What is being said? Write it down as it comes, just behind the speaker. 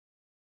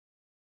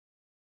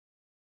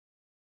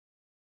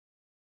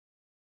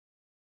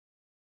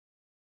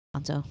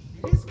Gonzo.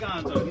 It is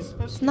Gonzo. He's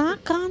supposed It's to.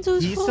 not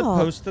Gonzo's He's fault.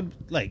 supposed to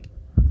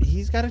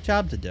He's got a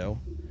job to do,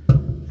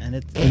 and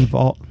it's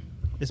involved.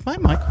 Is my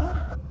mic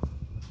on?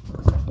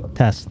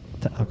 Test.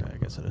 Okay, I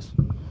guess it is.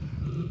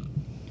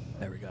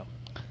 There we go.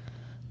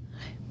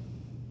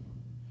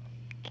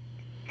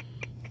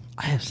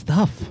 I have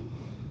stuff.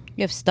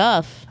 You have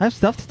stuff. I have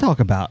stuff to talk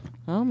about.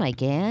 Oh my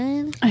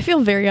god. I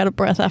feel very out of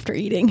breath after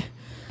eating.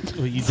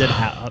 Well, you did.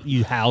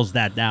 You housed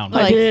that down.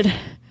 I did.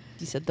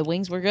 You said the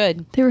wings were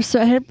good. They were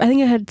so. I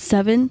think I had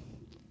 7.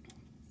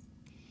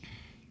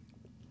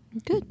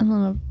 Good.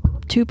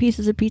 2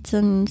 pieces of pizza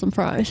and some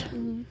fries.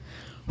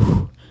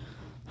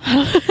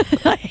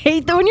 I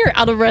hate that when you're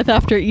out of breath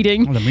after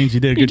eating. Well, that means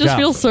you did a You good just job.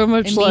 feel so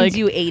much It like. means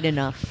you ate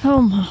enough.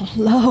 Oh my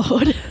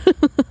lord.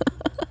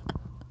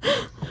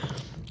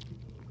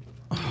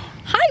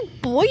 Hi,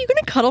 boy. You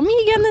gonna cuddle me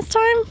again this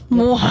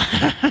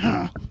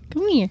time?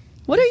 Come here.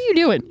 What are you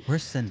doing?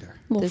 Where's Cinder?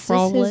 Little This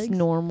frog is his legs.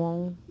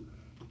 normal.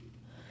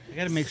 I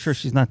gotta make sure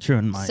she's not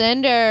chewing my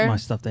Cinder.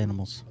 stuffed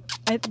animals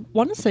I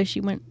want to say she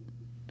went.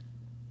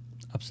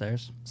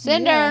 upstairs.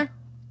 Cinder. Yeah.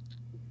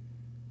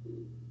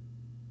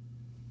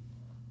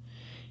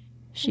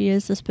 She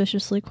is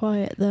suspiciously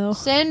quiet, though.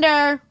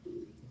 Cinder.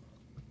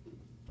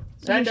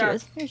 There she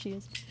is. There she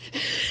is.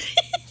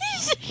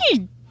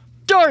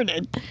 Darn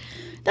it.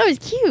 That was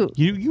cute.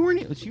 You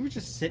weren't. You were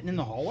just sitting in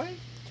the hallway.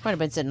 She might have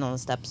been sitting on the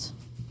steps.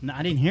 No,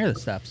 I didn't hear the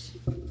steps.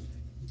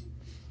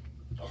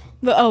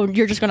 But, oh,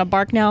 you're just going to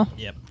bark now?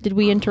 Yep. Did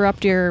we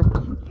interrupt your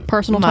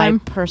personal My time?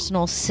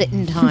 personal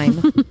sitting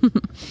time.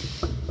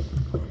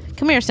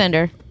 Come here,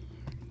 Cinder.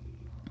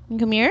 You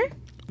come here.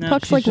 No,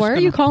 Puck's she's like, just why are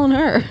you gonna- calling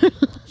her?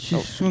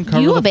 She's gonna cover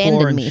You the floor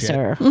abandoned and me, shit.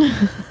 sir.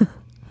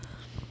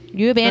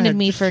 You abandoned ahead,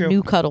 me just for show-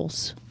 new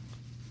cuddles.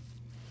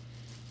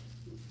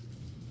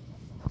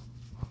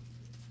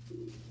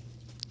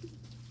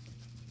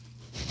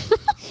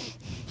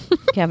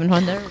 Kevin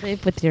on there,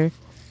 babe, with your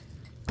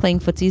playing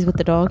footsies with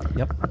the dog.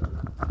 Yep.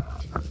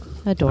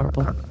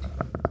 Adorable.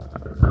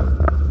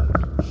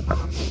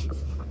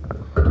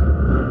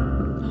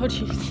 Oh,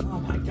 jeez. Oh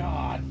my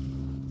god.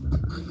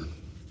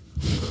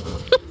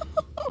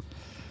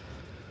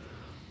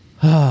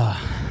 All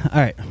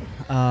right.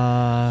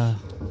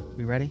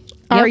 We ready?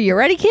 Are you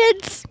ready,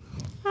 kids?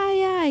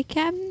 Aye,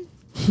 Captain.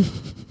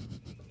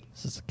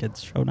 Is this a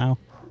kids show now?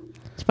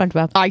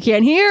 SpongeBob. I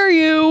can't hear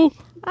you.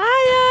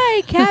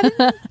 Aye,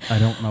 Captain. I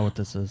don't know what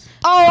this is.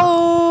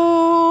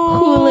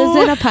 Who lives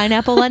in a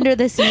pineapple under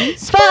the sea?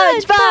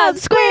 SpongeBob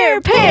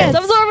SquarePants.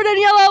 Absorbent and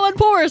yellow and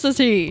porous is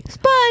he.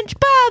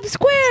 SpongeBob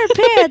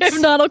SquarePants.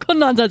 If not, Uncle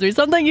Nonsense, be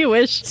something you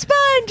wish.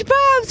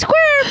 SpongeBob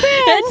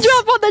SquarePants. And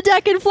drop on the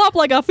deck and flop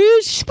like a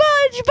fish.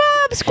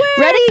 SpongeBob SquarePants.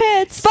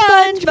 Ready?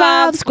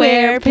 SpongeBob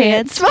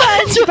SquarePants.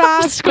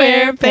 SpongeBob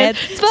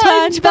SquarePants.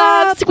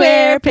 SpongeBob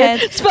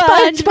SquarePants.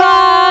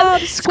 SpongeBob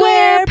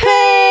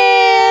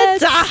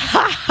SquarePants.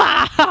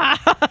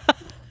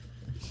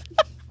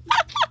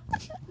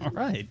 All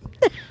right.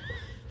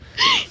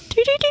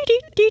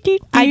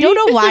 I don't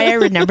know why I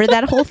remember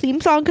that whole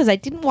theme song because I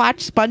didn't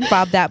watch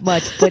SpongeBob that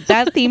much, but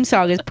that theme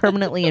song is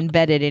permanently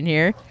embedded in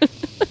here.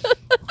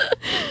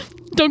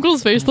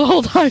 Dunkle's face the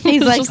whole time.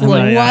 He's like, just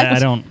What I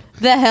don't.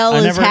 the hell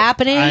is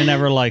happening? I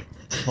never liked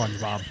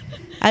SpongeBob.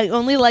 I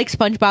only like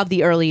SpongeBob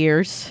the early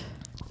years.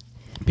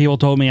 People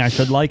told me I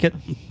should like it,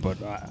 but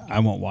I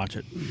won't watch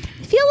it.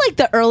 I feel like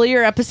the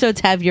earlier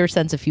episodes have your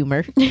sense of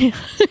humor. yeah,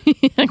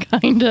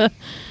 kinda.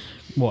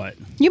 What?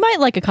 You might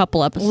like a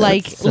couple episodes.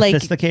 Like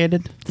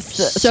Sophisticated?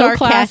 so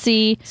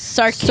classy,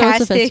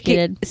 sarcastic,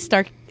 sophisticated.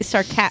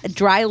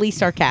 dryly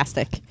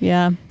sarcastic.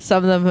 Yeah.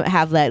 Some of them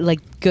have that like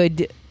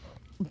good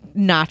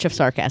notch of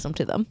sarcasm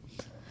to them,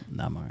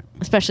 No, I'm all right.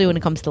 especially when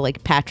it comes to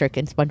like Patrick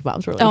and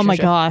SpongeBob's relationship. Oh my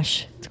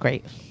gosh. it's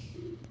great.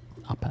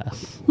 I'll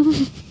pass.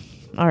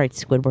 All right,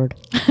 Squidward.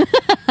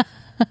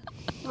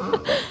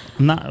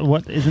 I'm not.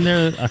 What? Isn't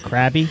there a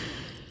Krabby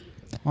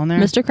on there?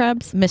 Mr.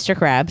 Krabs? Mr.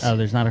 Krabs. Oh,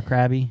 there's not a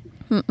Krabby?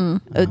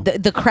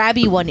 The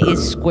Krabby one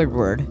is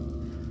Squidward,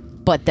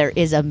 but there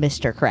is a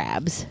Mr.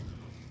 Krabs.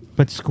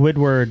 But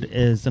Squidward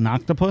is an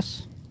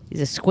octopus?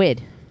 He's a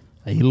squid,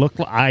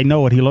 I know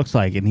what he looks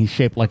like, and he's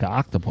shaped like an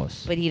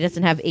octopus. but he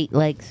doesn't have 8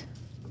 legs.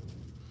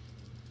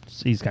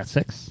 So he's got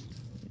 6.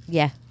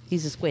 Yeah,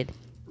 he's a squid,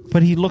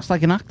 But he looks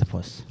like an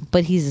octopus.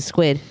 but he's a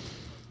squid,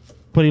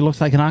 But he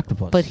looks like an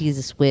octopus. but he's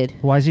a squid.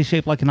 Why is he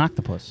shaped like an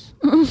octopus?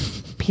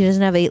 He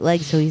doesn't have 8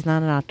 legs, so he's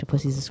not an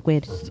octopus. He's a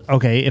squid.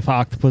 Okay, if an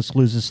octopus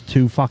loses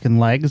 2 fucking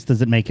legs,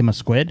 does it make him a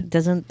squid?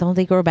 Don't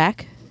they grow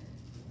back?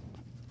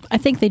 I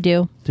think they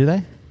do. Do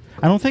they?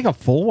 I don't think a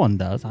full one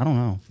does. I don't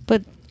know.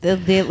 But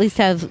they at least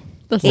have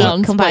The 8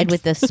 sound combined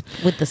spikes.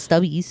 with the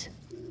stubbies,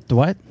 The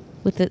what?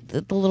 with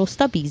the little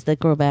stubbies that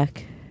grow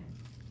back.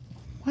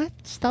 What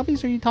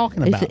stubbies are you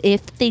talking about?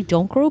 If they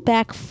don't grow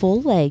back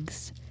full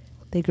legs,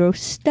 they grow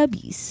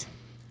stubbies.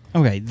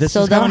 Okay, this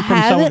So is they'll coming from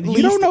have someone. at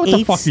You don't least know what the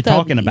 8 fuck you're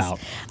talking stubbies. about.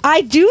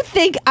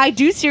 I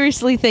do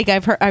seriously think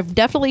I've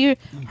definitely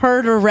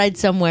heard or read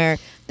somewhere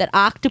that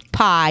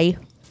octopi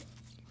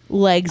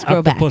legs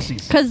grow back.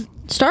 Octopussies. Because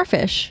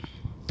starfish,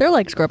 their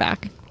legs grow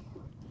back.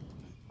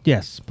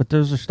 Yes, but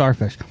those are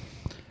starfish.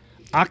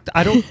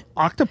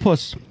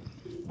 Octopus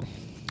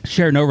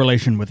share no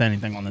relation with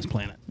anything on this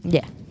planet.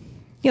 Yeah.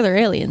 Yeah, they're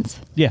aliens.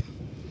 Yeah.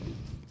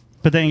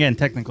 But then again,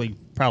 technically,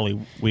 probably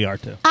we are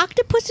too.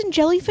 Octopus and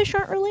jellyfish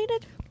aren't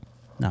related?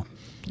 No.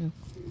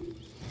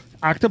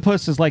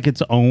 Octopus is like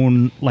its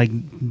own, like,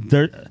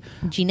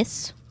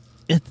 Genus?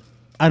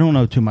 I don't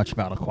know too much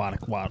about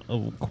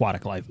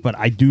aquatic life, but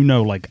I do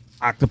know, like,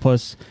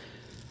 octopus,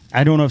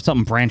 I don't know if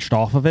something branched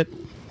off of it,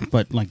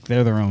 but, like,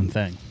 they're their own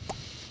thing.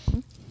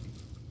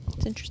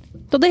 It's interesting.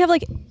 Don't they have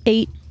like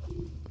 8,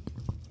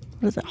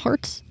 what is it,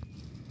 hearts?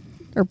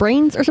 Or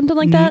brains or something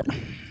like that?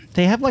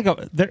 They have, like,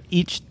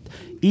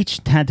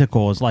 each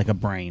tentacle is like a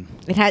brain.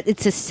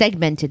 It's a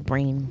segmented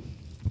brain.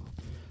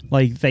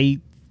 Like,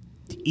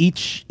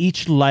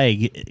 each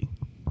leg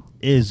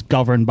is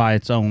governed by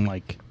its own,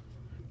 like,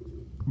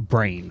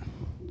 brain.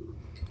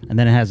 And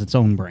then it has its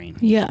own brain.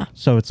 Yeah.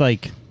 So it's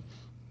like...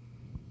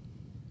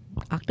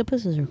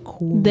 Octopuses are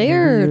cool.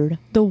 They're Weird.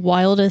 the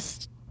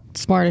wildest,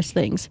 smartest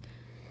things.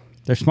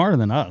 They're smarter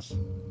than us.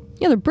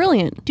 Yeah, they're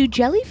brilliant. Do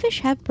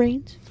jellyfish have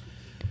brains?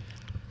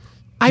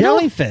 Jellyfish. I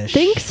don't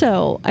think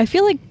so. I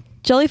feel like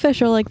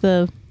jellyfish are like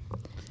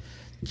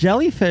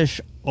Jellyfish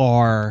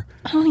are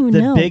I don't even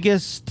the know.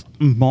 biggest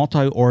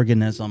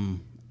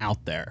multi-organism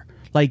out there.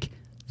 Like,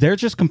 they're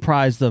just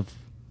comprised of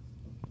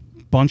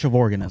a bunch of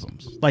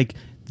organisms. Like,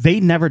 they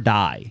never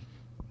die.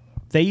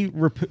 They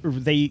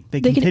They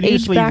can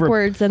continuously age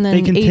backwards and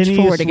then they age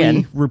forward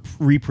again.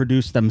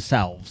 Reproduce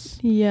themselves.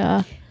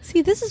 Yeah.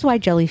 See, this is why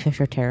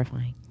jellyfish are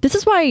terrifying. This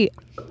is why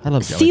I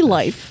love sea jellyfish.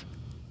 life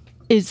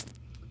is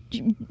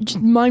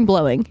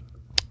mind-blowing.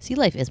 Sea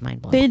life is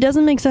mind-blowing. It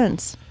doesn't make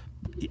sense.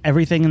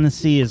 Everything in the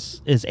sea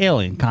is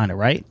alien, kind of,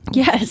 right?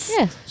 Yes.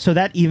 Yeah. So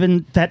that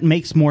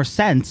makes more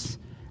sense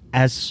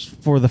as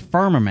for the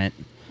firmament.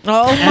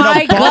 Oh And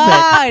my above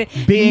God!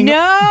 it being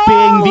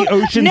No! the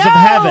oceans of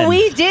heaven.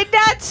 We did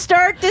not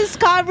start this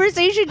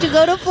conversation to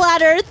go to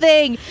flat Earth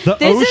thing. The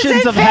This oceans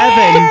isn't of fair.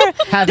 heaven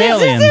have this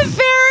aliens. This isn't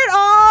fair at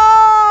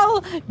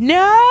all.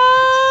 No.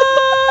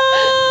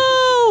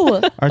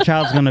 Our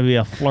child's going to be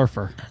a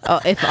flurfer. Oh,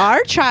 if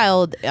our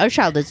child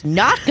is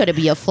not going to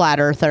be a flat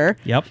earther,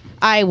 Yep.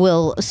 I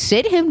will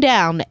sit him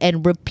down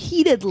and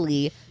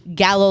repeatedly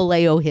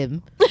Galileo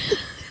him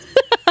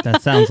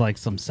That sounds like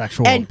some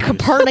sexual and abuse.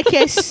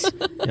 Copernicus.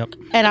 Yep.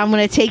 And I'm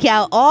going to take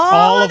out all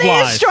All of of the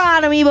lies.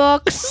 astronomy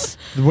books.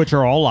 Which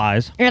are all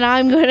lies. And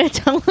I'm going to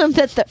tell him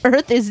that the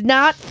Earth is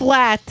not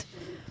flat.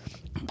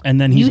 And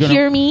then he's You gonna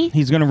hear me?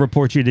 He's going to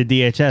report you to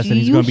DHS, Do and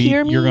he's you going to be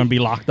hear me? you're going to be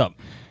locked up.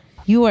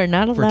 You are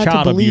not allowed to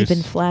child believe abuse.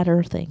 in flat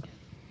earthing.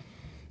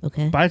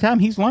 Okay? By the time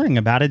he's learning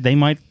about it, they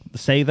might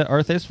say the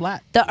Earth is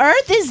flat. The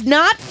Earth is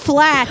not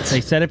flat.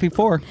 They said it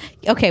before.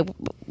 Okay,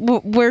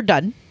 we're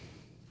done.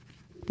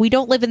 We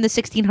don't live in the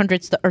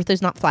 1600s. The Earth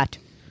is not flat.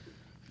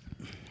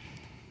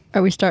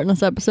 Are we starting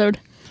this episode?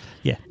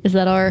 Yeah. Is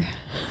that our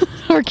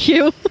our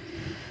cue? All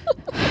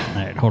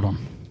right, hold on.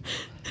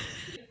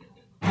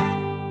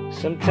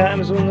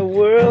 Sometimes when the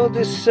world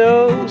is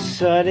so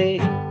sunny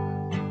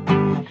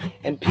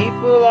and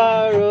people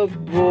are a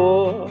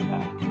bore,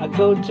 I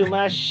go to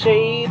my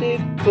shaded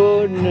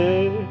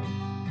corner,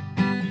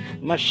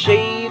 my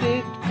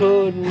shaded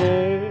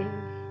corner.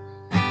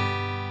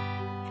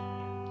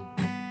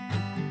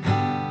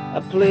 A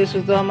place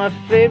with all my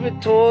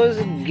favorite toys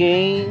and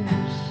games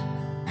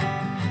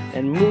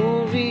and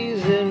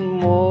movies and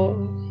more.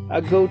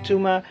 I go to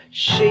my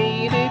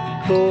shaded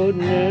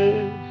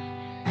corner,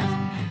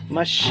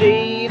 my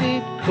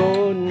shaded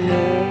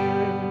corner.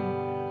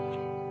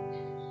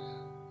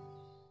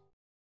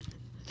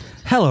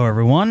 Hello,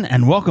 everyone,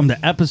 and welcome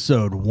to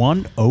episode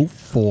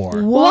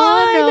 104.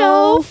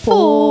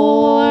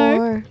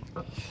 104.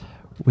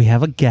 We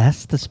have a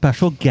guest, a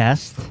special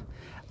guest.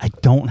 I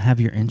don't have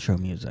your intro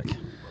music.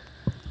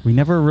 We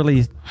never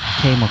really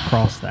came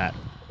across that.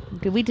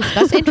 Did we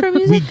discuss intro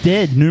We music?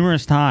 did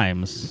numerous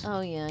times. Oh,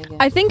 yeah, I guess.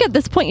 I think at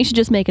this point you should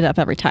just make it up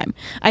every time.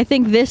 I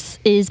think this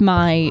is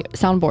my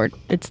soundboard.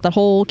 It's the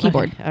whole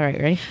keyboard. Okay, all right,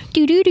 ready?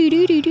 Do do do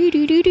do do do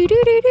do do do do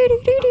do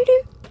do do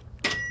do.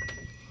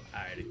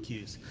 All right,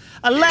 accused.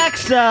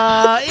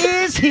 Alexa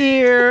is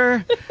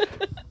here.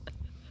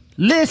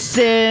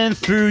 Listen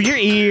through your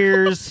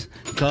ears,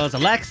 because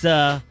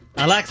Alexa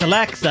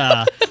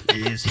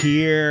is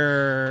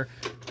here.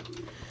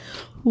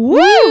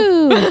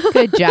 Woo!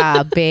 Good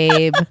job,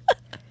 babe.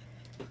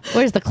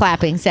 Where's the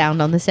clapping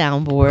sound on the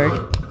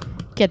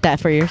soundboard? Get that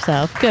for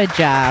yourself. Good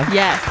job.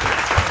 Yes.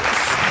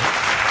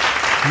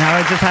 Now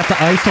I just have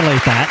to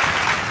isolate that.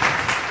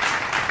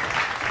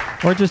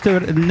 Or just do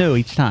it new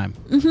each time.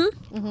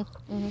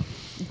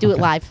 Do it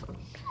live.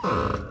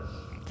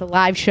 It's a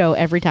live show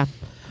every time.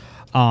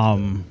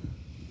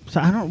 So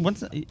I don't.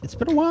 It's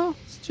been a while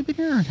since you've been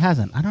here. Or it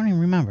hasn't. I don't even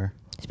remember.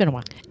 It's been a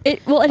while. It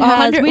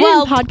has. We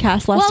didn't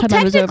podcast last time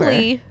I was over.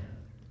 technically,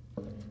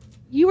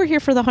 you were here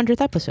for the 100th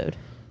episode.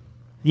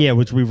 Yeah,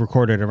 which we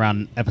recorded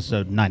around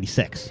episode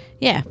 96.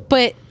 Yeah,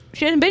 but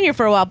she hasn't been here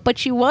for a while. But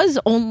she was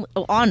on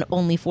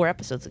only 4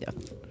 episodes ago.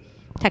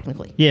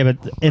 technically. Yeah, but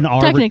in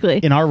our Technically.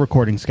 in our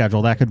recording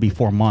schedule, that could be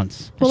 4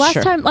 months. Well, last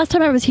Sure. time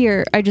I was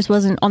here, I just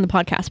wasn't on the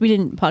podcast. We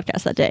didn't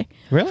podcast that day.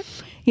 Really?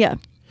 Yeah.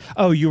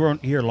 Oh, you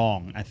weren't here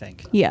long, I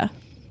think. Yeah.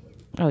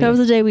 Oh, That was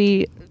the day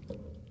we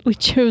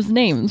chose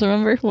names,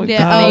 remember?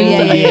 Yeah. Oh,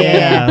 yeah.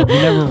 yeah. We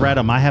never read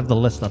them. I have the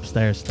list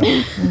upstairs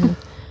still.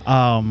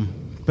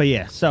 But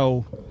yeah,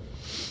 so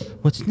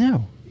what's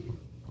new?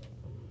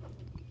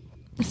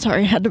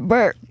 Sorry, I had to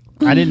burp.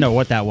 I didn't know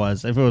what that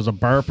was. If it was a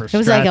burp or It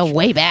was like a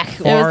way back.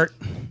 fart.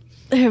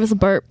 It was a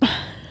burp.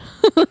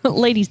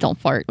 Ladies don't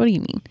fart. What do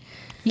you mean?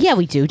 Yeah,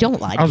 we do. Don't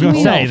lie. I was to going to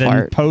me. say, We then don't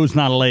fart. Poe's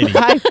not a lady.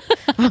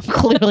 I'm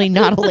clearly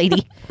not a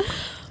lady.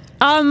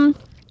 Anything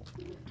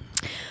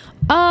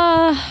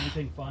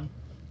fun?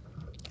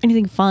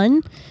 Anything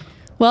fun?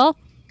 Well,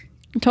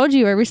 I told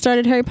you I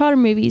restarted Harry Potter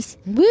movies.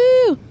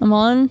 Woo! I'm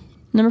on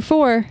number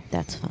 4.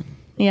 That's fun.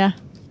 Yeah.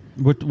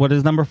 What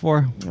is number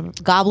 4?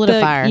 Goblet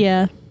of Fire.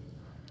 Yeah.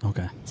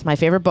 Okay. It's my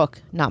favorite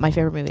book. Not my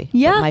favorite movie.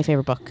 Yeah. But my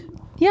favorite book.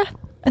 Yeah.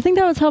 I think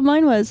that was how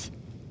mine was.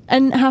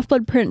 And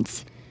Half-Blood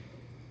Prince.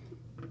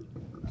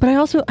 But I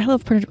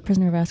love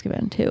Prisoner of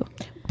Azkaban too.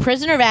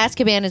 Prisoner of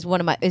Azkaban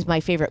is my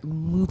favorite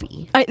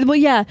movie. I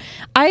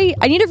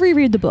need to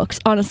reread the books,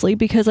 honestly,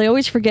 because I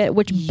always forget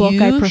which book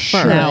I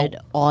prefer. You should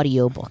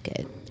audiobook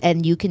it.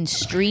 And you can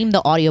stream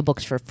the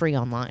audiobooks for free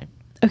online.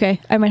 Okay,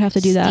 I might have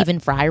to do that. Stephen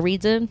Fry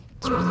reads it.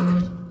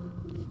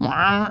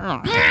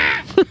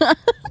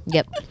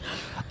 Yep.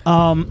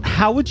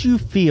 How would you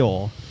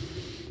feel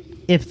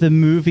if the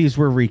movies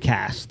were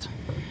recast?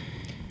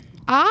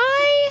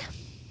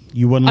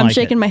 You wouldn't I'm like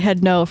shaking it. my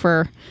head no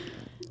for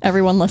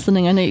everyone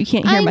listening. I know you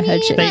can't hear I my head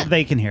mean, shake.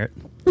 They can hear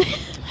it.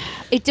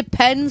 It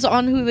depends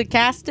on who the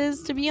cast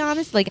is, to be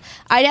honest. Like,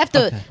 I'd have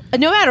to,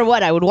 no matter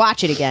what, I would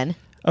watch it again.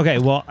 Okay,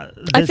 well...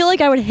 I feel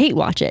like I would hate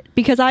watch it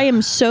because I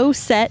am so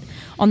set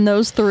on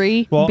those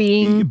 3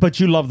 being... But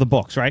you love the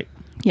books, right?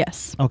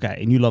 Yes. Okay,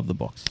 and you love the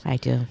books. I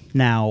do.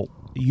 Now,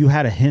 you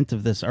had a hint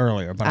of this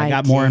earlier, but I I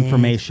got more did.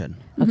 information.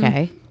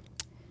 Okay.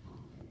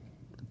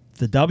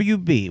 The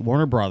WB,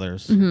 Warner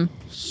Brothers,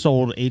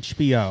 sold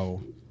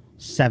HBO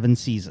 7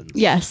 seasons.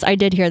 Yes, I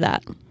did hear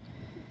that.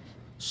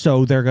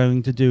 So they're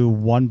going to do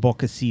 1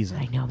 book a season.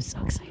 I know. I'm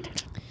so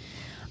excited.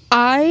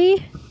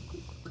 I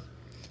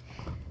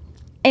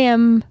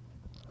am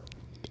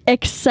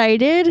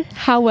excited.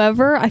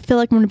 However, I feel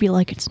like I'm going to be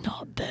like, it's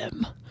not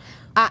them.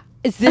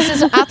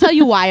 I'll tell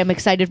you why I'm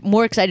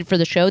more excited for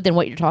the show than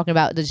what you're talking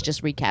about. That's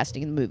just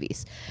recasting the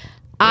movies.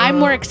 I'm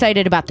more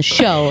excited about the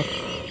show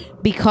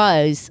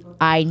because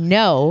I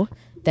know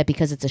that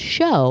because it's a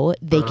show,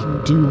 they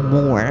can do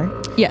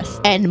more.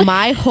 Yes. And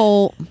my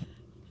whole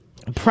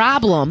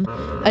problem,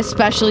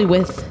 especially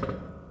with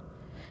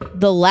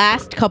the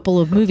last couple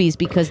of movies,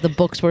 because the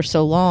books were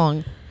so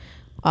long,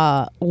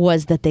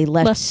 was that they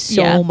left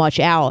so much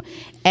out.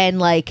 And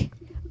like,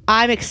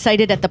 I'm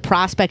excited at the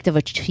prospect of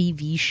a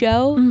TV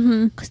show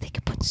because they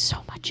could put so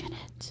much in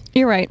it.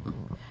 You're right.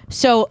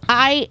 So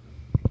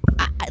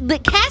the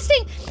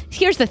casting,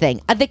 here's the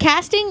thing. The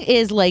casting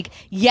is like,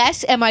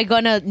 yes, am I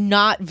going to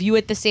not view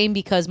it the same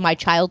because my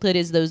childhood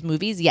is those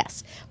movies?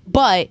 Yes.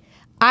 But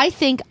I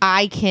think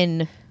I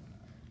could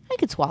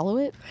swallow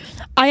it.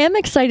 I am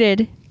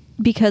excited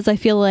because I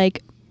feel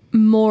like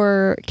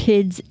more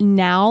kids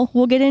now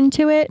will get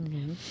into it.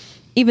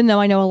 Even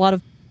though I know a lot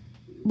of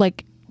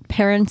like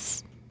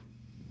parents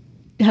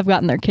have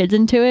gotten their kids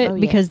into it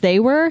because they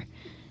were,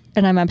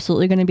 and I'm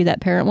absolutely going to be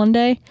that parent one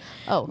day.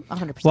 Oh,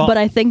 100%. Well, but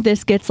I think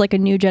this gets like a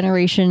new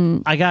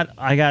generation. I got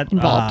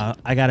involved.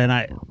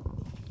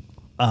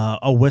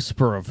 a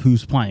whisper of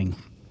who's playing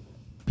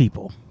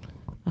people.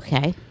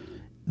 Okay.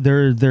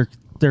 They're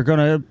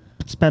gonna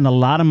spend a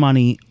lot of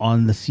money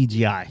on the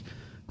CGI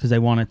because they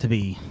want it to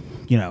be,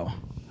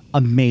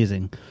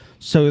 amazing.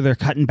 So they're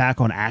cutting back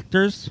on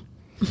actors.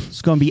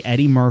 It's gonna be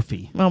Eddie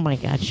Murphy Oh my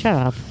God, shut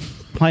up.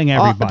 playing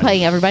everybody,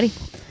 Playing everybody?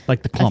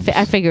 like the clumps.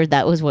 I figured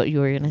that was what you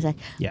were going to say.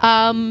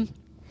 Yeah.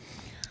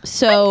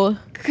 So,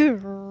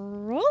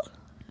 Girl.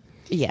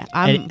 yeah.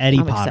 Eddie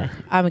I'm Potter.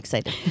 Excited. I'm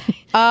excited.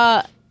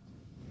 I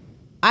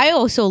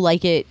also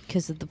like it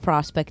because of the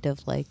prospect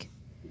of like,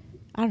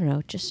 I don't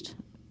know, just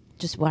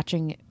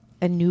watching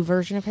a new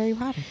version of Harry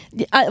Potter.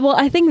 Well,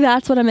 I think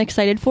that's what I'm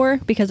excited for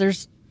because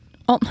there's,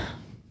 I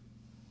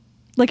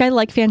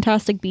like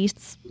Fantastic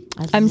Beasts.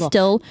 I'm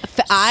still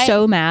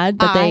so mad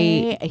that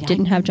they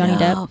didn't have Johnny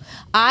Depp.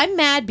 I'm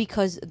mad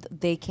because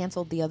they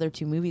canceled the other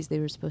 2 movies they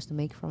were supposed to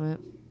make from it.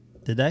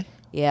 Did they?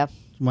 Yeah.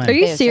 When? Are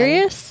you They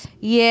serious?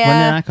 Yeah.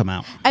 When did that come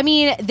out? I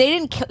mean, they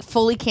didn't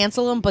fully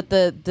cancel them, but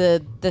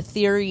the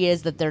theory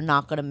is that they're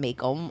not going to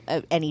make them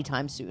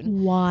anytime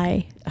soon.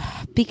 Why?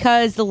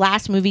 Because the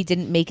last movie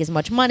didn't make as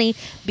much money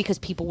because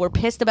people were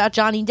pissed about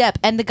Johnny Depp.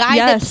 And the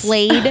guy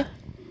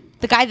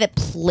that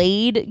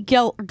played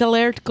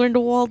Gellert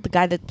Grindelwald, the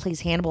guy that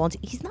plays Hannibal,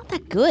 he's not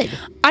that good.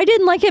 I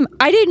didn't like him.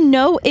 I didn't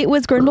know it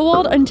was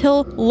Grindelwald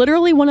until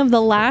literally one of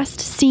the last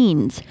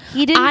scenes.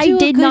 He didn't I do a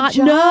did good not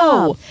job.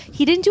 know.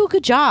 He didn't do a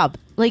good job.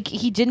 Like,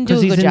 he didn't do a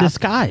Because good he's in job.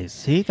 disguise.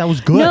 See, that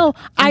was good. No,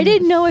 I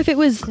didn't know if it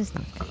was.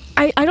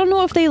 I don't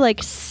know if they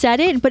like said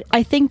it, but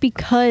I think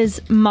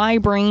because my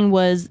brain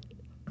was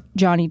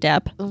Johnny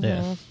Depp,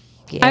 Yeah.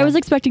 Yeah. I was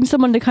expecting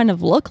someone to kind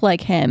of look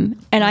like him,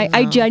 and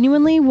I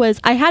genuinely was.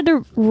 I had to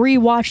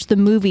rewatch the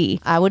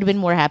movie. I would have been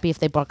more happy if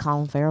they brought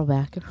Colin Farrell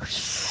back.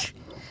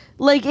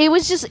 Like, it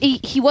was just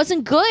he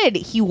wasn't good.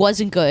 He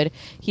wasn't good.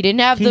 He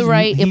didn't have the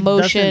right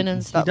emotion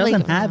and stuff. He doesn't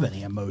like, have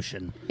any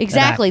emotion.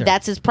 Exactly. That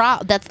That's his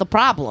That's the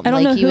problem. I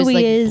don't know he who was he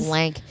like is,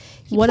 blank.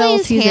 He what plays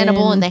else he's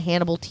Hannibal in. in the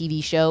Hannibal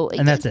TV show,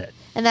 And that's it.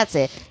 And that's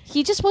it.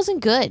 He just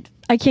wasn't good.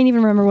 I can't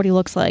even remember what he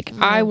looks like.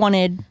 I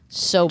wanted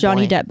So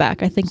Johnny bland. Depp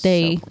back. I think So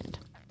they bland.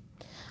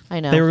 I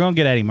know. They were going to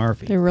get Eddie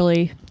Murphy. they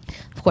really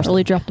of course.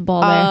 really dropped the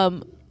ball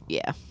there.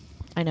 Yeah,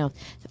 I know.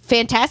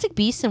 Fantastic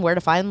Beasts and Where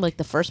to Find Them, like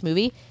the first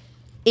movie,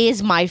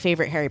 is my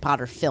favorite Harry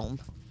Potter film.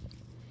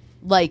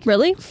 Like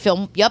Really?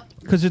 film. Yep.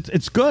 Because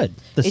it's good.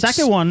 The It's-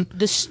 second one,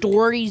 the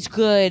story's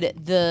good.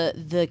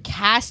 The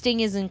casting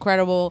is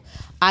incredible.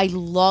 I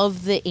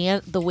love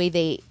the way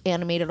they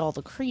animated all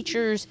the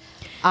creatures.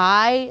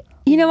 I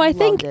think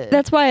loved it.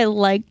 that's why I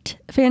liked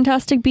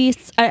Fantastic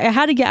Beasts. I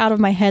had to get out of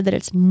my head that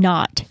it's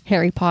not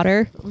Harry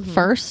Potter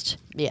first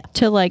Yeah.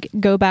 to like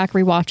go back,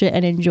 rewatch it,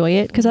 and enjoy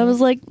it. Because I was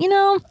like,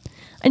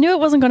 I knew it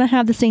wasn't going to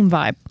have the same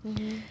vibe.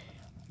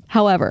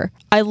 However,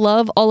 I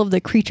love all of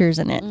the creatures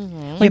in it.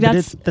 Like yeah,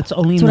 that's but that's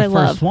only in what the I first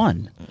love.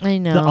 one. I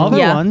know. The other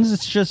Yeah. ones,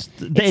 it's just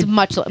It's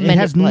much it many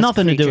has less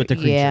nothing to do with the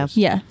creature. Yeah. creatures.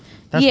 yeah.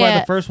 That's why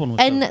the first one was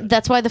and so good.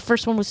 that's why the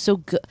first one was so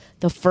good.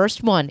 The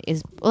first one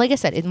is, like I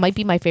said, it might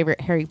be my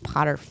favorite Harry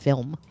Potter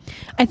film.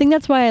 I think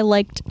that's why I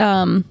liked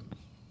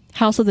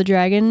House of the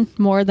Dragon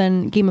more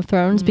than Game of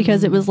Thrones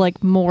because it was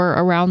like more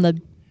around the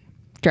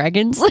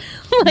dragons.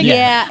 Like,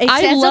 Yeah. it I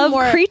has a love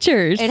more-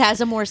 creatures. It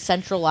has a more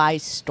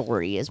centralized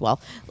story as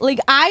well. Like,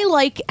 I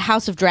like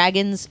House of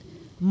Dragons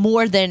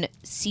more than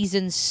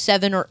seasons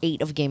 7 or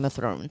 8 of Game of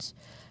Thrones,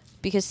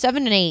 because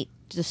 7 and 8,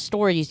 the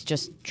story is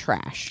just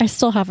trash. I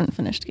still haven't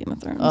finished Game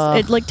of Thrones.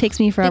 It like takes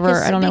me forever.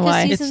 Because- I don't know because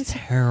why. season- It's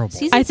terrible.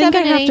 Season I think I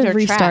 7 and have 8 to are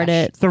restart trash.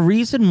 it. The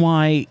reason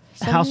why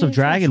House of Seven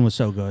Dragon was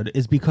so good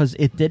is because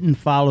it didn't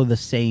follow the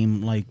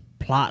same like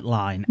plot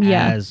line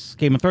Yeah. as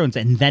Game of Thrones,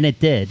 and then it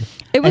did,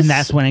 It was- and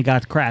that's when it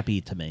got crappy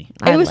to me.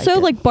 I It was liked so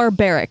it. like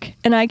barbaric,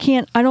 and I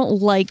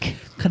don't like.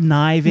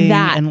 Conniving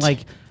That. and like,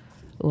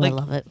 Ooh, like- I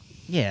love it.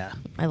 yeah.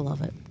 I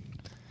love it.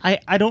 I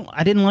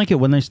didn't like it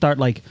when they start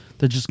like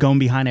they're just going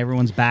behind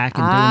everyone's back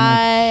and doing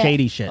like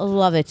shady shit.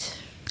 Love it.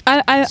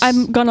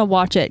 I'm gonna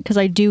watch it because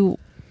I do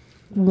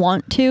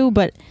want to,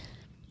 but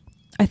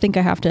I think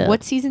I have to.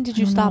 What season did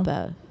you stop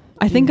at?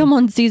 I think I'm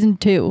on season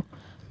 2.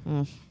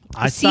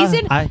 I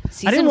Season- I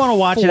season didn't want to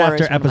watch it 4 after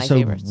is one of my episode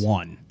favorites.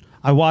 1.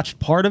 I watched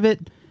part of it,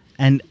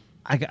 and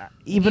I got,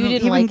 You didn't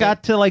even like got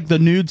it. to like the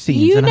nude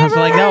scenes, and I was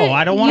like, no,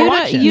 I don't want to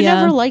watch it. You Yeah.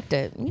 never liked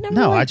it. You never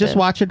No, I liked just it.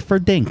 watch it for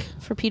Dink.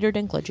 For Peter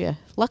Dinklage, yeah.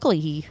 Luckily,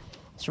 he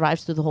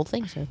survives through the whole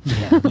thing. So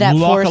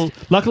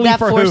Luckily that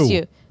for forced who?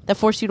 you that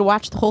forced you to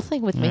watch the whole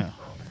thing with me.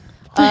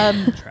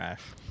 Yeah. Trash.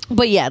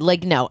 But yeah,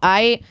 like no,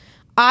 I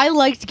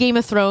liked Game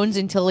of Thrones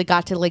until it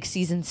got to like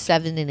season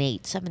 7 and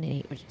 8. 7 and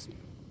 8 were just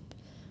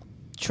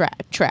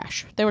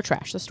trash. They were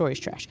trash. The story's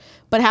trash.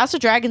 But House of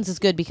Dragons is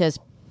good because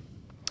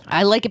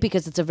I like it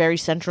because it's a very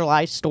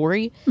centralized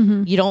story.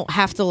 You don't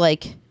have to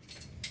like.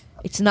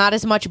 It's not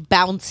as much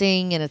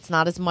bouncing, and it's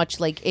not as much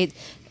like it.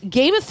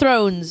 Game of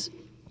Thrones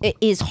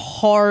is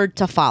hard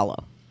to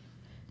follow.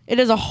 It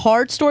is a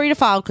hard story to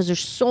follow because there's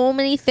so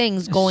many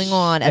things going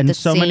on at And the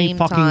so same many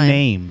fucking time.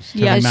 names to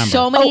Yeah, remember.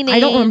 so many names. I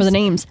don't remember the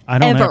names. I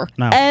don't ever.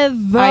 know. No.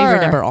 Ever. I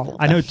remember all of them.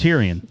 I know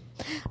Tyrion.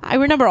 I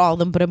remember all of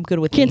them, but I'm good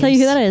with Can't tell you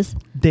who that is.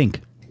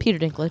 Dink, Peter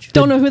Dinklage.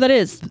 Don't know who that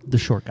is. the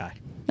short guy.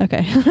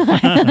 Okay.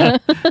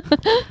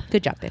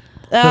 Good job, Dave.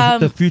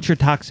 The future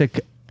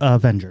toxic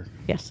Avenger.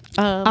 Yes.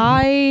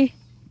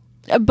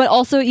 But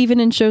also even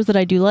in shows that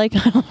I do like,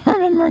 I don't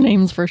remember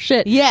names for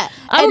shit. Yeah.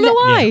 I don't And- know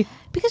why. Yeah.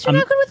 Because you're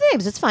not good with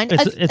names. It's fine.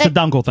 It's a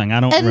dungle thing. I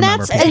don't And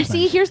remember. that's people's see.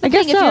 names. Here's the I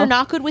guess thing: if so. you're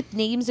not good with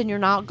names and you're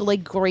not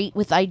like great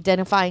with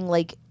identifying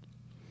like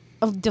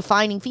of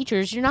defining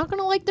features, you're not going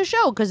to like the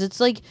show because it's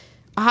like,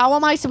 how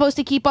am I supposed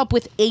to keep up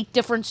with 8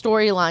 different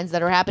storylines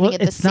that are happening Well, at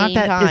the it's not same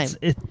that. time?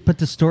 But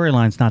the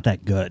storyline's not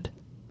that good.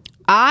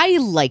 I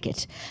like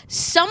it.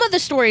 Some of the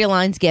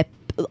storylines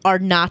are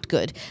not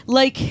good.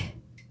 Like,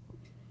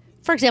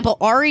 for example,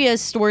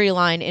 Arya's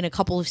storyline in a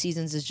couple of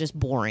seasons is just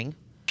boring.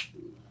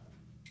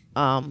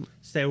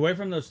 Stay away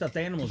from those stuffed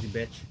animals, you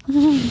bitch.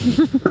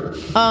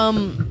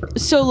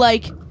 So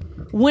like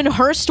when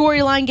her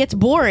storyline gets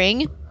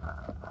boring,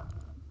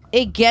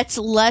 it gets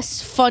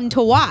less fun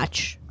to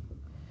watch.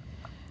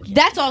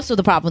 That's also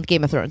the problem with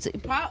Game of Thrones.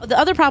 The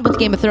other problem with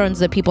Game of Thrones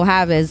that people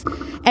have is,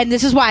 and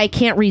this is why I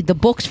can't read the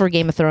books for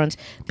Game of Thrones,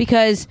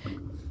 because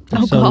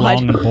so God.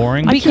 long and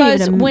boring. I can't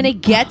because even when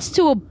it gets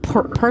to a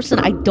person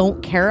I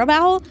don't care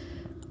about,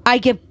 I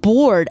get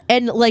bored.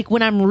 And like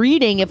when I'm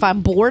reading, if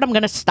I'm bored, I'm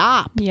gonna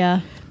stop. Yeah.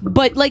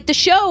 But like the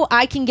show,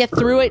 I can get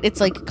through it. It's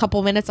like a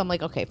couple minutes. I'm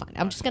like, okay, fine.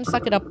 I'm just gonna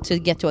suck it up to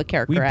get to a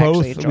character we I actually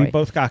both enjoy. we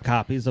both got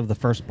copies of the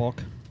first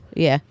book.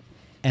 Yeah.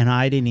 and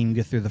I didn't even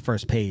get through the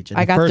first page. And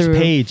I the got first through-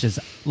 page is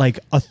like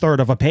a third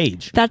of a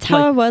page. That's how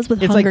Like, I was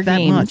with it's Hunger like that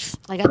Games. much.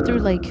 I got through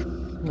like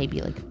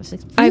maybe like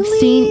 6. I've Really?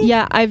 seen,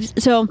 yeah, I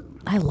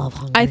love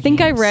Hunger I think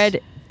I Games.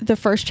 read the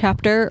first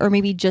chapter, or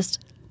maybe just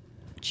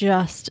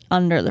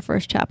under the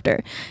first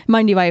chapter.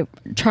 Mind you, I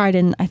tried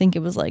in, I think it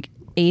was like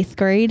 8th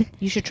grade,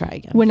 You should try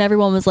again. when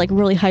everyone was like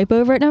really hype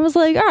over it, and I was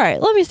like, all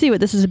right, let me see what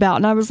this is about.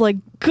 And I was like,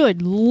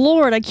 good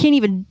lord, I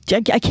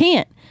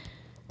can't.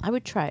 I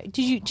would try.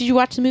 Did you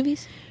watch the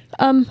movies?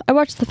 I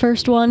watched the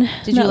first one.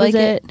 Did you like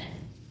it?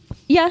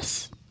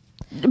 Yes,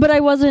 but I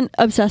wasn't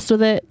obsessed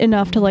with it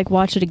enough to like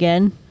watch it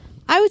again.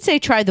 I would say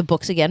try the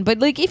books again, but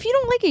like if you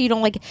don't like it, you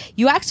don't like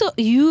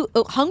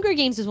it. Hunger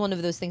Games is one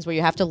of those things where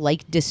you have to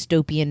like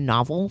dystopian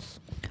novels.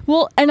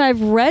 Well, and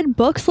I've read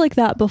books like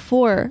that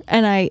before,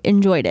 and I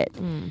enjoyed it.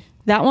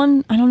 That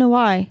one, I don't know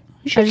why.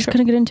 I just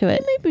couldn't get into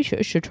it. Maybe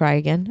you should try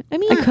again. I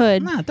mean, I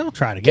could. Nah, don't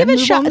try it again. give it a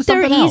Move on shot. to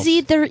They're something else.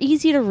 easy. They're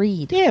easy to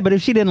read. Yeah, but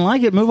if she didn't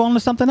like it, move on to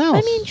something else.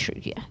 I mean, sure,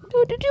 yeah.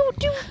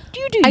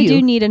 Do I you?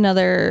 do need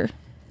another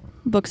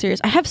book series.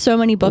 I have so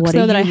many books What are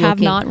though that I you have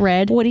looking- not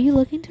read. What are you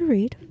looking to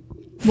read?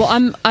 Well,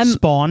 I'm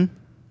Spawn.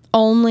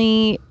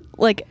 only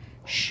like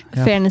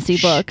Yeah. fantasy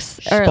books,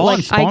 or Spawn- like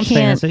I Spawn's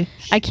can't. fantasy.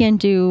 I can't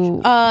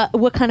do.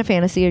 What kind of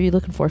fantasy are you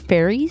looking for?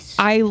 Fairies?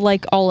 I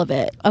like all of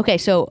it. Okay,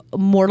 so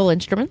Mortal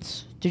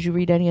Instruments. Did you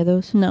read any of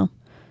those? No.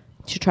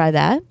 You should try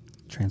that.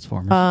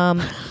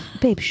 Transformers.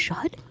 Babe,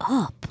 shut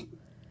up.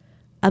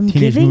 I'm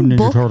Teenage giving Mutant Ninja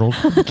book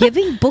Turtles.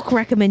 giving book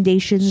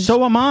recommendations.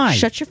 So am I.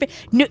 Shut your face.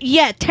 No,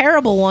 yeah,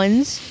 terrible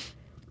ones.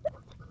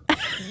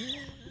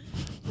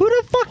 Who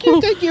the fuck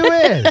you think you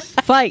is?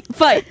 Fight.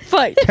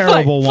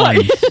 Terrible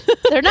ones.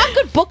 They're not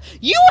good books.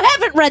 You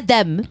haven't read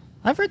them.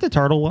 I've read the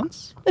turtle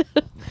once.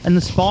 And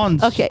the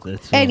Spawns. Okay,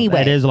 it's,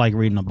 anyway. It is like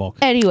reading a book.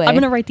 Anyway, I'm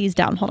gonna write these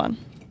down. Hold on.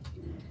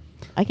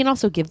 I can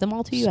also give them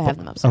all to you. I have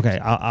them upstairs.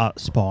 Okay,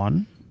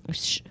 Spawn.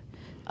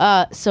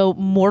 So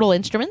Mortal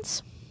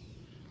Instruments.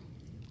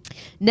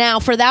 Now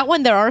for that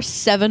one, there are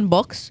 7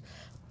 books,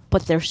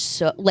 but they're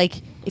so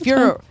like if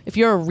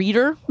you're a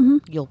reader,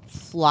 you'll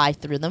fly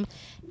through them.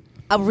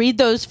 I'll read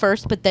those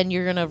first, but then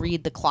you're gonna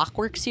read the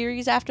Clockwork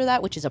series after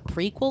that, which is a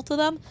prequel to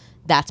them.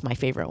 That's my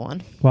favorite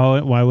one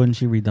Why wouldn't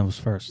she read those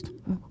first?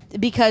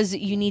 because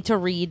you need to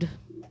read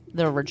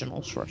the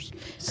originals first.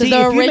 Because See,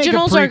 the if you make a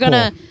originals are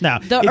gonna. Now,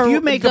 the if or-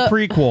 you make the- a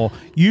prequel,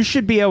 you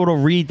should be able to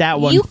read that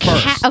one you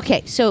first.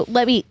 okay, so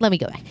let me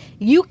go back.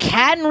 You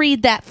can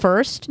read that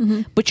first,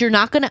 but you're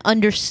not going to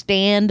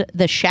understand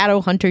the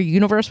Shadowhunter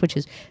universe, which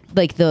is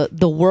like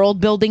the world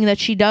building that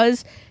she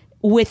does,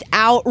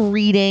 without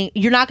reading.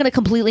 You're not going to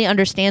completely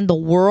understand the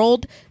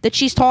world that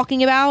she's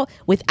talking about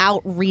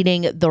without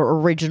reading the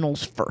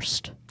originals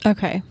first.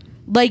 Okay.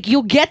 Like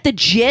you'll get the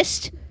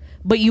gist,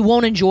 but you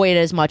won't enjoy it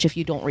as much if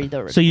you don't read the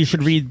originals. So you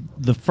should read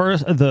the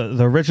first, the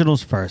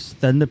originals first,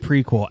 then the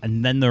prequel,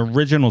 and then the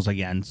originals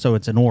again. So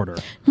it's in order.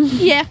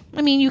 Yeah,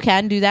 I mean you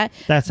can do that.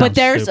 That but sounds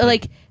there's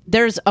stupid.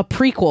 there's a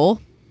prequel.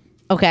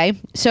 Okay,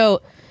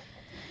 so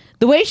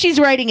the way she's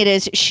writing it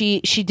is she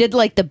did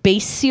like the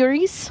base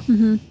series,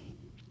 and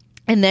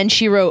then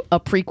she wrote a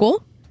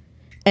prequel,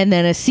 and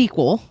then a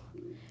sequel,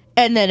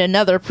 and then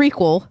another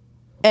prequel,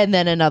 and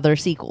then another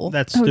sequel.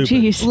 That's Oh, stupid.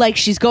 geez. Like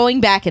she's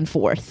going back and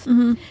forth.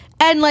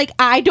 And like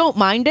I don't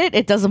mind it.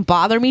 It doesn't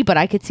bother me, but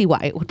I could see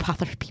why it would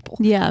bother people.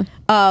 Yeah.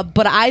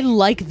 But I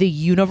like the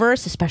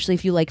universe, especially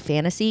if you like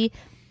fantasy.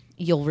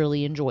 You'll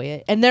really enjoy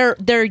it. And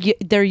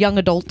they're young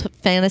adult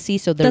fantasy,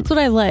 so That's what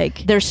I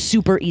like. they're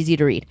super easy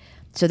to read.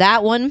 So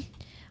that one,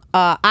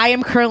 I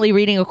am currently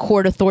reading A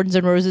Court of Thorns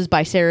and Roses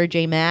by Sarah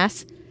J.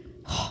 Maas.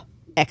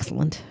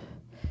 Excellent.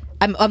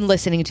 I'm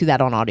listening to that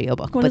on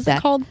audiobook. What but is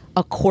it called?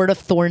 A Court of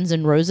Thorns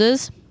and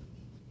Roses.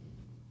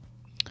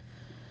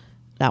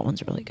 That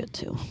one's really good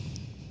too.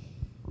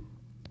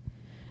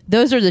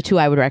 Those are the 2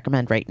 I would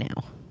recommend right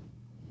now.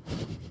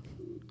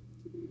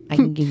 I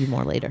can give you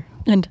more later.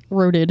 And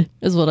roaded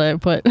is what I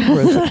put.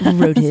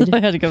 Roaded. I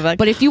had to go back.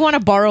 But if you want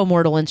to borrow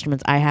Mortal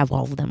Instruments, I have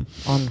all of them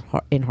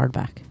in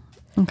hardback.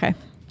 Okay.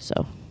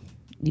 So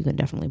you can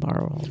definitely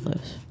borrow all of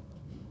those.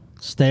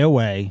 Stay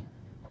away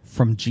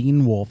from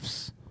Gene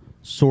Wolfe's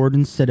Sword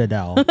and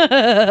Citadel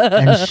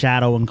and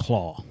Shadow and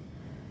Claw.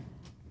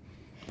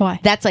 Why?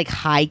 That's like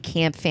high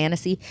camp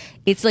fantasy.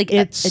 It's like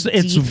It's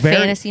a deep very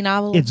fantasy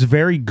novel. It's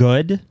very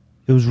good.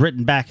 It was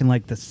written back in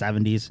like the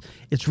 70s.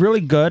 It's really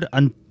good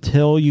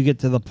until you get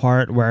to the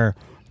part where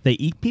they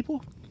eat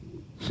people.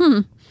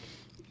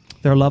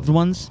 Their loved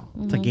ones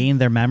to gain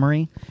their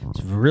memory.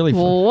 It's really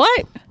fun.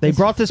 What? They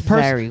brought this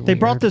very person. They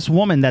brought weird. this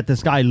woman that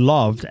this guy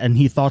loved, and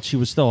he thought she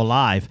was still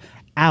alive,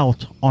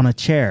 out on a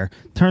chair.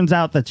 Turns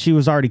out that she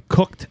was already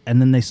cooked,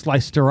 and then they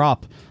sliced her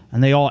up,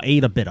 and they all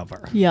ate a bit of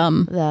her.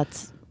 Yum.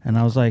 That's And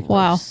I was like,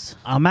 Wow.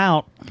 I'm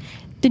out.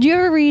 Did you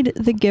ever read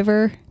The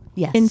Giver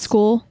yes. in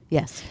school?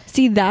 Yes.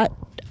 See, that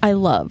I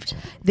loved.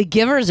 The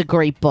Giver is a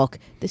great book.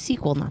 The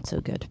sequel not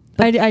so good.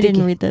 I The didn't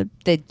Gi- read the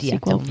yeah,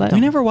 sequel, don't- but We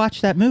never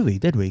watched that movie,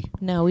 did we?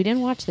 No, we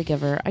didn't watch The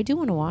Giver. I do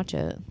want to watch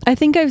it. I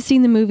think I've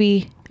seen the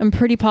movie. I'm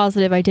pretty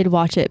positive I did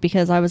watch it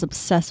because I was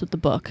obsessed with the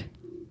book.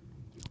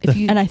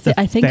 And I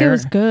think it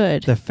was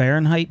good. The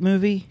Fahrenheit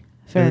movie,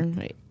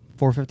 Fahrenheit.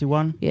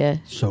 451. Yeah.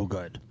 So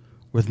good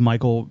with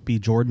Michael B.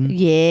 Jordan.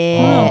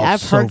 Yeah, Oh, I've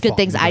so heard good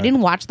things. fucking I good.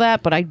 didn't watch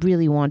that, but I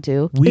really want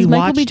to. We Is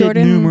Michael B. watched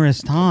Jordan- it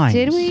numerous times.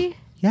 Did we?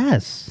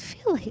 Yes, I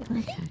feel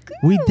like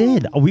we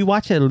did. We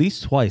watched it at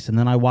least twice, and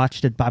then I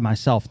watched it by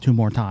myself 2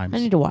 more times. I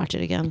need to watch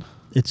it again.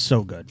 It's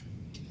so good.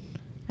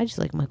 I just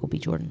like Michael B.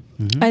 Jordan.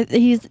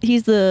 He's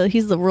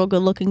the real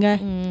good looking guy.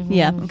 Mm-hmm.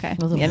 Yeah. Okay.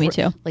 Well, the Yeah, me fr-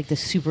 too. Like the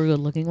super good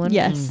looking one.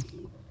 Yes.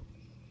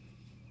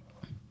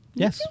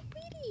 Yes.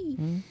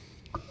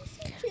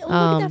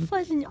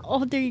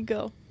 Oh, there you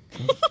go.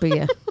 But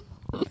yeah.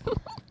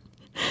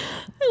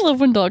 I love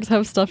when dogs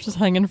have stuff just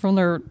hanging from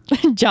their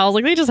jowls.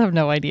 Like they just have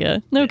no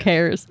idea. No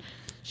cares.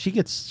 She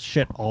gets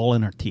shit all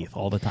in her teeth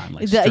all the time.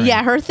 Like The- string.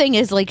 yeah, her thing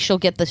is like she'll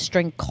get the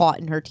string caught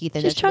in her teeth,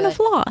 and She's then trying to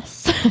she'll be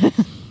floss. like-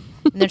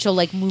 and then she'll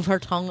like move her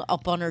tongue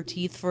up on her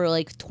teeth for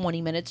like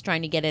 20 minutes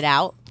trying to get it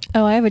out.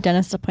 Oh, I have a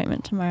dentist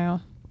appointment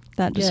tomorrow.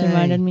 That just Yay.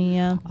 reminded me.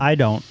 Yeah. I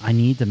don't. I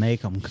need to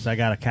make them because I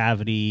got a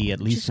cavity, at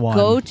least Just one.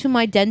 go to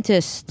my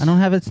dentist. I don't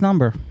have its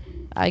number.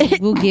 I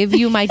will give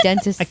you my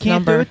dentist's I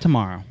can't number. do it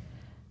tomorrow.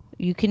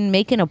 You can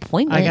make an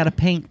appointment. I got to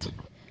paint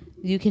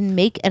You can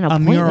make an a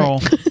appointment.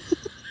 mural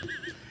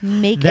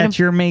Make an that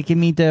you're making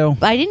me do.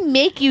 I didn't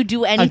make you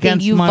do anything.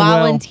 Against You my will.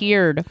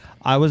 volunteered.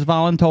 I was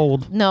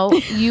voluntold. No,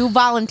 you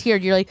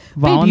volunteered. You're like,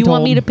 babe, you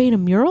want me to paint a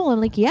mural? I'm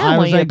like, yeah, I, I want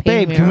was you like, to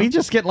paint babe, a can mural. we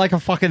just get like a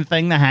fucking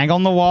thing to hang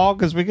on the wall?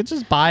 Because we could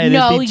just buy it.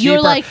 No, It'd be you're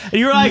cheaper. like, and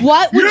you're like,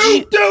 what would you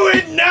you- do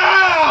it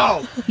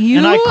now? You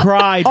and I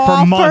cried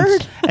for months.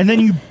 offered- And then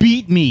you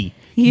beat me.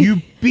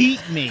 You beat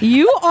me. You And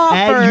you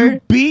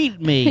offered. beat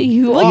me.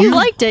 You Well, you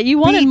liked it. You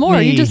wanted beat more.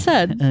 me. You just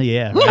said.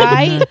 Yeah.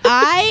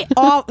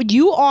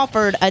 You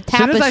offered a As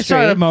soon as I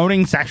started tapestry.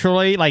 moaning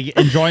sexually, like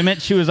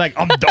enjoyment, she was like,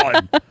 I'm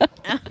done.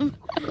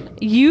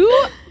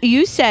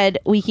 You said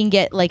we can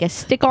get like a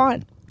stick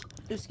on,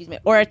 excuse me,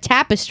 or a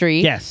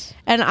tapestry. Yes.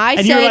 And I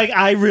And said, you're like,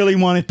 I really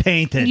want it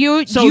painted.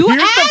 You so you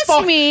here's asked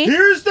the me.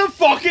 Here's the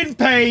fucking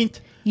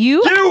paint.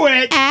 You do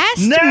it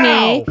asked now.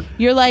 me.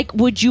 You're like,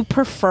 would you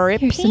prefer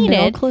it Here's some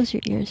painted? Close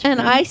your ears. And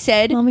I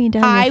said, Mommy and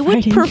Dad I were would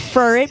fighting.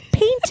 prefer it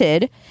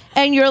painted.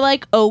 And you're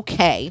like,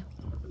 okay,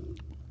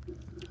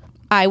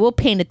 I will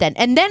paint it then.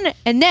 And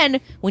then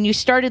when you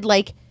started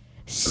like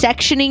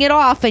sectioning it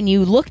off and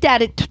you looked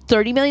at it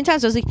 30 million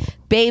times, I was like,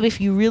 babe, if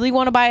you really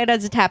want to buy it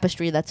as a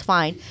tapestry, that's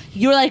fine.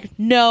 You're like,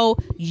 no,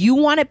 you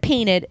want it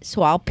painted,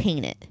 so I'll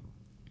paint it.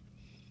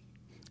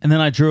 And then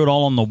I drew it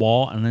all on the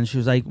wall, and then she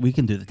was like, we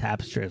can do the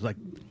tapestry. I was like,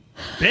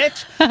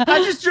 bitch, I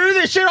just drew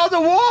this shit on the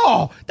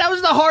wall. That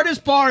was the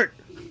hardest part.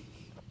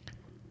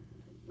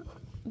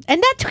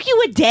 And that took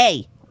you a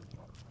day.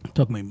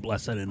 Took me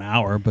less than an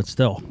hour, but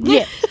still.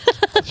 Yeah.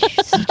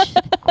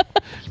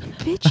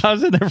 I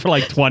was in there for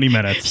like 20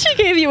 minutes. She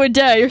gave you a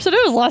day. You said it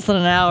was less than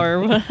an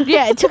hour.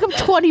 Yeah, it took him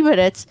 20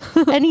 minutes.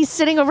 And he's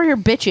sitting over here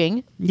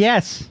bitching.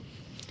 Yes.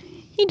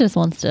 He just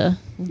wants to.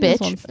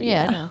 Bitch.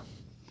 Yeah, I know.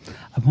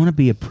 I want to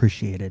be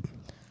appreciated.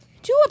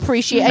 Do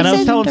appreciate. And I was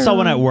said, telling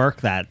someone at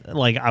work that,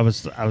 like, I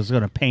was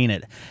going to paint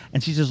it,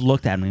 and she just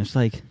looked at me and was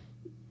like,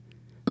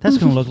 "That's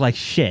going to look like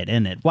shit,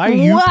 isn't it? Why are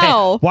you?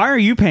 Wow. Why are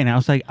you painting?" I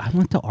was like, "I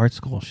went to art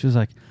school." She was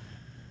like,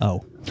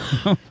 "Oh."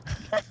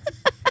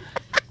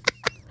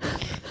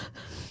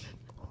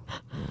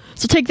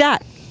 So take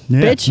that,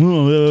 Yeah. bitch.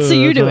 So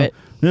you do it.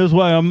 That's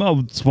why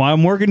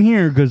I'm working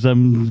here because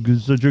I'm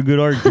such a good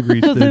art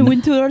degree student. I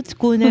went to art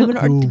school and I have an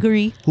art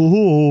degree.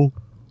 Oh.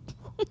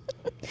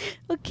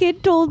 A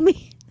kid told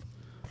me.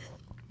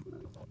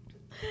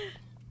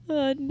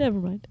 Never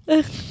mind.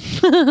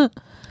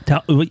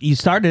 You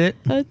started it.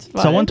 That's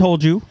fine. Someone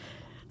told you.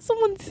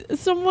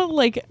 Someone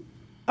like,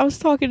 I was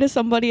talking to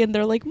somebody and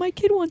they're like, my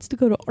kid wants to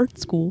go to art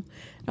school.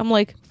 I'm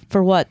like,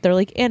 for what? They're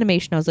like,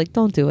 animation. I was like,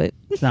 don't do it.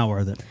 It's not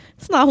worth it.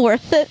 It's not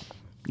worth it.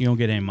 You don't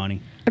get any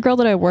money. A girl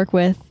that I work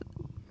with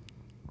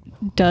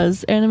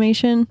does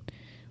animation.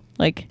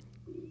 Like,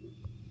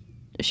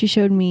 she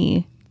showed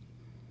me.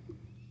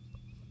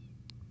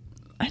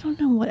 I don't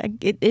know what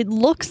it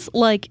looks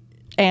like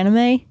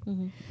anime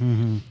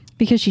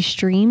because she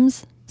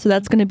streams. So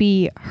that's going to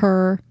be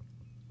her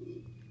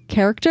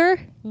character.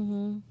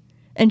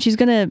 And she's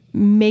going to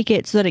make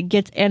it so that it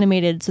gets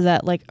animated so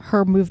that like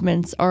her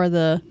movements are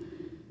the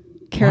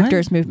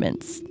character's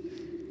movements.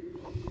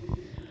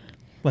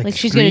 Like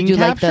she's gonna screen do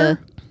capture?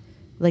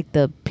 like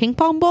the ping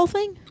pong ball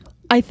thing.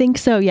 I think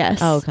so, yes.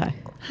 Oh, okay.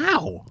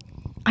 How?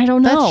 I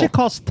don't know. That shit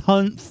costs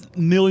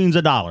millions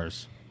of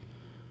dollars.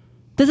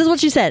 This is what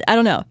she said. I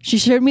don't know. She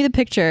showed me the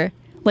picture.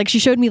 Like she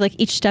showed me like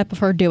each step of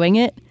her doing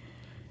it.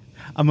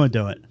 I'm gonna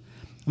do it.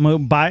 I'm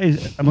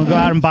gonna go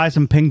out and buy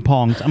some ping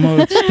pongs. I'm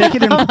gonna stick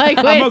it in. Like,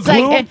 wait I'm a gonna glue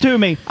second. them to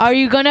me, Are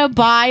you gonna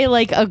buy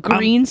like a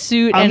green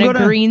suit I'm and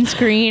gonna- a green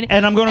screen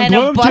and I'm gonna and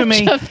glue a them to bunch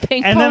me, of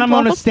ping and then pong I'm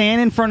gonna balls?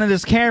 stand in front of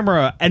this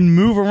camera and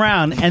move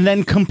around, and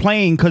then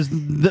complain because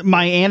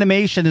my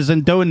animation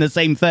isn't doing the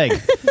same thing.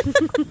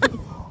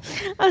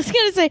 I was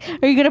gonna say,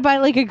 are you gonna buy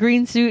like a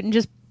green suit and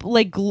just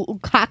like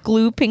hot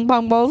glue ping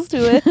pong balls to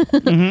it? That's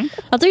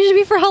what it should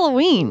be for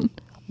Halloween.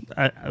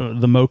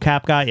 the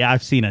mocap guy. Yeah,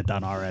 I've seen it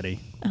done already.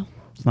 Oh.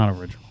 It's not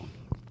original.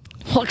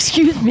 Well,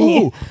 excuse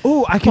me.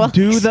 Oh, I could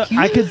do the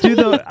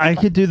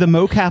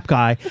mocap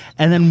guy,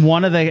 and then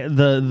one of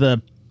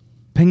the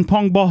ping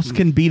pong balls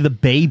can be the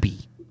baby.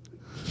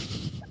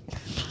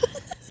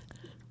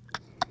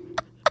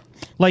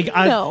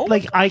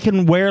 I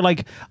can wear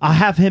I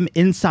have him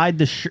inside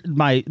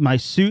the my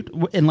suit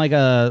in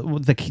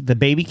the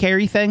baby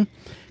carry thing,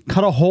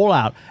 cut a hole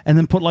out, and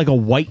then put a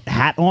white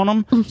hat on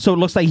him so it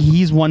looks like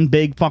he's one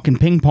big fucking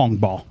ping pong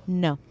ball.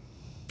 No.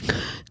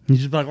 He's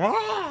just like,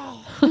 oh.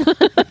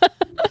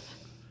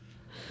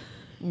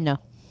 No.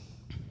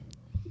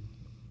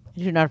 I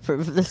do not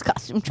approve of this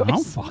costume choice. I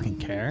don't fucking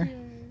care.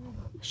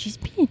 She's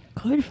being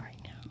good right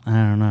now. I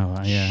don't know.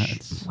 Yeah,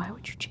 it's. Why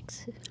would you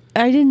jinx it?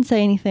 I didn't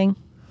say anything.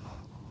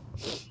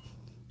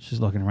 She's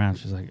looking around.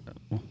 She's like,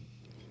 well.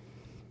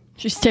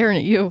 She's staring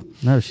at you.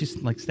 No, she's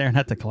staring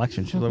at the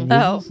collection. She's like,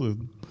 Oh. "What's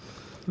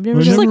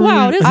this?" She's like,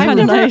 wow, it is kind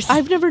of nice.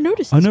 I've never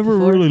noticed. I This never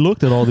before. really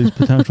looked at all these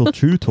potential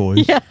chew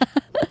toys. Yeah.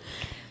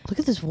 Look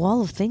at this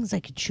wall of things I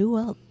could chew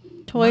up.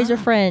 Toys are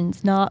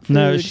friends, not food.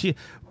 No,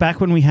 back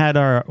when we had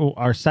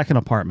our second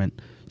apartment,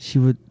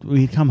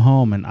 we'd come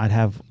home and I'd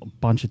have a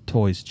bunch of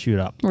toys chewed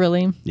up.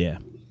 Really? Yeah.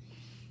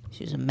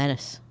 She was a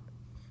menace.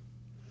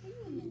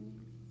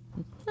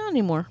 Not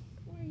anymore.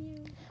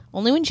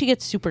 Only when she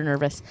gets super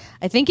nervous.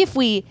 I think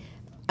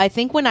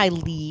when I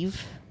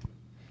leave,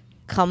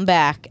 come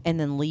back, and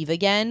then leave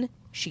again,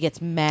 she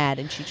gets mad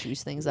and she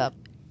chews things up.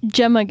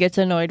 Gemma gets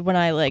annoyed when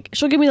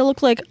she'll give me the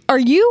look like, are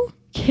you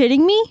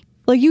kidding me?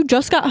 You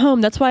just got home.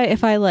 That's why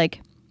if I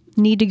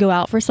need to go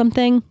out for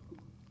something,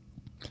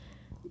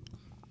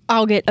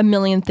 I'll get a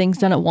million things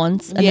done at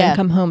once and then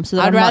come home so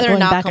that I'm not going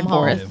back and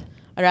forth.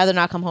 I'd rather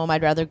not come home.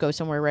 I'd rather go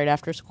somewhere right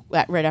after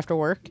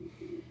work,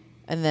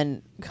 and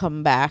then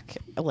come back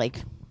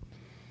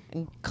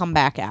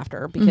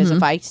after, because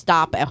if I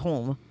stop at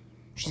home,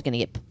 she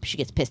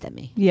gets pissed at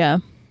me. Yeah.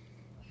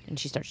 And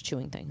she starts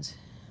chewing things.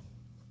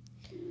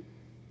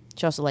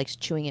 She also likes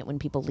chewing it when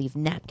people leave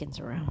napkins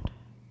around.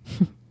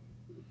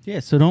 Yeah,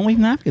 so don't leave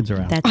napkins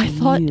around. That's I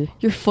thought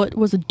your foot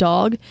was a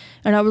dog,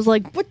 and I was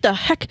like, what the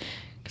heck?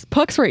 Because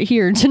Puck's right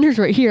here and Tinder's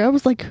right here. I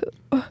was like,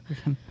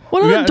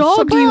 what other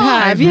dog do you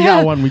have? We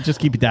got one. We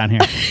just keep it down here.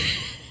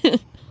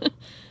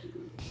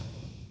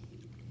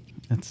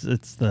 It's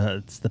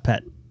the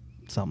pet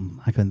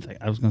something. I couldn't think.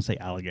 I was going to say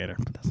alligator,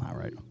 but that's not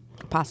right.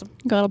 Possum.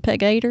 Got a pet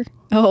gator?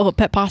 Oh, a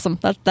pet possum.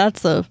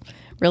 That's a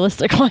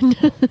realistic one.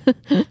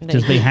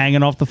 Just be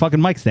hanging off the fucking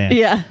mic stand.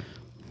 Yeah.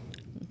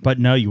 But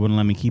no, you wouldn't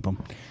let me keep him.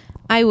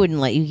 I wouldn't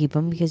let you keep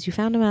him because you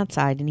found him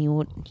outside and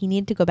he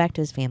needed to go back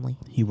to his family.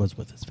 He was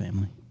with his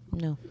family.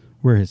 No.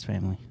 We're his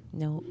family.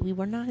 No, we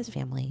were not his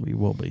family. We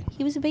will be.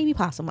 He was a baby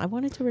possum. I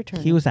wanted to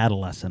return He him. was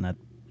adolescent at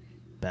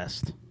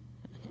best.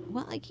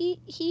 Well,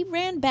 he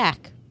ran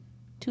back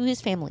to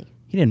his family.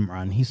 He didn't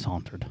run. He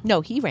sauntered.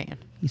 No, he ran.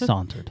 He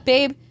sauntered.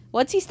 Babe,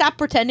 once he stopped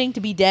pretending to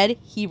be dead,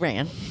 he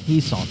ran.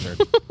 He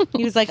sauntered.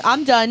 He was like,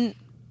 I'm done.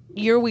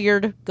 You're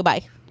weird.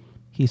 Goodbye.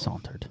 He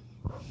sauntered.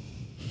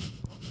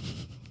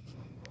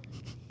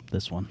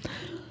 This one.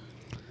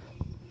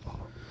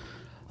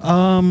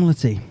 Let's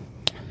see.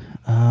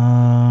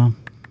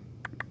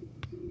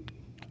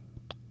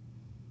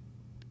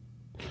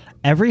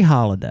 Every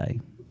holiday,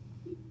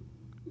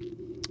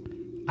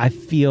 I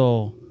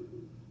feel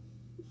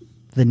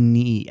the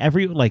need.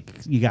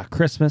 You got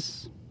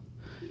Christmas,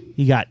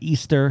 you got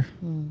Easter.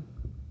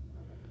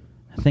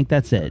 I think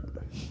that's it.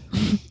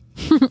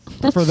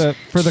 for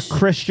the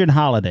Christian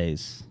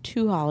holidays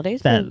 2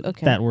 holidays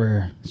that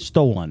were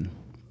stolen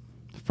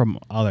from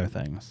other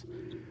things.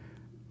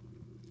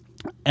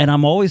 And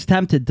I'm always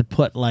tempted to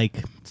put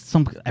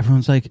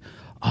everyone's like,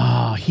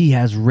 oh, he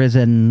has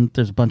risen.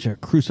 There's a bunch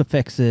of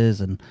crucifixes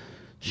and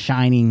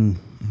shining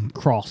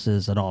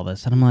crosses and all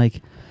this. And I'm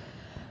like,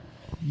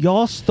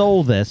 y'all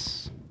stole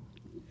this.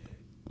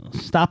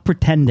 Stop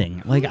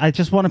pretending. I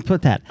just want to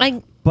put that.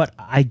 But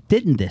I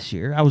didn't this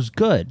year. I was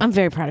good. I'm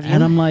very proud of you.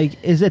 And I'm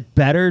like, is it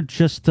better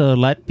just to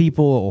let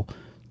people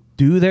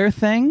do their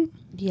thing?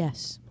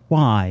 Yes.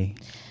 Why?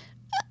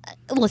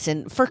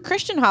 Listen, for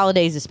Christian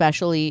holidays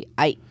especially,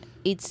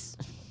 it's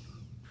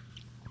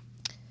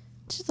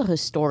just a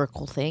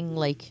historical thing.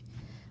 Let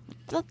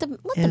them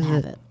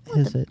have it.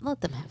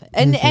 Let them have it.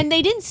 And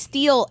they didn't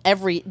steal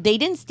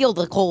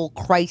the whole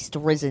Christ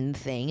risen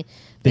thing.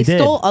 They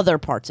stole other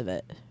parts of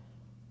it.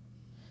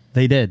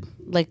 They did.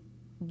 Like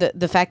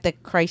the fact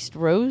that Christ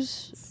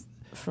rose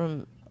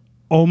from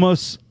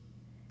almost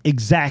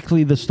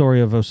exactly the story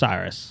of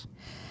Osiris.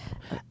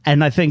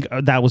 And I think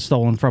that was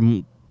stolen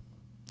from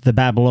the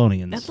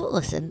Babylonians.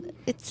 Listen,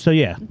 it's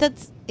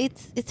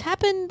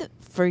happened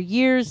for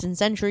years and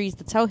centuries.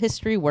 That's how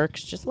history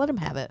works. Just let them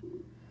have it.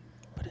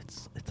 But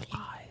it's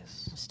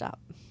lies. Stop.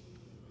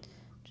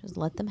 Just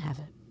let them have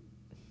it.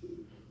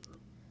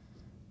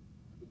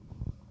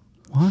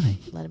 Why?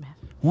 Let them have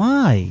it.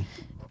 Why?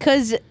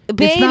 Because,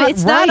 babe,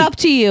 it's not up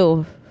to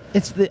you.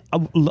 It's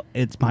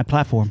my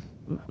platform.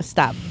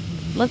 Stop.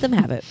 Let them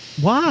have it.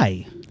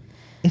 Why?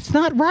 It's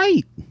not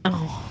right.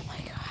 Oh my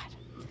God.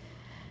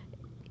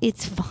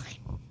 It's fine.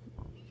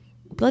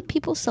 Let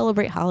people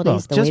celebrate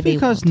holidays the way just they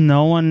because want.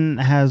 no one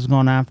has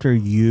gone after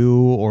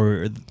you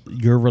or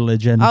your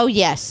religion. Oh,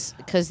 yes.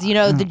 Because,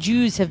 the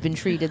Jews have been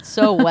treated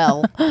so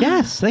well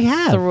Yes, they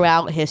have.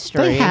 throughout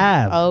history. They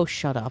have. Oh,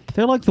 shut up.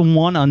 They're like the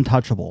one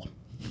untouchable.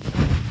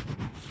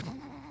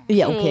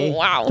 Yeah, okay.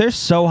 Wow. They're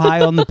so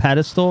high on the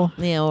pedestal.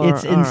 Yeah,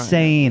 It's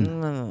insane.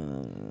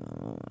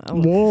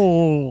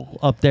 Whoa.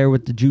 Up there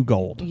with the Jew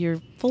gold. You're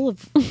full of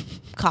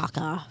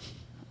caca.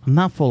 I'm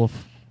not full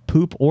of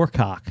poop or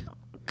cock.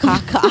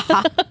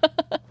 Caca.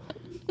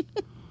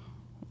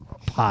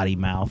 Potty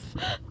mouth.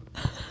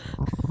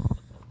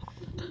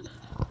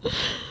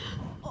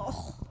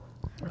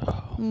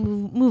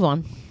 Move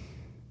on.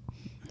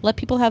 Let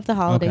people have the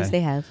holidays Okay. they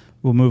have.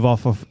 We'll move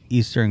off of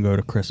Easter and go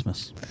to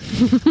Christmas.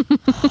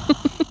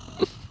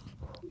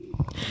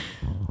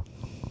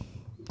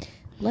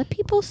 Let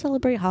people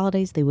celebrate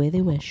holidays the way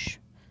they wish.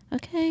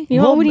 Okay. You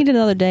know what we need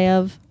another day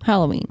of?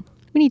 Halloween.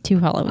 We need 2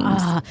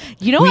 Halloweens.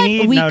 You know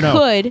what? We No.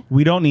 could.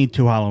 We don't need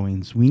 2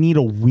 Halloweens. We need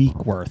a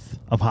week worth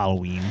of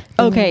Halloween.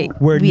 Okay.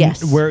 Where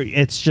Yes. where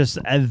it's just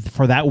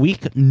for that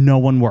week, no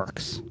one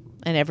works.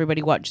 And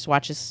everybody just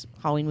watches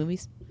Halloween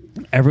movies.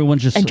 Everyone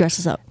just And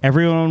dresses up.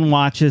 Everyone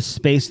watches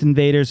Space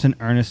Invaders and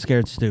Ernest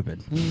Scared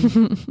Stupid.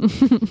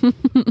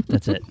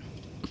 That's it.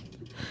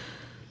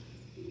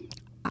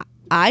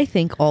 I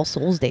think All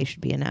Souls Day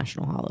should be a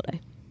national holiday.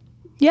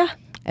 Yeah,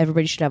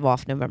 Everybody should have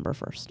off November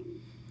 1st.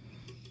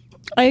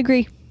 I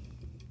agree.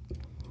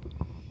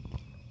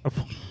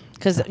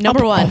 Because,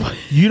 number one,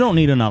 You don't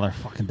need another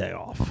fucking day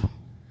off.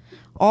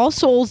 All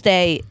Souls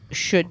Day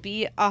should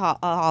be a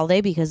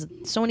holiday because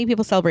so many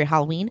people celebrate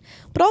Halloween.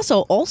 But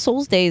also, All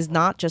Souls Day is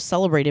not just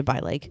celebrated by,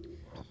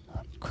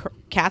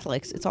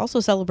 Catholics. It's also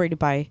celebrated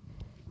by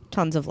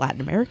tons of Latin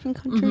American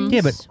countries.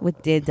 Yeah, but-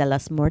 with Dia de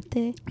las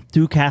Muertes.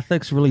 Do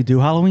Catholics really do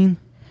Halloween?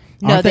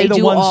 No, Aren't they the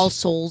do ones- All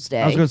Souls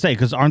Day. I was going to say,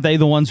 because aren't they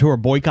the ones who are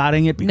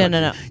boycotting it? Because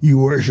No. You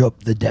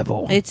worship the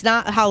devil. It's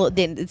not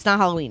It's not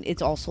Halloween.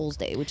 It's All Souls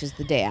Day, which is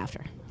the day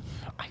after.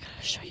 I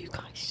gotta show you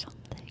guys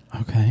something.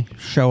 Okay.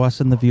 Show us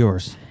and the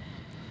viewers.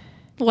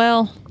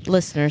 Well,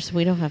 Listeners,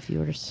 we don't have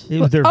viewers. They're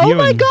oh my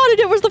viewing. god, and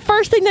it was the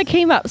first thing that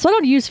came up. So I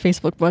don't use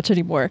Facebook much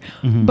anymore.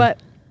 But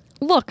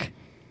look,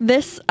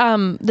 this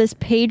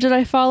page that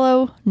I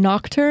follow,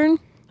 Nocturne.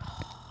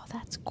 Oh,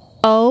 that's cool.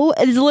 Oh,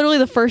 it's literally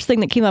the first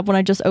thing that came up when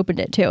I just opened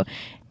it too.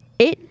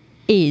 It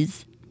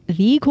is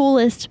the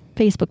coolest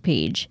Facebook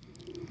page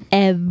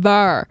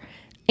ever.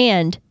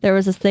 And there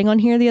was this thing on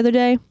here the other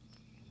day.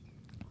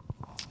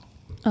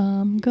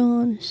 I'm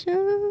gonna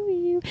show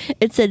you.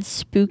 It said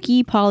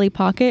Spooky Polly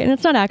Pocket, and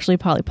it's not actually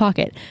Polly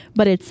Pocket,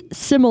 but it's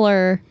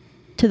similar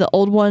to the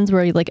old ones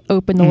where you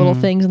open the little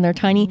things and they're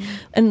tiny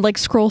and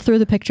scroll through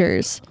the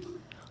pictures.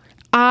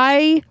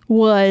 I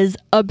was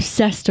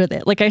obsessed with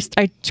it. I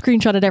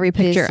screenshotted every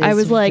picture. This I is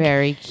was like,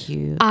 very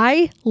cute.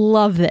 I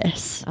love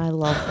this. I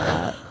love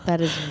that.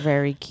 That is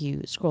very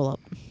cute. Scroll up.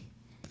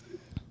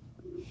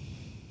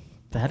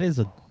 That is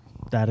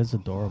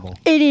adorable.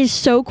 It is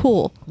so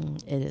cool.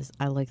 It is.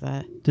 I like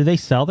that. Do they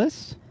sell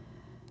this?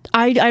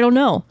 I don't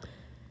know.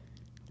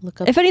 Look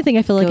up. If anything,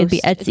 I feel like it'd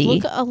be ghost-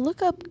 Etsy.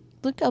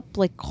 Look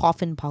up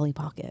Coffin Polly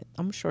Pocket.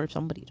 I'm sure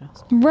somebody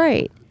does.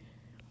 Right.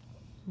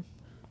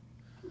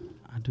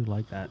 I do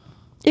like that.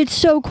 It's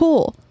so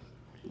cool.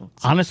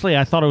 Honestly,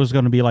 I thought it was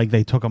going to be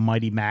they took a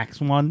Mighty Max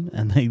one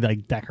and they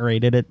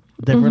decorated it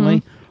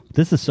differently.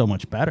 This is so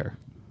much better.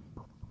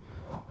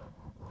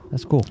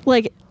 That's cool.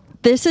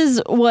 This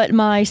is what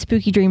my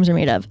spooky dreams are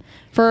made of.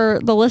 For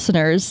the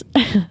listeners,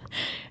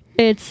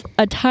 it's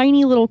a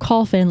tiny little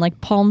coffin,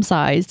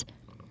 palm-sized,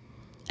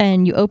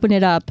 and you open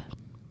it up,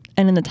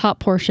 and in the top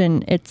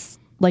portion, it's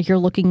like you're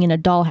looking in a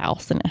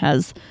dollhouse, and it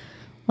has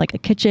a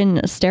kitchen,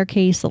 a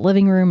staircase, a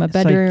living room, a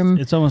bedroom.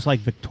 It's almost like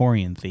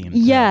Victorian themed.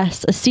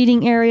 Yes, a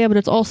seating area, but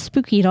it's all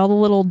spooky, and all the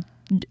little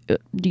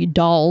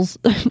dolls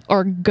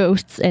are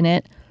ghosts in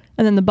it.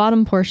 And then the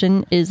bottom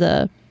portion is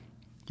a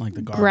Like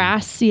the garden.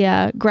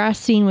 grass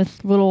scene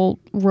with little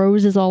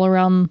roses all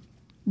around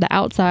the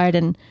outside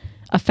and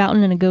a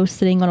fountain and a ghost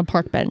sitting on a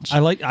park bench. I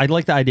like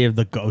the idea of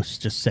the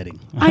ghost just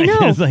sitting. I know.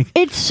 It's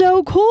it's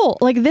so cool.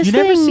 This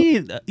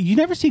you thing.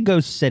 never see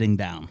ghosts sitting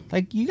down.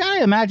 You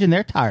gotta imagine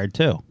they're tired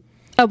too.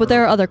 Oh, but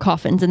there are other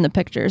coffins in the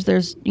pictures.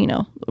 There's,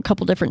 a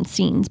couple different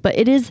scenes, but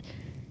it's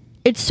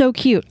so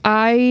cute.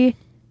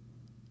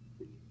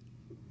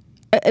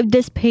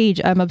 This page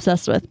I'm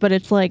obsessed with, but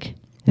it's We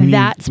need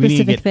that to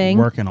specific get thing.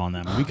 working on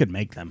them. We could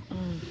make them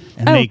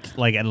and Oh.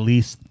 make at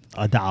least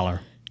 $1.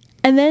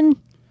 And then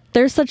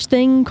there's such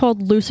thing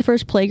called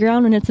Lucifer's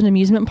Playground, and it's an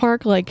amusement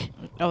park,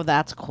 Oh,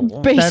 that's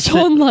cool. based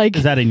on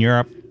Is that in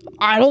Europe?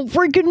 I don't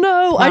freaking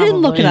know. I didn't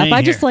look it Probably. up. I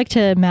Ain't just here. like to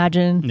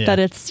imagine Yeah. that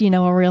it's,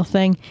 a real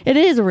thing. It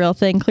is a real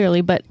thing,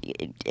 clearly, but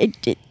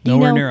it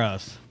Nowhere near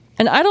us.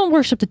 And I don't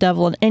worship the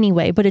devil in any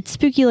way, but it's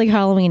spooky like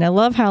Halloween. I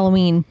love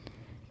Halloween.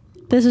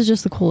 This is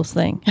just the coolest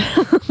thing.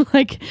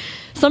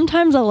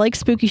 Sometimes I like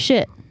spooky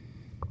shit.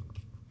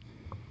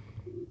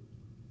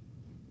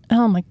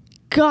 Oh my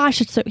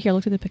gosh, it's so... Here,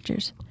 look at the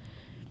pictures.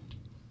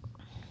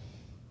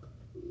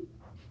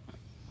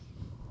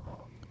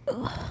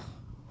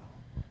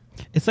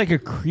 like a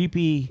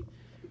creepy.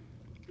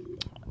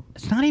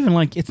 It's not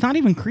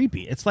even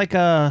creepy. It's like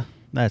a.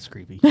 That's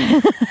creepy.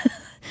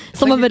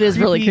 Some like of it is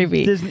really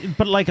creepy. Disney,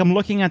 but like I'm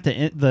looking at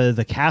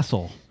the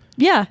castle.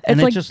 Yeah, And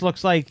it's it like just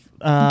looks like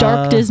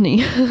dark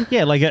Disney.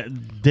 Yeah, like a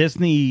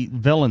Disney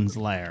villain's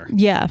lair.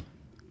 Yeah,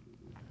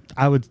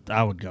 I would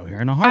go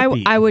here in a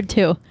heartbeat. I would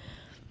too.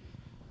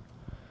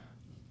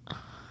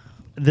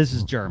 This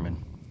is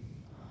German.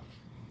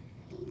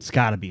 It's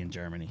got to be in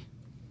Germany.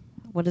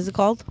 What is it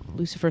called?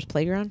 Lucifer's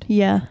Playground?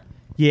 Yeah.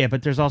 Yeah,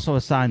 but there's also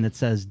a sign that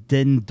says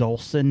Den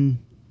Dolsen.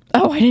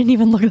 Oh, I didn't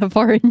even look that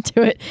far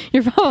into it.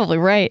 You're probably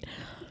right.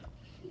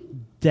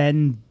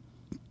 Den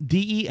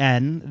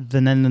DEN.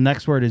 Then the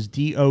next word is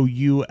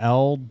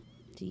DOULCNGNEN.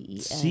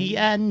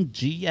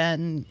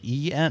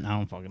 I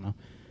don't fucking know.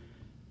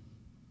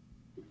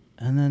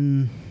 And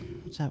then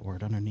what's that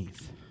word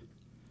underneath?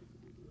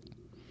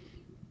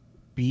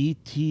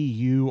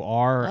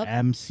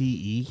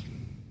 BTURMCE.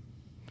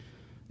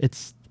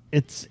 It's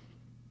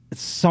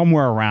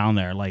somewhere around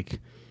there. Like,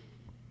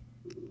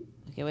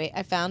 Okay, wait.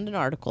 I found an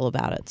article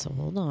about it, so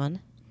hold on.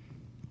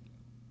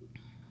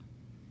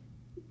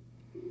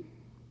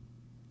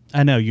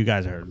 I know you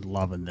guys are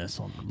loving this.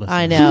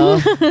 I know.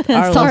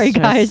 Our Sorry,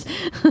 listeners- guys.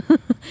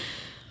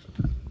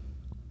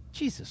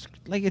 Jesus,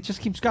 like it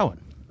just keeps going.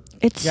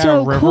 It's You got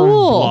so a river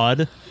cool. of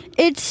blood.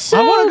 It's so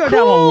I want to go cool.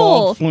 down a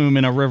log flume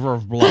in a river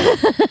of blood.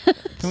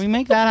 Can we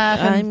make that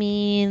happen? I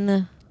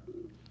mean,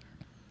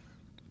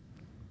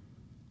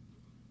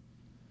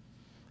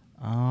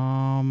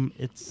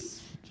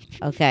 It's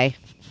okay.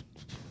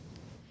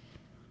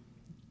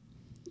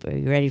 Are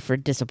you ready for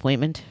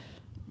disappointment?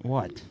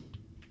 what?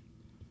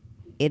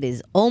 It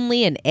is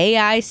only an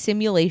AI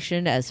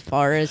simulation as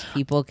far as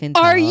people can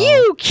tell. Are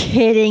you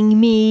kidding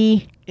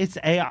me? It's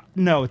AI.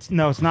 No, it's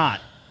not.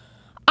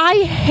 I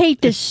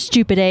hate this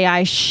stupid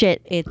AI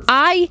shit.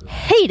 I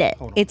hate it.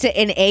 It's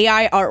an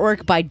AI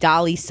artwork by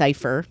Dolly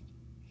Cypher.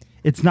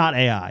 It's not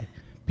AI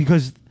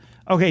because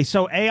okay,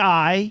 so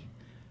AI.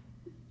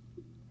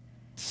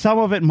 Some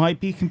of it might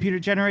be computer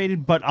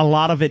generated, but a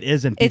lot of it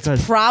isn't. It's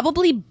Because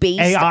probably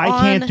based AI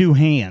on... can't do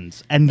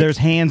hands, and there's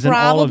hands in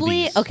all of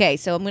these. Okay,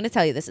 so I'm going to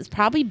tell you this. It's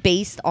probably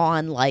based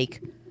on,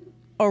 like,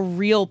 a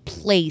real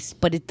place,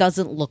 but it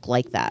doesn't look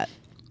like that.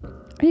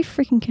 Are you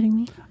freaking kidding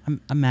me? I'm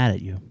mad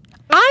at you.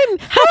 How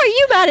are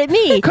you mad at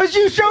me? Because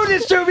you showed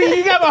this to me,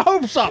 you got my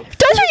hopes up.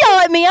 Don't you yell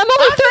at me. I'm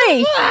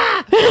only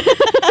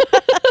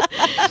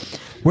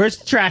 3. Where's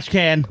the trash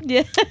can?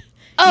 Yeah.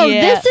 Oh,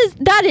 Yeah.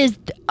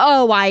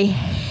 I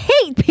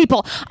hate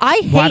people. I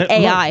hate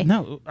AI.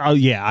 No. Oh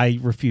yeah, I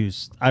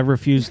refuse. I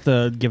refuse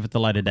to give it the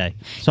light of day.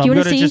 So Do you I'm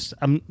wanna going to see? just.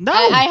 No.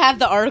 I have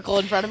the article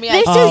in front of me.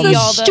 This I is see the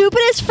all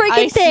stupidest I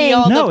freaking see thing.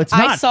 all No, the, it's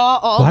not. I saw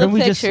all Why the don't we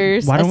just-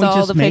 pictures. why I don't we saw all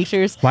just the make-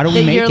 pictures why don't we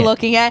that make you're it?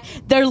 looking at.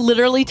 They're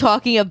literally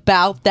talking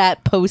about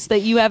that post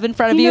that you have in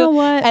front of You you. know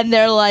what? And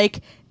they're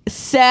like,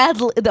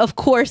 sadly, of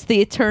course,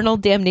 the eternal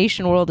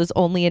damnation world is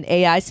only an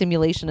AI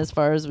simulation as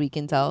far as we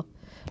can tell.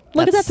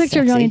 Look at that That's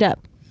picture of sexy. Johnny Depp.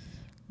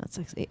 That's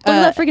sexy. Look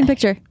at that freaking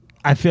picture.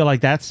 I feel like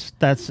that's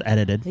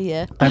edited.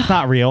 Yeah. That's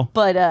not real.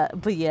 But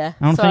yeah.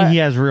 I don't think he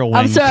has real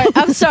wings.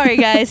 I'm sorry,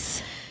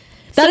 guys.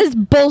 That is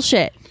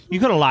bullshit. You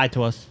could have lied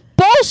to us.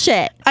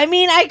 Bullshit. I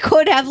mean, I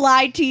could have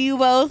lied to you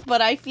both,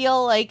 but I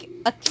feel like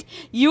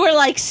you were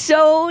like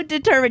so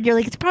determined. You're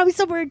like, it's probably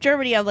somewhere in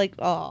Germany. I'm like,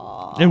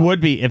 oh. It would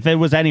be if it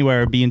was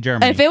anywhere. It'd be in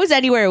Germany. If it was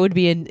anywhere, it would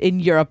be in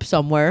Europe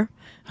somewhere.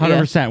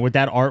 100% with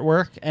that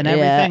artwork and Yeah,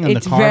 everything and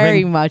it's the carving.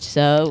 very much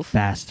so.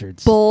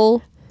 Bastards.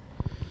 Bullshit.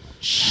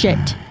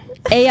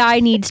 AI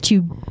needs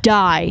to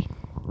die.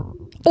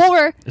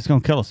 Or It's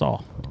gonna kill us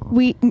all.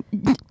 we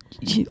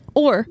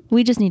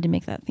just need to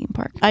make that theme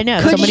park. I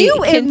know. Could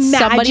you Can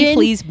somebody imagine-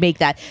 please make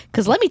that?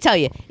 Because let me tell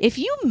you, if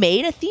you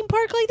made a theme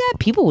park like that,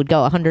 people would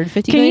go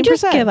 150 Can you million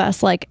just %. give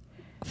us like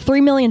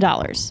 $3 million?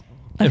 It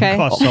Okay. would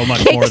cost so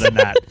much more than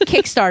that.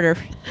 Kickstarter?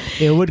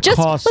 It would Just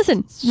cost.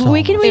 listen. so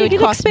we can much. It would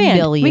cost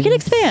expand. We can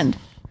millions. expand.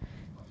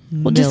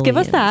 Well, just give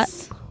us that.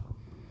 Millions.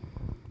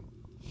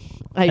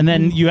 And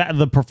then you have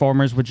the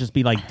performers would just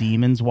be like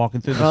demons walking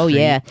through the Oh street.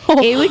 yeah,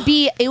 it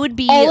would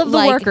be All of the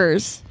like,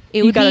 workers. It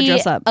You would gotta be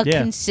dress up. a Yeah.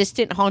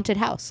 consistent haunted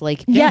house.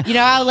 Like, Yeah. you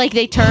know how like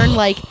they turn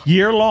like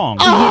Year long.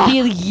 it'd be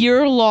a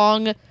year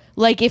long.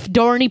 Like if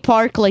Dorney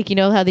Park, like you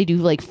know how they do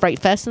like Fright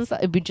Fest and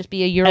stuff, it would just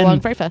be a year long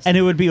Fright Fest. And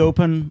it would be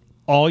open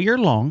all year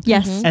long.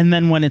 Yes. Mhm. And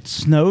then when it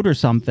snowed or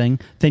something,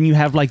 then you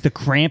have like the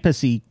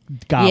Krampusy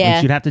goblins.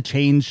 Yeah. You'd have to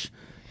change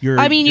your.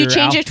 I mean, you your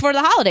change outfit. it for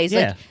the holidays.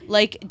 Yeah.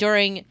 Like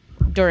during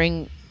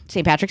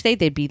St. Patrick's Day,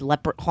 they'd be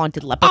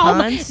haunted Oh,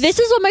 leprechauns. this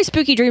is what my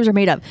spooky dreams are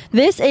made of.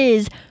 This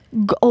is.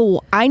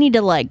 I need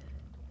to like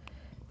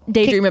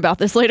daydream about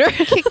this later.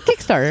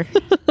 Kickstarter.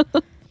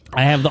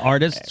 I have the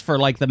artists for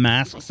like the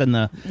masks and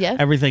the Yeah.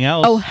 everything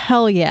else. Oh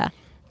hell yeah!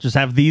 Just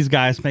have these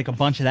guys make a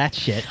bunch of that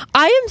shit.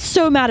 I am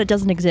so mad it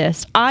doesn't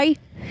exist. I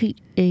hate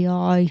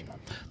AI.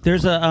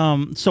 There's a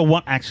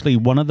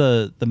one of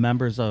the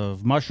members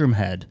of Mushroom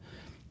Head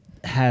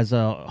has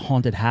a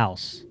haunted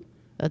house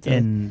That's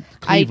in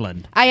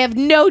Cleveland. I have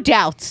no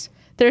doubts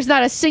There's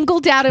not a single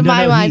doubt in No,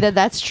 my no, mind he- that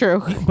that's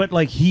true. But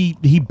like he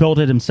built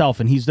it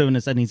himself, and he's doing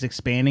this, and he's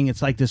expanding.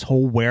 It's like this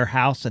whole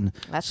warehouse, and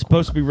That's it's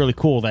supposed to be really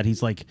cool that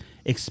he's like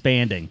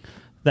expanding.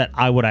 That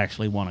I would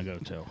actually want to go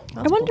to.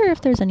 I wonder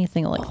if there's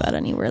anything like that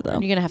anywhere, though.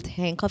 You're gonna have to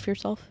handcuff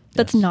yourself.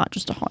 That's Yes. not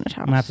just a haunted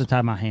house. I'm gonna have to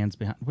tie my hands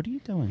behind. What are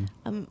you doing?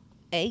 I'm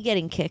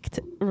getting kicked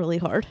really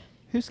hard.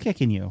 Who's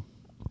kicking you?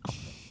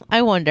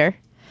 I wonder.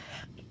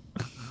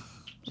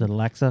 Is it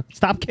Alexa?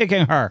 Stop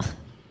kicking her.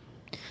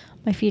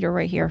 My feet are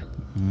right here.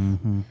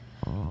 Mm-hmm.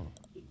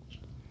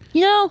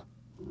 You know,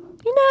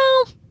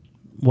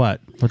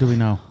 What? What do we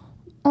know?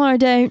 I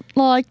don't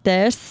like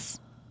this.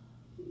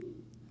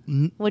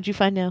 What'd you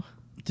find now?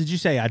 Did you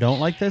say I don't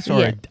like this, or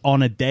Yeah.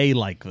 on a day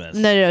like this?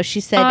 No. She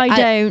said I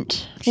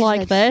don't she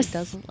like said this. She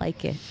doesn't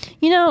like it.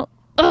 You know,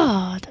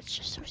 that's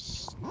just so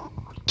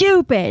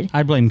stupid.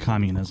 I blame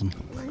communism.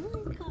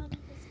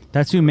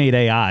 That's who made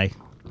AI.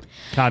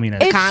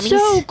 Communism. It's Commies?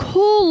 so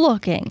cool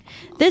looking.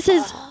 This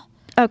is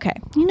okay.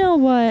 You know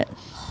what?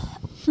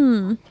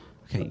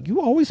 Okay,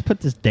 you always put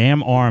this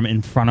damn arm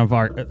in front of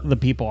the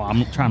people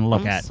I'm trying to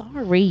look I'm at.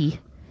 sorry.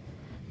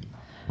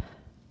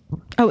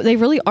 Oh, they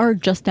really are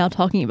just now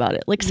talking about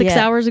it. Like 6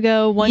 Yeah. hours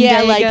ago, one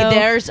Yeah, day like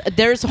ago.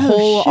 there's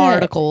whole shit.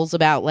 articles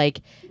about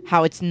like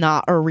how it's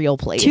not a real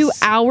place. 2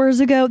 hours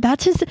ago.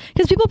 That's just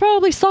because people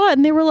probably saw it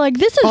and they were like,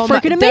 "This is Oh my-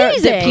 freaking they're-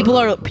 amazing."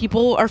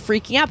 People are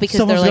freaking out because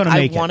Someone's they're like, gonna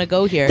I make it. want to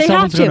go here. They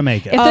Someone's have to gonna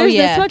make it. If Oh, there's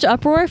yeah. this much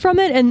uproar from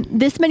it and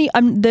this many,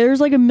 there's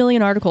like a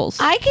million articles.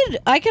 I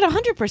could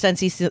 100%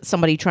 see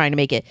somebody trying to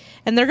make it,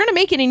 and they're gonna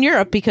make it in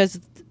Europe because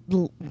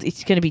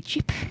it's gonna be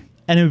cheaper.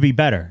 And it would be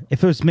better.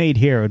 If it was made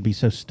here, it would be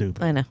so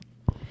stupid. I know.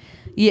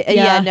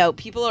 Yeah, no.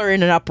 People are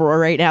in an uproar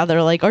right now.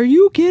 They're like, "Are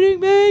you kidding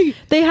me?"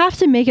 They have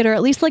to make it, or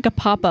at least like a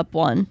pop-up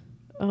one.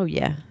 Oh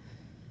yeah.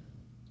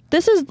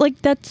 This is like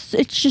it's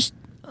just.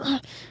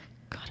 God,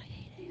 I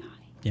hate AI.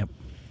 Yep.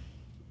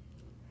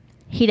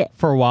 Hate it.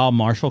 For a while,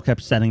 Marshall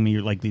kept sending me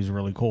like these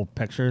really cool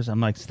pictures. I'm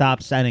like,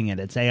 stop sending it.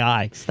 It's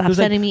AI. Stop He was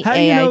like, sending me how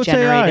do you know it's AI?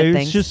 AI-generated It's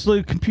things." just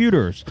like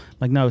computers.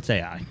 Like, no, it's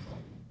AI.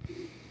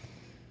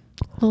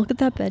 Well, look at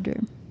that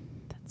bedroom.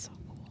 That's so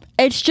cool.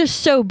 It's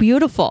just so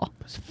beautiful.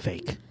 It's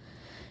fake.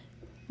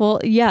 Well,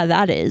 yeah,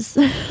 that is.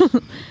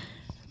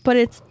 But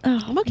it's.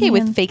 Oh, I'm okay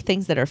with fake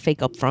things that are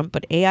fake up front,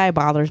 but AI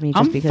bothers me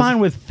just I'm because fine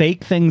with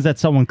fake things that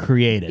someone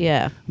created.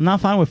 Yeah. I'm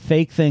not fine with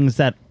fake things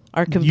that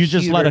our you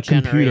just let a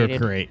computer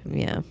computer-generated.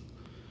 create. Yeah.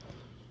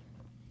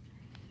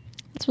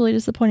 It's really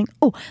disappointing.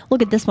 Oh,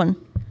 look at this one.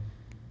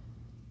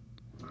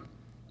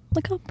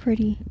 Look how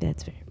pretty.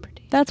 That's very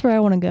pretty. That's where I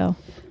want to go.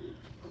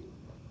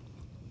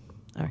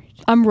 All right.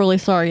 I'm really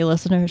sorry,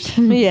 listeners.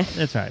 Yeah.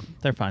 That's all right.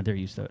 They're fine. They're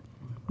used to it.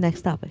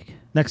 Next topic.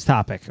 Next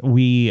topic.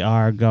 We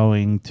are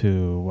going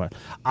to what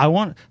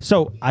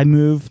I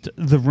moved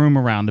the room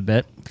around a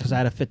bit because I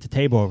had to fit the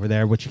table over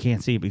there, which you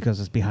can't see because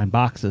it's behind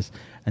boxes.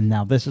 And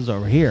now this is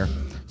over here.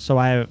 So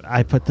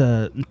I put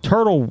the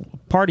turtle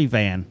party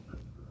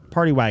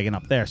wagon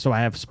up there. So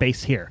I have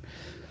space here.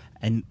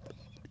 And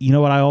you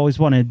know what I always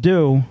wanted to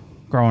do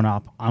growing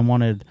up? I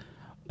wanted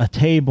a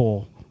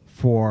table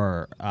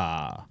for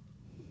a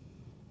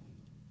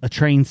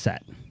train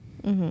set.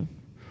 Mm-hmm.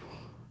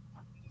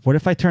 What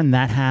if I turn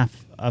that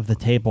half of the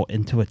table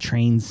into a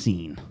train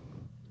scene?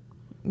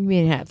 You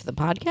mean have the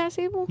podcast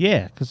table?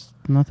 Yeah, because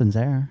nothing's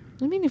there.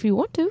 I mean, if you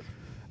want to.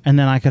 And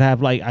then I could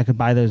have I could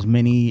buy those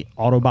mini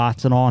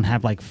Autobots and all and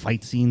have like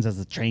fight scenes as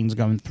the train's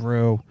going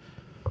through.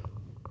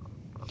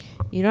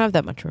 You don't have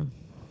that much room.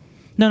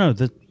 No,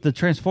 the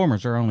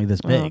Transformers are only this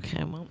big.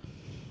 Okay, well.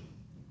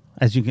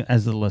 As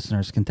the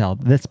listeners can tell,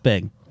 this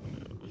big.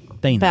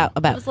 They know.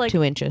 About It was like-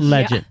 2 inches.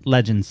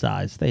 Legend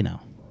size. They know.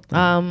 They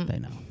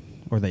know.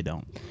 Or they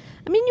don't.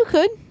 I mean, you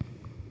could.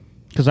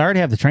 Because I already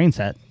have the train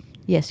set.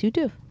 Yes, you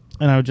do.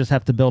 And I would just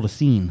have to build a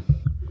scene.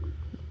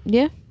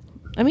 Yeah.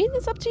 I mean,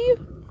 it's up to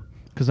you.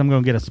 Because I'm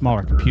going to get a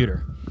smaller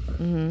computer.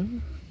 Mm-hmm.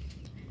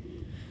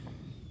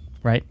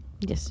 Right?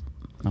 Yes.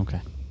 Okay.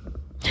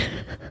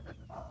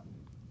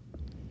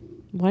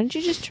 Why don't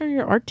you just turn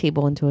your art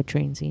table into a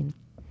train scene?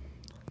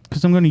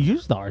 Because I'm going to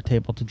use the art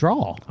table to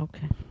draw.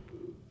 Okay.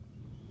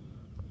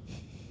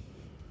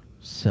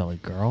 Silly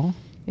girl.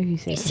 If you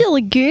say You so.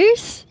 silly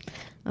goose.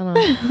 I don't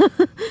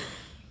know.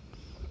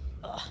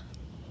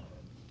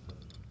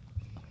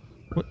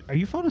 What, are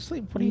you falling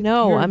asleep? What are you,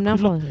 No, you're- I'm not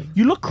you look- falling asleep.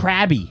 You look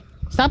crabby.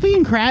 Stop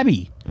being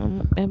crabby.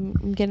 I'm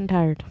getting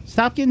tired.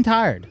 Stop getting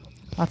tired.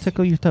 I'll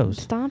tickle your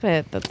toes. Stop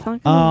it. That's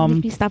not going to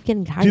make me stop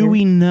getting tired. Do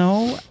we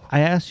know? I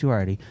asked you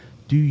already.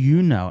 Do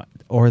you know,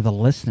 or the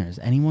listeners,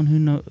 anyone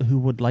who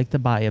would like to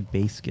buy a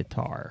bass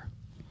guitar?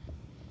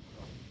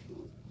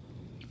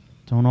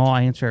 Don't all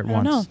answer at I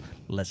don't once,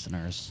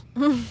 listeners.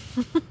 'Cause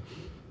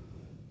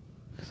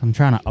I'm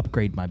trying to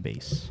upgrade my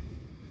bass.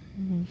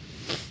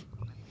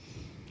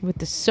 With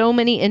the so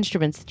many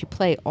instruments that you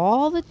play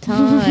all the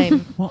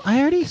time. Well, I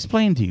already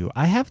explained to you.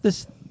 I have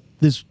this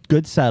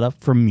good setup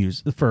for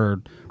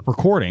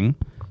recording,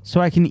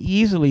 so I can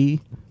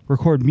easily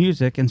record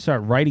music and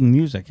start writing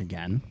music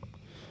again.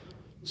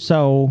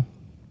 So,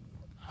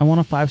 I want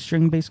a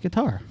 5-string bass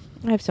guitar.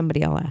 I have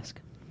somebody I'll ask.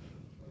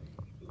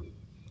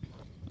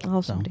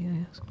 I'll So. someday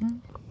ask.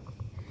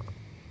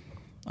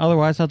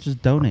 Otherwise, I'll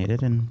just donate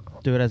it and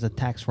do it as a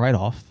tax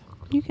write-off,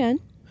 You can,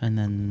 and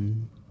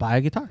then buy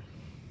a guitar.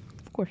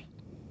 of course.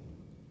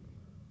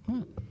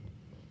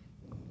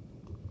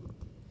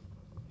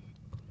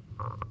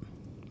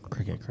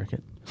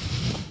 Cricket.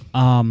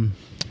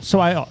 So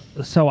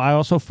I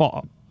also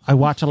fall. I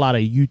watch a lot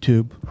of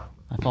YouTube.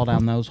 I fall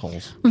down those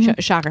holes.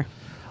 Shocker.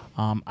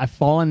 I've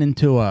fallen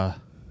into a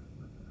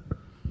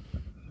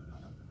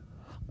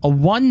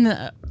one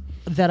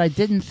that I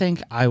didn't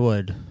think I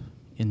would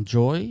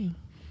enjoy,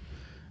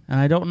 and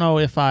I don't know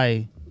if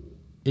I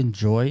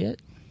enjoy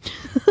it,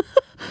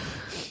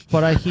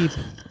 but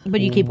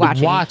You keep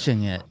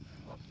watching it,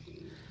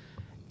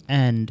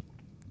 and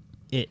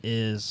it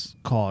is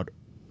called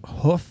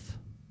Hoof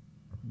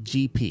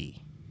GP.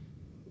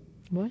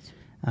 What?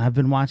 And I've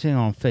been watching it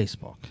on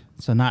Facebook,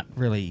 so not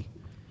really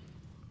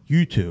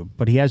YouTube,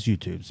 but he has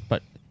YouTubes.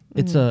 But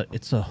it's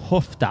a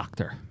hoof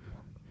doctor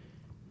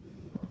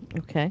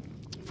Okay.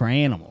 for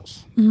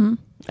animals.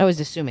 I was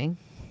assuming.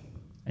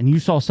 And you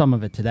saw some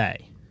of it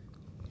today.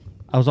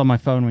 I was on my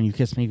phone when you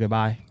kissed me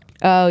goodbye.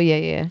 Oh,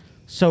 yeah.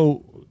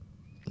 So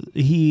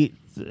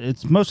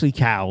it's mostly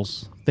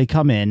cows. They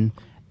come in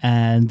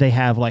and they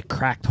have like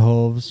cracked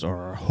hooves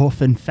or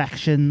hoof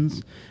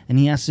infections, and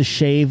he has to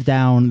shave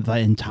down the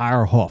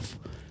entire hoof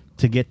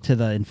to get to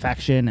the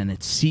infection, and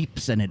it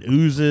seeps and it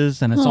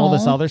oozes and it's all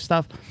this Aw. other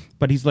stuff.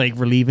 But he's like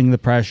relieving the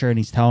pressure and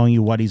he's telling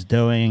you what he's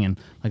doing and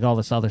like all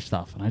this other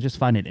stuff. And I just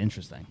find it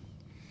interesting.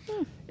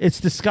 It's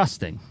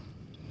disgusting.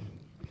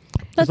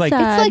 That's like-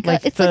 sad.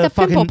 It's the like a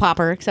pimple fucking-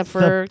 popper, except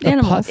for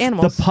animals.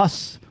 Animals. The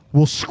pus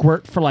will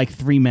squirt for like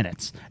 3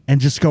 minutes and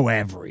just go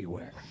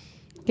everywhere.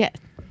 Yeah.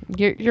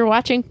 You're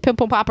watching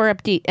Pimple Popper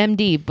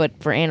MD, but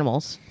for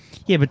animals.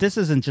 Yeah, but this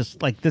isn't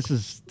just like, this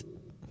is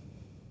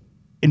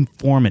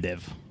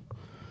informative,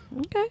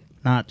 Okay.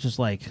 not just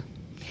like,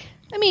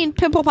 I mean,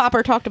 Pimple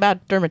Popper talked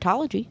about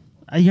dermatology.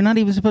 you're not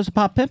even supposed to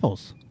pop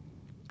pimples.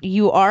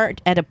 You are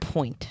at a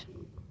point.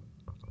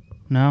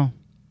 No.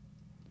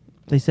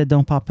 They said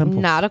don't pop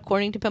pimples. Not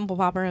according to Pimple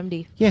Popper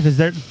MD. Yeah, because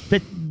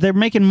they're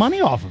making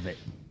money off of it.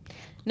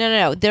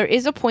 No. There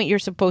is a point you're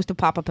supposed to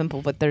pop a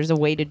pimple, but there's a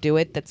way to do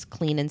it that's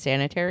clean and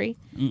sanitary.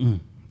 You're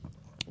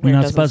Where it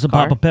not doesn't supposed to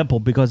scar. pop a pimple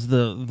because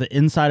the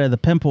inside of the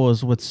pimple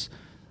is what's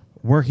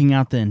working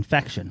out the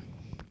infection.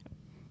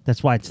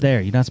 That's why it's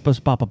there. You're not supposed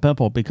to pop a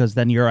pimple because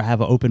then you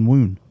have an open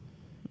wound.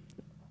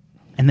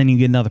 And then you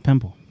get another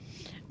pimple.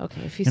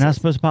 Okay, if you You're not say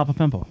supposed to pop a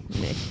pimple.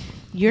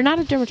 you're not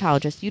a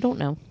dermatologist, you don't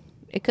know.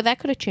 That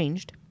could have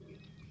changed.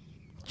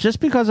 Just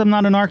because I'm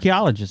not an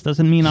archaeologist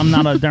doesn't mean I'm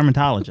not a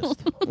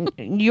dermatologist.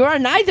 You are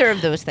neither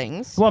of those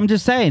things. Well, I'm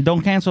just saying,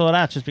 don't cancel it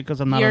out just because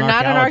I'm not You're an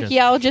not an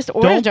archaeologist. archaeologist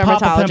or Don't a pop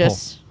a pimple.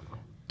 dermatologist.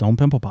 Don't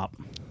pimple pop.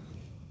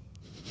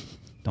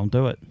 Don't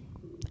do it.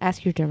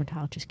 Ask your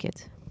dermatologist,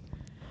 kids.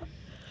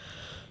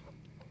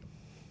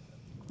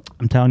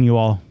 I'm telling you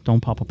all, don't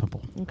pop a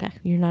pimple. Okay,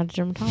 you're not a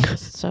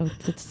dermatologist, so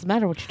it doesn't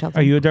matter what you tell them.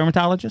 Are you a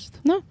dermatologist?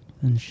 No.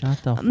 Then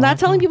shut the I'm not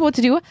telling people what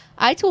to do.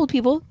 I told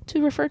people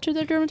to refer to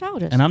their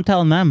dermatologist. And I'm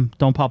telling them,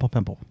 don't pop a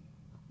pimple.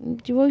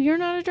 Well, you're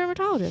not a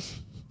dermatologist,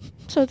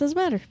 so it doesn't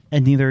matter.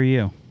 And neither are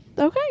you.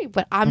 Okay,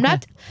 but I'm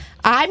not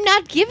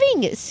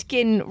giving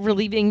skin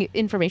relieving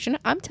information.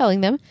 I'm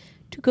telling them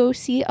to go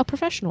see a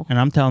professional. And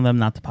I'm telling them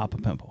not to pop a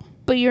pimple.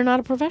 But you're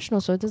not a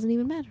professional, so it doesn't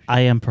even matter.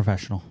 I am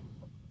professional.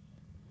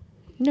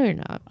 No, you're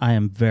not. I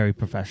am very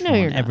professional No,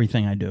 you're in not.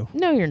 everything I do.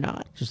 No, you're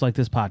not. Just like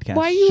this podcast.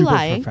 Why are you Super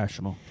lying?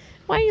 professional.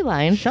 Why are you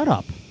lying? Shut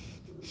up.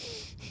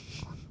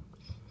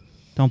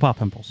 Don't pop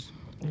pimples.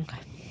 Okay.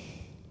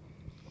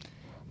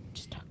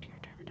 Just talk to your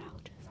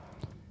dermatologist.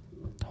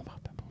 Don't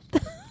pop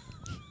pimples.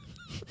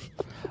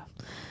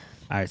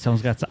 All right,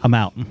 someone's got. I'm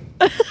out.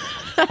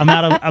 I'm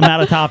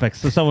out of topics.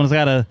 So someone's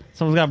got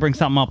to bring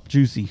something up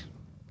juicy,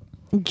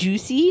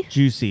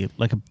 Juicy?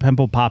 like a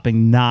pimple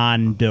popping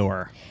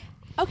non-doer.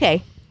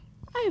 Okay.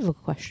 I have a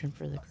question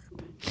for the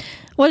group.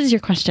 What is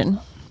your question?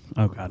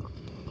 Oh God.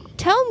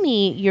 Tell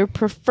me your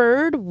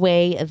preferred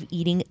way of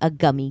eating a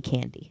gummy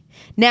candy.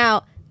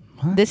 Now,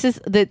 this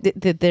is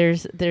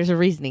there's a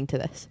reasoning to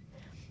this.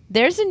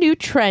 There's a new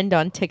trend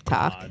on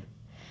TikTok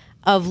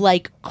of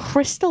like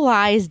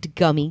crystallized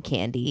gummy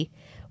candy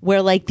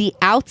where like the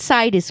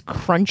outside is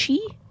crunchy,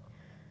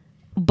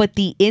 but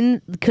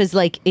because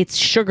like it's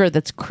sugar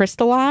that's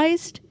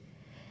crystallized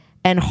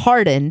and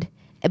hardened,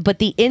 but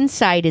the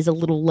inside is a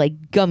little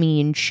like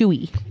gummy and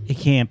chewy. It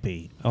can't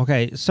be.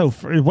 Okay, so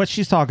what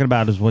she's talking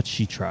about is what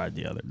she tried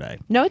the other day.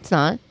 No, it's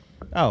not.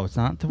 Oh, it's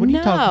not? What are you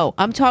talking No,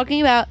 I'm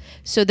talking about.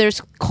 So there's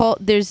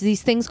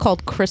these things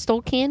called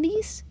crystal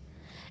candies,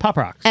 Pop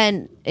Rocks.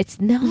 and it's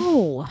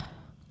no.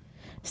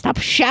 Stop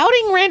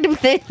shouting random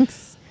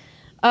things.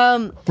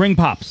 Ring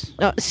Pops.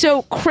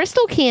 So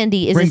crystal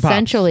candy is Ring Pops.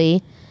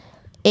 essentially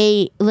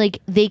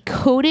they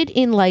coat it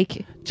in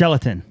like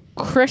Gelatin.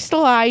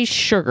 crystallized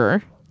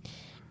sugar,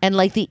 and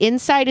like the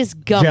inside is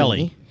gummy,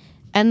 Jelly.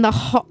 and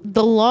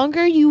the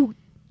longer you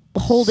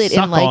hold it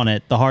Suck in like on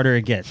it, the harder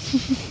it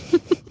gets.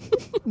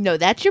 no,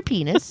 that's your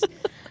penis.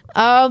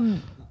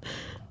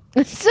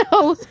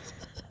 So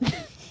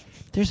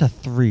There's a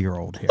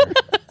 3-year-old here.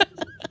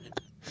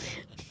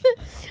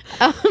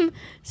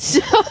 So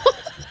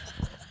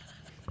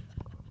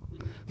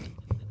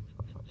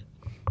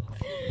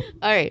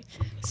all right.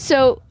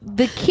 So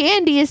the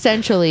candy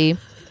essentially,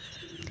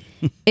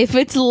 if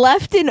it's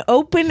left in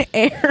open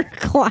air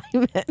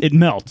climate, It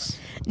melts.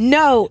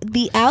 no,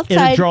 the And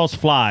outside. it draws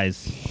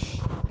flies.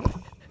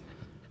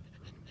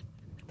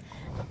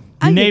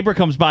 I Your get- neighbor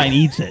comes by and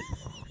eats it.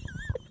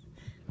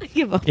 I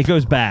give up. It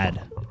goes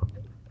bad.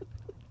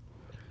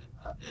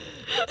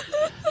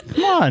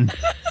 Come on.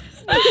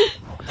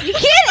 You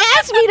can't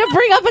ask me to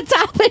bring up a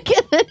topic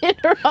and then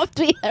interrupt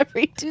me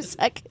every 2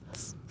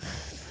 seconds.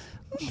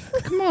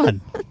 Come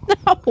on.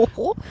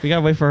 No. We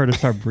gotta wait for her to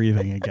start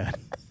breathing again.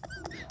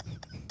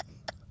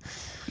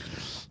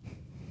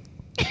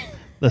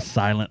 The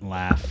silent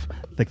laugh.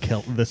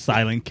 The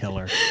silent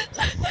killer.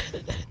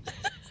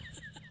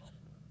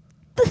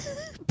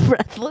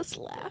 Breathless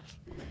laugh.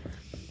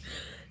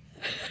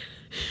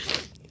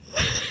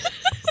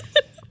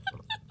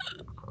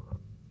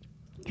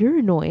 You're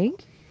annoying.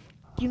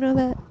 You know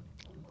that?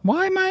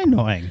 Why am I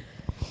annoying?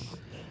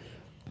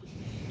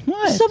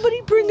 What?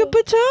 Somebody bring up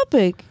a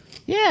topic.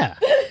 Yeah.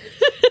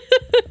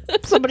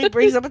 Somebody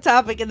brings up a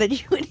topic and then you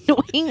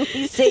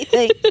annoyingly say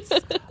things.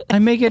 I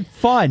make it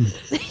fun.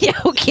 Yeah,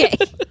 okay.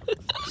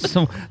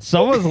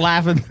 Someone's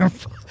laughing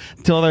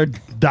until they're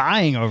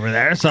dying over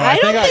there. So I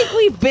don't think think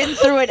we've been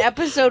through an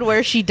episode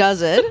where she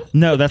does it.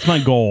 No, that's my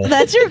goal.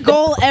 That's your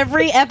goal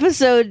every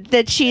episode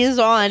that she is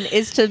on,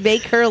 is to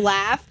make her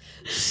laugh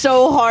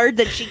so hard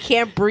that she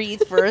can't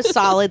breathe for a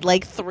solid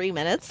 3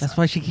 minutes. That's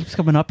why she keeps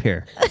coming up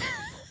here.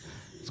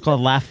 It's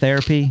called laugh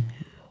therapy.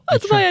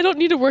 That's why I don't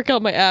need to work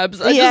out my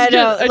abs. I Yeah, just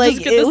no, get, I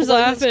just get this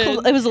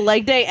laughing. it was a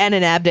leg day and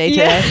an ab day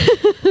Yeah.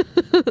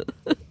 today.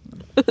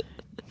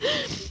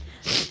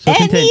 So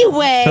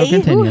Anyway. So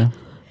continue.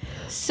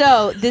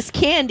 So this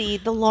candy,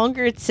 the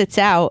longer it sits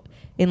out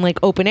in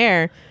open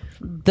air,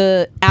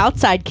 the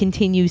outside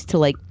continues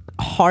to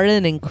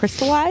harden and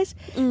crystallize.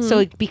 So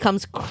it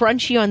becomes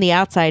crunchy on the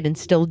outside and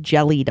still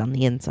jellied on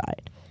the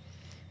inside.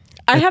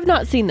 I have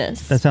not seen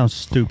this. That sounds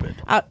stupid.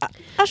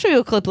 I'll show you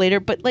a clip later,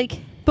 but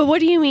But what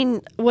do you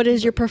mean? What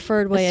is your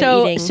preferred way of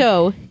so eating?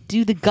 so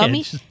do the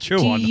gummy? just chew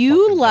Do on the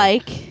you fucking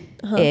like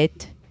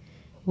it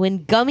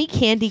when gummy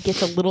candy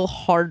gets a little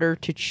harder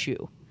to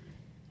chew,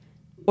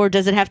 or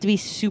does it have to be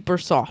super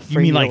soft for You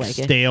mean to like like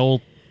it?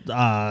 stale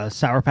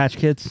Sour Patch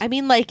Kids? I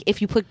mean,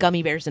 if you put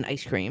gummy bears in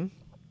ice cream.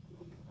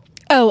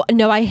 Oh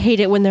no, I hate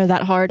it when they're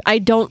that hard. I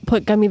don't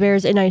put gummy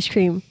bears in ice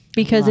cream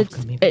because love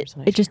gummy bears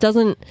in ice it just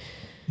doesn't.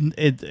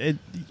 The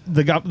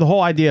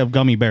whole idea of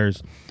gummy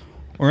bears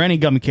or any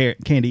gummy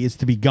candy is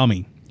to be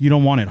gummy. You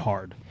don't want it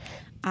hard.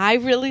 I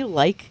really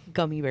like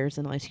gummy bears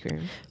in ice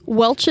cream.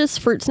 Welch's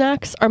fruit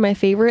snacks are my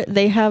favorite.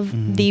 They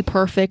have the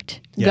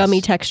perfect Yes.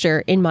 gummy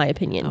texture, in my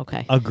opinion.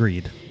 Okay.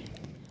 Agreed.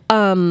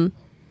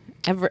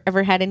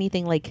 Ever had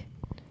anything like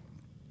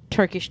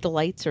Turkish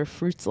delights or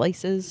fruit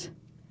slices?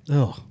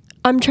 Ugh.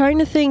 I'm trying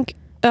to think.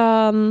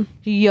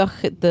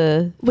 Yuck!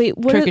 The Wait,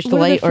 what Turkish are the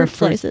delight or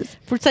fruit slices?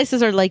 Fruit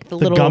slices are like the The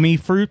little gummy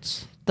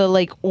fruits? the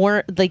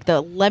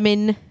the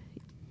lemon,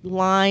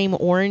 lime,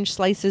 orange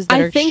slices. That I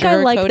are think I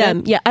like sugar-coated.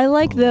 them. Yeah, I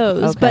like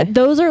those. Okay. But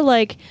those are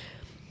like,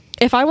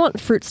 if I want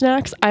fruit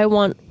snacks, I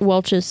want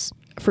Welch's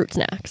fruit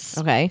snacks.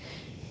 Okay.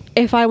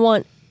 If I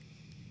want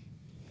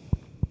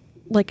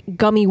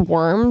gummy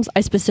worms,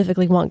 I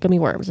specifically want gummy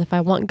worms. If I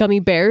want gummy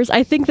bears,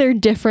 I think they're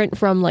different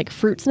from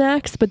fruit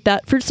snacks, but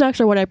that fruit snacks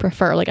are what I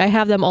prefer. I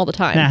have them all the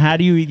time. Now, how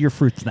do you eat your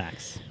fruit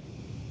snacks?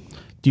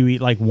 Do you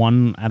eat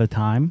one at a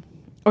time?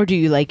 Or do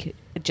you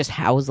just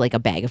house a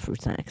bag of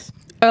fruit snacks?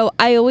 Oh,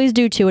 I always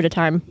do 2 at a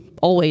time.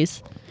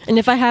 Always. And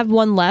if I have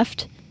one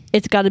left,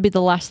 it's got to be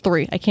the last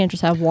 3. I can't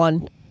just have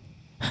one.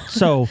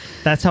 So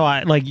that's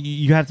how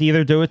you have to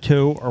either do it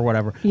 2 or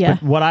whatever. Yeah.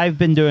 But what I've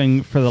been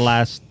doing for the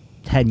last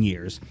 10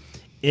 years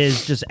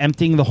is just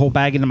emptying the whole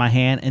bag into my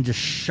hand and just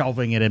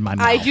shoving it in my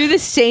mouth. I do the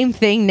same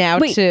thing now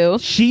Wait. too,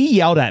 She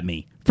yelled at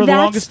me for the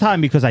That's- longest time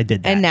because I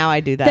did that. and now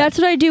I do that. That's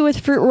what I do with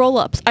fruit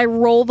roll-ups. I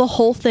roll the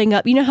whole thing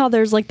up. You know how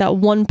there's that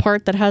one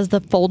part that has the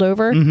fold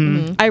over?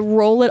 Mm-hmm. I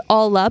roll it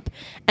all up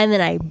and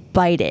then I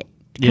bite it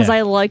because Yeah.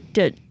 I like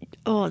to.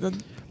 Oh,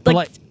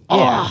 But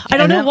yeah. I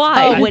don't And know then-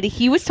 why. what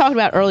he was talking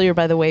about earlier,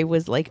 by the way,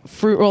 was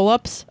fruit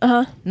roll-ups.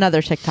 Uh-huh.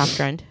 Another TikTok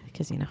trend,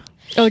 because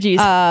Oh, geez.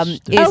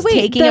 is Oh,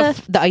 wait, taking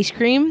the ice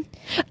cream.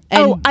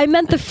 And I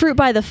meant the fruit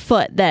by the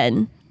foot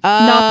then.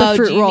 Not the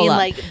fruit do you roll mean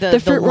up. the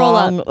fruit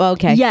long- roll up.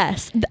 okay.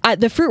 Yes.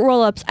 The fruit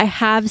roll ups I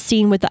have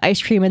seen with the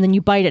ice cream and then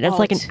you bite it. It's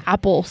like an it's-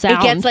 apple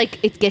sound.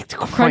 it gets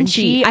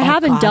crunchy. I Oh,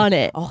 haven't God. done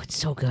it. Oh, it's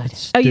so good.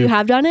 Oh, you Dude.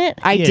 have done it?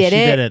 I Yeah, did she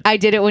it. did it. I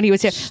did it when he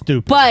was here.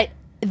 Stupid. But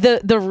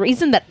the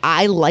reason that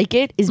I like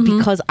it is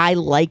because I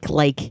like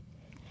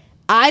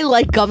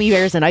gummy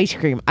bears and ice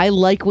cream. I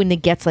like when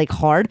it gets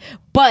hard,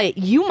 but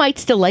you might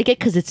still like it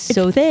because it's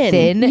so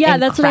thin. Yeah,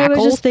 and that's what I was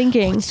crackles. just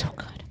thinking. Oh, it's so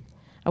good.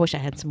 I wish I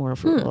had some more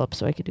fruit roll-ups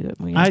so I could do it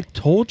more. I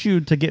told you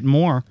to get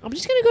more. I'm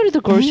just gonna go to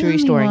the grocery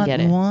store and get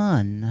it.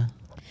 One.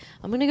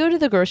 I'm gonna go to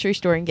the grocery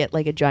store and get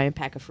like a giant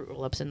pack of Fruit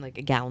Roll-Ups and like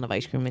a gallon of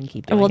ice cream and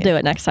keep doing We'll do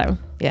it next time.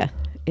 Yeah,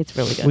 it's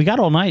really good. We got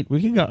all night.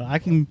 We can go. I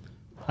can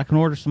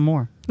order some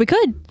more. We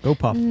could. Go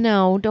Puff.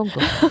 No, don't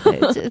go.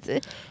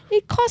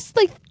 It costs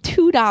like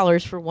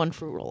 $2 for one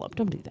Fruit Roll-Up.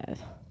 Don't do that.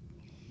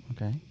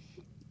 Okay.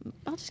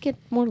 I'll just get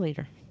more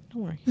later.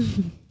 Don't worry.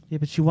 Yeah,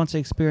 but she wants to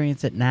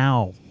experience it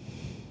now.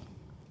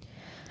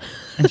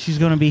 And she's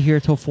going to be here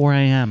till 4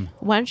 a.m.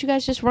 Why don't you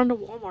guys just run to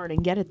Walmart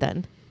and get it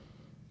then?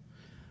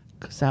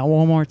 Because that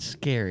Walmart's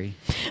scary.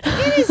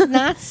 It is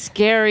not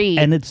scary.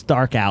 And it's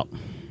dark out.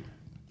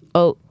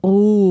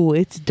 Oh,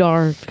 it's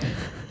dark.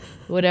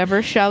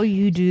 Whatever shall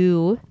you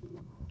do?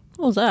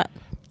 What was that?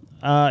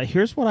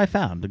 Here's what I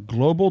found. The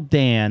Global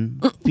Dan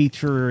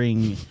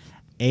featuring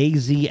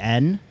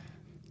AZN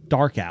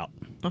Dark Out.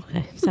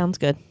 Okay, sounds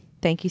good.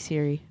 Thank you,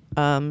 Siri.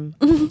 But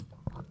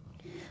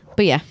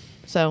yeah,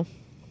 so.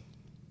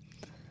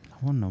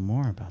 I want to know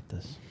more about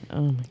this.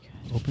 Oh my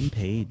god. Open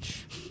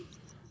page.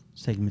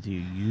 Let's take me to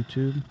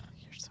YouTube.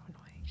 You're so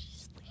annoying.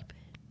 She's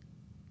sleeping.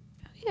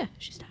 Oh yeah,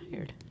 she's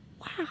tired.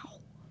 Wow.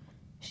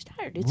 She's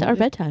tired. It's Will our it-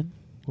 bedtime.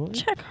 Will it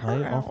Check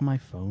play her off out. my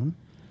phone?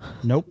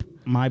 Nope.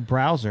 My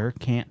browser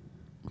can't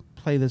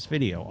play this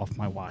video off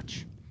my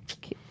watch.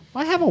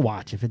 I have a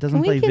watch if it doesn't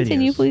Can play we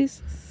continue, videos.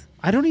 please?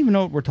 I don't even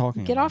know what we're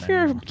talking Get about. off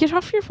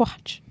your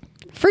watch.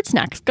 Fruit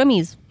snacks,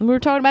 gummies. We were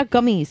talking about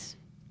gummies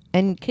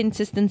and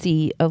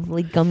consistency of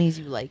like gummies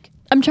you like.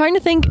 I'm trying to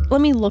think. Let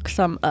me look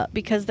some up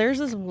because there's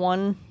this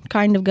one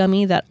kind of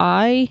gummy that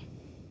I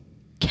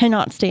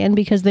cannot stand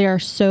because they are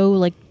so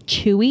like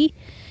chewy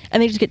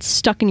and they just get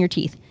stuck in your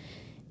teeth.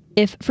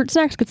 If fruit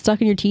snacks get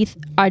stuck in your teeth,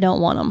 I don't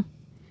want them.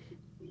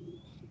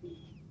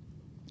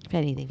 If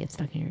anything gets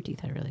stuck in your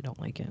teeth, I really don't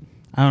like it.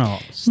 I don't know.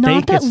 Not Steak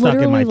that gets stuck in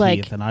my literally,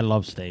 like- teeth, and I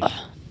love steak.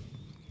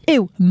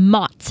 Ew,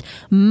 Mott's.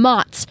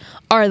 Mott's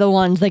are the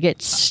ones that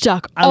get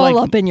stuck all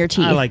up in your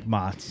teeth. I like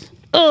Mott's.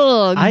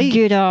 Ugh,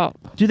 get out.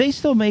 Do they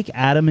still make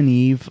Adam and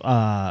Eve?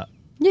 Yeah.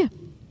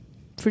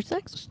 Fruit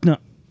snacks?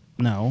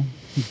 No,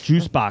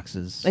 juice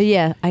boxes.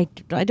 Yeah, I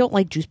don't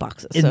like juice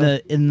boxes.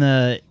 In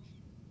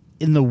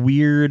the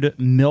weird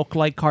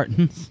milk-like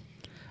cartons.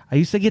 I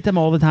used to get them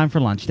all the time for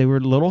lunch. They were a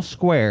little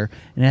square,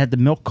 and it had the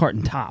milk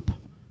carton top.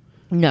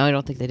 No, I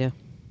don't think they do.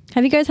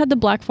 Have you guys had the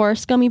Black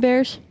Forest gummy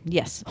bears?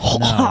 Yes.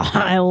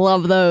 I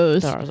love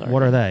those.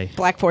 What are they?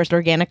 Black Forest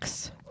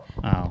Organics.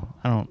 Oh,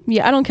 I don't.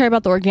 Yeah, I don't care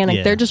about the organic.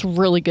 Yeah. They're just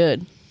really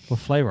good. What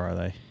flavor are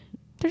they?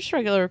 They're just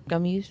regular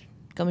gummy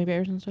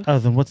bears and stuff. Oh,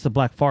 then what's the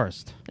Black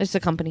Forest? It's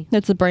a company.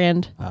 That's a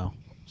brand. Oh,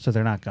 so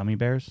they're not gummy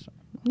bears?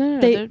 No,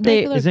 They- they're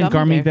regular Isn't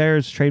gummy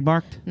bears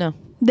trademarked? No.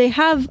 They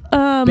have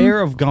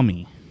Bear of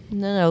gummy.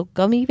 No,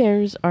 gummy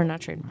bears are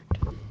not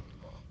trademarked.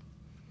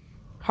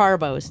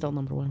 Haribo is still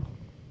number one.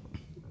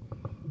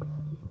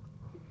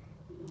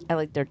 I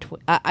like their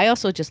I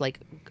also just like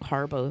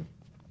Haribo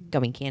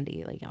gummy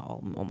candy, like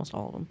almost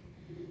all of them.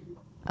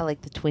 I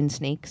like the twin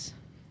snakes.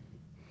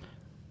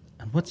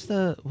 And what's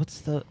the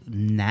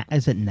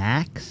is it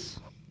Nax?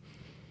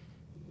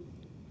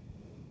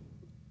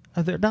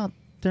 Oh,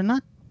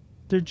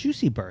 they're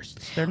Juicy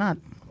Bursts. They're not.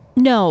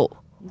 No,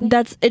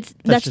 that's That's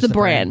the just a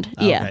brand.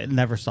 Oh, Yeah. okay.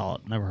 Never saw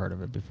it. Never heard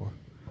of it before.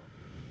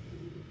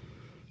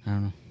 I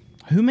don't know.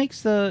 Who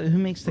makes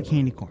the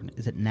candy corn?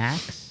 Is it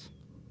Nax?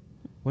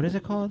 What is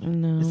it called?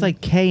 No. It's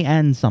like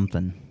KN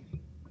something.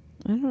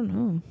 I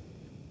don't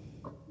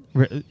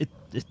know.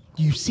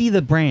 You see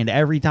the brand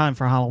every time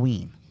for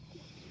Halloween.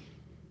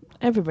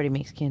 Everybody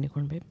makes candy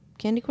corn, babe.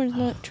 Candy corn's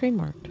not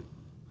trademarked.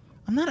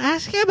 I'm not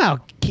asking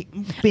about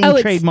being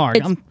Oh,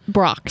 trademarked. It's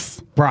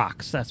Brock's.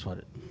 Brock's. That's what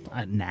it.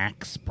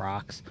 Nax,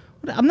 Brock's.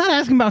 I'm not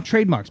asking about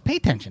trademarks. Pay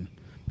attention.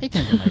 Pay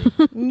attention,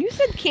 lady. You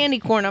said candy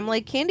corn. I'm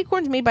like, candy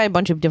corn's made by a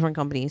bunch of different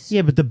companies.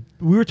 Yeah, but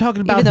we were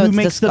talking about Even though who it's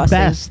makes disgusting.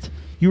 the best.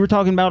 You were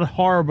talking about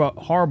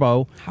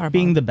Haribo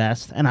being the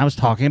best, and I was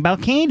talking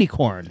about candy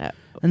corn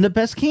and the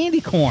best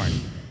candy corn.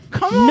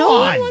 Come on! No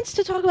one wants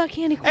to talk about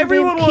candy corn.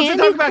 Everyone babe. wants to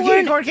talk about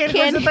candy corn. Candy corn's the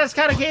Candy best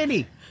kind of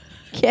candy.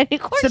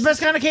 corn's It's the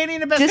best kind of candy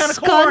and the best kind of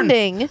corn.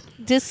 disgusting. You take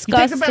the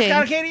Disgusting. best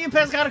kind of candy and the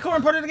best kind of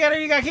corn, put it together,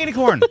 you got candy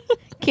corn.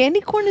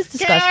 Candy corn is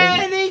disgusting.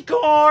 Candy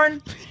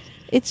corn.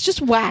 It's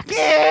just wax.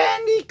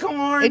 Candy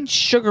corn. It's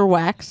sugar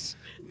wax.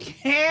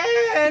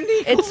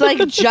 Candy corn. It's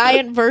like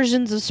giant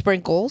versions of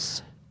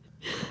sprinkles.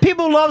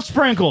 People love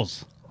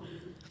sprinkles.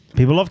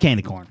 People love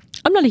candy corn.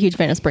 I'm not a huge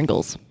fan of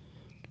sprinkles.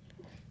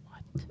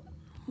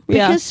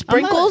 Because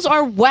sprinkles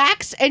are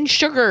wax and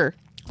sugar.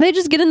 They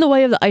just get in the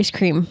way of the ice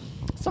cream.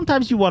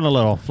 Sometimes you want a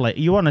little flavor.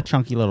 You want a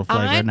chunky little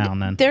flavor now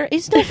and then. There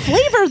is no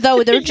flavor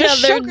though. They're just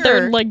sugar.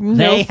 They're like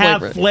no They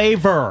flavor. have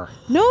flavor.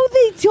 No,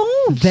 they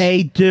don't.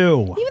 They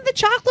do. Even the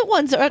chocolate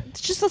ones are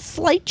just a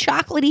slight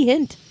chocolatey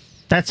hint.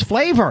 That's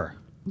flavor.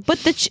 But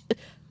the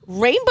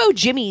Rainbow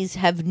Jimmies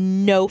have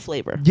no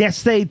flavor.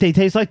 Yes, they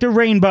taste like the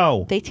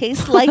rainbow. They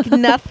taste like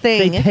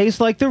nothing. They taste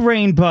like the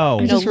rainbow.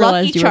 I just No,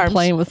 realized Lucky you were Charms.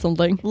 playing with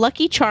something.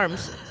 Lucky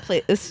Charms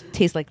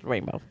taste like the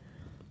rainbow.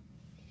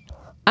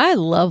 I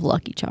love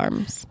Lucky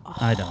Charms.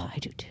 I don't. I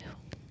do too.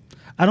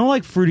 I don't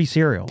like fruity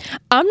cereal.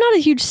 I'm not a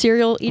huge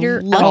cereal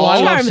eater. Lucky Oh, I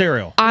love Charms-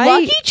 cereal.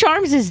 Lucky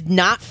Charms is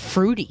not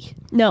fruity.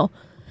 No.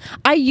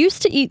 I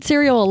used to eat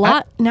cereal a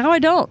lot. Now I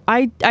don't.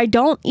 I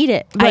don't eat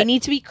it. I But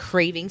need to be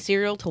craving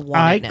cereal to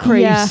want I it now.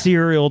 crave Yeah.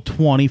 cereal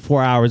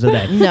 24 hours a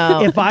day.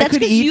 No, If I that's could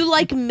because eat, you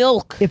like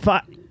milk.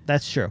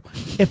 that's true.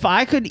 If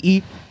I could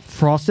eat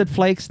Frosted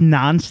Flakes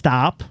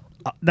nonstop,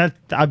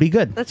 I'd be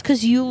good. That's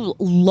because you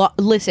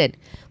listen.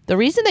 The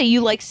reason that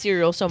you like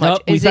cereal so much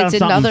Nope, we is found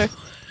something.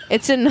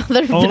 It's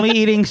another. Only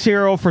eating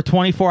cereal for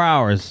 24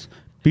 hours,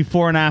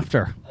 before and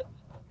after.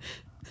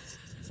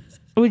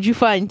 Would you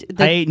find I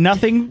that ate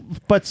nothing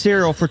but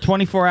cereal for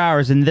 24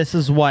 hours, and this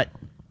is what.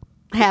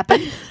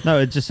 happened? No,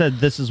 it just said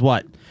this is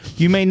what.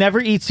 You may never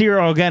eat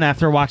cereal again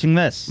after watching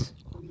this.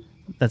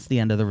 That's the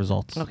end of the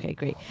results. Okay,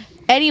 great.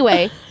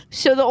 Anyway,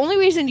 so the only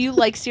reason you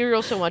like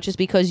cereal so much is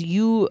because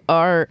you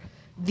are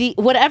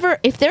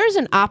if there's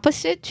an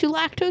opposite to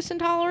lactose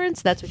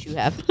intolerance, that's what you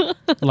have.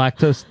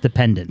 Lactose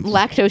dependent.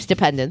 Lactose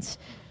dependence.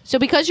 So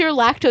because you're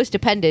lactose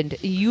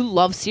dependent, you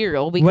love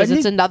cereal because When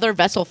it's did- another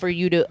vessel for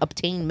you to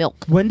obtain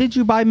milk. When did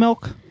you buy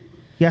milk?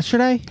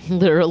 Yesterday?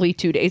 Literally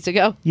 2 days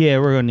ago. Yeah,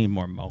 we're gonna need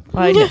more milk.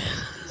 I know.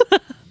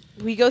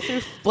 We go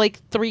through like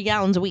 3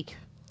 gallons a week.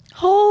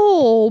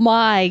 oh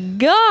my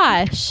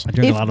gosh. I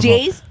drink a If lot of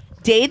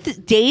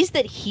milk. days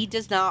that he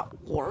does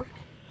not work,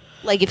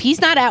 like if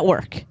he's not at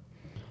work,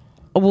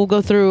 I'll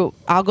go through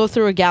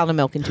a gallon of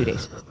milk in 2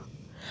 days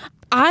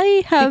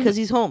I have because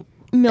he's home.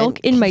 milk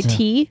And- in my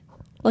tea,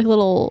 like a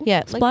little Yeah,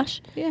 like-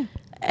 splash. Yeah.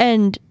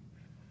 And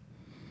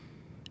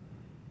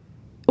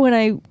when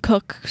I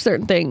cook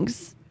certain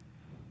things,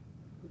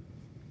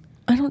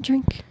 I don't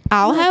drink.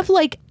 I'll milk. have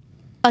like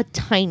a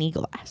tiny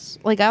glass.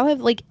 Like I'll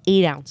have like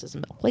 8 ounces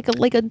of milk. Like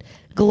a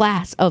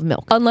glass of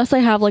milk. Unless I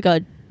have like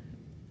a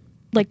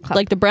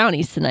like the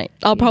brownies tonight.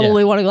 I'll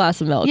probably Yeah. want a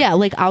glass of milk. Yeah,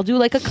 like I'll do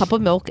like a cup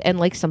of milk and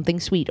like something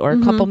sweet or a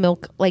cup of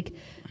milk like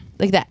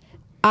that.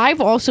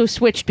 I've also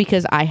switched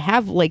because I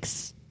have like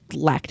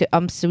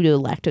I'm pseudo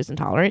lactose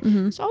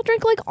intolerant. So I'll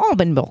drink like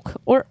almond milk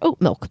or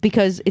oat milk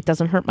because it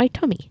doesn't hurt my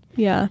tummy.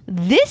 Yeah.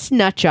 This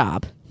nut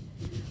job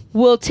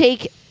will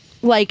take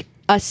like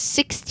a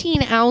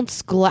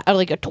 16-ounce glass or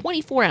like a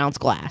 24-ounce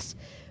glass,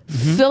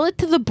 fill it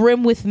to the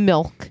brim with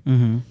milk,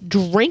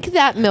 drink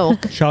that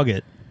milk, Chug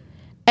it.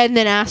 and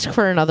then ask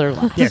for another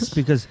glass. Yes,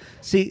 because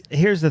see,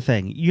 here's the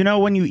thing. You know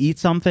when you eat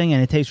something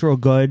and it tastes real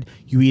good,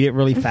 you eat it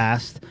really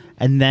fast,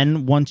 and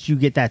then once you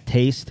get that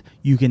taste,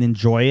 you can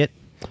enjoy it.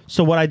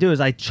 So what I do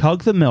is I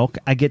chug the milk,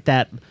 I get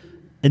that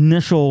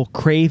initial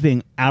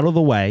craving out of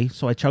the way,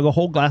 so I chug a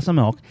whole glass of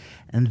milk,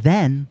 and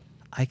then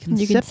I can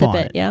You sip can sip on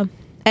it, yeah.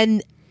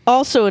 And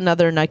also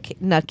another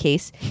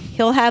nutcase,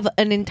 he'll have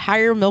an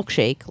entire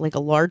milkshake, like a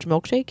large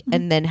milkshake,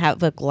 and then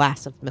have a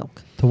glass of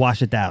milk. to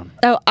wash it down.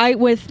 Oh,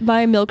 with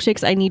my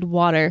milkshakes, I need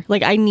water.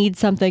 Like I need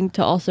something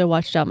to also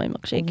wash down my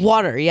milkshake.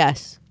 Water,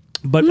 yes.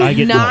 But I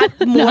get Not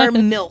milk. more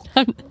milk.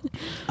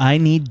 I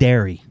need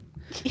dairy.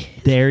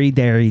 Dairy.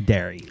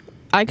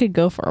 I could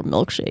go for a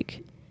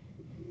milkshake.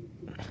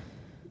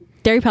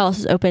 Dairy Palace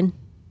is open.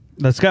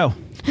 Let's go.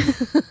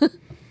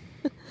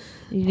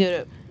 You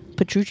go to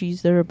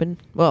Petrucci's, they're open.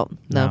 Well,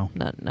 no,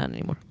 not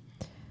anymore.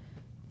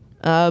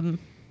 But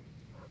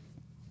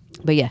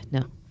yeah,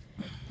 no.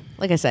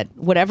 Like I said,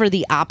 whatever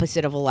the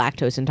opposite of a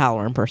lactose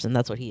intolerant person,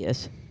 that's what he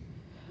is.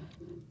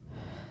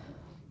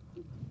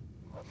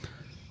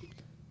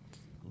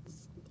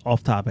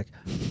 Off topic.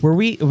 Were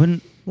we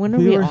when When are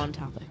we were on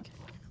topic?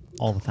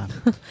 all the time?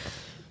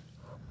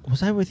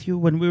 Was I with you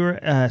when we were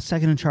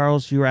Second and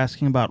Charles? You were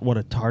asking about what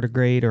a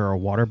tardigrade or a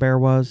water bear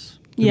was.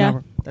 Yeah.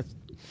 Remember?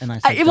 And I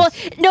said Well,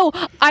 this. no,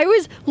 I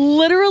was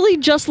literally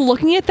just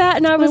looking at that,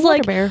 and I was water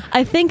like, bear.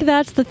 I think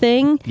that's the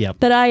thing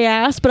Yep. that I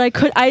asked, but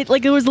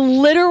it was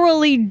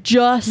literally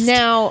just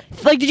Now,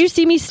 Like, did you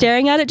see me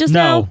staring at it just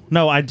now?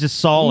 No, I just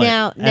saw it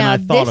and now I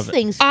thought this of it.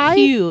 thing's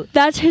cute.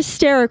 That's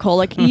hysterical.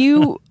 Like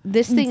you,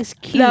 This thing's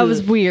cute. that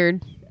was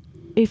weird.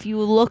 If you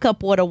look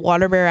up what a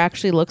water bear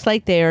actually looks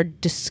like, they are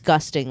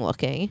disgusting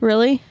looking.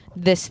 Really?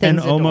 This And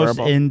thing's almost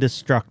adorable.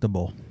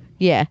 indestructible.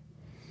 Yeah.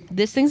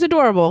 This thing's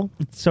adorable.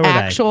 So are they.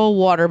 Actual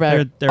water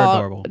bear. They're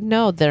adorable.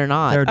 No, they're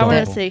not. They're I want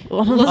adorable. to see.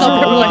 Look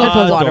Oh, up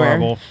a water bear.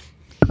 adorable.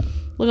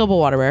 Look up a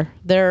water bear.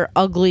 They're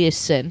ugly as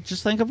sin.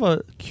 Just think of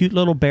a cute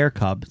little bear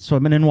cub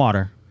swimming in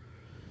water,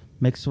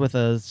 mixed with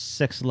a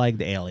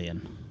 6-legged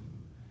alien.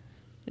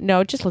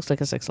 No, it just looks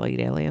like a 6-legged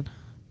alien.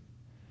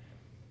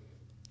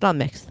 Not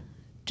mixed.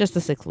 Just a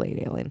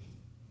 6-legged alien.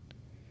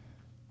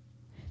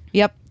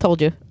 Yep,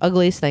 told you.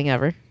 Ugliest thing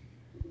ever.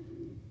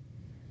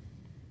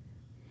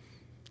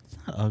 It's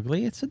not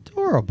ugly. It's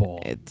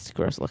adorable. It's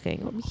gross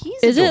looking.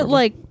 He's Is it adorable.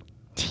 like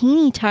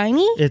teeny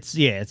tiny?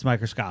 It's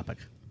microscopic.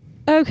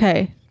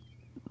 Okay.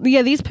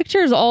 Yeah, these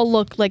pictures all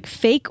look like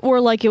fake or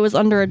like it was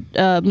under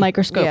a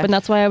microscope, Yeah. and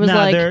that's why I was No,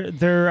 like,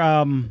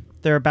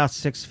 they're about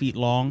 6 feet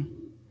long,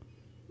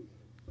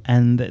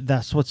 and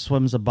that's what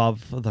swims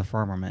above the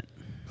firmament.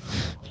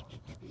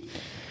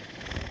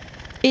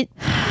 it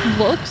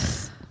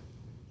looks.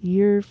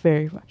 You're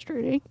very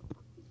frustrating.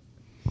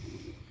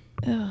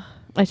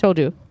 I told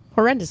you.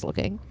 horrendous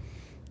looking.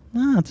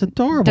 No, it's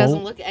adorable.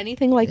 Doesn't look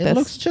anything like it this.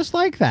 looks just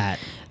like that.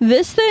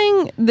 This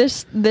thing,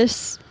 this.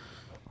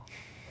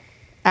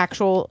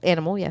 Actual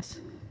animal, yes.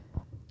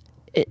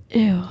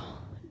 Ew.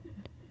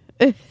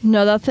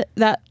 No,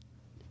 that.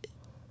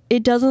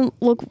 It doesn't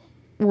look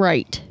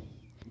right.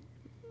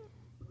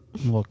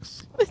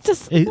 Looks. It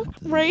doesn't look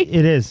right.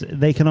 It is.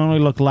 They can only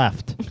look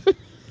left.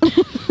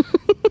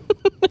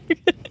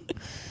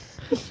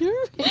 You're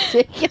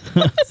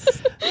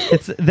ridiculous.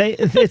 It's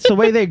the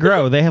way they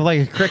grow. They have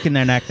like a crick in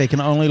their neck. They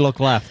can only look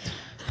left.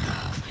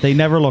 They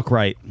never look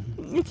right.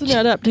 It's an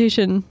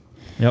adaptation.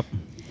 Yep.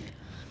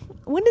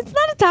 When it's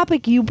not a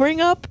topic you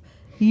bring up,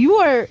 you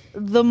are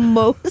the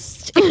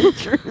most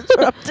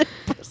interrupted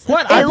person.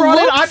 What?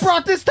 I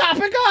brought this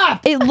topic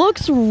up. It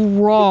looks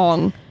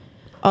wrong.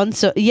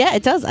 Yeah,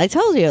 it does. I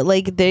told you,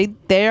 like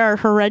they are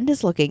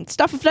horrendous looking.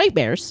 Stuff of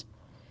nightmares.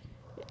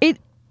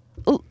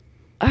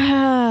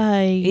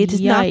 It is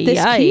not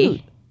this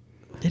cute.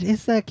 It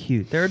is that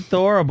cute. They're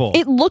adorable.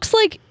 It looks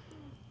like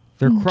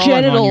They're crawling on you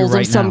genitals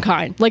right of some now.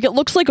 kind. Like it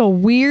looks like a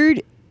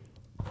weird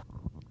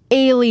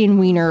alien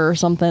wiener or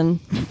something.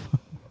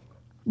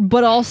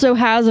 But also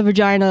has a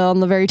vagina on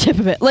the very tip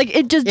of it. Like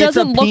it just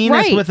doesn't it's a look penis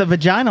right. with a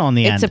vagina on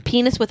the end. It's a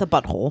penis with a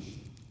butthole.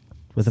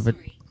 With a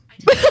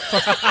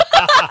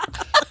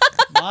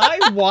My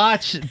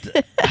watch.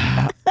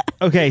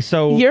 Okay,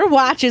 so Your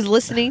watch is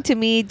listening to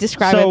me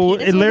describe so a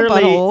penis it with a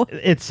literally butthole.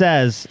 it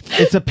says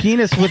it's a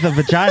penis with a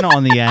vagina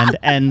on the end.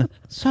 And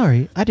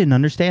sorry, I didn't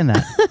understand that.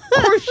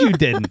 Of course you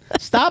didn't.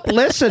 Stop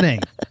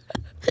listening.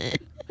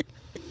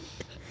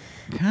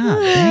 God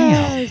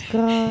damn. Oh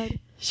God.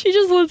 She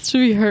just wants to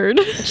be heard.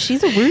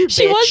 She's a rude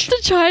She bitch. wants to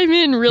chime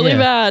in really Yeah.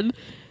 bad.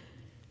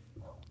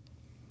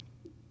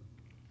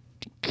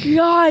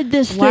 God,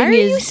 this Why are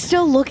thing you is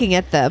still looking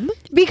at them?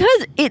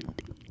 because it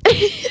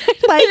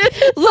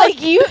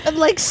like you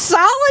like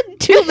solid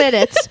 2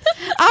 minutes.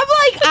 I'm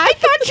like, I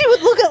thought she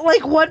would look at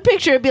like one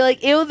picture and be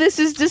like, ew, this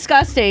is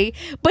disgusting.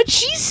 But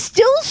she's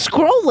still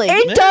scrolling.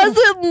 it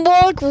doesn't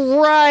look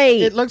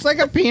right. It looks like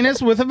a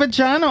penis with a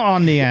vagina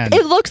on the end.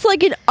 It looks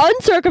like an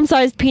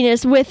uncircumcised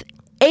penis with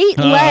 8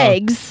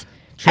 legs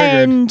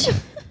Triggered.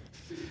 and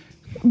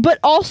but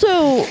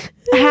also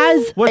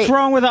has What's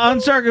wrong with an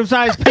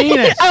uncircumcised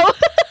penis? Oh.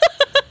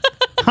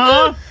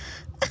 Huh?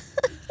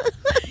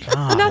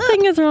 God.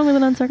 Nothing is wrong with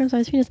an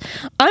uncircumcised penis.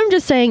 I'm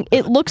just saying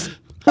it looks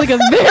like a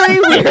very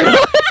weird one.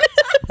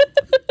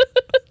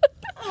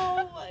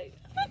 Oh my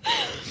God.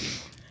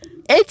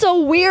 It's a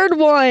weird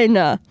one.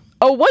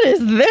 Oh, what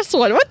is this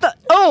one? What the?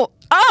 Oh,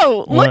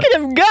 look What? at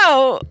him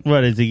go.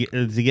 What is he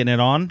getting it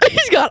on?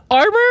 He's got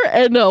armor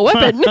and a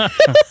weapon.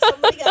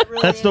 Somebody got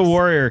really That's the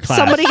warrior class.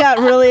 Somebody got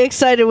really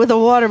excited with a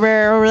water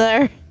bear over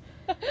there.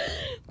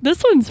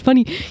 This one's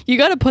funny. You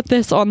got to put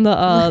this on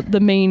the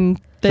main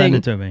thing. Send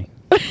it to me.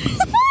 I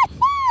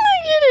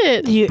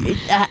get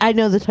it. I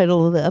know the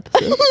title of the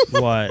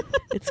episode. What?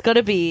 It's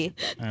gonna be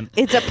And-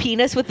 it's a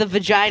penis with a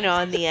vagina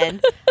on the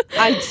end.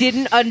 I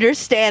didn't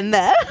understand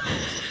that.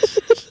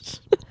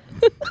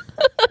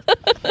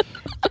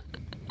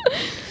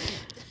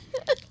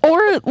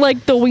 Or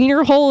like the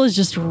wiener hole is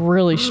just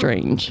really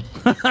strange.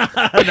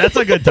 That's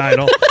a good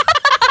title.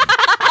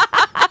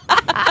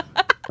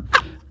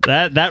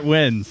 That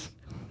wins.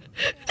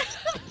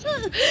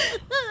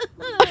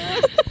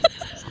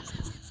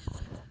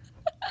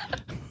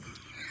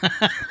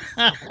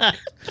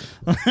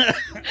 I'm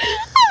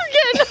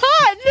getting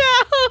hot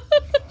now.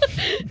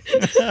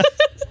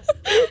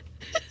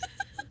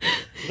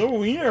 The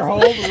wiener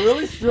hole is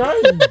really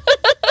strange.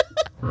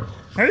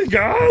 Hey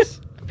guys.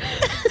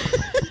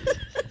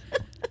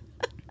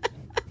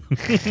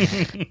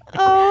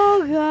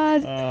 Oh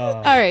God.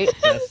 All right.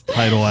 Best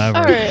title ever.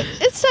 All right.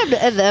 It's time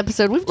to end the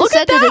episode. We've Look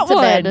at descended that into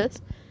one.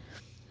 madness.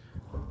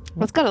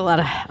 Well, it's got a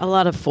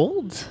lot of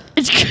folds.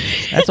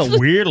 That's a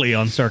weirdly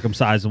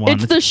uncircumcised one.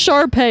 It's the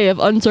Sharpay of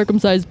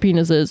uncircumcised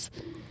penises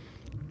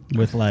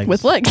with legs.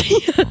 with legs.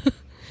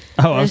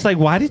 Oh, I was like,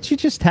 why did you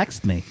just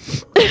text me?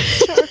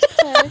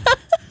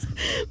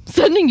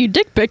 Sending you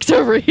dick pics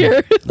over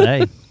here.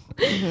 Hey.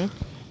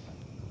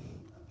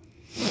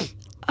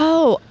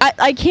 Oh,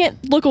 I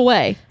can't look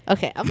away.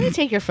 Okay, I'm gonna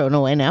take your phone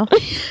away now.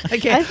 I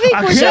can't, I think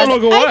we're done.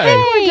 look away. I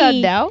think we're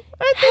done now.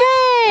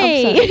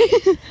 Hey.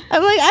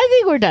 I'm like, I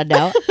think we're done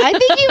now. I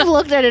think you've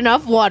looked at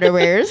enough water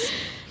bears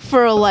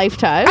for a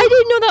lifetime. I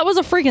didn't know that was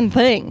a freaking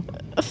thing.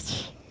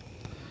 It's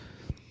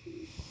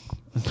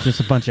just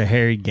a bunch of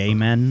hairy gay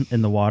men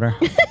in the water.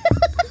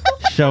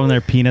 Showing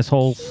their penis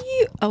holes.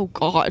 Oh,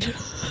 God.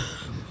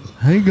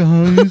 Hey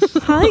guys.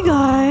 Hi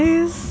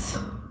guys.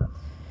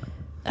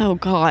 Oh,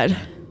 God.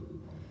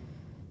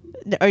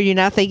 Are you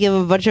not thinking of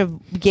a bunch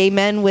of gay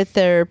men with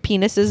their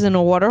penises in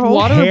a water hole?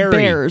 Water Hairy.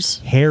 bears.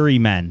 Hairy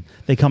men.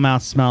 They come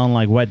out smelling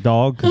like wet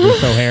dog because they're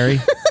so hairy.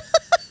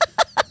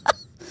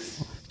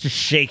 Just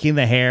shaking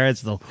the hair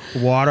as the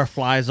water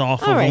flies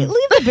off All of right, them.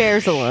 leave the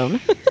bears alone.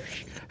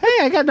 Hey,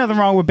 I got nothing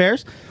wrong with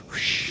bears.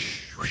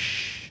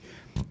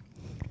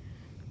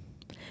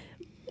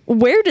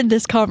 Where did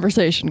this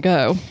conversation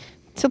go?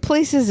 to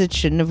places it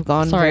shouldn't have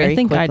gone. Sorry, very I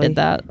think I quickly. did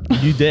that.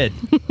 You did.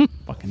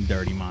 Fucking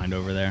dirty mind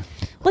over there.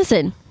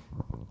 Listen,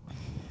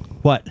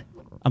 What?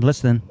 I'm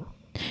listening.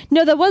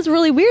 no, that was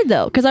really weird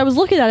though, because I was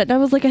looking at it and I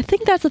was like, I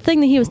think that's the thing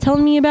that he was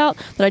telling me about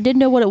that I didn't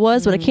know what it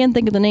was, but I can't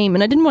think of the name,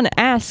 and I didn't want to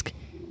ask,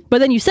 but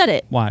then you said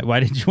it. Why? Why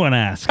did you want to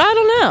ask? I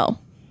don't know.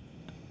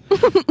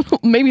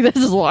 Maybe this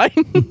is why.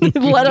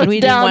 Let us We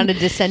didn't down want to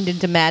descend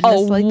into madness a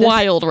like this.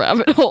 wild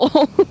rabbit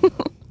hole.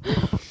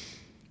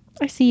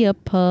 I see a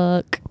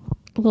puck.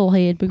 Little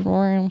head, big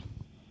around.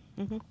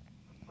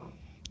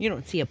 You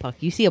don't see a puck.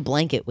 You see a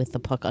blanket with the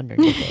puck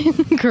underneath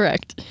it.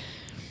 Correct.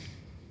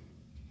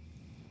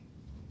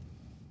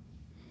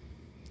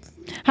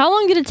 How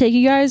long did it take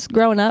you guys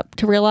growing up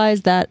to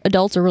realize that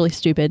adults are really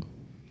stupid?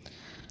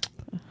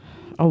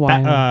 A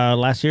while.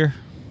 Last year.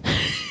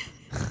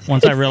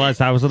 Once I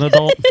realized I was an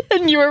adult.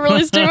 And you were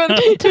really stupid?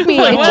 It took me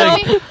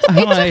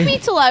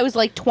Like- till I was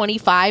like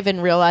 25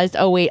 and realized,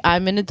 oh wait,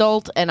 I'm an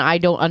adult and I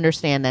don't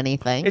understand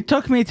anything. It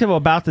took me to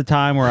about the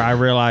time where I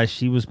realized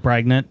she was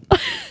pregnant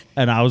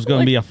and I was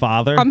going to be a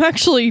father. I'm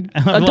actually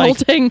I'm like-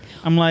 adulting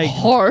I'm like,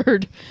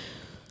 hard.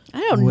 I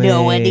don't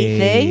know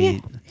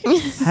anything.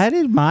 How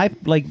did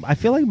I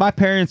feel like my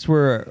parents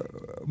were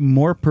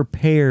more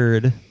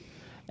prepared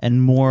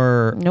and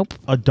more Nope.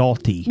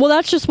 adulty. Well,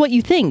 that's just what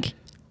you think.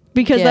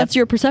 Because Yeah. that's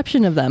your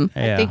perception of them.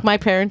 Yeah. I think my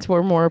parents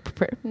were more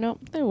prepared. No,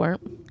 they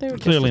weren't. They were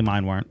just Clearly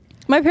mine weren't.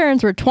 My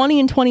parents were 20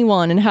 and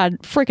 21 and had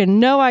freaking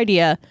no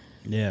idea.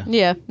 Yeah.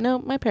 Yeah, no,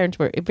 my parents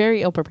were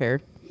very ill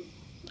prepared.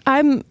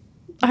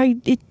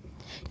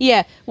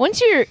 Yeah,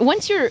 once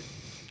you're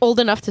old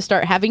enough to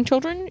start having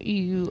children,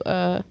 you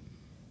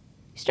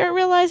start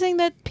realizing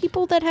that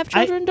people that have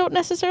children don't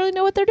necessarily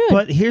know what they're doing.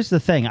 But here's the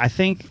thing. I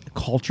think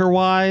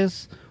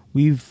culture-wise,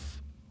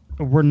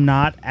 we're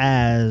not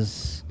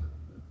as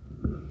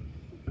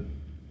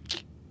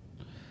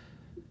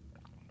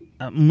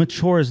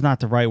mature is not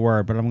the right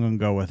word, but I'm going to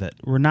go with it.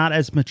 We're not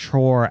as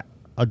mature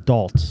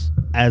adults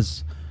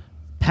as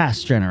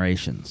past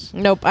generations.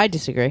 Nope, I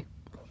disagree.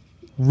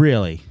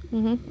 Really.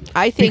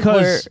 I think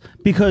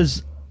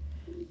Because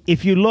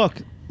if you look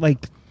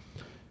like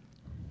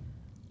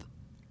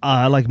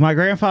my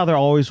grandfather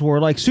always wore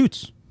like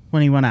suits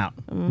when he went out.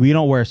 We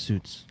don't wear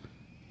suits.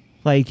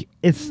 Like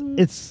it's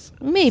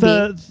Maybe.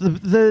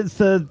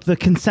 the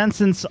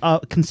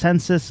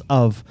consensus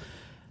of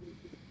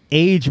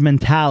age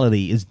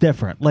mentality is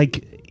different.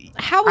 Like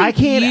how I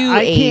can't- you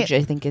I age,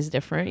 can't- I think, is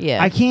different.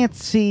 Yeah, I can't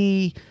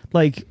see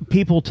like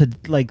people to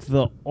like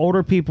the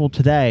older people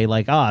today,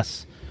 like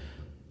us,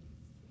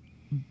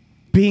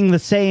 being the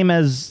same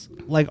as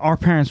like our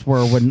parents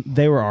were when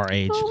they were our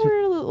age.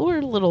 Well, we're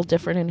a little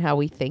different in how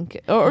we think,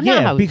 or not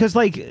Yeah, how we because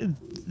like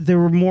there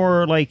were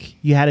more like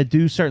you had to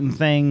do certain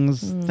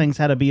things. Things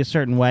had to be a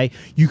certain way.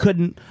 You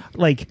couldn't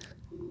like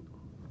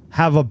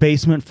have a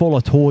basement full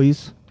of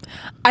toys.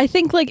 I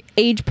think like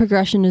age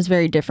progression is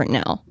very different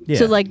now. Yeah.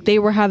 So like they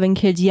were having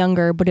kids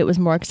younger, but it was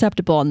more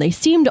acceptable, and they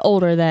seemed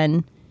older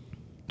then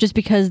just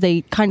because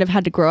they kind of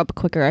had to grow up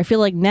quicker. I feel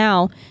like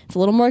now it's a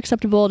little more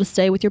acceptable to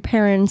stay with your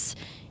parents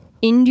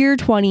into your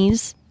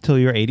 20s Till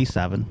you're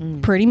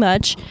 87. pretty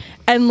much.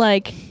 And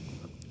like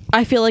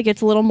I feel like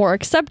it's a little more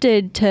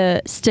accepted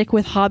to stick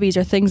with hobbies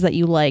or things that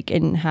you like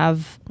and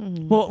have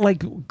Well, like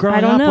growing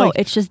I don't up, know, like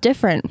it's just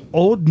different.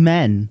 old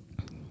men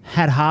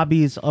had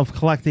hobbies of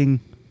collecting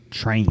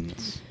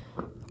trains.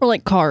 Or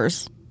like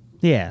cars.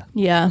 Yeah.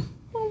 Yeah.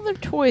 Well, their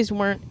toys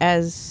weren't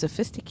as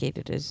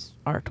sophisticated as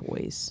our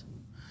toys.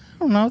 I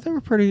don't know. They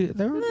were pretty.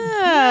 They were.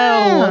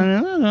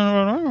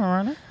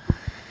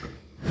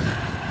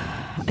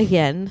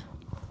 Again,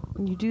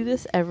 you do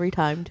this every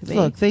time to me.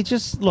 Look, they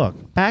just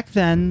look. Back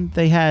then,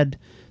 they had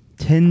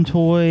tin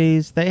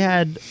toys. They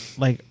had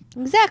like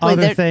exactly.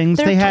 other things.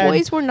 Their They had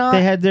toys were not.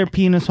 They had their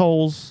penis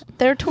holes.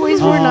 Their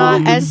toys were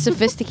not as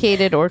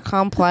sophisticated or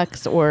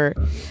complex or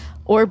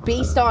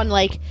based on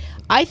like.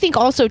 I think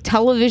also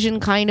television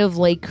kind of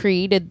like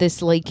created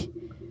this like.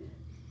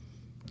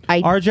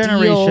 Our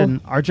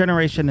generation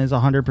is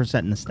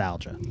 100%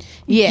 nostalgia.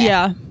 Yeah.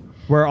 Yeah.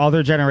 Where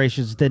other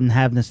generations didn't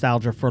have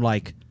nostalgia for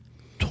like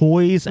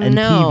toys and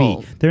No.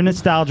 TV. Their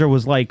nostalgia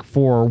was like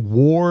for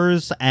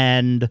wars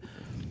and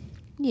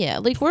Yeah,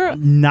 like we're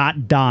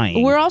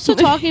dying. also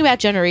talking about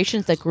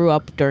generations that grew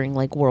up during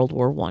like World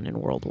War I and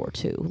World War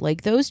II.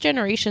 Like those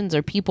generations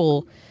are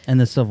people and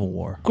the Civil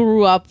War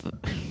grew up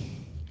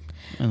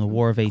and the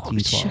War of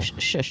 1812.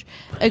 shush.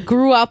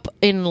 Grew up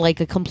in like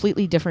a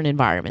completely different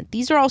environment.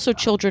 These are also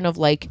children of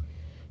like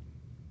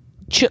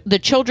the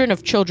children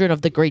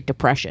of the Great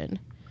Depression.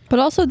 But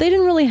also they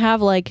didn't really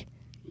have like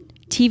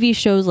TV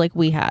shows like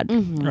we had.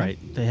 Right.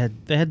 They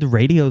had the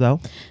radio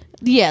though.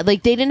 Yeah,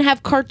 like they didn't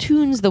have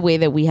cartoons the way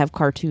that we have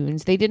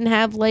cartoons. They didn't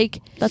have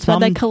like That's why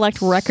they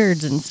collect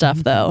records and stuff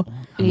though.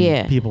 I mean,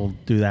 yeah. people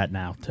do that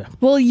now too.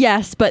 Well,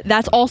 yes, but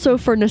that's also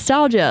for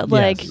nostalgia.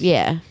 Like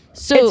Yeah.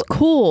 So it's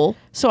cool.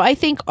 So I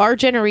think our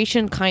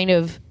generation kind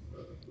of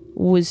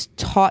was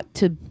taught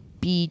to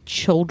be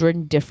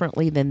children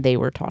differently than they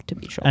were taught to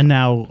be children. And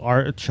now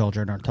our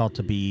children are taught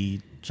to be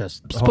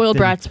just Spoiled hooked in-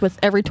 brats with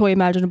every toy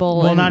imaginable.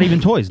 Well, and- not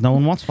even toys. No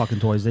one wants fucking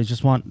toys. They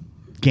just want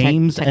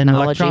games and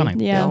technology.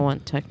 electronics. Yeah. They don't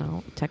want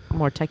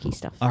more techie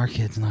stuff. Our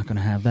kid's not going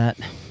to have that.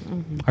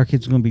 Mm-hmm. Our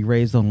kid's going to be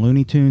raised on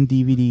Looney Tune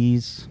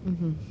DVDs.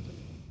 Mm-hmm.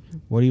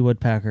 Woody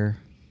Woodpecker,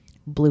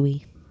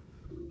 Bluey.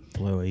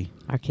 Bluey.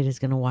 Our kid is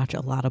going to watch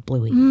a lot of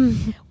Bluey.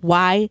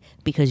 Why?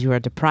 Because you are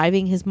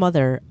depriving his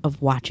mother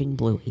of watching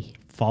Bluey.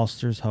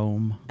 Foster's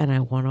Home. And I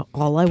want to.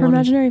 All I For want.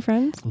 imaginary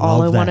friends. All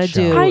Love I that want to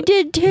show. do. I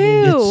did too.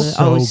 It's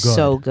Oh, so it's good.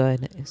 so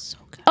good. It's so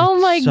good. Oh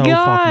my So fucking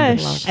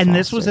gosh. good. And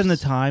this was in the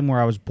Foster's. time where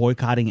I was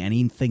boycotting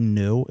anything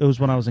new. It was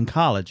when I was in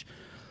college.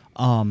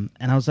 And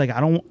I was like,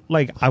 I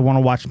want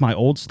to watch my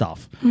old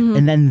stuff.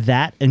 And then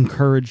that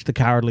encouraged the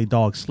Cowardly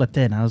Dog slipped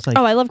in. I was like,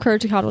 Oh, I love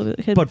Courage to Coddle the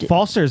Kid. but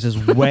Foster's is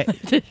way.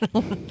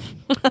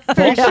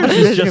 Foster's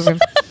is just.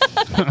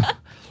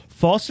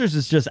 Foster's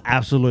is just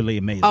absolutely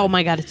amazing. Oh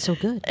my god, it's so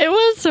good. It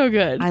was so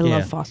good. I Yeah.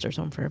 love Foster's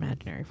Home for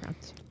Imaginary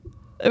Friends.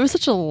 It was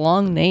such a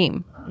long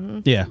name,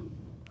 Yeah.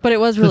 but it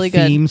was really the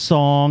good. theme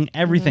song,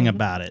 everything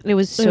about it. It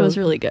was so. It was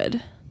really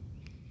good.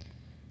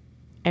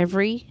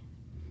 Every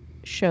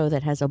show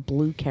that has a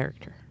blue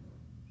character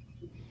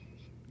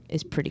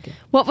is pretty good.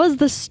 What was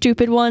the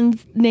stupid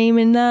one's name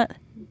in that?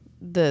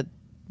 The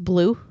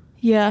blue.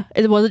 Yeah,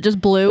 it wasn't just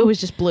blue. It was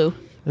just blue.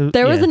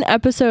 There was Yeah. an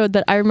episode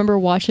that I remember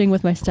watching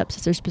with my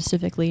stepsister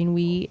specifically, and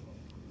we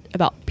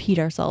about peed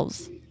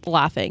ourselves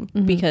laughing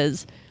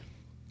because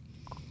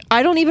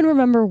I don't even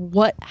remember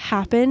what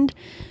happened,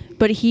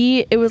 but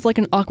it was like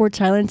an awkward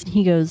silence, and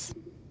he goes,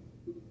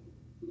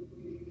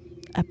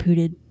 "I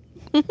pooted,"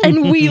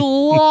 and we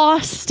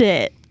lost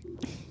it.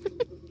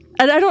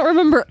 And I don't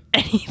remember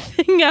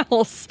anything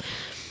else,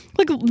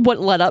 like what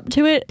led up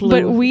to it, but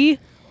Blue we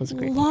was a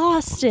great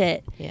lost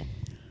it. Yeah.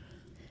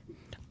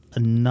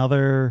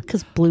 Another.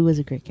 Because blue is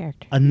a great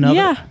character.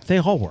 Yeah. They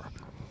all were.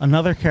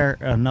 Another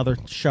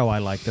show I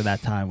liked at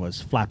that time was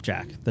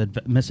Flapjack, the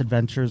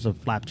Misadventures of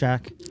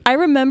Flapjack. I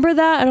remember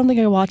that. I don't think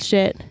I watched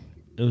it.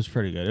 It was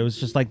pretty good. It was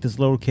just like this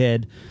little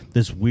kid,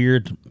 this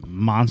weird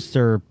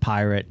monster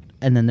pirate,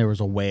 and then there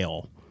was a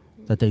whale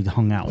that they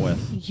hung out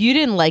with. You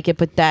didn't like it,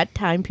 but that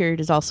time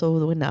period is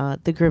also when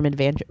the Grim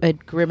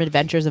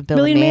Adventures of Bill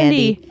Billy and and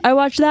Mandy Mandy. I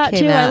watched that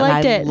came too. out, I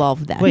liked and it. I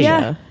loved that Wait,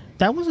 show.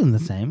 that wasn't the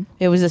same.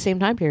 It was the same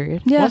time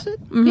period. Yeah. Was it?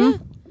 Yeah.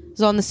 It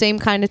was on the same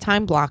kind of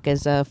time block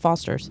as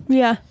Foster's.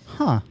 Yeah.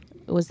 Huh.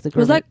 It was the Was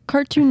Grim that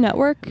Cartoon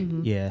Network?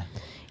 Yeah.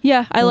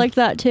 Yeah, I liked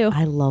that too.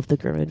 I love the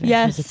Grim Adventures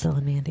Yes. of Bill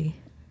and Mandy.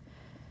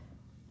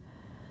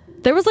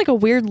 There was like a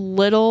weird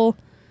little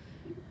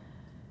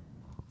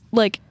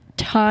like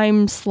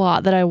time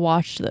slot that I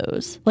watched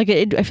those. Like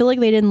I feel like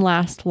they didn't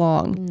last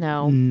long.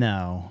 No.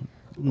 No.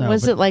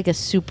 Was but- it like a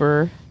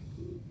super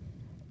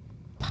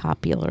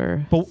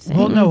popular thing?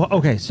 Well, no.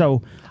 Okay,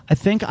 so I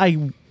think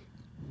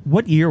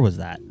What year was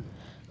that?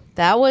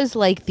 That was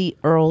like the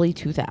early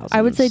 2000s.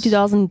 I would say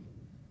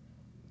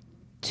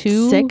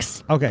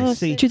 2006, Okay, Oh,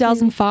 see,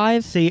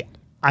 2005. see,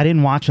 I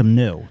didn't watch them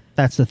new.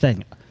 That's the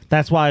thing.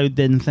 That's why I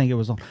didn't think it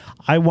was on.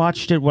 I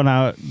watched it when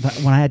I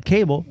had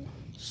cable,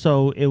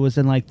 so it was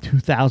in like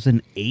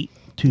 2008,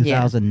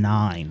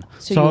 2009.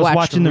 So So you I was watched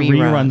watching the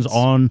reruns. reruns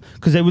on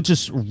because they would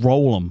just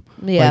roll them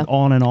Yeah. like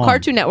on and on.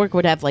 Cartoon Network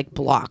would have like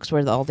blocks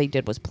where all they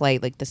did was play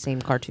like the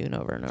same cartoon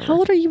over and over. How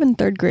old are you in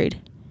third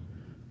grade?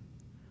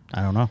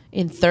 I don't know.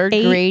 In third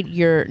 8? grade,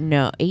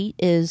 8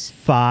 is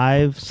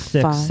 5,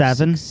 6, 5,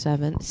 7.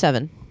 6,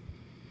 7.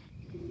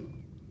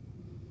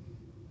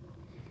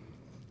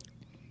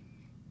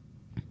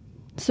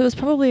 So it was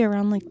probably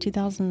around like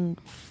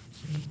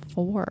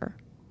 2004,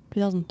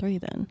 2003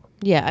 then.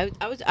 Yeah,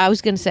 I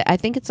was gonna say I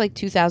think it's like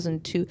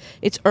 2002.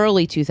 It's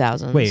early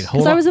 2000s. Wait,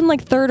 hold Because on. I was in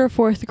like third or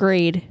fourth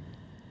grade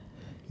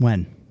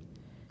When?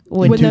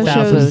 when when those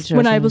 2000s. shows,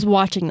 when I was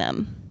watching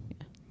them.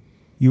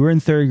 You were in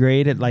third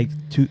grade at like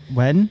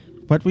when?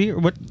 What year?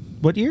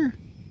 What year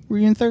were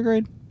you in third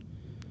grade?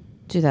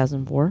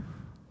 2004.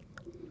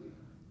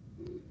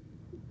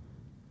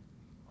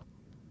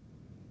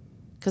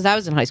 Because I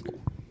was in high school.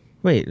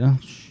 Wait, you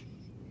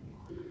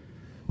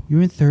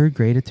were in third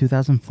grade at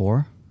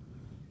 2004?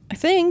 I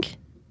think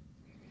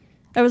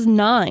I was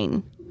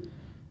 9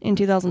 in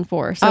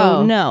 2004.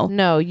 So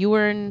no. you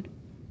were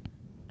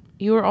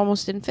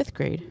almost in 5th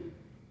grade.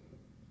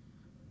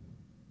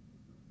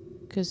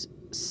 Because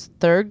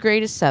third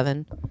grade is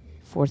 7,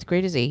 4th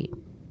grade is 8,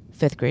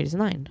 5th grade is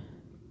 9.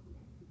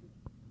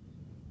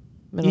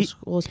 Middle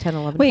school is 10,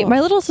 11, Wait, 12. my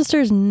little sister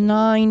is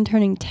 9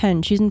 turning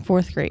 10. She's in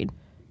 4th grade.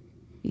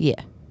 Yeah.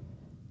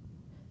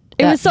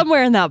 It That- was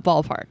somewhere in that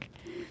ballpark.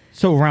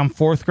 So around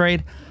fourth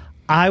grade,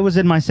 I was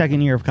in my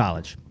second year of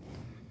college.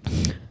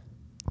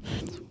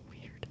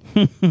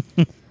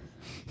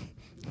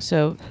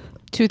 So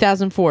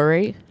 2004,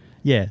 right?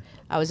 Yeah.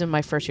 I was in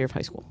my first year of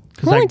high school.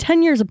 'Cause We're only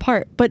 10 years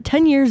apart, but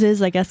 10 years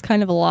is, I guess,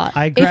 kind of a lot.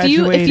 I If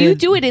graduated. you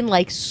do it in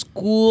like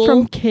school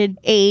From kid.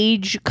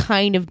 age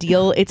kind of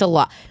deal, it's a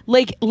lot.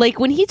 Like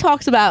when he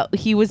talks about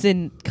he was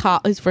in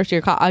his first year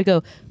of college, I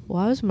go,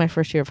 well, I was in my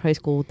first year of high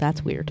school.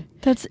 That's weird.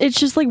 It's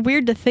just like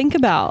weird to think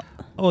about.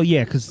 Oh,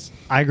 yeah, because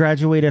I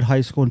graduated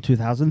high school in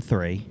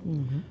 2003.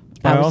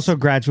 I also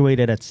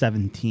graduated at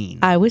 17.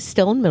 I was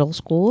still in middle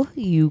school,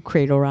 you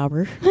cradle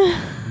robber.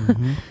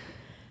 Mm-hmm.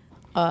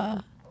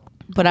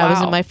 But I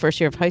was in my first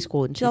year of high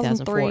school in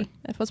 2004. 2003.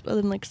 I was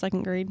in like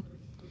second grade.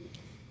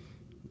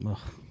 Ugh.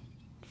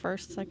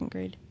 First, second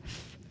grade.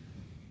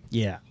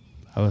 Yeah,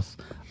 I was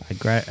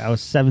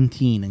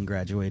 17 and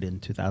graduated in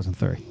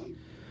 2003.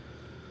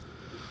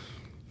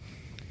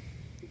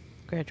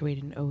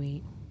 Graduated in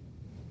 08.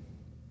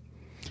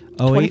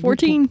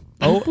 2014.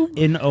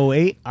 In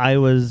 08, I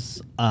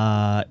was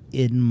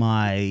in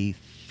my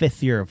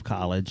 5th year of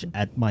college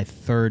at my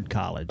 3rd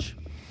college.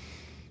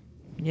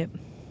 Yep.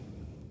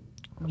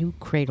 You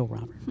cradle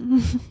robber.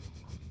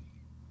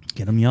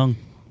 Get them young.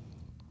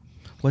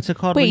 What's it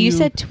called? Wait, when you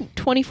said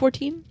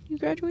 2014 you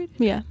graduated?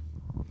 Yeah.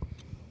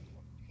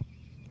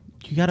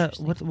 You gotta.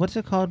 What's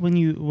it called when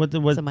you? What So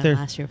my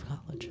last year of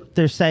college.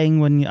 they're saying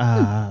when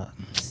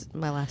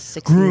My last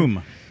 6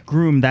 years.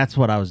 groom. That's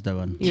what I was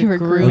doing. You were I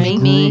was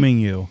grooming me. grooming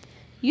you.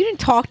 You didn't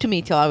talk to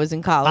me till I was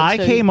in college. I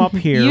so came up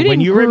here you when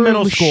didn't you were in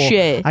middle groom school.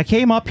 shit. I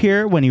came up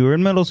here when you were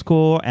in middle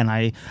school, and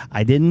I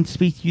didn't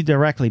speak to you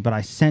directly, but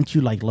I sent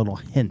you like little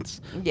hints.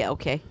 Yeah,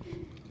 okay.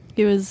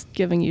 He was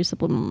giving you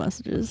subliminal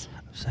messages.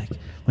 It was like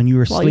when you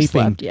were While you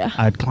sleeping, slept, yeah.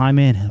 I'd climb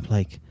in and I'd be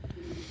like,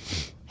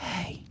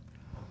 "Hey,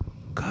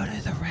 go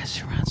to the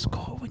restaurant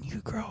school when you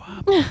grow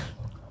up.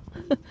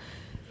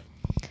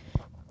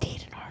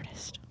 Date an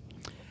artist.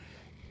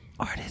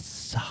 Artists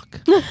suck,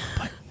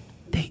 but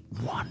date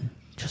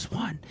just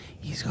one.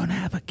 He's gonna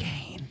have a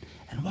cane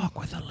and walk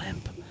with a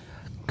limp.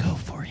 Go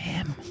for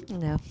him."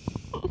 No.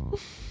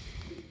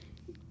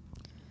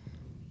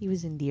 He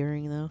was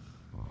endearing, though.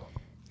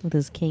 With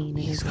his cane and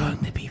He's his going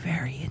to be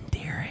very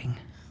endearing.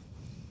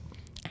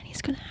 And he's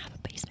going to have a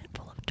basement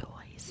full of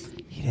toys.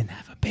 He didn't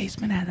have a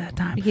basement at that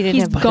time. He didn't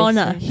He's have a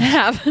gonna basement.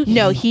 have.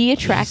 No, he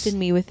attracted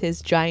me with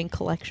his giant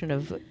collection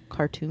of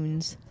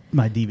cartoons.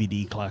 My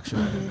DVD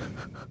collection.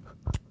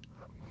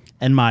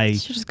 And my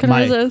She just couldn't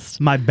resist.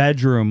 my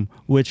bedroom,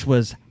 which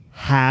was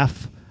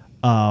half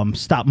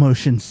stop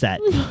motion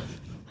set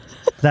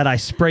that I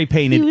spray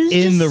painted He was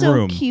in just the so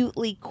room.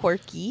 cutely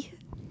quirky.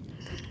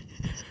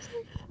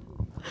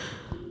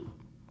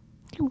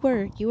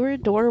 You were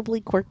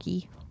adorably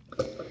quirky.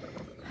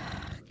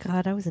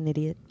 God, I was an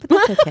idiot, but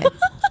that's okay.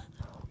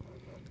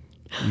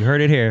 You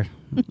heard it here.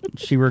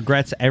 She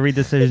regrets every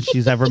decision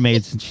she's ever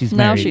made since she's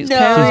Now married. she's No.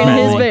 carrying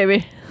met his me.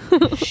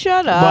 baby.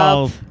 Shut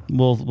up.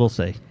 Well, we'll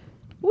see.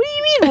 What do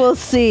you mean we'll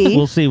see?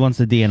 We'll see once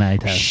the DNA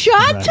test.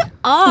 Shut is back.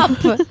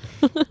 up.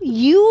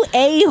 You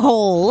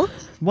a-hole.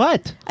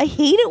 What? I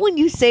hate it when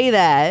you say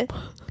that.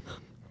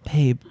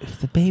 Babe, if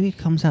the baby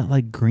comes out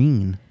like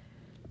green,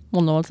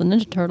 Well, no, it's a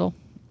Ninja Turtle.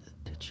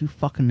 did you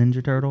fucking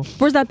Ninja Turtle?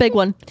 Where's that big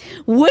one?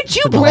 Would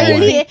you To the blame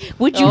hallway. me?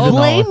 Would you To the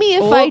blame hallway. me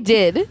if I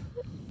did?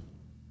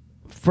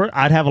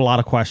 I'd have a lot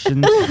of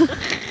questions.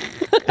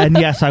 And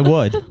yes, I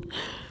would.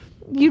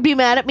 You'd be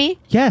mad at me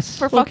Yes.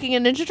 for fucking a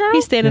Ninja Turtle?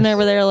 He's standing Yes.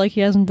 over there like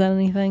he hasn't done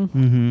anything.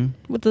 Mm-hmm.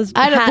 With his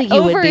I don't hat think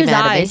you would over be his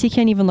mad at me. eyes. He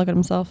can't even look at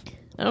himself.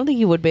 I don't think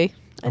you would be.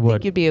 I would.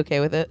 think you'd be okay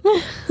with it.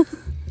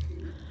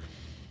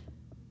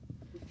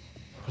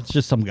 It's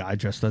just some guy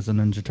dressed as a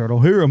Ninja Turtle.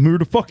 Here, I'm here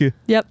to fuck you.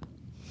 Yep.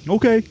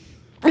 Okay.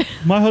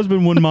 My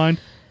husband wouldn't mind.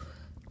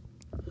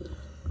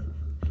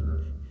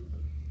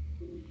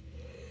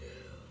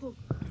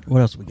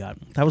 What else we got?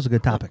 That was a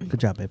good topic. Good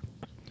job, babe.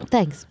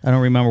 Thanks. I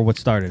don't remember what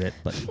started it,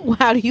 but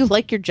How do you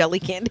like your jelly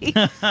candy?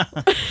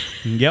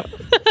 yep.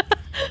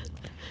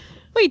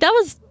 Wait, that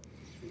was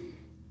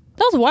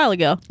a while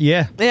ago.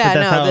 Yeah. but Yeah,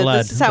 that's how it no. led.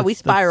 This is how we That's-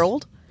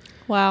 spiraled.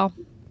 Wow.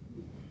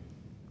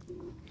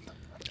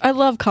 I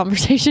love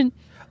conversation.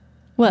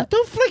 What?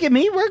 Don't flick at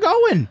me. We're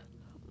going.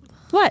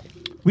 What?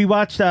 We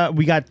watched.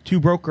 We got Two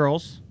Broke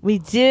Girls. We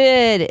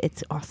did.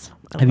 It's awesome.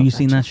 I Have love you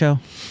seen that show?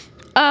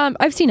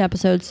 I've seen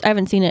episodes. I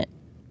haven't seen it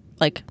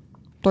like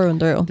through and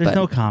through. There's but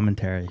no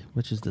commentary,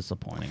 which is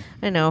disappointing.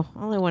 I know.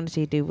 All I wanted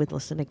to do was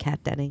listen to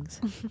Kat Dennings.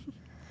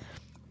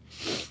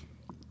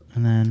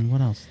 And then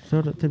what else?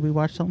 So did we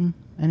watch something?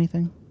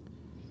 Anything?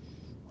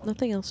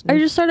 Nothing else. I New.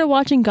 just started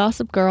watching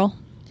Gossip Girl.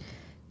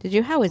 Did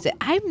you? How is it?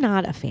 I'm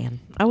not a fan.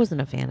 I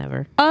wasn't a fan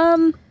ever.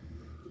 I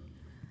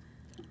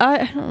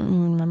don't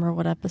even remember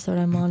what episode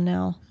I'm on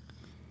now.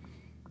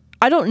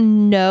 I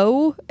don't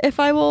know if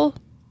I will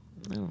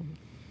No,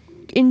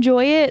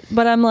 enjoy it,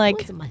 but I'm like,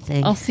 wasn't my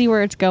thing. I'll see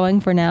where it's going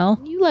for now.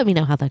 You let me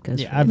know how that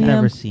goes. Yeah, for I've you. Yeah.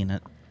 never seen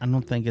it. I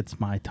don't think it's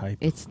my type.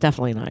 It's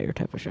definitely not your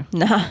type of show.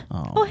 Nah.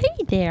 Oh. Oh,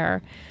 hey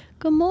there.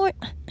 Good morning.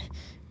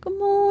 Good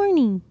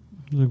morning.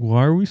 Like,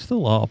 why are we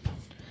still up?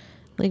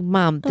 Like,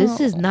 Mom, this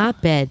is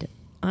not bed.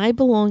 I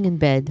belong in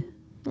bed.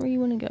 Where you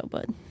want to go,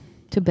 bud?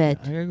 To bed.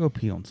 I gotta go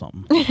pee on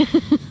something.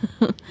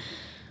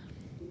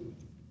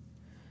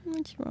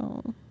 What's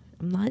wrong?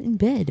 I'm not in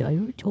bed. I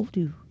already told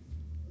you.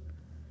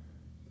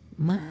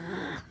 Ma.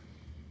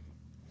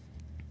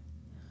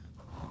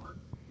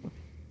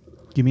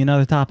 Give me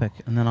another topic,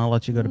 and then I'll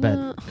let you go to bed.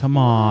 No. Come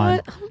on.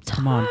 What? I'm tired.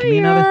 Come on. Give me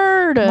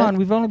another. Come on.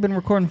 We've only been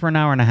recording for an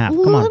hour and a half. Come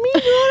Let on. me go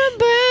to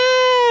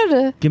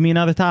bed. Give me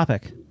another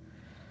topic.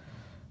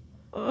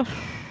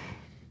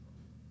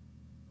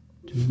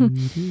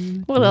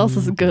 What else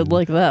is good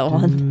like that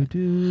one? I'm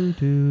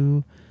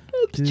too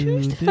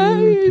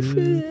tired for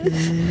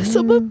this.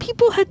 Some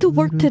people had to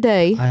work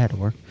today. I had to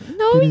work.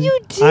 No, you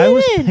didn't. I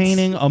was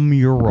painting a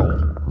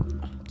mural.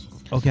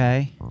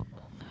 Okay?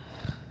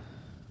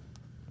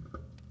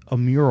 A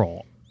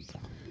mural.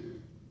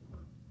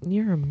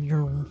 You're a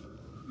mural.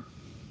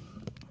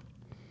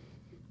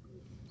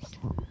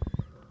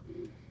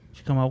 Did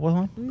you come up with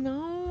one?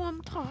 No,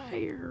 I'm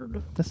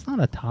tired. That's not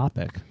a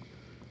topic.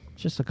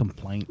 It's just a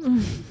complaint.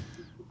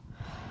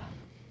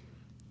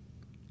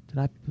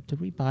 Did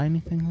we buy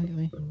anything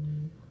lately?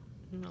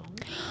 No.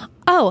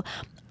 Oh,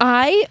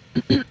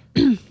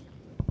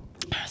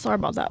 sorry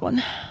about that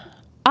one.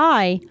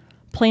 I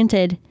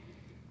planted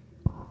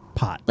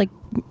Pot. like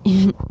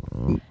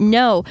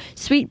no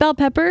sweet bell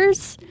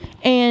peppers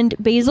and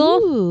basil,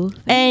 Ooh,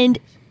 and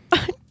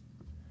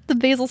the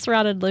basil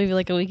sprouted maybe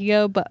like a week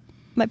ago, but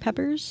my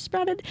peppers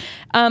sprouted.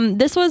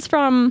 This was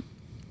from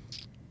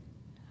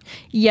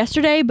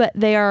yesterday, but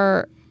they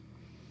are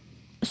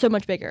so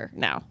much bigger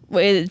now.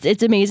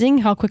 It's amazing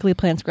how quickly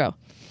plants grow.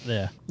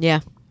 Yeah.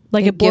 Yeah.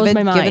 Like it blows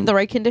my mind. Given the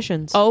right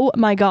conditions. Oh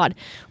my god!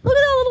 Look at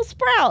that little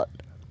sprout.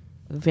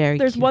 Very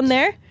There's cute. one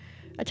there,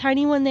 a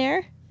tiny one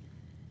there,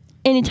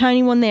 and a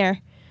tiny one there.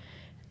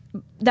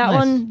 That Nice.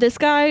 one, this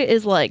guy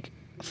is like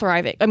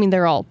thriving. I mean,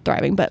 they're all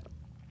thriving, but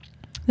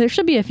there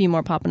should be a few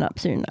more popping up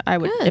soon, I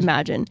would Good.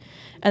 imagine.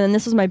 And then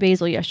this was my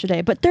basil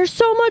yesterday, but there's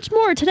so much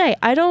more today.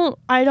 I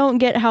don't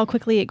get how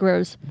quickly it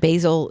grows.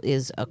 Basil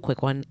is a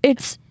quick one.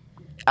 It's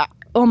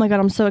oh my god,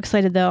 I'm so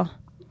excited though.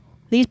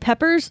 These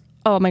peppers,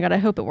 oh my god, I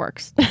hope it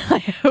works. I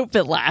hope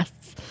it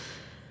lasts.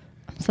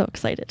 I'm so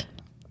excited.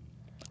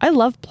 I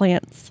love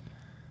plants.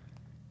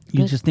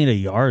 You just need a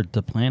yard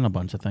to plant a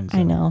bunch of things.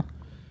 I in. know.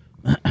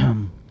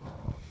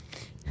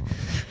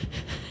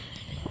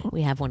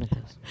 We have one of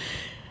those.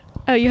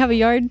 Oh, you have a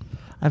yard?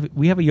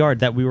 We have a yard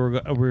that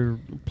we're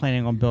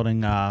planning on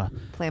building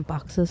Plant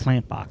boxes.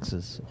 plant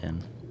boxes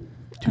in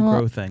to I want-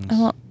 grow things. I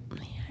want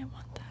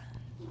that.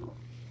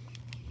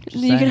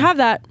 Just You can saying. have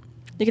that.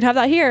 You can have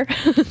that here.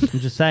 I'm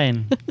just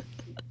saying.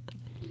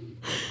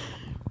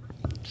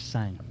 Just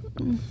saying.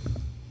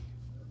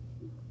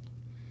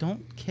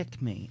 Don't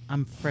kick me.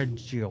 I'm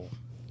fragile.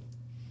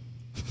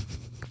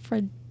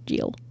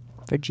 Fragile.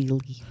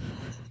 Fragile.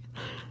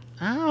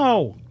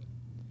 Ow!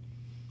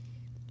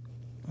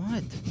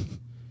 What?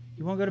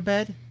 You want to go to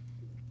bed?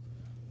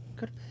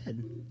 Go to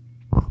bed.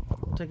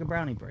 We'll take a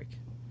brownie break.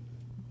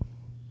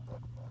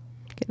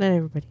 Good night,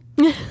 everybody.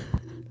 Do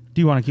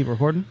you want to keep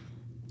recording?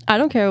 I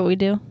don't care what we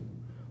do.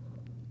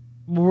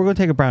 Well, we're going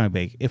to take a brownie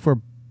bake. If we're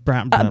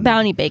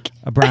Bounty bake.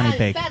 a brownie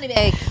bake. Bounty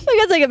bake. We're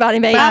gonna take a bounty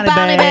bake. Bounty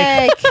Bounty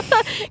bake.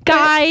 bake.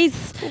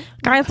 guys,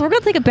 we're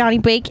gonna take a bounty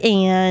bake,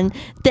 and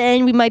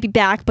then we might be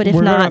back. But if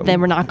We're not, gonna- then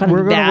we're not gonna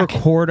We're be gonna back.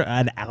 record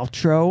an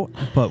outro,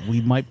 but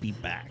we might be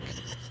back.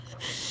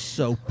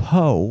 So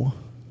Poe,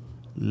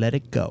 let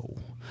it go.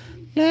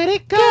 Let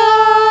it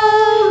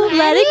go.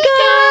 Let it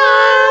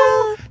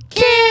go.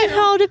 Can't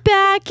hold it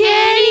back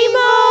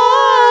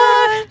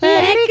anymore.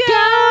 Let it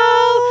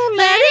go.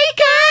 Let it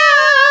go.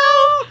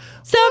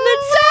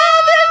 Something,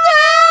 something,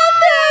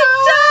 something,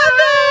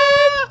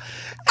 something.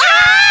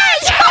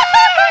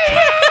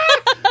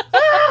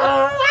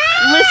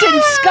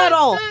 Listen,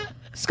 Scuttle.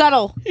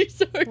 Scuttle.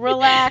 Sorry.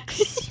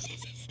 Relax.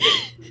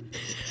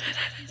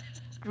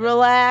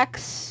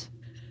 Relax.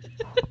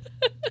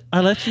 I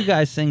let you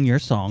guys sing your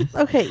song.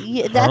 Okay,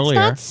 yeah, that's Earlier.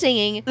 not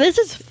singing. This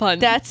is fun.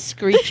 That's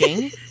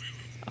screeching.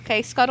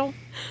 Okay, Scuttle.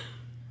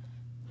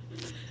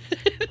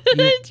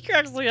 It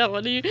cracks me up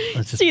when you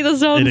It's just- see the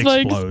sound It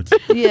spikes. explodes.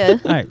 Yeah.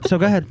 All right, so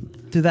go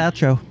ahead. Do the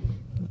outro.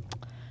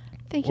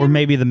 Thank you. Or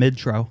maybe the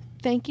mid-tro.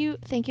 Thank you,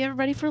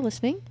 everybody, for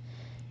listening.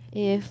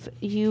 If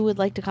you would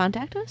like to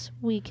contact us,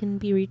 we can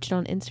be reached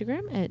on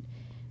Instagram at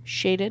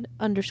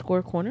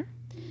shaded_corner.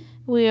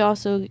 We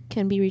also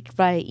can be reached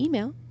via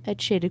email at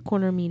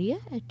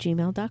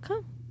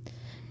shadedcornermedia@gmail.com.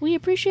 We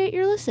appreciate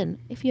your listen.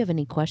 If you have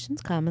any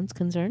questions, comments,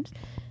 concerns,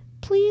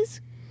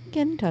 please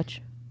get in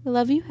touch. We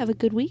love you. Have a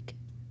good week.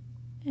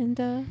 And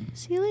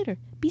see you later.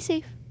 Be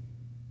safe.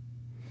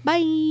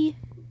 Bye.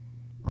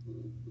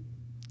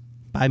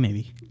 Bye,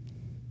 maybe.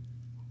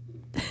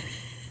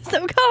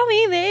 So call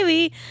me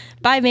maybe.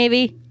 Bye,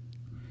 maybe.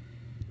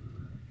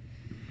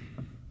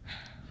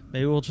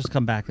 Maybe we'll just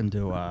come back and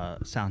do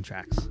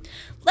soundtracks.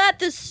 Let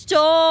the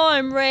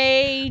storm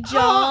rage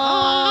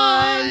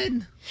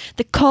on.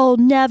 The cold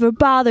never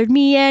bothered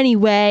me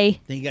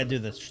anyway. Then you gotta do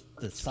the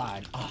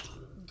side. Oh.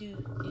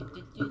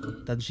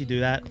 Doesn't she do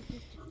that?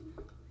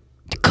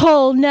 The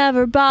cold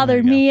never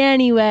bothered There you me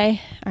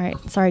anyway. All right,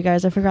 sorry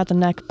guys, I forgot the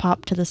neck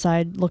pop to the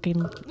side,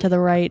 looking to the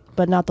right,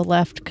 but not the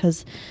left,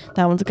 because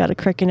that one's got a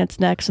crick in its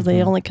neck, so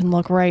they only can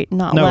look right,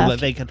 not No, left.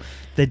 they can.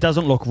 It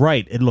doesn't look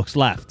right. It looks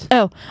left.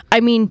 Oh,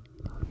 I mean,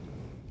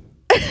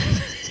 I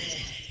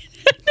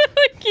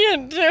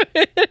can't do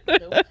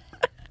it.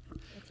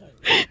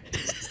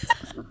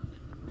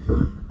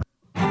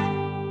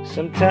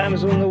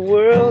 Sometimes when the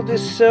world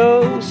is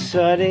so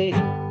sunny,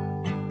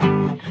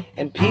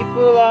 and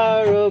people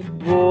are a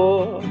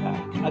bore.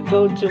 I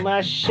go to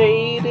my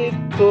shaded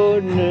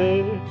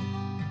corner,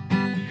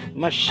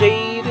 my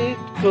shaded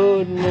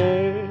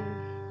corner.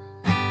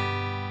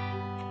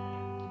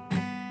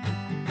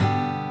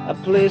 A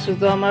place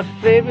with all my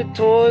favorite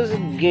toys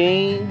and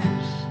games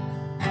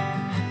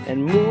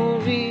and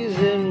movies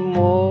and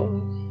more.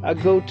 I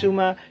go to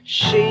my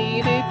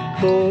shaded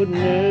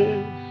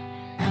corner,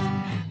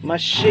 my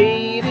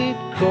shaded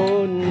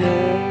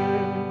corner.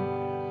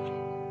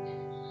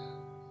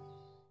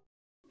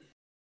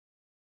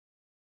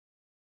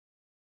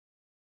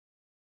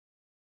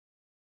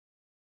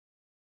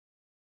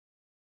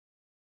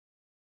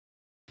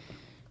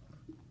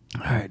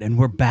 All right, and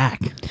we're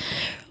back.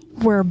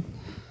 We're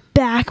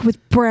back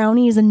with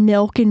brownies and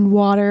milk and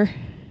water.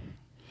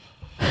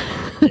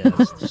 Yeah,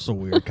 it's just a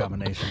weird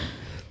combination.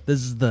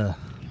 This is the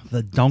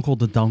dunkle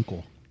to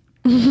dunkle.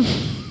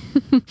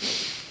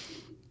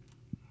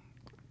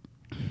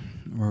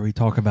 Where we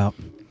talk about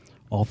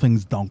all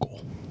things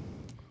dunkle.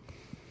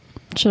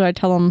 Should I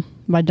tell them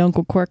my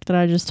dunkel quirk that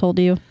I just told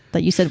you?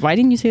 That you said, why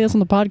didn't you say this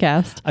on the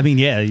podcast? I mean,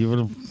 yeah, you would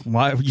have.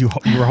 Why you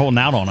were holding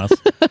out on us?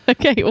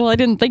 Okay, well, I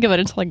didn't think of it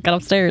until I got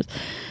upstairs.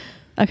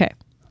 Okay.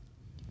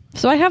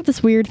 So I have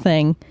this weird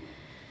thing.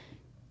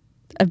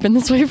 I've been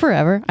this way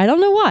forever. I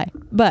don't know why.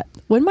 But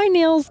when my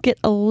nails get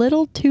a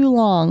little too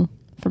long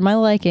for my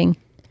liking,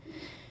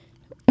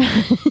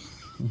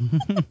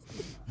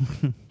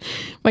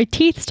 my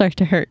teeth start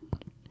to hurt.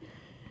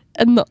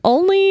 And the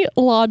only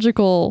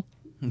logical...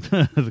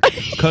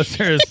 Because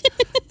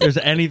there's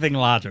anything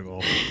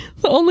logical.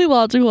 The only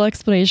logical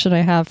explanation I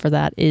have for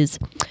that is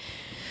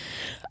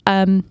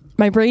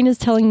my brain is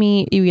telling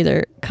me you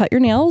either cut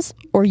your nails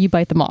or you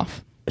bite them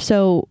off.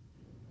 So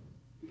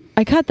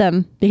I cut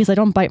them because I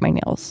don't bite my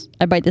nails.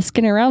 I bite the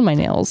skin around my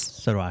nails.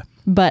 So do I.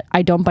 But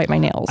I don't bite my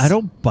nails. I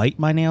don't bite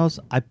my nails.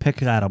 I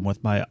pick at them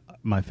with my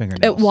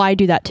fingernails. Well, I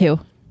do that too.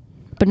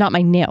 But not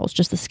my nails,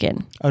 just the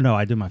skin. Oh no,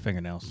 I do my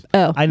fingernails.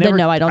 Oh, then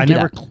no, I don't do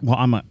that. Well,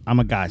 I'm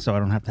a guy, so I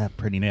don't have to have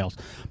pretty nails.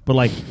 But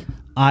like,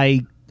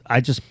 I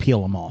just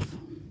peel them off.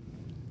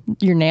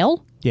 Your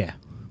nail? Yeah,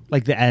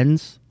 like the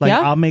ends. Like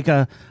Yeah? I'll make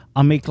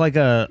like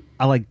a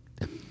it's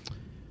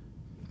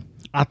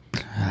Like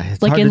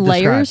hard in to describe.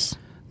 layers?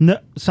 No,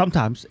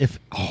 sometimes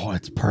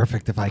it's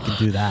perfect if I can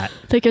do that.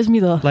 That gives me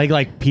the...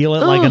 Like peel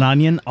it like an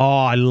onion.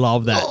 Oh, I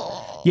love that.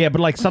 Yeah,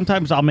 but like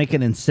sometimes I'll make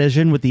an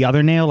incision with the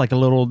other nail, like a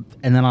little,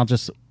 and then I'll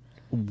just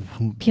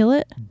Peel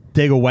it?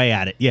 dig away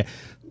at it. Yeah,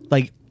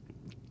 like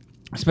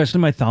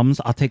especially my thumbs,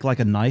 I'll take like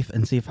a knife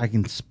and see if I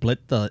can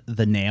split the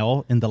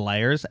nail into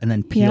layers and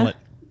then peel it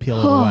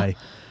away.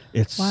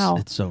 It's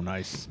so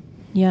nice.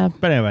 Yeah.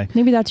 But anyway,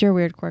 Maybe that's your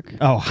weird quirk.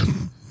 oh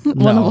One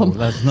no, of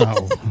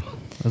them.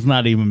 that's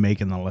not even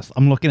making the list.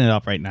 I'm looking it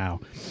up right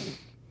now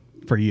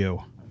for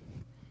you.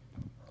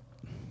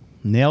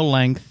 Nail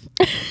length,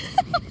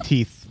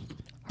 teeth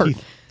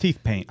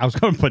paint. I was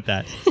going to put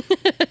that.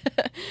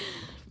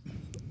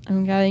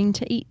 I'm going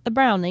to eat the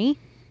brownie.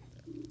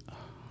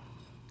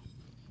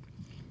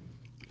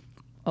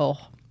 Oh.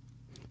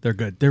 They're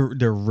good.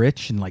 They're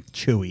rich and like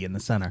chewy in the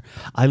center.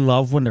 I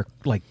love when they're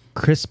like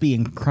crispy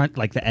and crunch,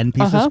 like the end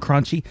piece is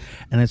crunchy,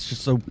 and it's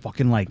just so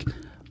fucking like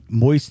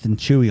moist and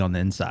chewy on the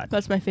inside.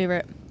 That's my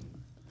favorite.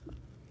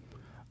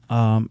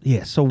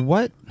 Yeah. So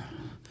what?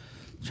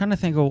 I'm trying to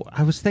think.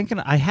 I was thinking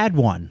I had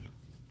one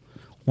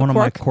of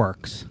my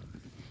quirks,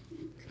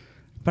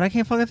 but I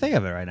can't fucking think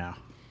of it right now.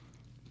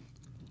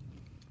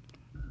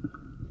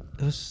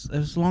 It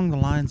was along the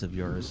lines of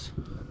yours.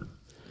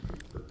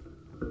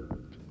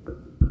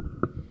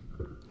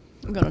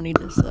 I'm gonna need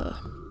this The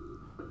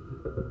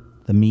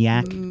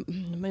Miak.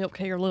 milk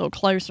here a little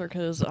closer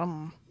because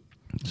I'm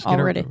Just all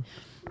get ready.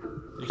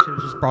 You should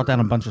have just brought down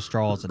a bunch of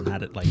straws and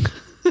had it like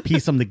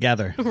piece them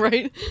together.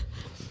 Right?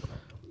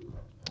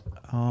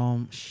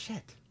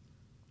 Shit.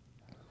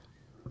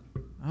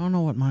 I don't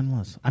know what mine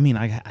was. I mean,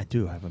 I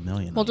do have a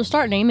million. Well, just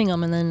start naming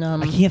them and then.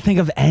 I can't think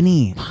of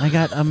any. I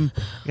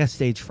got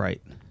stage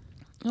fright.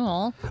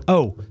 Aw.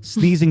 Oh,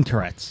 sneezing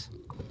Tourette's.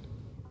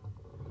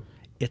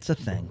 It's a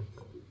thing.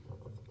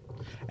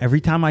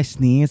 Every time I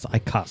sneeze, I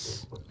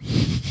cuss.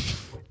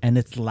 And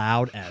it's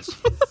loud as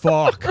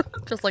fuck.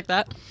 Just like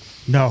that?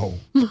 No.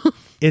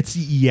 It's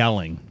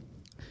yelling.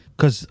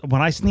 Because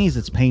when I sneeze,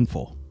 it's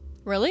painful.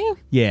 Really?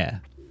 Yeah.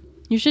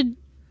 You should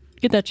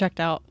get that checked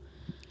out.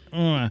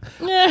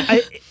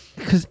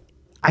 Because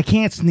I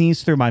can't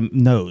sneeze through my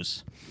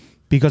nose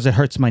because it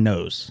hurts my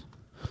nose.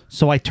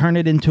 So I turn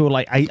it into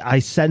like I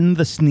send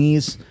the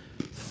sneeze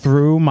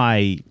through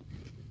my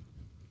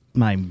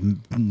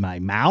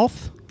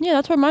mouth. Yeah,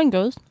 that's where mine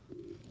goes.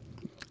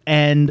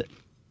 And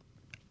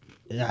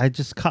I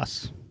just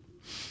cuss.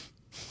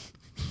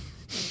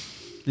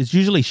 It's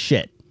usually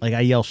shit. Like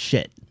I yell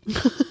shit.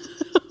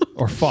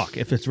 Or fuck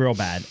if it's real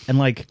bad. And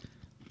like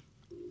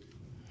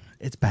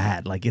it's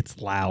bad. Like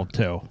it's loud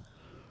too.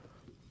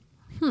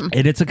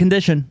 And it's a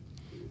condition.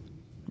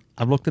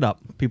 I've looked it up.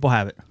 People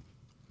have it.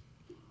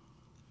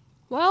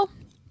 Well,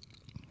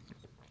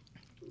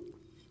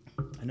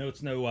 I know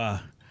it's no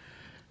uh-huh.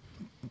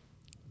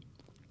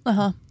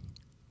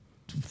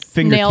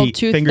 nail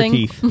tooth finger thing.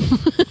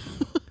 teeth.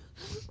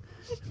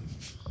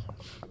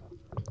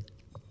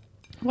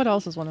 What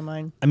else is one of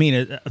mine? I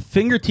mean,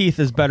 finger teeth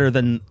is better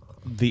than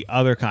the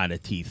other kind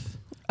of teeth.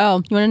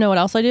 Oh, you want to know what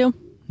else I do?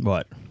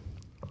 What?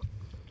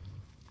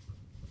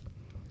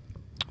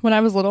 When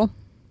I was little,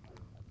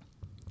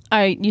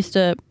 I used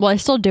to. Well, I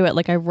still do it.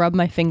 Like I rub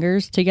my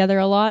fingers together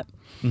a lot,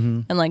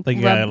 and like Like,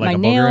 rub like my a booger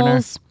in there?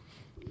 nails.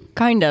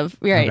 Kind of,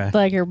 right? Okay.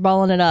 Like you're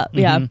balling it up,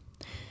 yeah.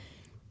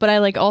 But I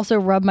like also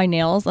rub my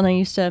nails, and I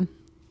used to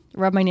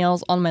rub my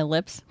nails on my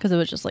lips because it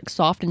was just like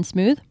soft and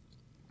smooth.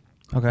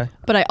 Okay.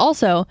 But I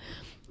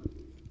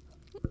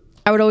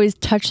would always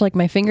touch like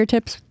my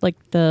fingertips, like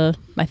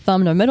my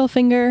thumb to my middle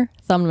finger,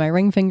 thumb to my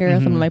ring finger,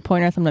 thumb to my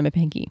pointer, thumb to my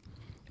pinky.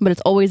 But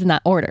it's always in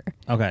that order.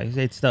 Okay.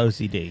 It's the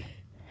OCD.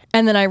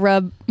 And then I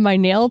rub my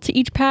nail to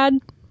each pad,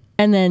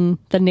 and then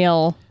the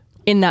nail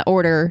in that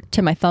order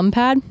to my thumb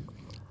pad.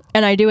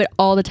 And I do it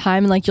all the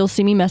time. And like you'll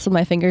see me mess with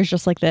my fingers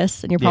just like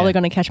this, and you're probably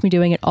going to catch me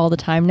doing it all the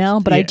time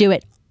now. But I do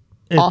it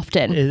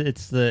often.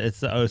 It's the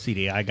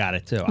OCD. I got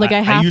it too. Like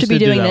I have used to be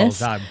do doing that all the this,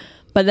 time.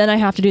 but then I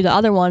have to do the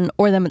other one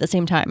or them at the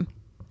same time.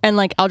 And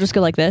like I'll just go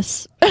like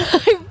this.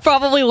 I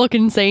probably look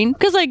insane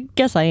because I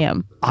guess I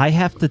am. I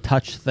have to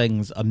touch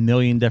things a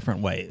million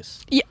different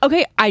ways. Yeah,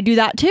 okay, I do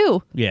that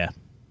too. Yeah.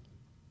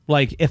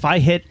 Like if I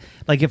hit,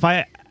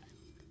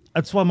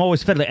 that's why I'm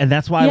always fiddling, and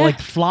that's why I Yeah. like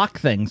flock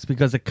things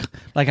because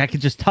I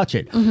could just touch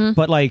it. Mm-hmm.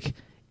 But like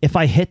if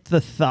I hit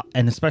the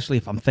and especially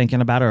if I'm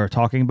thinking about it or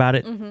talking about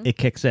it, Mm-hmm. it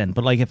kicks in.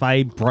 But like if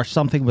I brush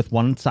something with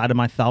one side of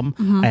my thumb,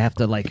 Mm-hmm. I have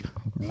to like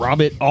rub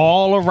it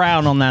all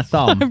around on that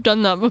thumb. I've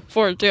done that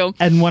before too.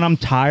 And when I'm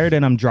tired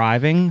and I'm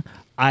driving,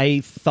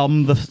 I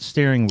thumb the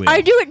steering wheel.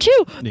 I do it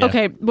too. Yeah.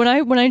 Okay, when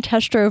I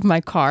test drove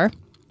my car,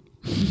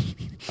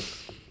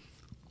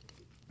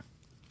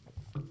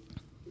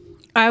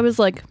 I was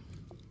like,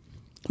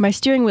 my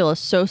steering wheel is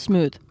so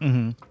smooth.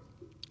 Mm-hmm.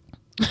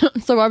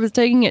 So I was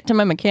taking it to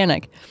my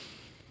mechanic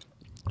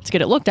to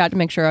get it looked at to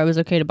make sure I was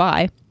okay to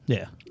buy.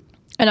 Yeah.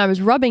 And I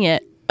was rubbing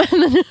it.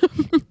 And then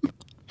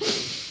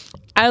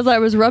as I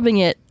was rubbing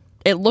it,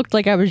 it looked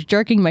like I was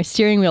jerking my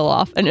steering wheel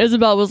off. And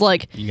Isabel was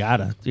like, You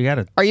gotta.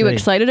 "Are you see.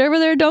 excited over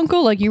there,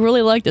 Dunkel? Like you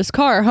really like this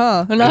car,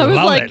 huh?" And I was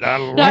love like, it. I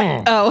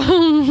love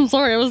 "Oh,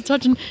 sorry, I was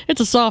touching. It's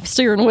a soft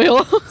steering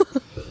wheel."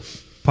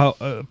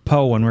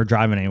 Poe, when we're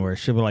driving anywhere,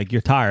 she'll be like,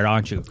 "You're tired,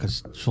 aren't you?"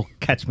 Because she'll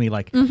catch me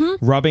like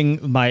rubbing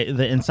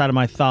the inside of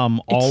my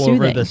thumb all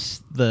over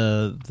soothing.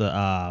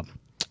 the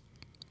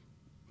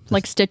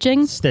Like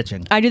stitching.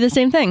 stitching. I do the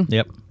same thing.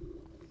 Yep.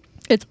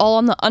 It's all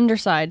on the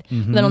underside.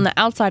 Then on the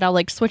outside, I'll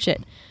like switch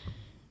it.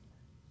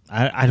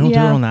 I don't do it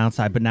Yeah. on the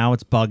outside, but now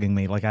it's bugging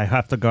me. Like I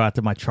have to go out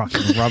to my truck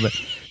and rub it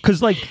because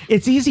like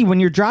it's easy when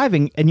you're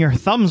driving and your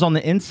thumb's on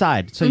the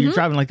inside, so you're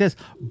driving like this.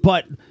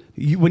 But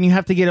when you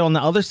have to get it on the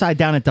other side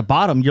down at the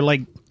bottom, you're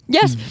like,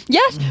 Yes,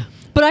 yes.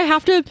 But I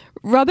have to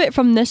rub it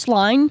from this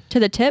line to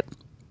the tip,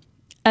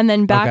 and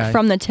then back Okay.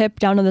 from the tip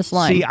down to this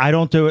line. see, I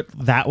don't do it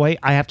that way.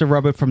 I have to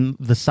rub it from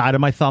the side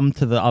of my thumb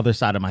to the other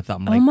side of my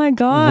thumb. Like, Oh my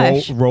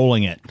gosh.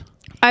 rolling it.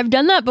 I've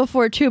done that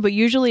before too, but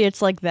usually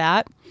it's like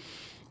that.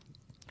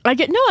 I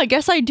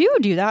guess I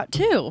do that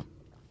too.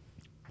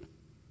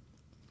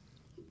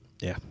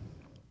 Yeah.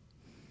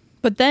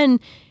 But then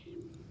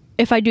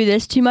if I do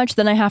this too much,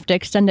 then I have to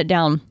extend it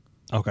down.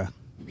 Okay.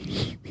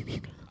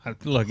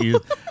 Look, you.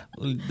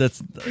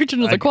 That's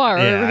Preaching to the choir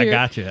Yeah, over I here.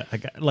 got you.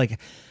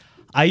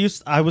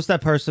 I was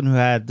that person who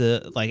had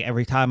the like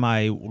every time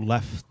I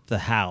left the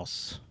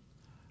house,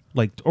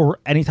 like or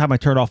anytime I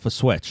turned off a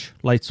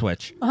light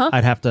switch,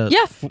 I'd have to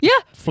Yeah,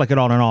 flick it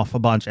on and off a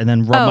bunch, and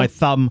then rub Oh. my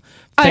thumb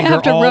I finger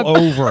have to all rub-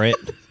 over it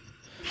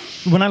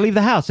when I leave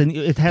the house, and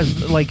it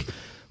has like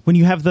when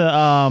you have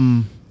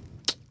the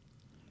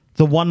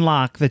one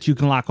lock that you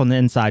can lock on the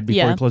inside before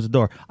Yeah. you close the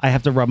door. I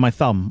have to rub my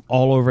thumb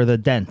all over the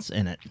dents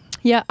in it.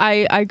 Yeah,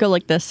 I go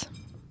like this.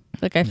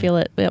 Like I feel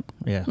it. Yep.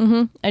 Yeah.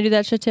 I do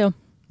that shit too.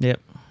 Yep.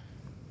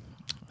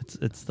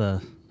 It's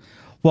the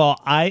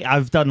well,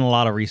 I've done a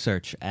lot of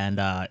research and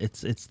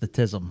it's the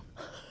tism.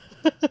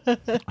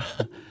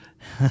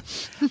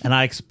 And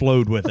I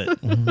explode with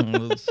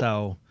it.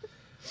 So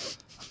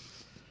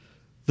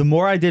the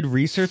more I did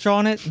research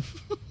on it,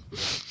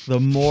 the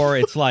more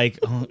it's like,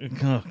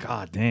 oh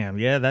god damn,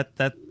 yeah,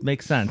 that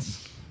makes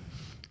sense.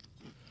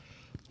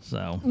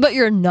 So But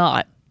you're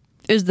not,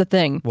 is the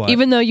thing. What?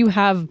 Even though you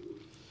have,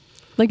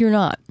 like, you're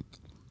not.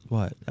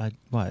 what?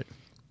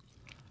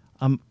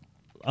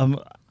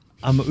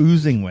 I'm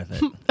oozing with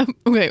it.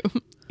 Okay,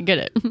 get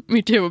it.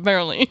 Me too,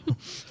 apparently.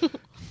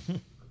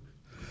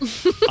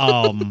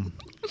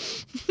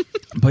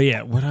 But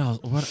yeah, what else?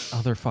 What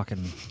other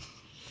fucking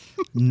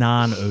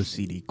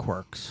non-OCD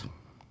quirks?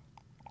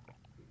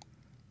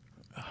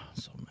 Oh,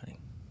 so many.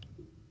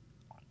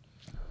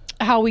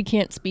 How we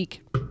can't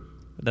speak.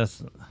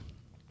 That's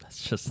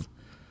just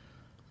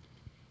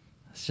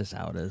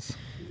how it is.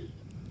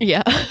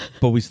 Yeah.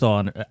 But we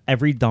still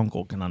every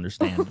dunkel can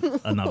understand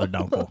another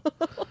dunkel.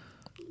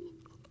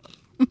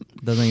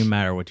 Doesn't even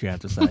matter what you have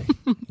to say.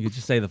 You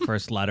just say the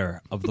first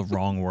letter of the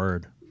wrong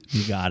word.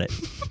 You got it.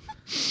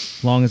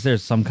 As long as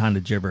there's some kind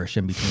of gibberish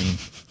in between.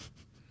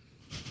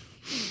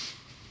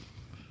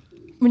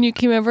 When you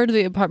came over to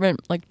the apartment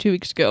like 2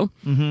 weeks ago,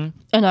 and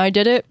I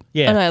did it,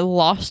 Yeah. and I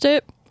lost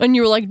it, and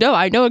you were like, "No,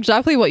 I know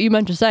exactly what you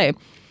meant to say,"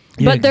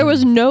 Yeah, but there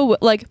was no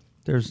like,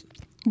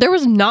 there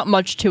was not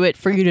much to it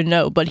for you to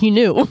know, but he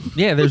knew.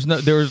 Yeah, there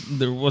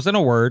wasn't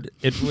a word.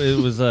 It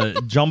was a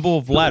jumble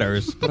of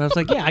letters, but I was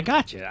like, yeah, I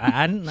got you.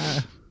 I didn't.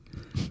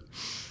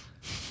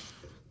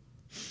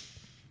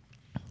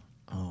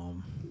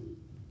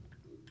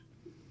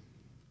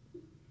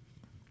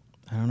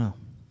 I don't know.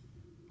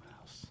 What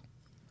else?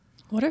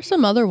 What are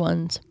some other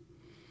ones?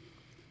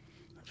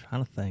 I'm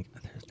trying to think.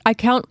 I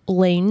count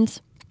lanes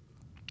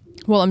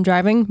while I'm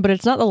driving, but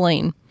it's not the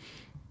lane.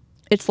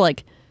 It's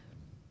like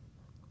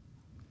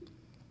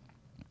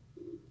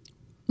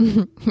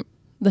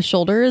the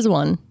shoulder is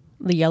 1,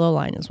 the yellow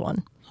line is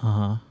 1.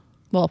 Uh-huh.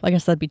 Well, I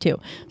guess that'd be 2.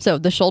 So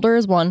the shoulder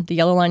is 1, the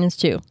yellow line is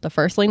 2. The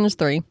first lane is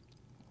 3.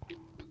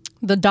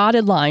 The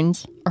dotted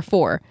lines are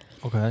 4.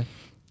 Okay.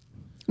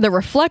 The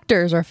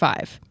reflectors are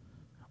 5.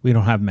 We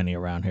don't have many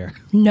around here.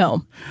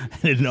 No.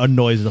 It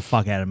annoys the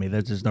fuck out of me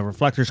that there's no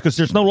reflectors because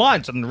there's no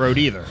lines on the road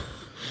either.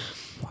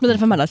 But then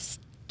if I'm at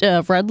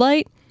a red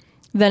light,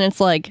 then it's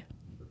like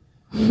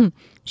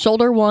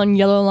shoulder 1,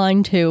 yellow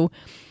line 2.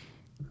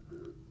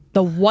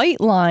 The white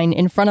line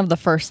in front of the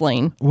first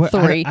lane,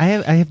 3. I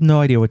have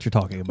no idea what you're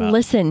talking about.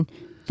 Listen,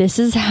 this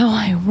is how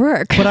I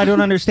work. But I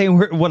don't understand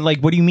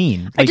what do you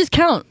mean? I just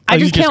count. Oh, I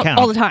you just just count count.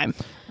 all the time.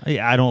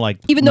 I don't like.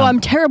 Even though I'm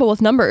terrible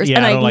with numbers, Yeah,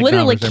 and I I don't like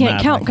literally numbers. can't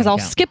I count because can't I'll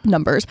count. skip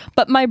numbers.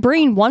 But my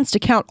brain wants to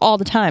count all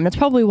the time. That's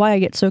probably why I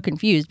get so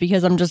confused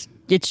because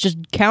it's just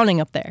counting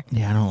up there.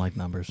 Yeah, I don't like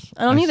numbers.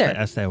 I don't either.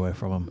 I stay away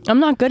from them. I'm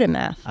not good at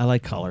math. I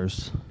like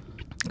colors.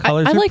 I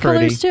Colors are like pretty.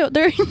 colors too.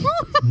 They're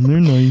They're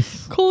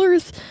nice.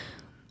 colors.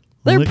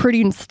 They're like- pretty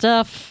and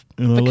stuff.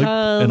 And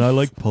I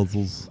like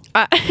puzzles.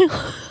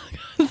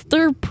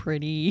 They're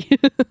pretty.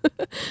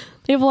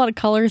 They have a lot of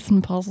colors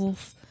and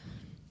puzzles.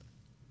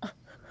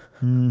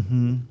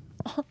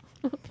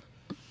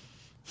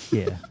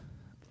 Yeah.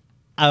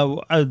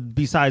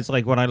 Besides,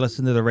 like when I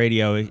listen to the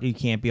radio, it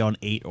can't be on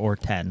 8 or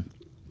 10.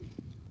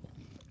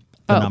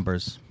 The Oh.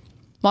 numbers.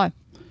 Why?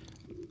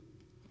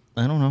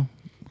 I don't know.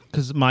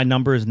 Because my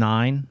number is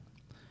 9,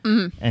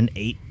 and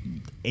 8.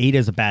 8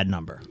 is a bad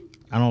number.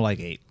 I don't like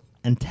 8.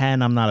 And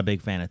 10, I'm not a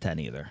big fan of 10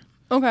 either.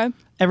 Okay.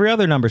 Every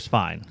other number's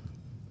fine.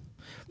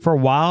 For a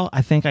while,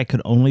 I think I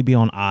could only be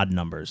on odd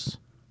numbers.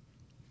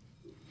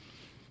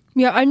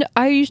 Yeah,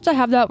 I used to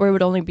have that where it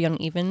would only be on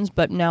evens,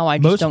 but now I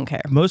just don't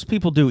care. Most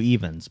people do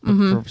evens,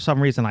 but for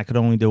some reason, I could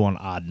only do on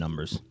odd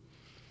numbers.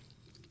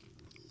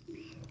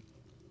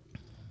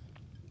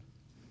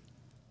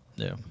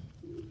 Yeah.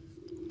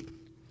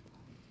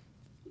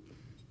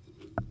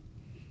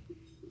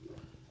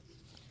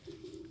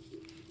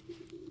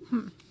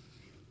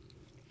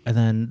 And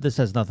then this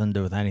has nothing to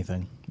do with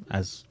anything,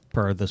 as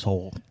per this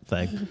whole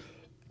thing.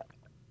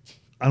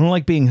 I don't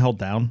like being held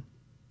down.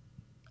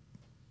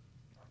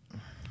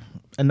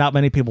 And not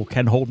many people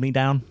can hold me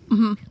down.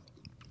 Mm-hmm.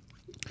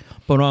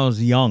 But when I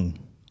was young,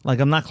 like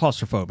I'm not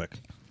claustrophobic.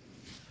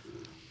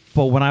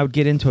 But when I would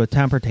get into a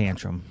temper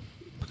tantrum,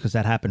 because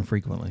that happened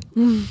frequently,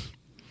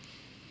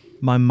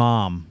 my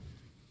mom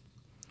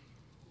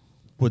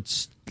would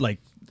like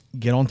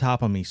get on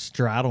top of me,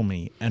 straddle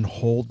me, and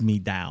hold me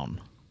down.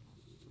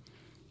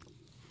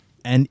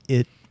 And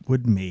it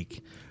would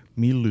make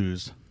me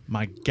lose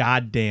my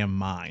goddamn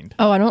mind.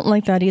 Oh, I don't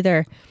like that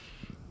either.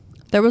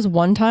 There was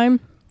one time.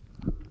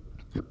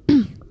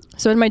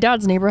 So in my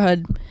dad's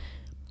neighborhood,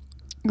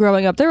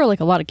 growing up, there were like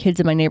a lot of kids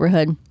in my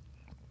neighborhood.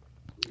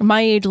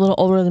 My age, a little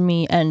older than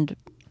me, and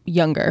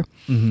younger.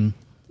 Mm-hmm.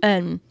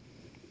 And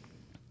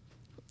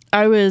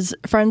I was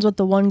friends with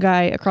the one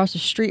guy across the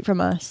street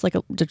from us, like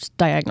just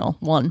diagonal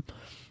one.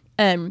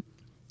 And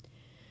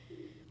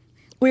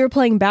we were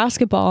playing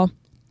basketball.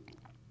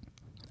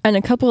 And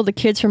a couple of the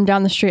kids from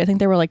down the street, I think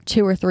there were like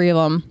 2 or 3 of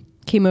them,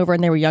 came over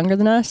and they were younger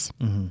than us.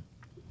 Mm-hmm.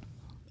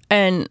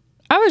 And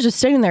I was just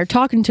sitting there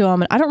talking to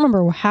them, and I don't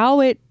remember how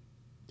it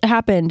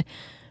happened,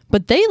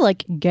 but they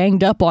like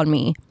ganged up on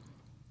me.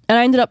 And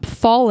I ended up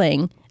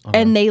falling.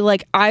 And they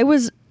like, I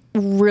was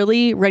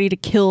really ready to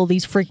kill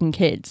these freaking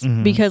kids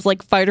because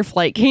like fight or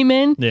flight came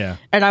in. Yeah.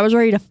 And I was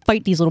ready to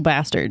fight these little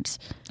bastards.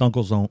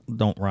 Uncles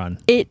don't run.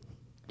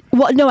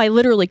 Well, no, I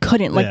literally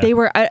couldn't. Like Yeah. they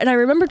were, and I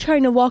remember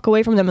trying to walk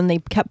away from them, and they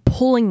kept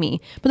pulling me.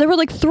 But there were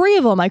like 3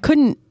 of them. I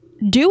couldn't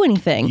do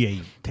anything. Yeah,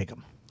 you take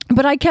them.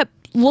 But I kept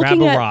looking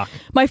Grab a at rock.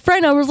 my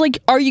friend. I was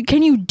like,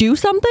 Can you do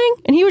something?"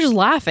 And he was just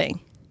laughing.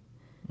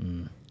 I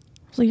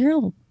was like, "You're a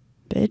little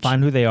bitch."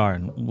 Find who they are,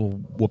 and we'll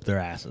whoop their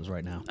asses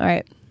right now. All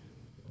right,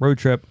 Road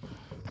trip.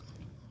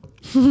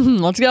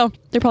 let's go.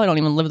 They probably don't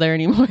even live there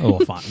anymore. Oh,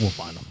 we'll find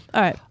them.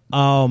 All right.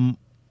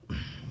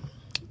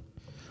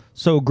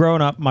 So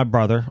growing up, my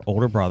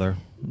older brother,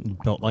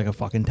 built like a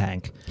fucking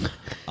tank.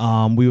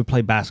 We would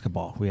play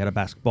basketball. We had a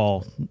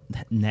basketball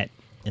net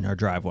in our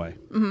driveway.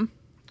 Mm-hmm.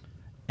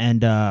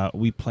 And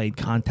we played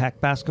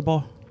contact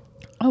basketball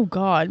Oh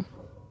God.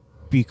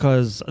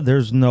 because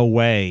there's no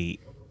way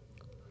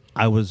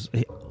I was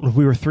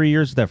we were 3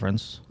 years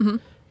difference,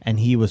 and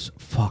he was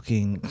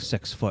fucking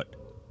 6 foot,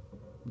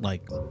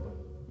 like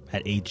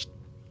at age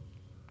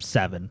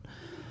 7.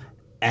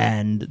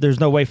 And there's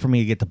no way for me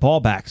to get the ball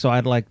back, so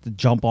I'd like to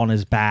jump on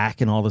his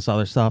back and all this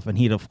other stuff, and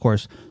he'd of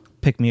course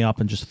pick me up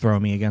and just throw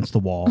me against the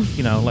wall,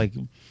 like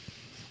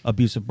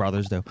abusive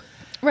brothers do.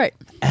 Right.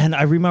 And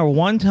I remember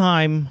one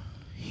time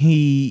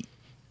he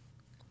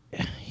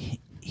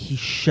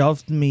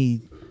shoved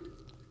me.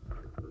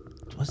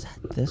 Was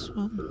that this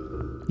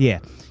one? Yeah,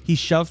 he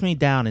shoved me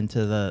down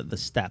into the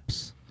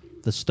steps,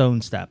 the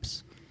stone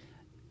steps,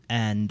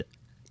 and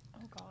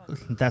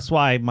that's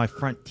why my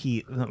front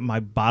teeth, my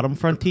bottom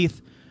front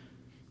teeth,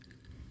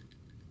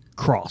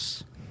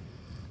 cross,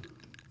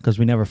 because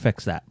we never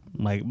fixed that.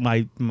 My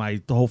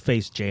the whole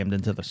face jammed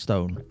into the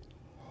stone.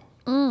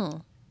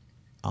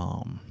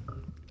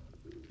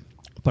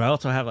 But I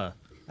also have a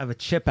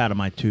chip out of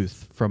my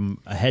tooth from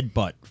a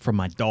headbutt from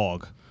my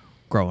dog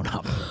growing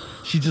up.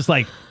 She just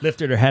like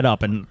lifted her head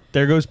up and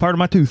there goes part of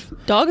my tooth.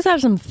 Dogs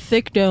have some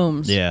thick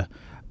domes. Yeah.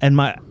 And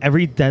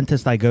every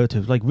dentist I go to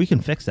is like, we can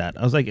fix that.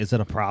 I was like, is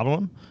it a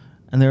problem?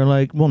 And they're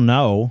like, well,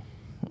 no.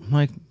 I'm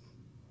like,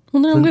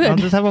 well, no, I'm good. I'll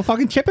just have a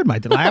fucking chip in my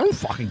tooth. I don't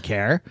fucking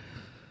care.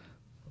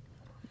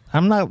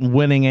 I'm not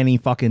winning any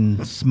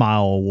fucking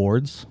smile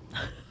awards.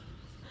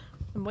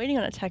 I'm waiting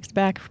on a text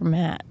back from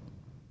Matt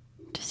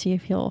to see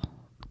if he'll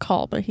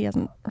call, but he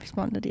hasn't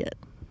responded yet.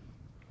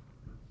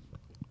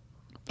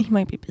 He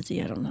might be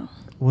busy. I don't know.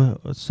 Well,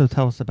 so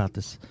tell us about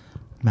this,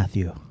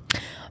 Matthew.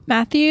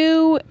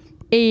 Matthew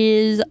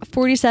is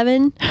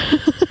 47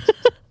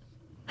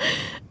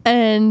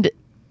 and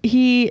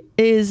he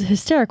is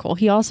hysterical.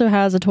 He also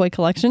has a toy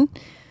collection.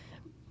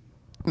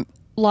 A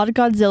lot of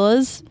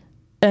Godzillas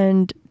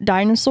and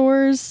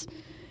dinosaurs.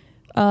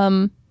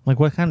 Like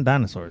what kind of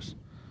dinosaurs?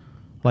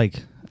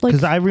 Like,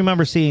 because I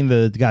remember seeing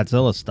the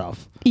Godzilla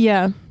stuff.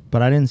 Yeah.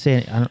 But I didn't see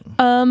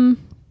any.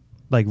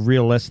 Like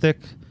realistic.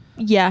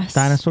 Yes.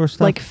 Dinosaur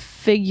stuff. Like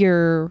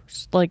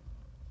figures, like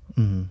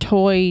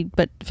toy,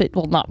 but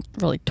well, not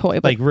really toy,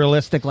 but like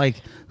realistic, like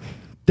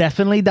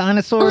definitely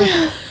dinosaurs.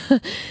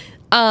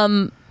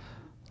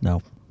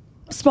 No.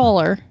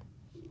 Smaller.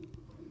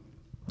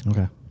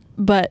 Okay.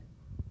 But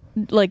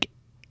like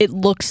it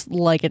looks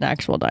like an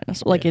actual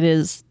dinosaur. Like it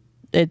is.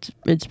 It's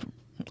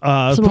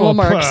some of them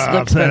are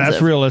expensive.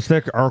 That's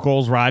realistic.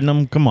 Urkel's riding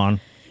them. Come on.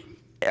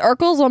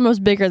 Urkel's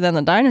almost bigger than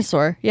the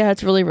dinosaur. Yeah,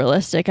 it's really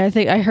realistic. I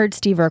think I heard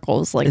Steve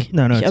Urkel's like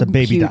no, it's a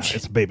baby. Huge.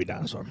 It's a baby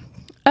dinosaur.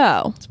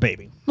 Oh, It's a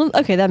baby. well,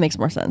 okay, that makes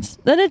more sense.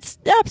 Then it's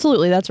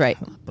absolutely that's right.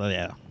 But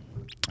yeah.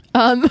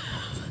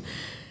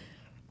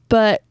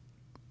 But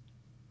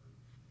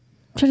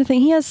I'm trying to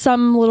think. He has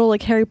some little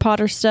like Harry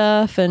Potter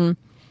stuff, and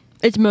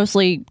it's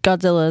mostly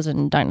Godzillas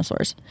and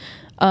dinosaurs.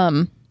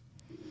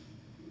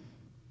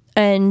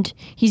 And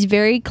he's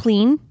very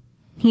clean.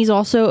 He's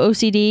also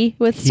OCD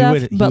with stuff,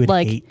 he but would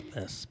like hate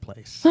this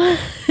place.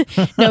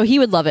 no, he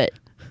would love it.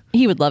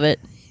 He would love it.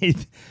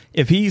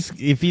 If he's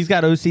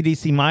got OCD,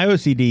 see, my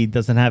OCD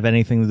doesn't have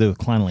anything to do with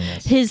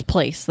cleanliness. His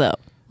place though,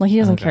 like he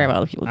doesn't care about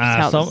other people's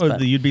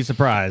houses. You'd be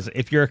surprised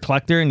if you're a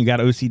collector and you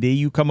got OCD.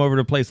 You come over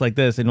to a place like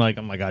this and you're like,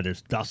 oh my god,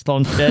 there's dust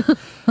on shit. No,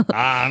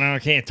 I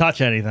can't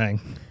touch anything.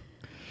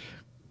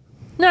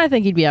 No, I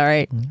think he'd be all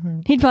right.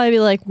 He'd probably be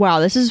like, wow,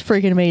 this is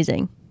freaking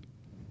amazing.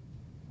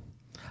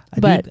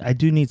 I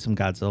do need some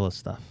Godzilla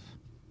stuff.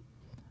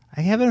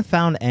 I haven't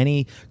found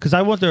any because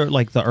I went to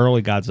like the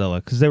early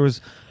Godzilla because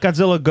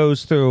Godzilla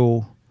goes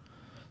through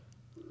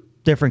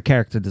different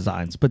character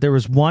designs, but there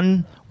was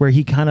one where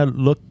he kind of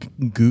looked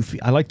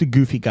goofy. I like the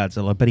goofy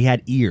Godzilla, but he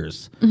had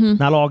ears.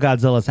 Not all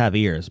Godzillas have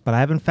ears, but I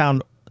haven't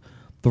found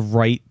the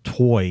right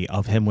toy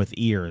of him with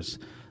ears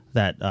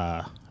that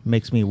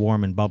makes me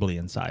warm and bubbly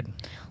inside.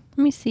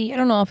 Let me see. I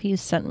don't know if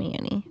he's sent me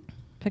any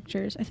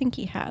pictures. I think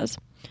he has.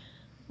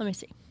 Let me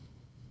see.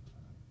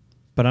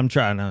 But I'm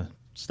trying to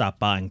stop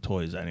buying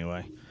toys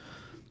anyway.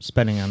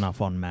 Spending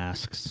enough on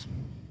masks.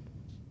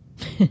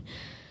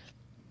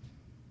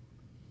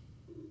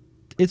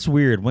 It's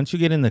weird. Once you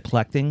get into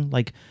collecting,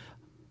 like,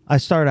 I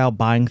started out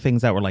buying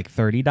things that were like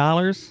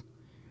 $30.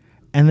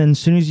 And then as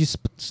soon as you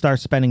start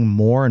spending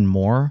more and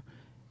more,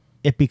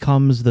 it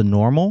becomes the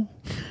normal.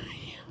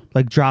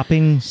 Like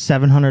dropping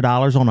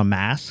 $700 on a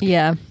mask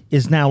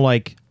is now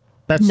like,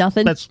 that's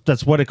nothing.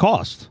 That's what it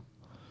cost.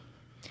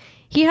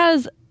 He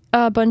has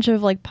a bunch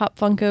of like Pop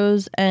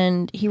Funkos,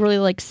 and he really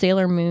likes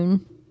Sailor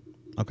Moon.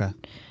 Okay.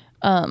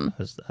 I've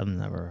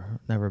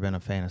never been a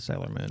fan of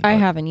Sailor Moon. I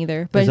haven't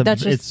either, but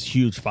that's just it's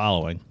huge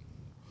following.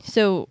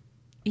 So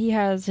he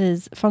has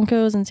his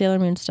Funkos and Sailor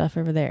Moon stuff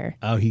over there.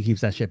 Oh, he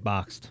keeps that shit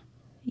boxed.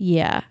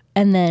 Yeah,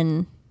 and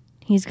then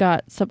he's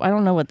got some. I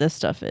don't know what this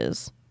stuff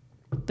is.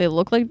 They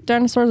look like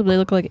dinosaurs, but they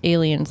look like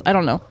aliens. I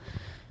don't know,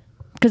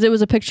 because it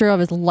was a picture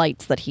of his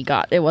lights that he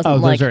got. It wasn't. Oh,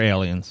 like, those are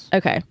aliens.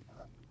 Okay.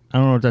 I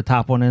don't know what the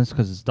top one is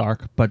because it's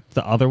dark, but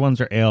the other ones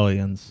are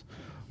aliens,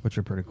 which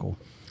are pretty cool.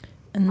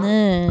 And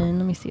then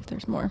let me see if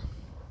there's more.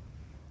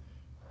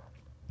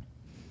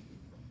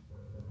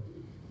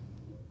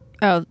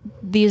 Oh,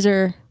 these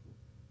are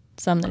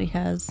some that he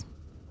has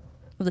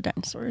of the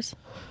dinosaurs.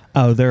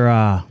 Oh,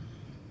 they're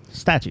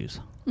statues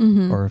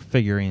or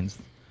figurines.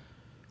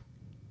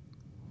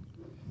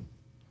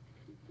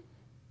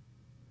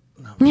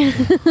 No,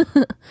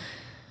 it's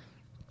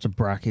a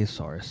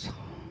brachiosaurus,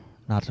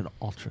 not an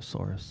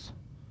ultrasaurus.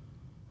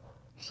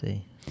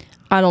 See?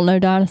 I don't know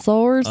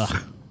dinosaurs.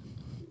 Ugh.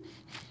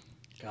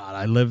 God,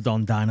 I lived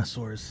on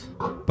dinosaurs,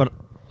 but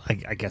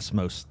I guess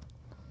most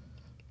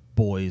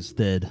boys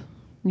did.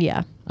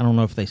 Yeah. I don't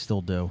know if they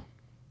still do.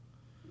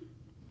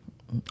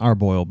 Our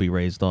boy will be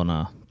raised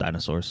on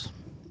dinosaurs.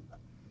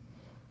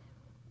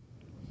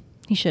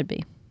 He should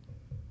be.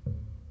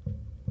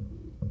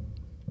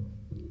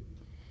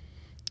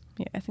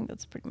 Yeah, I think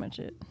that's pretty much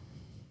it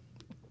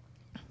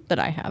that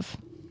I have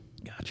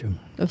Got you.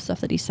 of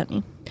stuff that he sent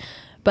me.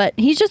 But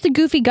he's just a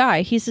goofy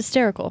guy. He's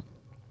hysterical.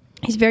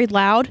 He's very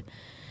loud.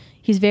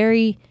 He's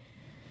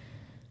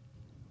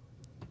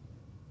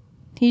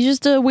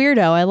just a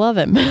weirdo. I love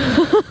him.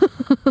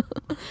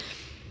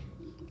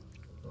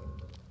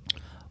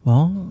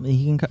 Well,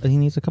 he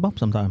needs to come up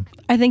sometime.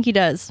 I think he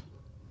does.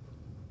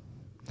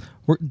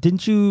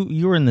 Didn't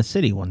you were in the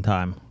city one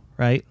time,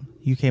 right?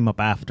 You came up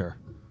after,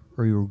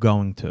 or you were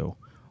going to,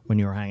 when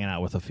you were hanging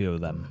out with a few of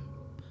them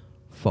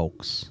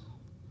folks.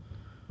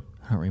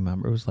 I don't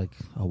remember. It was like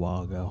a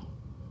while ago.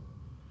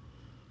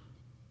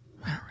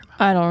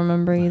 I don't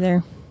remember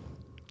either.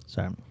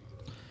 So,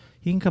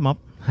 you can come up,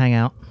 hang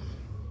out.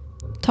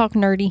 Talk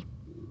nerdy.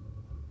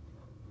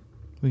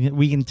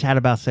 We can chat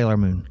about Sailor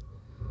Moon.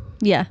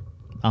 Yeah.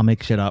 I'll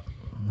make shit up.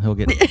 He'll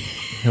get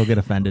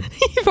offended.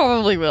 He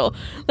probably will.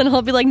 Then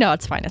he'll be like, no,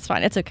 it's fine. It's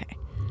fine. It's okay.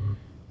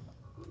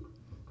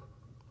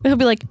 He'll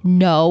be like,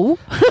 no.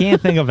 Can't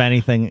think of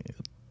anything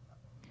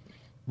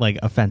like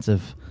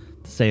offensive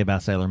to say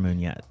about Sailor Moon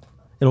yet.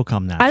 It'll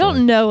come naturally. I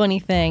don't know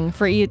anything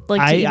for you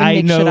like to even I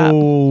make shit up.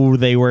 know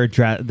they wear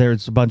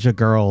there's a bunch of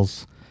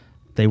girls.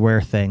 They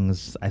wear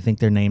things. I think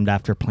they're named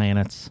after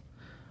planets.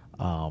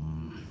 That's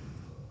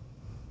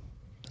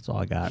all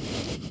I got.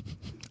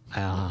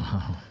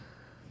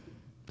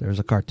 There's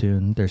a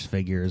cartoon. There's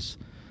figures.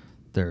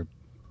 They're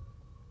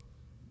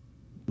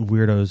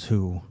weirdos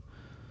who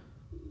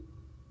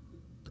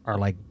are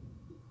like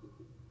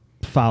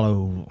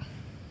follow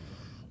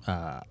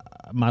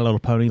My Little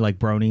Pony, like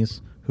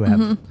bronies who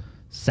have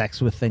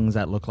sex with things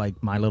that look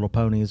like My Little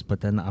Ponies.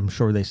 But then I'm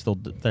sure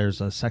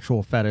there's a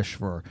sexual fetish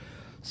for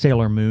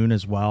Sailor Moon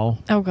as well.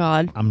 Oh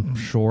God. I'm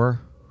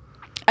sure.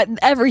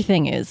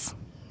 Everything is.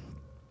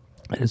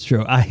 It's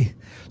true.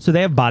 So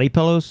they have body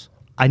pillows.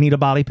 I need a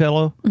body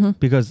pillow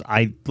because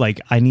I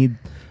need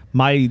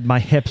my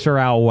hips are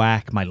out of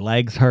whack. My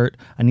legs hurt.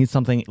 I need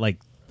something like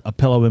a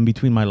pillow in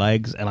between my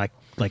legs, and I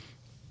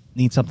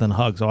need something to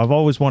hug. So I've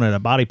always wanted a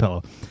body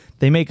pillow.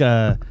 They make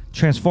a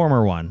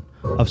Transformer one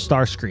of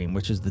Starscream,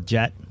 which is the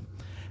jet,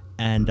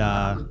 and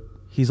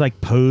he's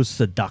like posed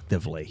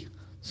seductively.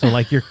 So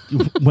like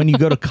when you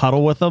go to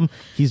cuddle with him,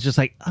 he's just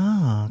like,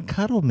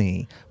 cuddle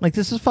me. I'm like,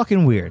 this is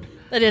fucking weird.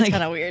 That is Like,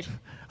 kind of weird.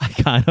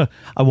 I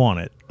want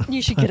it.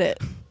 You should get it.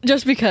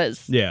 Just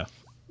because. Yeah.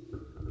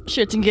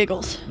 Shits and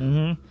giggles.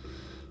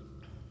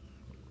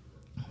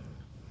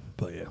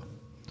 But yeah.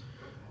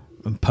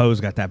 And Poe's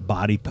got that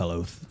body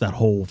pillow, that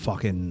whole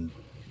fucking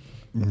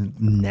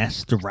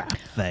nest wrap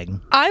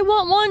thing. I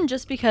want one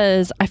just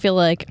because I feel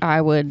like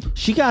I would.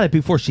 She got it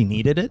before she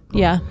needed it.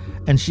 Yeah.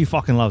 And she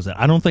fucking loves it.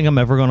 I don't think I'm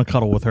ever going to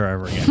cuddle with her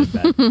ever again in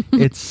bed.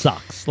 It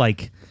sucks.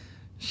 Like,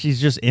 she's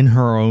just in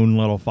her own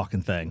little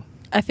fucking thing.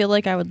 I feel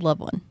like I would love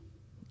one.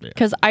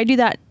 Because I do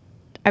that.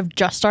 I've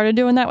just started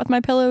doing that with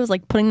my pillows,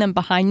 like putting them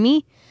behind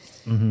me.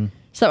 So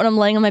that when I'm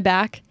laying on my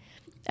back,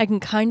 I can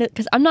kind of,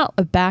 because I'm not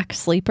a back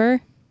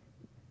sleeper,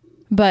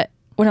 but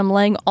when I'm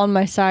laying on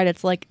my side,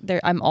 it's like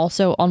I'm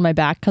also on my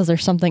back because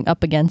there's something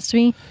up against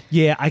me.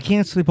 Yeah, I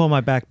can't sleep on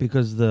my back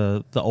because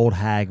the old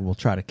hag will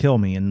try to kill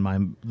me in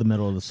the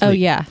middle of the sleep. Oh,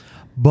 yeah.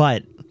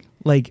 But,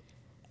 like,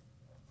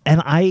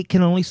 and I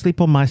can only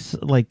sleep on my,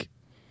 like,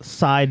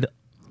 side.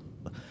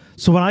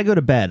 So when I go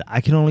to bed,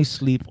 I can only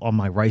sleep on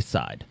my right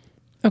side.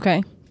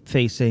 Okay.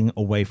 Facing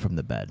away from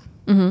the bed.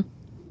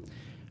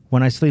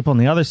 When I sleep on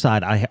the other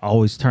side, I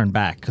always turn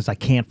back because I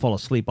can't fall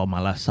asleep on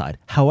my left side.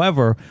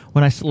 However,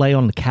 when I lay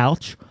on the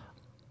couch,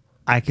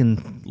 I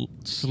can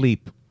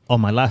sleep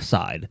on my left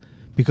side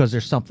because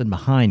there's something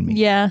behind me.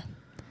 Yeah.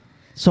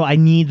 So I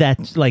need that,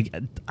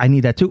 I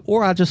need that too.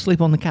 Or I'll just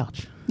sleep on the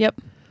couch.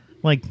 Yep.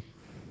 Like,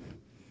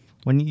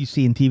 when you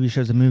see in TV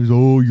shows and movies,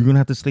 oh, you're going to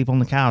have to sleep on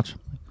the couch.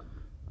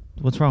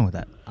 What's wrong with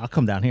that? I'll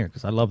come down here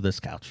because I love this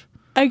couch.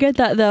 I get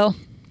that, though.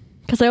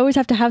 Because I always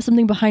have to have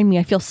something behind me.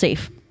 I feel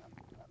safe.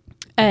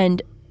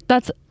 And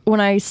that's when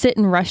I sit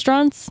in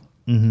restaurants,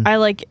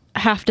 I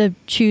have to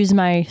choose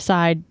my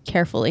side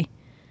carefully.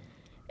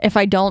 If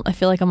I don't, I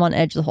feel like I'm on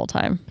edge the whole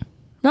time.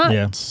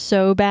 Not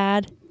so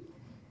bad,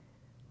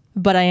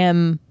 but I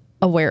am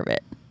aware of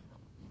it.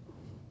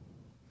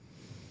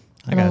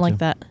 I don't like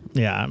that.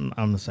 Yeah,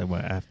 I'm the same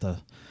way. I have to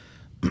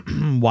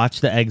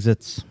watch the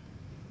exits.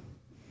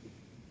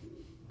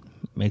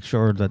 Make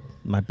sure that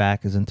my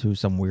back isn't to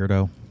some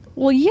weirdo.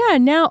 Well, yeah,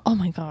 now, oh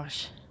my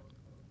gosh.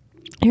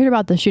 You heard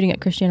about the shooting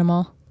at Christiana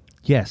Mall?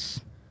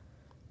 Yes.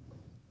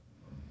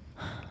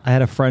 I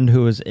had a friend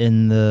who was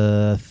in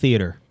the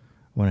theater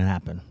when it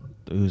happened.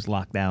 Who was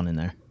locked down in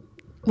there.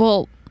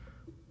 Well,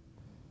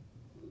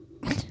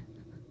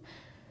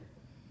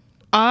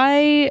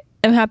 I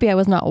am happy I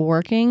was not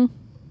working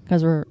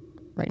because we're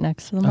right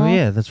next to the mall. Oh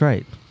yeah, that's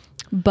right.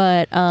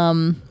 But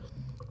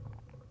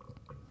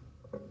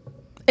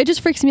it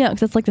just freaks me out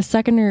because it's like the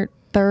second or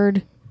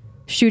third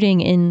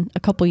shooting in a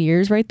couple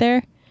years right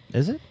there.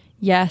 Is it?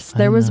 Yes,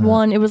 there was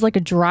one. It was like a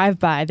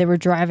drive-by. They were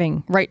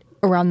driving right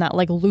around that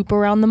like loop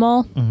around the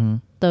mall. Mm-hmm.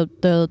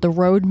 The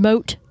road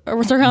moat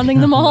surrounding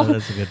the mall.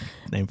 That's a good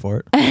name for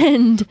it.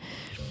 And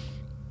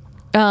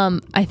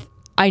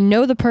I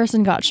know the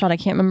person got shot. I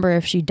can't remember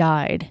if she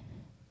died.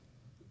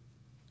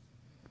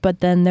 But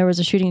then there was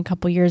a shooting a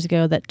couple years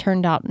ago that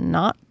turned out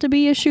not to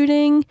be a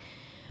shooting.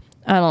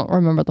 I don't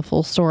remember the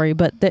full story,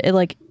 but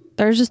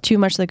there's just too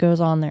much that goes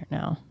on there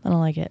now. I don't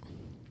like it.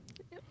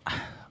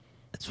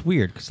 It's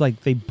weird because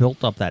like they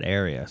built up that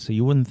area, so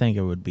you wouldn't think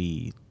it would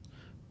be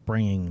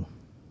bringing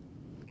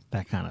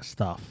that kind of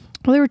stuff.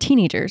 Well, they were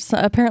teenagers. So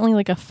apparently,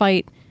 like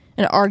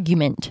an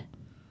argument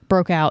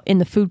broke out in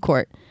the food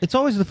court. It's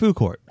always the food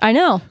court. I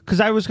know. Because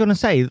I was going to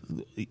say,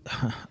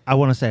 I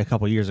want to say a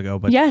couple years ago,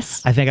 but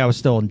yes, I think I was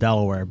still in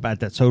Delaware about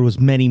that. So it was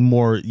many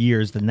more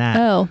years than that.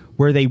 Oh,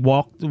 where they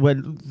walked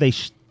when they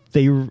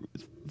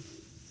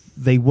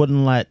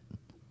wouldn't let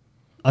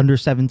under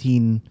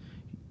 17.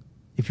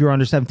 If you were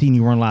under 17,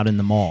 you weren't allowed in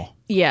the mall.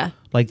 yeah.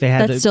 Like they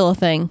had That's still a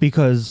thing.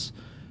 because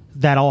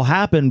that all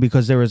happened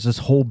because there was this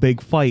whole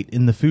big fight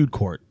in the food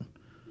court.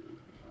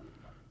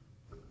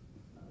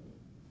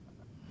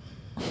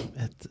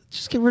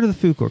 Just get rid of the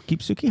food court.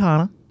 Keep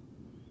Sukihana.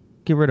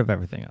 Get rid of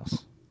everything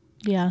else.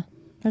 Yeah.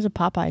 There's a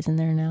Popeyes in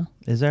there now.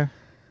 Is there?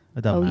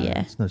 It doesn't matter.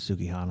 Yeah. It's no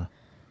Sukihana.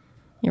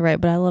 You're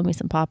right, but I love me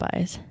some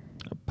Popeyes.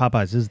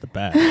 Popeyes is the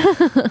best.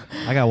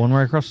 I got one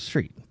right across the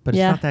street, but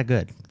Yeah. it's not that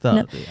good.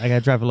 No. I got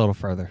to drive a little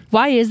further.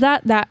 Why is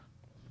that? That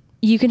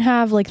you can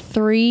have like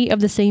 3 of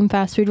the same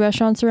fast food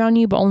restaurants around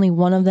you, but only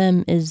one of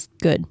them is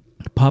good.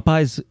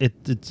 Popeyes,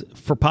 it's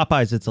for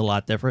Popeyes, it's a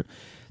lot different.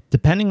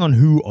 Depending on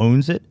who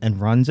owns it and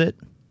runs it,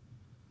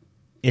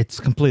 it's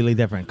completely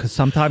different. Because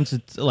sometimes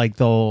it's like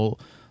they'll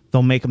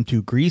make them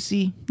too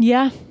greasy,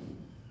 Yeah.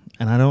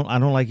 and I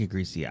don't like it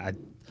greasy.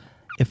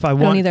 If I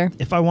don't either.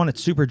 If I want it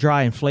super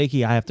dry and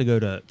flaky, I have to go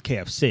to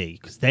KFC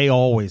because they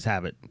always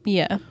have it.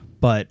 Yeah.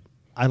 But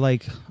I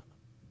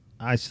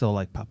still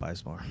like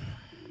Popeyes more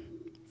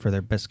for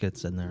their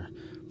biscuits and their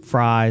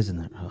fries and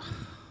their.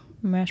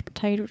 Mashed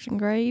potatoes and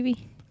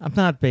gravy. I'm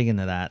not big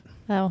into that.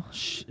 Oh.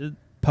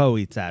 Poe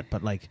eats that,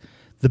 but like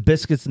the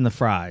biscuits and the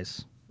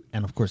fries,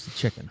 and of course the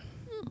chicken.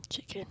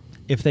 Chicken.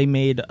 If they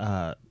made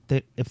what's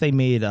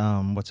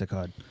it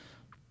called?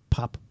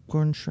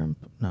 Popcorn shrimp?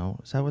 No,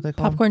 is that what they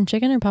call Popcorn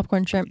chicken or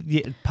popcorn shrimp?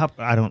 Yeah,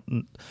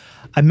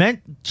 I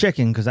meant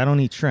chicken because I don't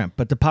eat shrimp,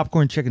 but the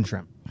popcorn chicken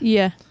shrimp.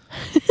 Yeah.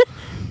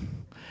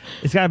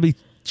 It's got to be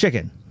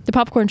chicken. The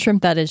popcorn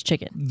shrimp that is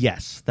chicken.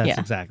 Yes, that's Yeah.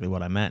 exactly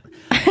what I meant.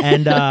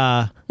 And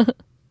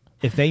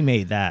if they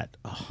made that,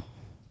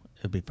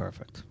 it'd be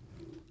perfect.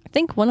 I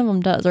think one of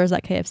them does, or is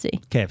that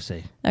KFC?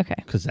 KFC. Okay.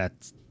 Because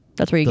that's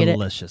That's where you get it.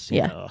 delicious.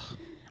 Yeah. Ugh.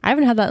 I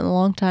haven't had that in a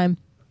long time.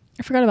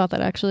 I forgot about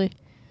that actually.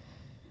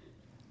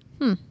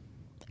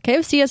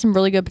 KFC has some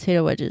really good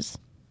potato wedges.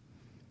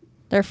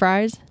 Their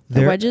fries,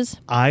 their wedges.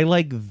 I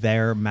like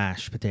their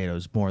mashed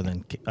potatoes more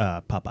than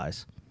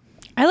Popeyes.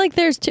 I like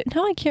theirs too.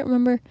 Now I can't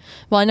remember.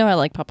 Well, I know I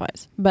like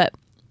Popeyes, but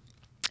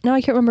now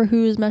I can't remember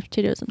whose mashed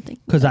potatoes I'm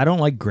thinking. Because I don't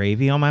like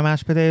gravy on my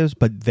mashed potatoes,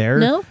 but their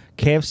No?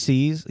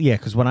 KFC's, yeah,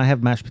 because when I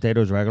have mashed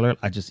potatoes regular,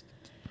 I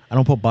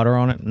don't put butter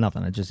on it,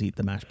 nothing. I just eat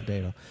the mashed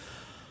potato.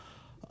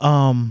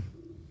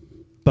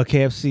 But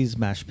KFC's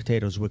mashed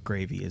potatoes with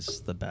gravy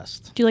is the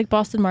best. Do you like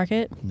Boston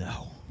Market?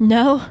 No.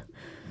 No?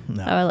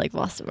 No. Oh, I like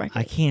Boston Market.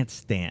 I can't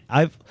stand.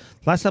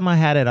 Last time I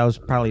had it, I was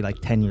probably like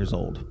 10 years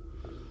old.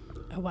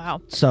 Oh,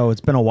 wow. So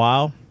it's been a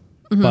while,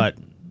 but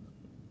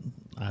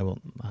I will.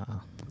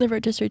 The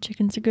rotisserie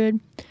chickens are good.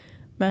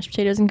 Mashed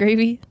potatoes and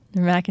gravy.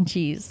 Their mac and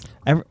cheese.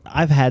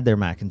 I've had their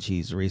mac and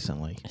cheese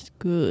recently. It's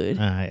good.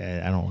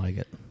 I don't like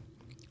it,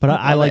 but I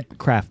I love like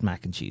Kraft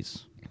mac and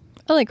cheese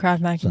I like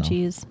Kraft mac and So.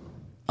 cheese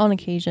on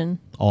occasion.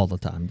 all the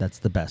time. That's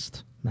the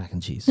best mac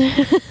and cheese.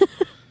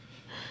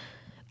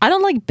 I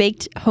don't like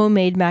baked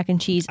homemade mac and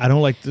cheese. I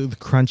don't like the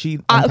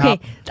crunchy on Okay,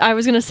 top. I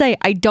was going to say,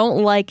 I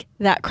don't like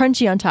that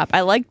crunchy on top.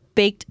 I like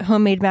baked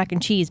homemade mac and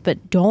cheese,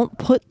 but don't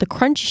put the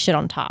crunchy shit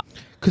on top.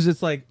 Because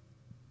it's like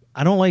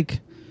I don't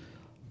like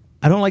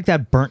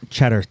that burnt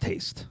cheddar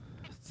taste.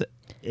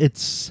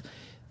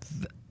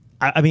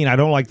 I mean, I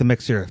don't like the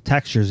mixture of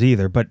textures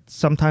either, but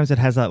sometimes it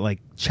has that like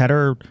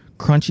cheddar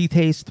crunchy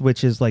taste,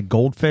 which is like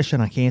goldfish,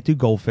 and I can't do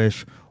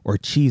goldfish or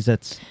cheese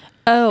that's.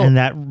 Oh. And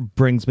that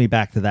brings me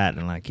back to that,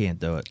 and I can't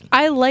do it.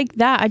 I like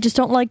that. I just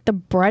don't like the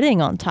breading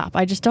on top.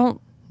 I just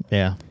don't.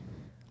 Yeah.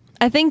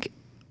 I think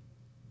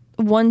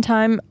one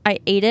time I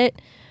ate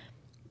it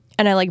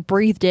and I like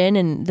breathed in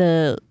and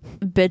the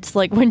bits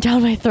like went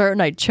down my throat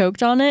and I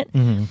choked on it.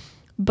 Mm-hmm.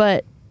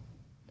 But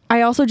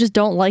I also just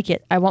don't like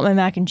it. I want my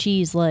mac and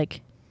cheese like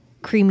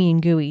creamy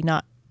and gooey,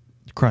 not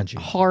Crunchy.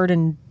 hard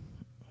and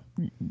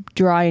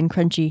dry and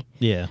crunchy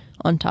Yeah.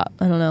 on top.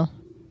 I don't know.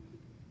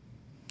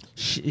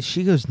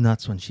 She goes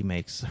nuts when she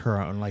makes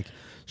her own. Like,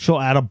 she'll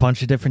add a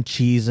bunch of different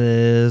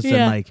cheeses and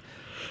Yeah. like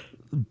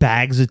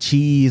bags of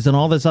cheese and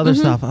all this other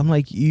stuff. I'm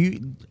like,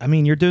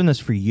 you're doing this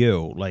for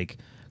you. Like,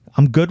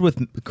 I'm good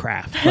with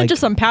Kraft. Like,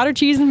 Just some powdered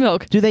cheese and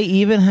milk. do they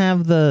even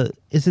have do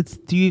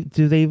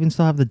they even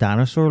still have the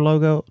dinosaur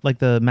logo, like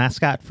the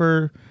mascot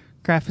for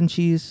Kraft and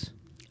cheese?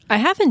 I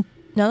haven't.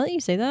 Now that you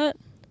say that,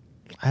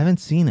 I haven't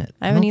seen it.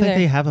 I haven't don't think either.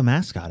 they have a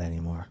mascot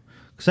anymore.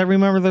 Because I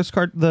remember those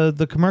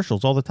the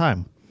commercials all the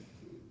time.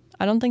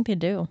 I don't think they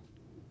do.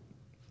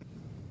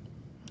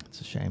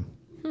 It's a shame.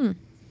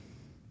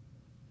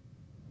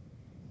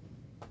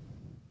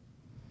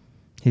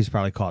 He's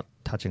probably caught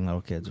touching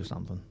little kids or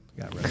something.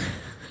 Got rid of him.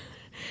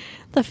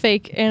 The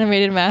fake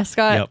animated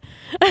mascot.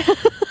 Yep.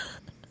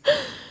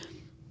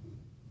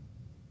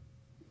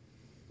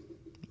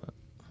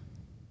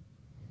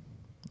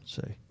 Let's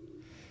see.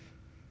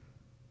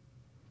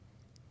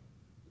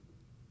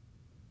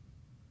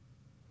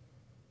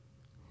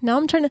 Now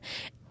I'm trying to.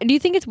 Do you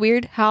think it's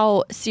weird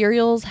how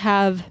cereals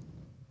have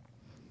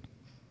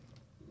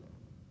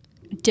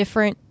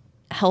different,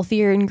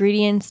 healthier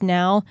ingredients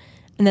now,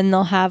 and then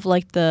they'll have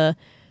like the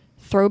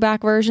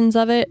throwback versions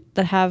of it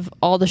that have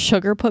all the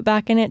sugar put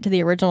back in it to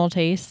the original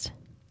taste?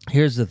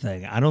 Here's the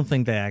thing. I don't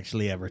think they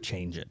actually ever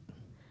change it.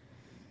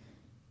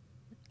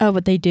 Oh,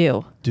 but they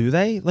do. Do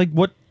they? Like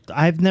what?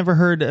 I've never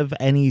heard of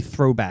any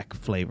throwback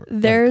flavor.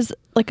 There's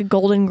like a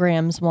Golden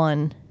Grams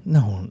one.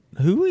 No.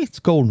 Who eats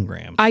Golden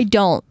Grams? I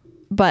don't,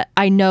 but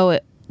I know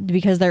it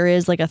because there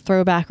is like a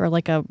throwback or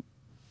like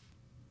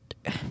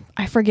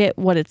I forget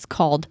what it's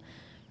called,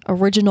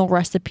 original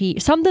recipe,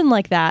 something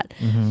like that.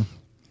 Mm-hmm.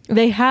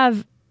 They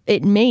have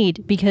it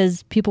made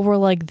because people were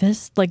like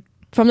this, like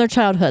from their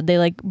childhood, they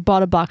like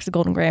bought a box of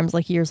Golden Grams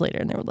like years later,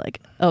 and they were like,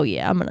 "Oh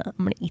yeah, I'm gonna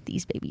eat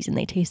these babies," and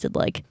they tasted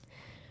like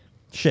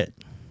shit.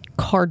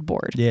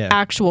 Cardboard, Yeah.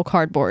 actual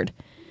cardboard,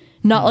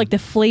 not like the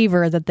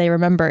flavor that they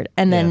remembered.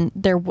 And then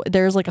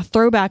there's like a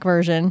throwback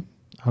version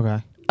Okay.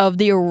 of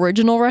the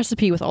original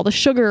recipe with all the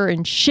sugar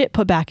and shit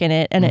put back in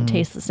it, and it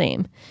tastes the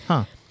same.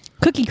 Huh.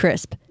 Cookie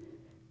Crisp.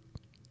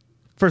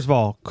 First of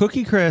all,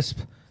 Cookie Crisp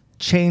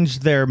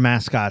changed their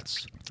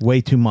mascots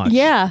way too much.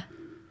 Yeah,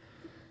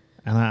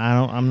 And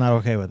I'm not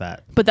okay with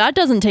that. but that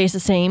doesn't taste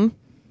the same.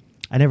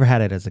 I never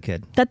had it as a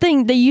kid. That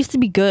thing, they used to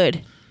be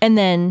good, and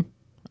then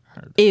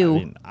ew. I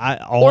mean,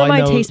 Or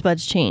my taste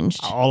buds changed.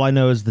 All I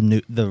know is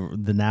the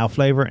now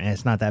flavor, and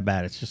it's not that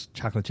bad. It's just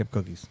chocolate chip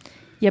cookies.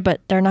 Yeah,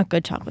 but they're not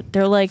good chocolate.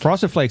 They're like,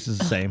 Frosted Flakes is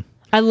the same.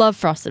 I love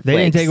Frosted They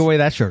Flakes. didn't take away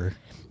that sugar.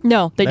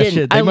 No, they That didn't.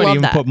 shit, they I might love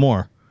even that. put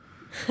more.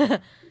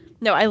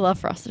 No, I love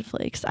Frosted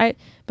Flakes.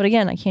 But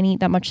again, I can't eat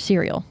that much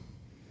cereal.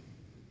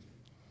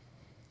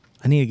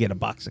 I need to get a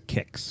box of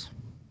Kicks.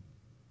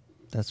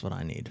 That's what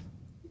I need.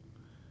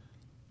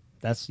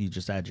 You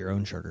just add your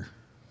own sugar.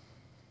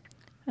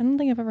 I don't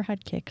think I've ever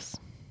had Kicks.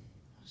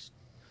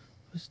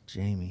 Who's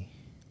Jamie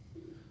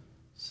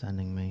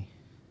sending me?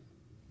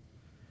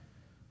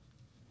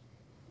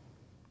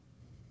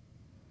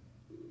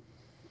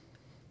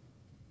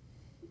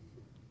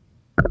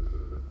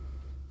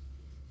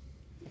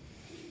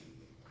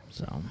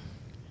 So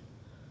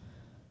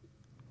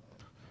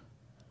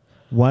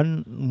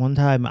one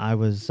time I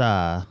was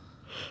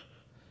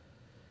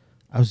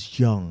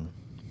young,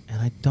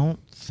 and I don't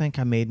think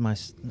I made my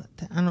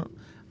I don't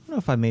know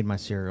if I made my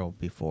cereal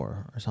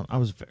before or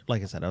something.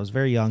 Like I said, I was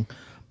very young.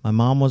 My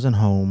mom wasn't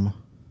home,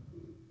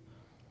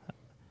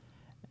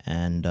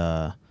 and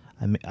I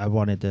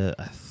wanted to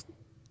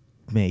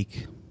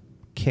make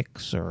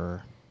Kicks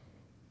or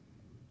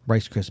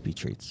Rice Krispie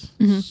treats.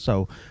 Mm-hmm.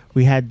 So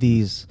we had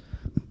these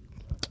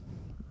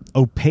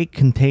opaque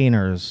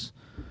containers,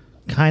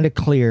 kind of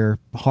clear,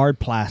 hard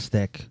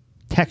plastic,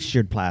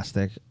 textured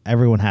plastic.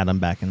 Everyone had them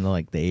back in the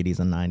 80s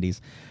and 90s,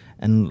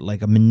 and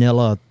like a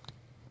manila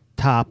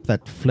top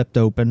that flipped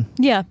open.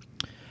 Yeah.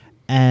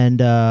 And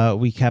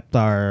we kept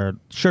our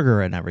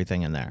sugar and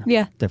everything in there.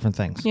 Yeah. Different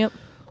things. Yep.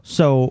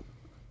 So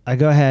I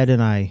go ahead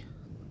and I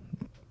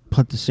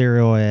put the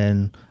cereal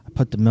in, I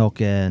put the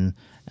milk in,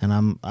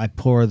 and I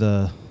pour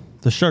the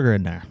sugar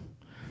in there.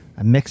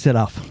 I mix it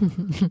up.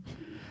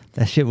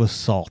 That shit was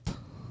salt.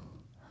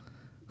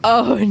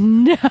 Oh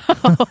no.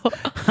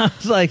 I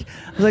was like,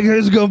 this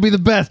is gonna be the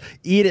best.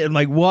 Eat it. I'm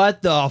like,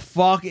 what the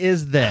fuck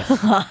is this?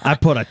 I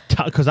put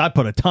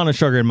a ton of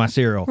sugar in my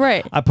cereal.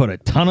 Right. I put a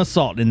ton of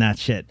salt in that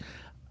shit.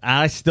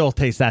 I still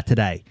taste that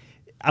today.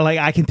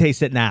 I can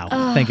taste it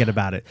now thinking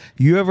about it.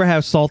 You ever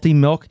have salty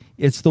milk?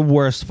 It's the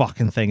worst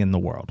fucking thing in the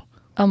world.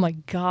 Oh my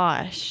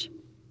gosh.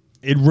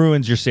 It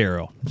ruins your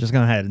cereal. I'm just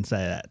gonna go ahead and say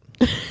that.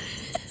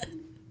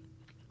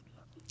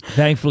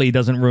 Thankfully, it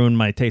doesn't ruin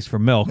my taste for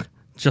milk.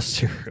 Just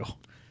cereal.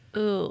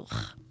 Ugh.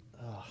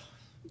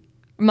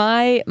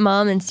 My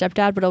mom and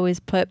stepdad would always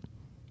put,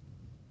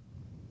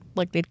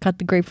 like, they'd cut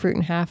the grapefruit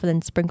in half and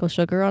then sprinkle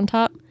sugar on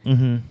top.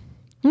 Mm-hmm.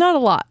 Not a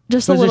lot,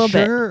 just a Is it little bit.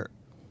 sugar?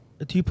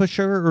 Do you put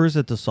sugar or is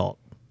it the salt?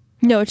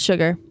 No, it's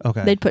sugar.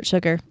 Okay. They'd put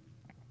sugar.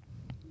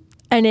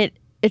 And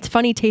it's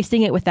funny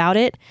tasting it without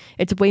it.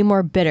 It's way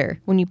more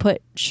bitter. When you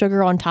put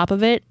sugar on top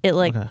of it, it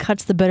like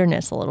cuts the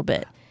bitterness a little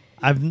bit.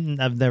 I've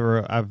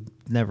never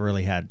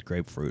really had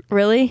grapefruit.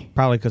 Really?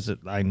 Probably because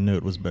I knew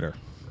it was bitter.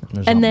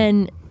 And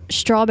then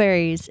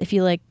strawberries, if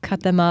you like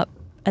cut them up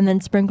and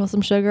then sprinkle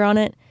some sugar on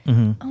it,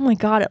 oh my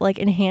god, it like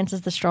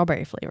enhances the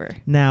strawberry flavor.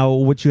 Now,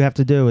 what you have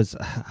to do is,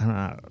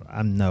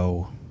 I'm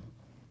no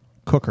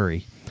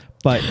cookery,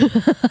 but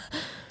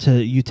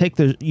you take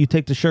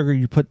the sugar,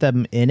 you put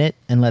them in it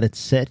and let it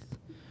sit,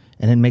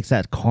 and it makes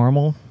that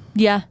caramel.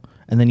 Yeah.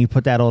 And then you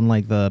put that on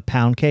like the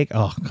pound cake.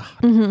 Oh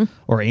god.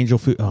 Or angel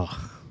food.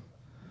 Oh.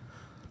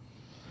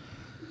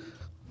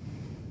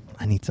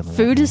 I need some.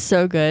 Food is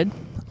so good.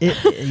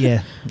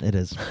 Yeah, it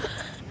is.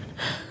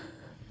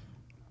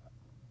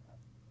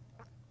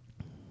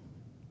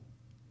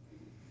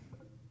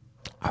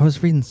 I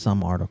was reading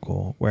some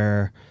article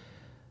where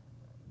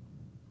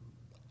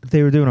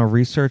they were doing a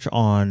research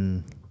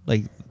on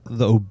like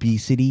the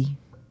obesity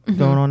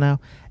going on now,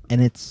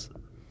 and it's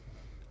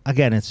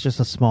just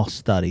a small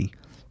study,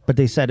 but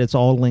they said it's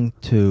all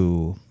linked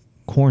to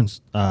corn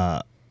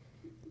syrup?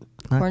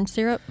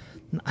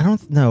 I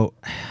don't know.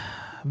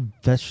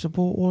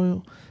 Vegetable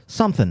oil?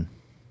 Something.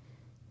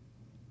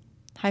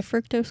 High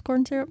fructose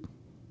corn syrup?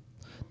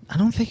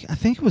 I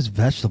think it was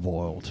vegetable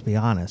oil, to be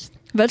honest.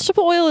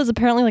 Vegetable oil is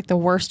apparently like the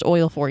worst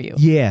oil for you.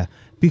 Yeah,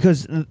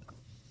 because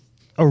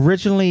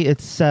originally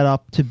it's set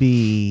up to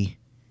be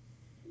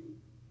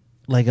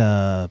like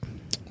a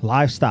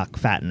livestock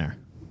fattener.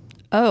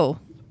 Oh.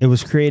 It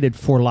was created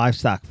for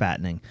livestock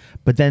fattening,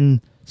 but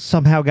then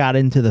somehow got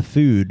into the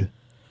food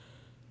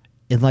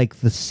in like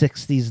the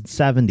 60s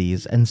and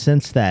 70s, and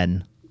since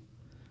then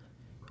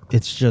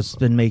it's just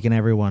been making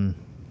everyone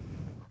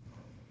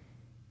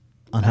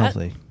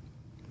unhealthy.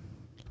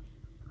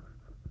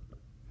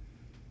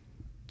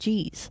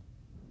 Jeez.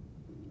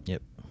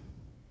 Yep.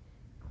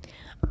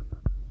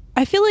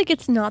 I feel like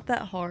it's not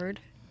that hard.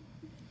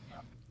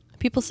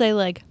 People say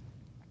like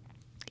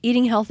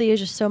eating healthy is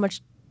just so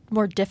much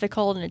more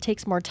difficult and it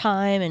takes more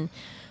time and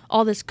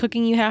all this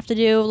cooking you have to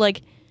do.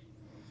 Like,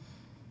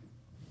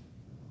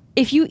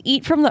 if you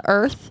eat from the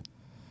earth,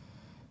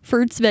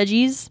 fruits,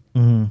 veggies,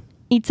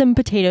 eat some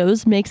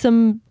potatoes, make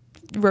some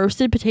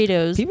roasted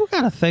potatoes. People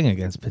got a thing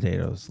against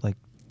potatoes. Like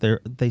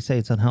they say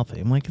it's unhealthy.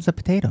 I'm like, it's a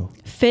potato.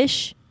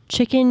 Fish,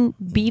 chicken,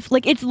 beef.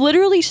 Like, it's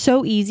literally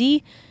so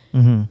easy.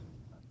 And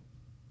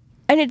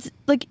it's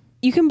like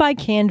you can buy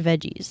canned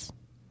veggies,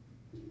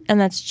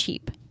 and that's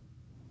cheap.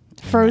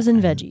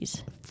 Frozen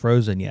veggies.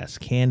 Frozen, yes.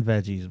 Canned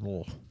veggies,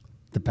 well,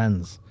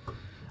 depends.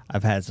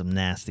 I've had some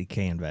nasty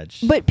canned veg.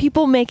 But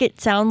people make it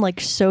sound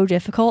like so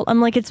difficult. I'm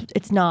like,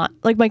 it's not.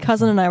 Like, my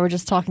cousin and I were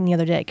just talking the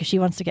other day because she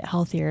wants to get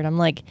healthier, and I'm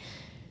like,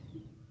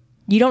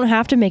 you don't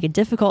have to make it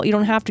difficult. You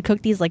don't have to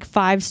cook these like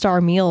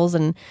 5-star meals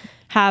and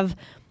have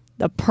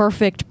the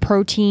perfect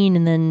protein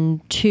and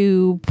then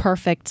 2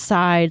 perfect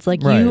sides.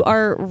 Like, you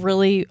are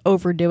really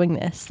overdoing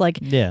this. Like,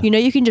 you know,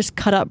 you can just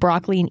cut up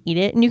broccoli and eat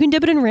it, and you can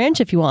dip it in ranch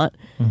if you want.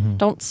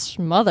 Don't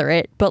smother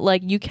it, but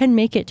like, you can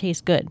make it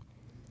taste good.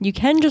 You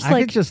can just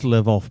I could just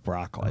live off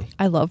broccoli.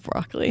 I love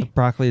broccoli.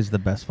 Broccoli is the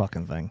best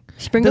fucking thing.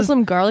 Sprinkle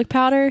some garlic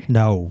powder.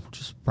 No,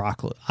 just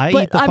broccoli. But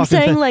eat the I'm fucking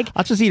saying, thing. like,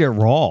 I'll just eat it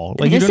raw.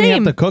 Like, you don't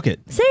even have to cook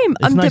it. Same.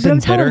 It's nice but I'm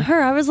and telling bitter.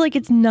 her, I was like,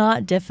 it's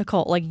not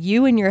difficult. Like,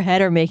 you in your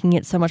head are making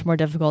it so much more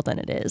difficult than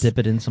it is. Dip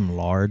it in some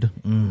lard.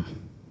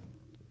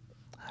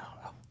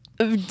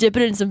 Dip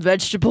it in some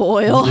vegetable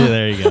oil. Yeah,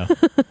 there you go.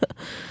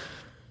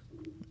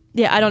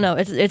 Yeah, I don't know.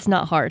 It's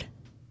not hard.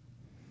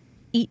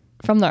 Eat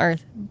from the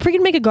earth.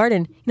 Freaking make a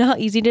garden. You know how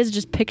easy it is to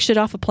just pick shit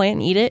off a plant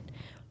and eat it?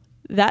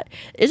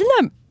 Isn't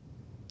that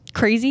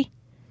crazy?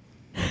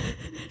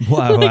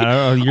 Wow, Like, I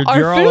don't know. our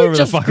You're all food over the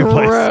just fucking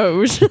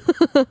grows.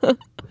 place.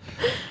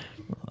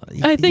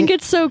 I think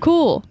it's so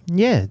cool.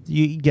 Yeah,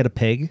 you get a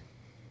pig.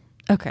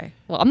 Okay.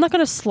 Well, I'm not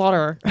going to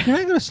slaughter. You're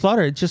not going to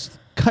slaughter it. Just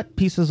cut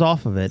pieces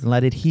off of it and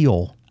let it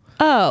heal.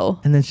 Oh.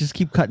 And then just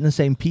keep cutting the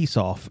same piece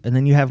off. And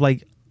then you have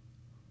like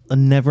a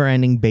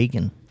never-ending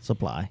bacon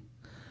supply.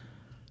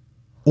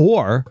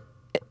 Or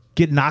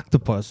get an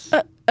octopus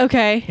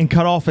Okay. and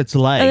cut off its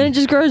leg. And then it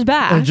just grows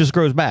back. And it just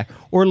grows back.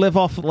 Or live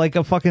off like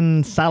a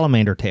fucking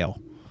salamander tail.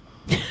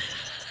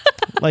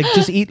 Like,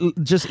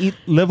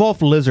 live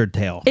off lizard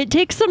tail. It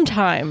takes some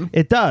time.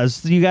 It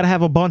does. You got to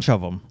have a bunch of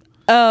them.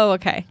 Oh,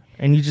 okay.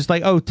 And you just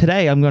like, oh,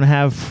 today I'm going to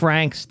have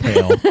Frank's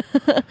tail.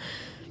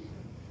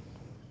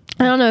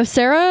 I don't know.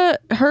 Sarah,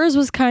 hers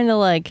was kind of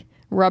like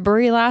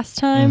rubbery last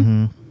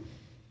time.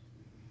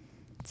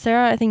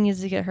 Sarah, I think,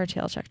 needs to get her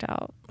tail checked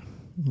out.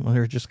 Well,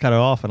 or just cut it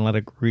off and let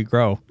it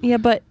regrow. Yeah,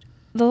 but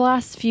the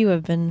last few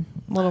have been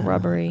a little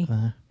rubbery.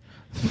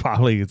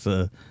 Probably it's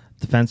a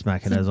defense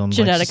mechanism. Like,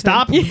 genetic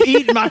stop thing.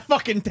 eating my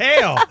fucking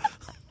tail.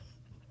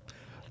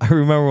 I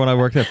remember when I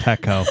worked at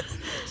Petco,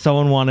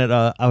 someone wanted,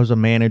 I was a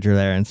manager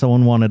there, and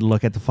someone wanted to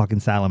look at the fucking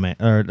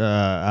salamander, or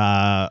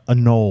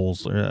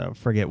anoles, or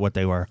forget what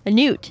they were. A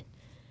newt.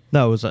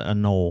 No, it was a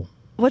knoll.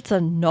 What's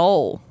a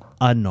knoll?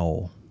 A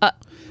knoll.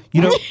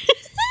 You know,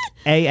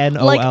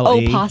 A-N-O-L-E. Like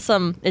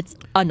opossum. It's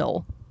a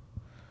knoll.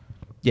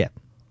 Yeah.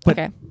 But,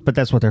 Okay. But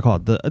that's what they're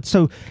called.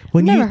 So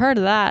when Never you heard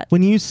of that.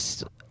 when you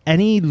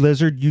any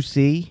lizard you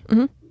see,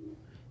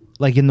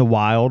 like in the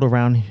wild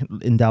around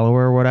in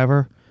Delaware or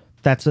whatever,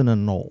 that's an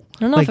anole.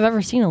 I don't know like, if I've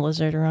ever seen a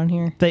lizard around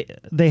here.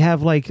 They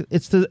have like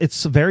it's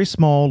very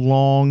small,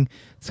 long.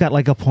 It's got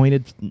like a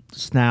pointed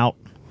snout,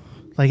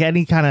 like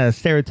any kind of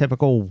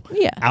stereotypical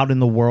out in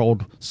the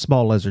world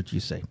small lizard you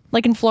see.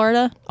 Like in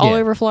Florida, all Yeah.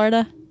 over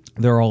Florida.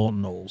 They're all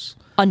anoles.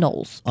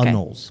 Anoles. Okay.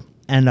 Anoles.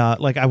 And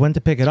like I went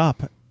to pick it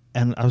up,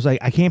 and I was like,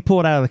 I can't pull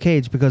it out of the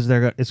cage because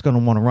it's going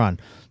to want to run.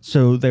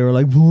 So they were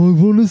like, well, I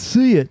want to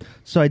see it.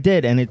 So I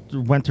did, and it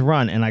went to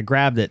run, and I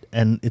grabbed it,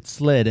 and it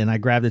slid, and I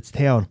grabbed its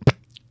tail, and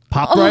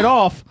popped right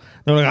off.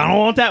 They're like, I don't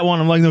want that one.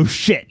 I'm like, no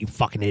shit, you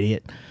fucking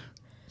idiot.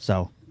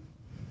 So,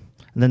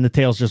 and then the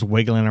tail's just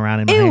wiggling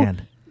around in my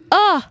hand.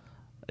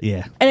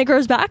 Yeah. And it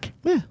grows back?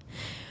 Yeah.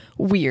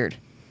 Weird.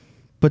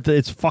 But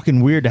it's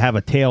fucking weird to have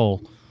a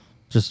tail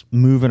just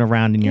moving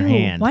around in your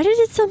hand. Why did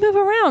it still move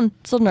around?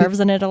 Still nerves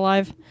in it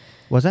alive?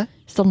 What's that?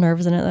 Still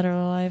nerves in it that are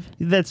alive?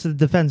 That's the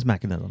defense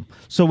mechanism.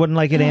 So when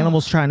like an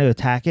animal's trying to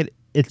attack it,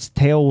 its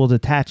tail will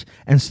detach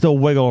and still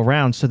wiggle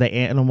around so the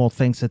animal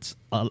thinks it's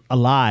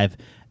alive,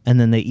 and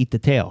then they eat the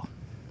tail.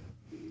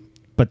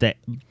 But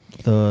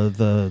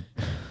the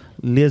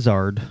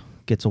lizard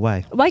gets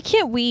away. Why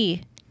can't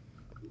we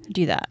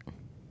do that?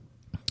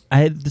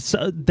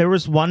 There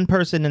was one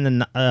person in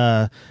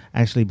the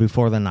actually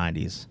before the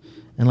 90s,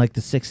 in like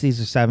the 60s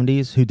or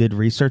 70s, who did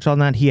research on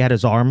that. He had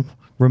his arm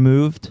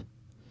removed.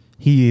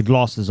 He had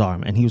lost his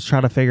arm, and he was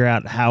trying to figure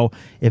out how,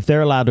 if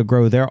they're allowed to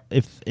grow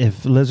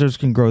if lizards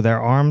can grow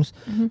their arms,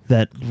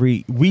 that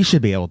we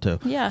should be able to.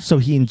 Yeah. So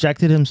he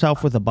injected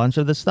himself with a bunch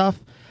of this stuff,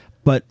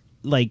 but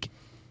like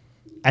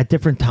at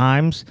different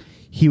times,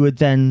 he would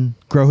then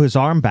grow his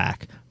arm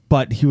back,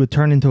 but he would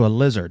turn into a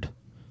lizard,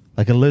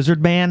 like a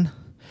lizard man.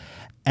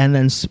 And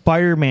then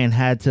Spider-Man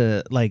had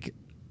to like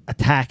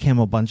attack him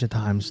a bunch of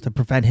times to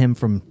prevent him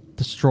from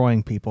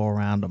destroying people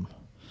around him.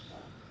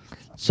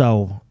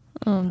 So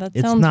That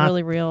it's sounds not-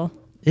 really real.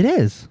 it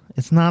is.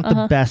 It's not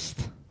the best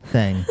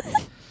thing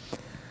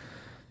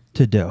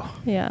to do.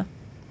 Yeah.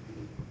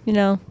 You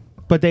know,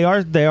 But they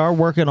are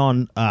working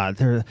on. I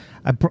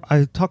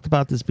talked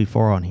about this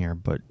before on here,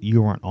 but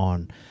you weren't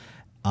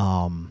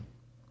on.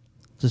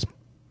 Just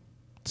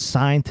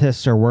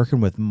scientists are working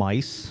with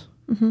mice,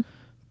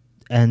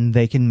 and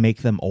they can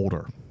make them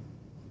older,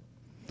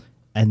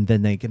 and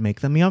then they can make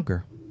them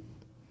younger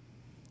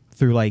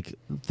through like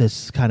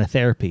this kind of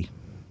therapy.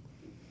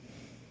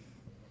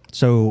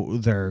 So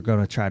they're going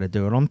to try to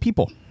do it on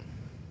people.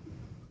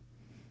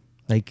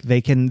 Like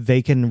they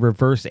can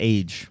reverse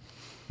age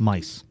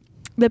mice.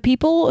 the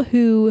people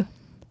who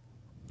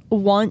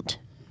want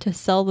to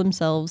sell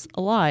themselves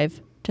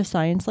alive to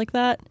science like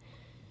that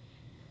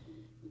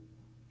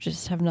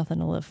just have nothing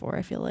to live for,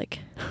 I feel like.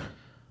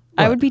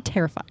 I would be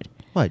terrified.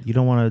 What? You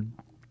don't want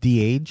to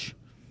de-age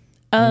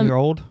when you're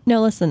old?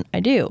 No, listen, I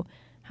do.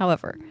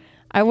 However,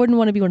 I wouldn't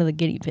want to be one of the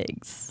guinea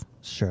pigs.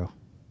 It's true.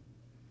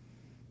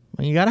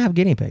 Well, you got to have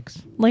guinea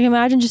pigs. Like,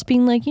 imagine just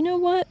being like, you know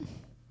what?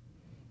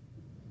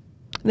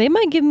 They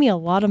might give me a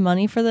lot of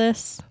money for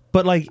this.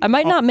 But like, I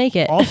might not make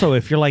it. Also,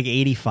 if you're like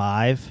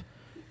 85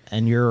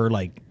 and you're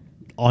like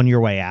on your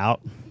way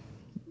out,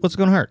 what's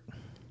going to hurt?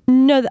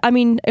 No, I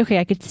mean, okay,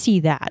 I could see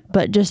that,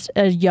 but just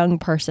a young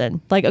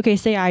person. Like, okay,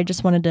 say I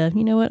just wanted to,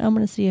 you know what? I'm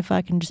going to see if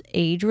I can just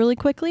age really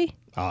quickly.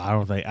 Oh,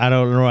 I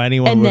don't know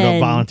anyone And would then-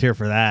 volunteer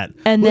for that.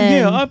 and Well,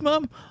 then- yeah,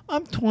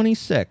 I'm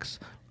 26.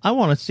 I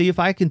want to see if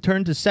I can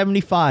turn to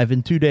 75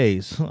 in 2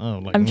 days. Oh,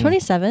 like, I'm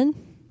 27.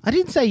 I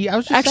didn't say you. I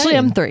was just Actually, saying.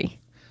 I'm 3.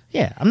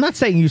 Yeah, I'm not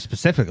saying you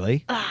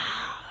specifically.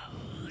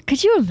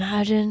 Could you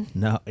imagine?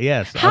 No.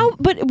 Yes. How?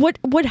 But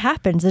what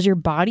happens? Does your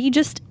body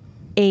just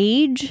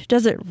age?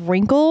 Does it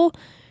wrinkle?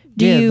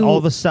 Do yeah, you?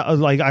 all the stuff.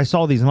 Like I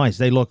saw these mice.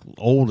 They look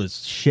old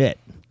as shit.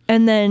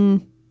 And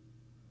then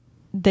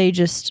they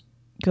just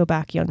go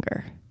back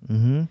younger.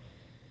 Mm-hmm.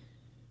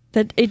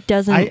 That it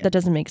doesn't. That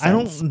doesn't make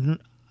sense.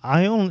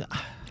 I only.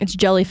 It's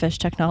jellyfish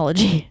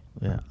technology.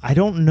 Yeah. I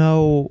don't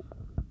know.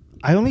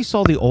 I only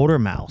saw the older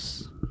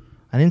mouse.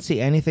 I didn't see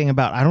anything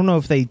about. I don't know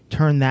if they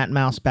turned that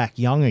mouse back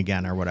young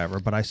again or whatever.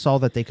 But I saw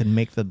that they could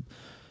make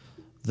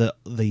the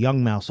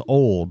young mouse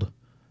old,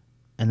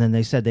 and then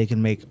they said they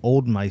can make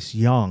old mice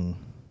young.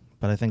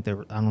 But I think I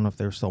don't know if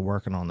they're still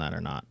working on that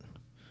or not.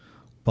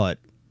 But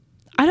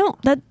I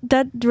don't.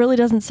 That really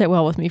doesn't sit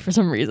well with me for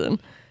some reason.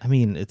 I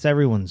mean, it's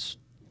everyone's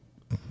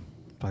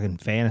fucking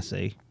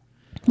fantasy.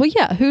 Well,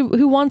 yeah.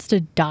 Who wants to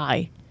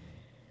die?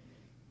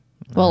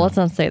 Well, let's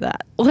not say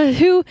that.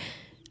 Who?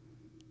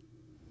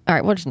 All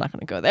right, we're just not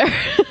going to go there.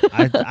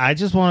 I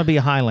just want to be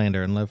a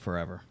Highlander and live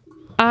forever.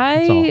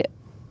 I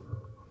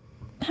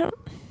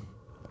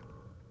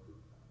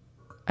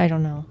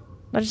don't know.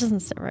 That just doesn't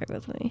sit right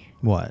with me.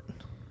 What?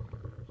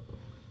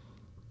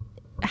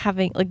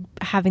 Having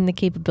the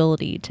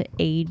capability to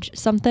age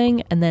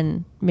something and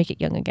then make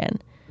it young again.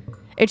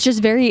 It's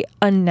just very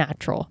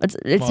unnatural. It's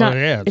Well, not.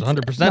 yeah, it's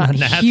 100% not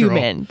unnatural.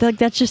 human. Like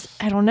that's just.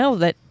 I don't know.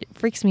 That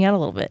freaks me out a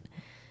little bit.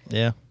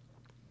 Yeah.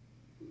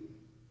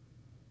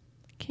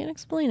 Can't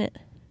explain it.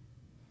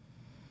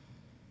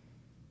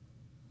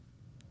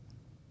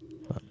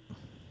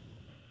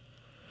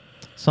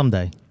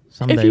 Someday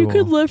If you we'll-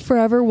 could live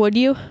forever, would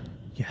you?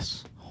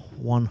 Yes,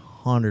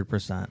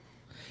 100%.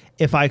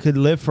 If I could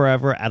live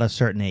forever at a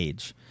certain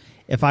age,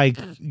 if I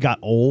got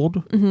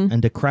old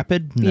and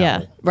decrepit, no.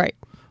 Yeah, right.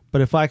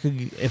 But if I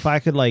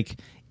could like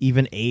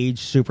even age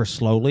super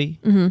slowly,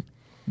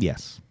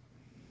 yes.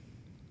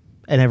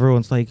 And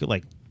everyone's like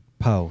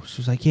Poe. She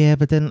was like, yeah,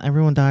 but then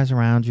everyone dies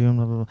around you and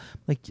blah, blah, blah.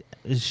 Like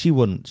she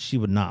would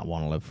not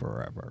want to live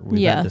forever.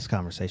 We've had this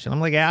conversation. I'm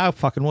like, yeah, I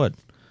fucking would.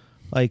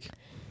 Like,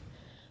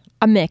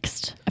 I'm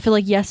mixed. I feel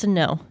like yes and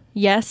no.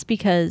 Yes,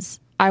 because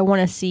I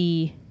want to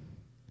see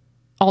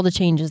all the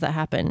changes that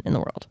happen in the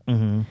world.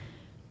 mm-hmm.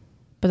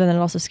 But then it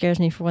also scares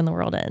me for when the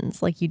world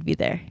ends. Like, you'd be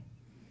there.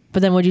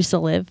 But then would you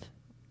still live?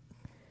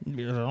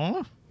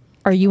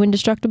 Are you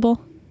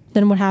indestructible?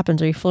 Then what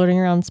happens? Are you floating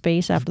around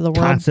space after the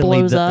world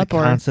blows up?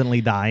 Or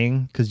constantly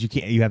dying because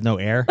you have no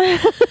air.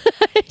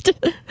 It's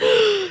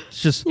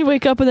just you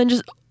wake up and then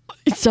just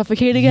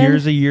suffocate again?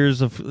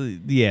 Years of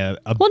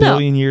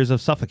billion years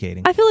of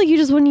suffocating. I feel like you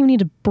just wouldn't even need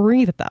to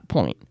breathe at that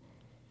point.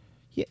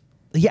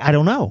 Yeah, I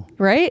don't know.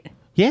 Right?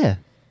 Yeah.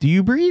 Do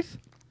you breathe?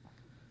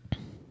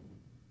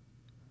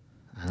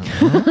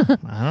 I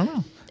don't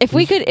know. If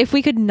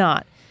we could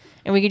not,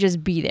 and we could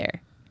just be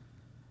there.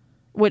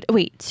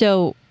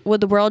 So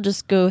would the world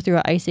just go through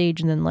an ice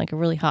age and then like a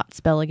really hot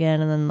spell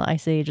again and then the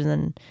ice age and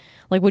then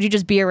like would you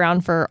just be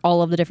around for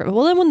all of the different?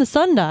 Well, then when the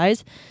sun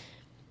dies,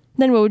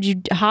 then what would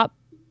you hop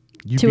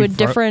to a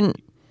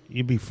different?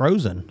 You'd be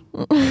frozen.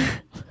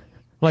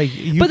 Like,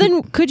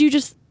 then could you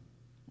just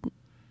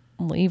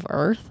leave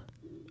Earth?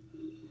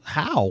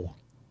 How?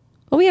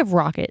 Well, we have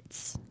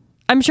rockets.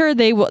 I'm sure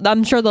they will.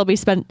 I'm sure they'll be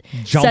sending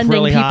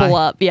really people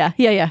high. up.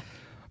 Yeah.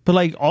 But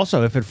like,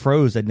 also, if it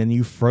froze and then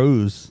you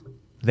froze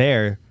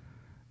there,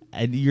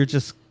 and you're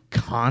just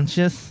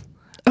conscious,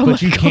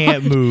 but you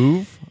can't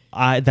move,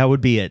 that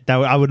would be it.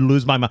 I would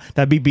lose my mind.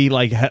 That'd be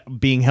like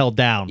being held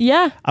down.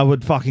 Yeah. I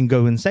would fucking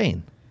go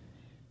insane.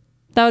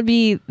 That would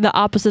be the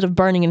opposite of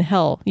burning in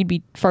hell. You'd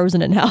be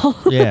frozen in hell.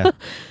 Yeah.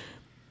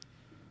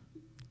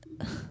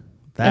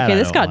 Okay,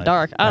 this got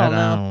dark. I don't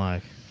know. I don't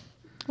like.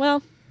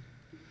 Well,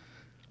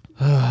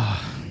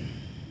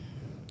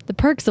 the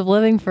perks of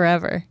living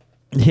forever.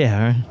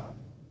 Yeah.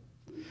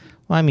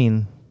 Well, I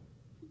mean,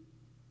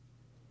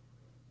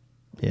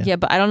 Yeah,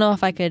 but I don't know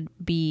if I could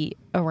be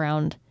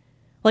around,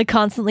 like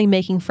constantly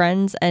making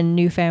friends and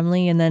new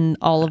family, and then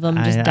all of them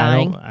just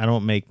dying. I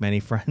don't make many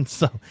friends,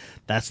 so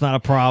that's not a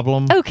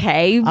problem.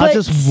 Okay, but I'll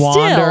just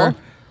wander.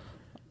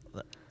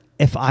 still.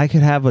 If I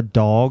could have a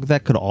dog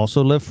that could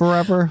also live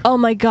forever, Oh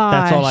my gosh.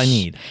 that's all I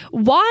need.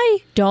 Why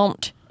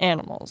don't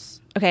animals?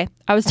 Okay,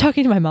 I was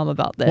talking to my mom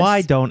about this.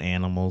 Why don't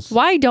animals?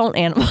 Why don't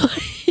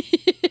animals?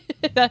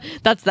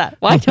 That's that.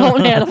 Why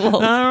don't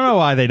animals? I don't know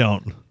why they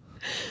don't.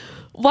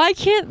 Why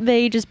can't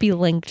they just be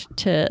linked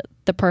to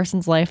the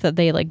person's life that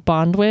they like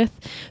bond with,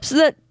 so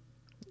that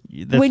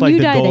when you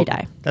the die, they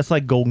die? That's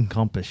like Golden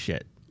Compass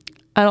shit.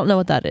 I don't know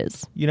what that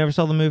is. You never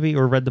saw the movie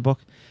or read the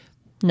book?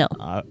 No.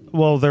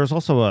 Well, there's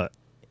also a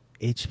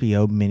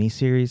HBO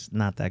miniseries,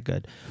 not that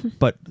good,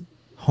 but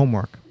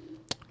homework.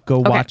 Go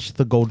watch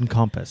The Golden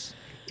Compass.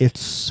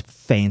 It's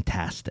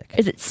fantastic.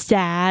 Is it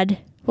sad?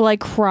 Will I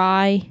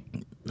cry?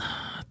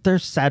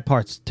 There's sad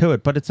parts to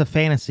it, but it's a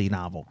fantasy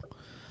novel.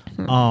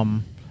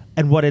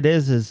 And what it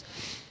is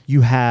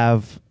you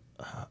have,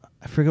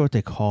 I forget what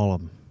they call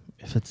them.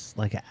 If it's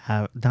like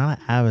not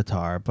an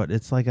avatar, but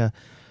it's like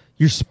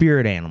your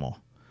spirit animal,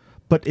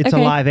 but it's a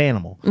live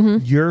animal.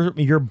 Mm-hmm.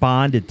 You're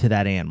bonded to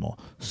that animal.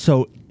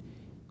 So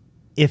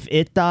if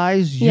it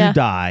dies, you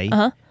die.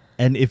 Uh-huh.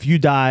 And if you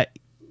die,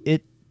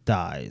 it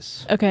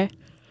dies. Okay.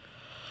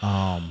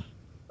 And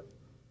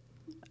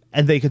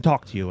they can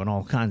talk to you and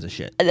all kinds of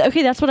shit.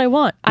 Okay, that's what I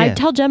want. Yeah. I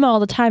tell Gemma all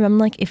the time, I'm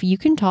like, if you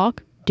can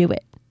talk, do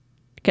it.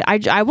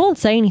 I won't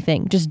say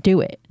anything, just do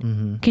it.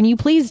 Mm-hmm. Can you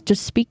please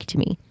just speak to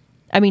me?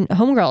 I mean,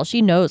 homegirl,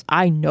 she knows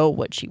I know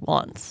what she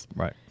wants.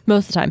 Right.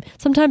 Most of the time.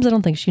 Sometimes I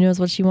don't think she knows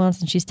what she wants,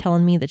 and she's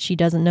telling me that she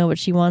doesn't know what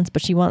she wants,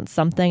 but she wants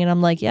something, and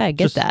I'm like, yeah, I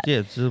get that.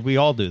 Yeah, so we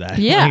all do that.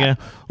 Yeah.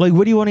 Like,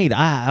 what do you want to eat?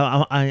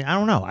 I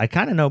don't know. I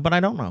kind of know, but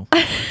I don't know.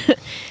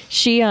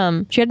 She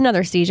had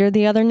another seizure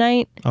the other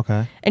night.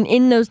 Okay. And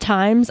in those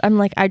times, I'm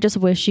like, I just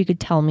wish you could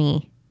tell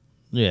me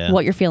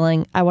what you're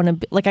feeling. I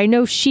want to, like, I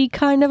know she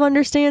kind of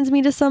understands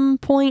me to some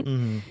point,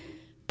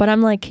 but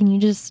I'm like, can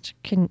just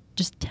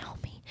tell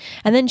me?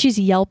 And then she's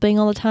yelping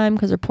all the time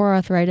because her poor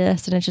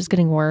arthritis, and it's just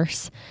getting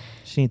worse.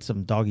 She needs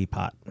some doggy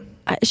pot.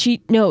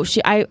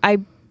 I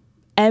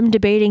am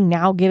debating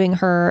now giving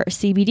her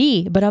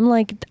CBD, but I'm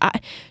like,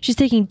 she's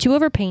taking 2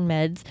 of her pain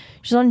meds.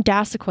 She's on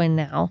Dasequin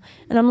now,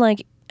 and I'm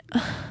like,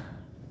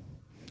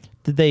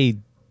 Did they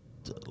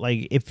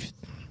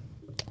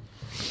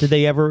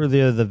ever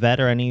the vet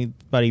or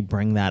anybody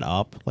bring that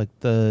up, like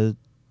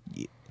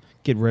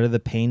get rid of the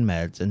pain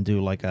meds and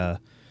do like a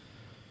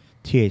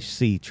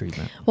THC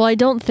treatment? well, I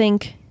don't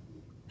think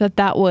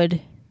that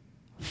would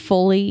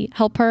fully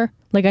help her.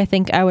 Like, I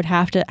think I would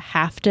have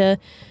to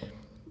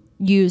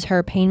use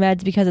her pain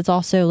meds because it's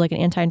also like an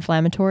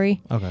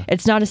anti-inflammatory. Okay.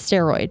 It's not a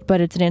steroid, but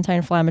it's an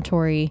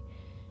anti-inflammatory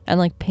and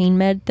like pain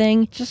med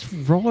thing. Just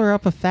roll her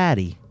up a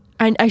fatty.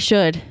 I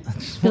should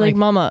be like,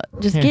 Mama,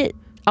 just Here.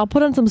 I'll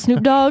put on some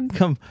Snoop Dogg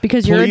Come,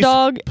 because you're a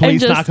dog.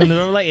 Please and knock on the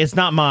door. Like, it's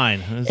not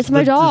mine. It's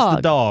my dog. It's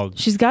the dog.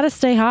 She's got to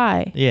stay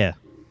high. Yeah.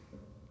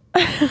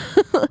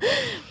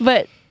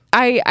 But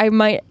I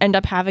might end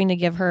up having to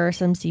give her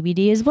some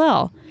CBD as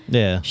well.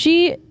 Yeah.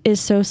 She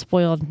is so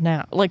spoiled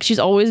now. Like, she's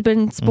always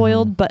been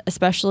spoiled, but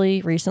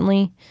especially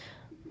recently.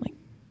 Like,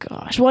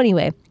 gosh. Well,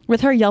 anyway,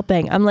 with her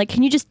yelping, I'm like,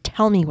 can you just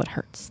tell me what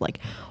hurts? Like,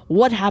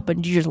 what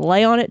happened? Did you just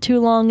lay on it too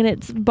long and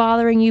it's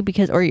bothering you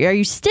or are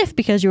you stiff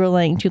because you were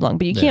laying too long?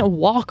 But you can't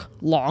walk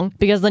long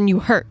because then you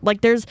hurt.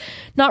 Like, there's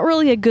not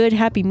really a good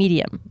happy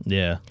medium.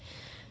 Yeah.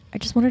 I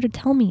just wanted to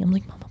tell me. I'm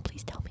like, Mama,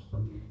 please tell me.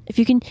 If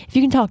you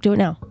can talk, do it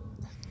now.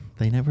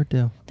 They never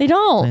do. They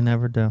don't. They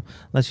never do.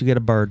 Unless you get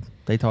a bird.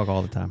 They talk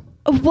all the time.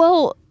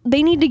 Well,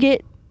 they need to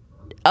get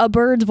a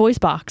bird's voice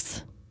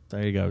box.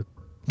 There you go.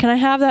 Can I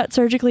have that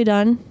surgically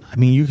done? I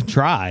mean, you can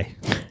try,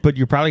 but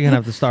you're probably going to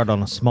have to start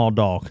on a small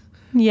dog.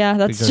 Yeah,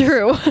 that's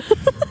true.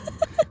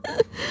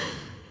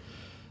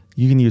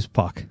 You can use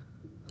Puck.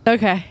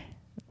 Okay.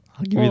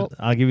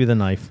 I'll give you the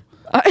knife.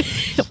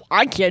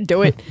 I can't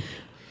do it.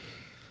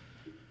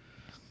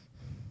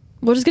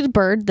 We'll just get a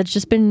bird that's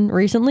just been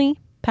recently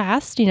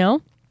passed,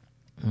 and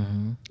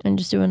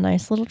just do a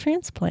nice little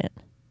transplant.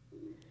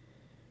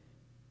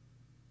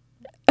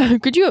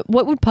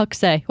 What would Puck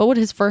say? What would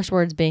his first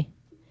words be?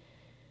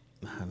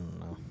 I don't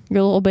know.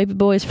 Your little baby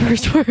boy's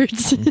first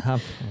words. I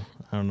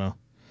don't know.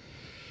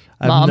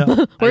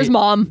 Mom. Where's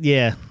Mom?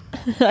 Yeah.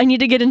 I need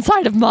to get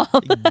inside of Mom.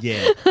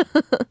 Yeah.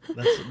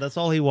 That's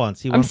all he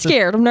wants. I'm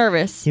scared. I'm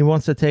nervous. He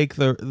wants to take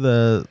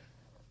the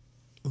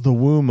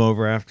womb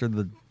over after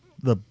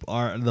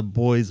the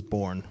boy's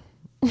born.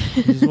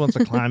 He just wants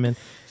to climb in,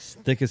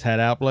 stick his head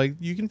out, like,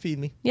 you can feed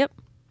me. Yep.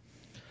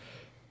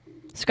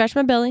 Scratch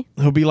my belly.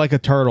 He'll be like a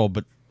turtle,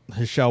 but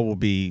his shell will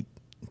be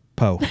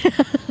Poe.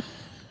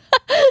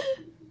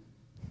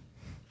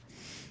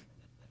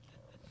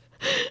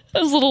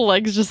 His little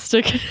legs just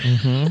sticking.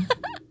 Mm-hmm.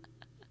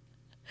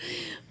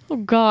 Oh,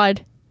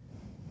 God.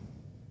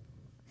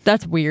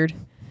 That's weird.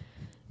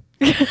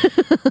 I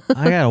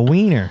got a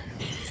wiener.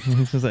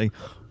 He's just like,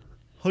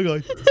 hi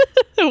guys.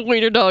 A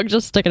wiener dog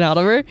just sticking out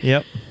of her.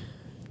 Yep.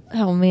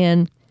 Oh,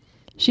 man.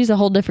 She's a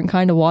whole different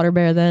kind of water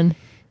bear then.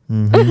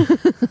 Mm-hmm.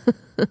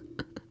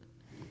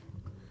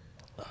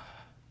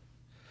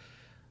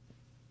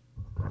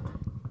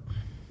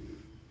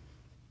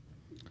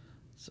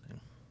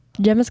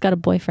 Gemma's got a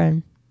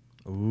boyfriend.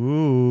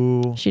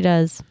 Ooh. She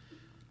does.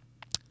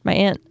 My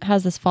aunt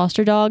has this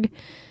foster dog.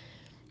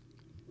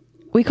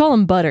 We call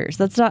him Butters.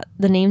 That's not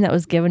the name that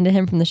was given to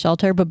him from the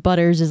shelter, but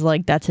Butters is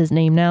like, that's his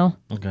name now.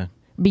 Okay.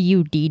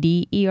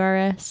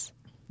 Budders.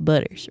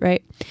 Butters,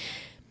 right?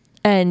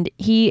 And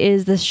he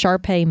is this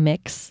Shar-Pei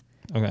mix.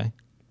 Okay.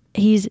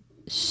 He's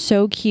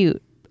so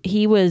cute.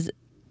 He was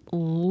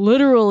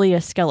literally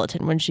a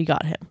skeleton when she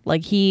got him.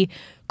 Like, he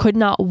could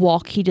not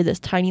walk. He did this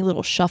tiny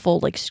little shuffle,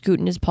 like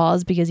scooting his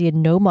paws because he had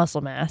no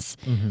muscle mass.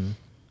 Mm-hmm.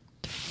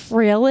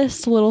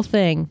 Frailest little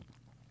thing.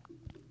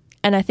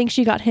 And I think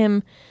she got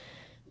him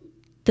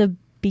the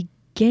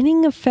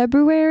beginning of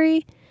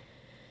February.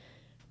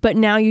 But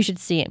now you should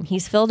see him.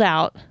 He's filled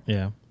out.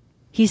 Yeah.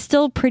 He's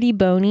still pretty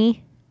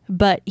bony,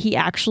 but he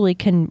actually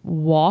can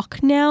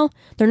walk now.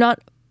 They're not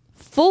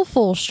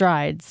full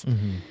strides.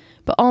 Mm-hmm.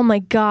 But oh my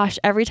gosh,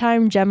 every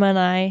time Gemma and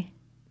I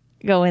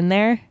go in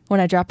there, when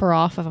I drop her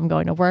off, if I'm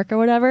going to work or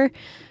whatever,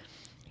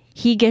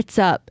 he gets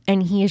up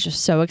and he is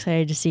just so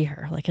excited to see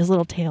her. Like, his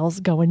little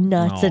tail's going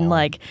nuts. Aww. And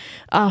like,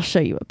 I'll show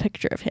you a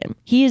picture of him.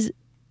 He is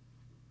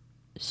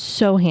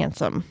so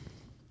handsome.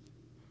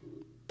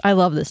 I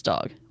love this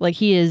dog. Like,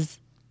 he's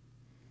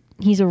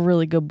a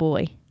really good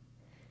boy.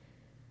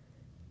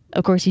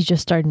 Of course, he's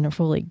just starting to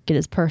fully get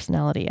his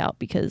personality out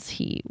because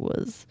he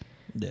was...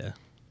 Yeah.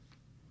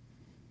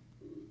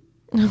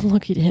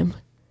 Look at him.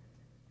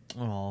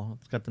 Oh,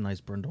 it's got the nice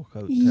brindle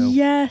coat, too.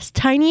 Yes.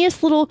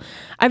 Tiniest little...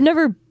 I've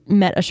never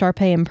met a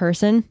Shar-Pei in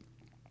person.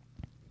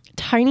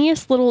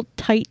 Tiniest little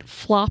tight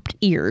flopped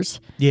ears.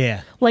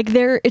 Yeah. Like,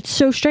 it's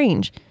so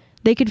strange.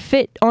 They could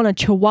fit on a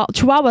chihuahua.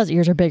 Chihuahua's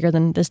ears are bigger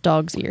than this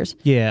dog's ears.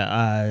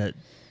 Yeah.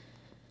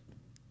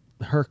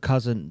 Her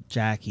cousin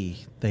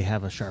Jackie, they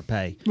have a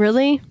Shar-Pei.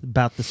 Really?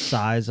 About the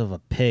size of a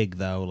pig,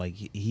 though. Like,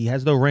 he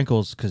has no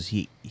wrinkles because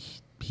he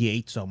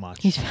ate so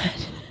much. He's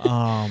fat.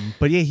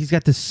 But yeah, he's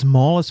got the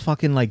smallest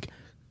fucking like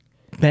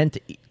bent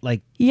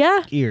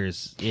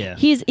ears. Yeah.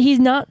 He's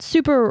not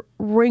super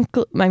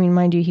wrinkly. I mean,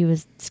 mind you, he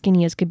was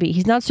skinny as could be.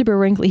 He's not super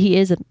wrinkly. He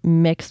is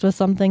mixed with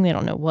something. They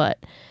don't know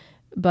what.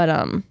 But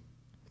I'm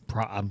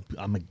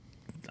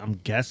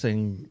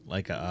guessing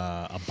like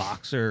a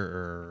boxer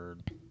or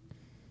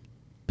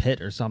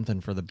pit or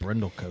something for the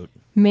brindle coat.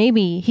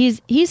 Maybe.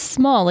 He's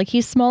small. Like,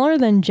 he's smaller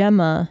than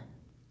Gemma.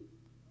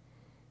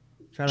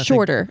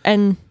 Shorter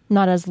and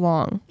not as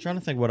long. Trying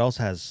to think what else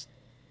has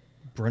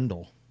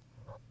brindle.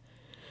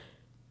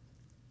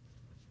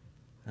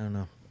 I don't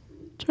know.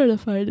 Trying to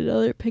find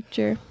another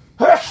picture.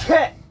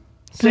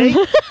 See?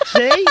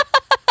 See?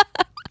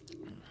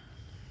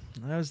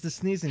 That was the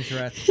sneezing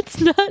Tourette's. It's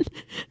not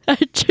a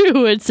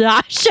chew. It's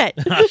shit.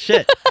 Oh,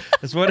 shit.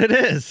 That's what it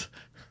is.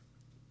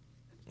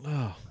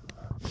 Oh.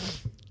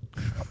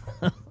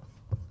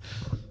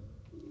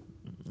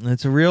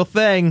 It's a real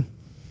thing.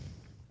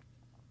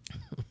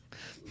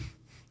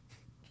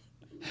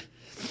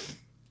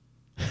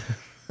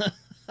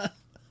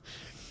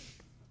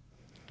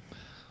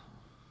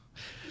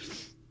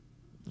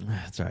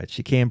 That's all right.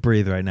 She can't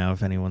breathe right now,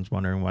 if anyone's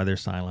wondering why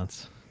there's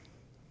silence.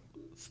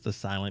 It's the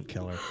silent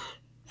killer.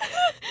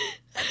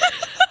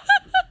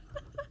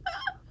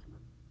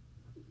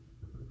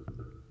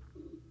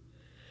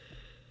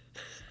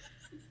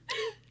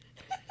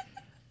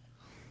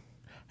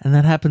 And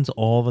that happens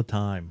all the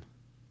time.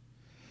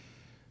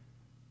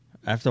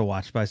 I have to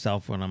watch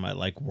myself when I'm at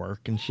like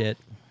work and shit.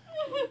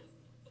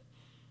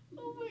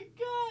 Oh my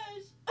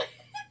gosh.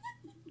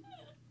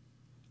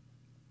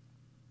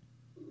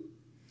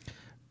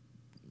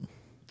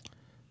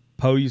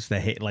 Poe used to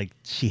hate, like,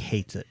 she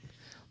hates it.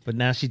 But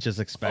now she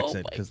just expects Oh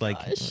it my because, like,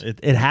 gosh.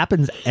 it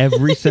happens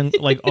every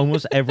like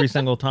almost every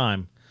single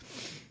time.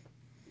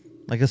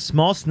 Like a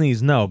small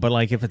sneeze, no, but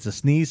like if it's a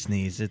sneeze,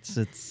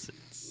 it's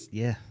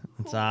yeah,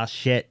 it's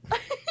shit.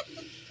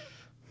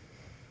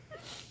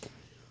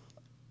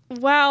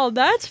 Wow,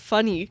 that's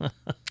funny.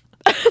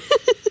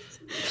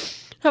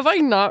 Have I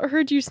not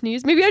heard you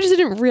sneeze? Maybe I just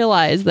didn't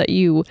realize that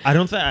you. I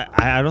don't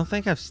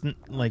think I've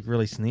like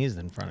really sneezed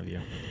in front of you.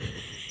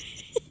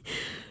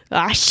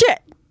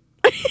 Shit.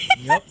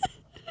 Yep.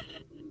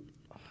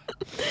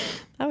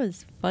 That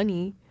was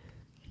funny.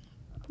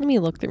 Let me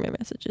look through my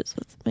messages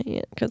with my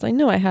aunt because I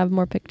know I have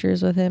more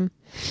pictures with him.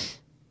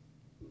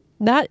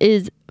 That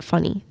is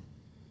funny.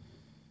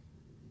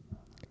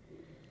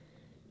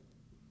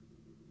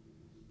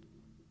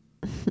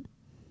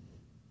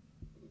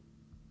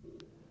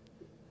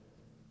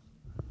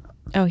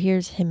 Oh,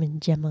 here's him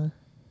and Gemma.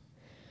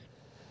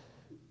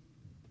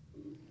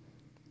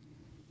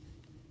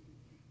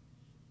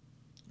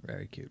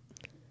 Very cute.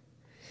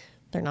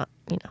 They're not,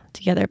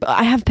 together, but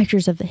I have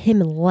pictures of him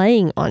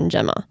laying on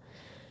Gemma.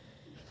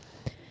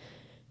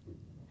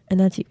 And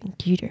that's even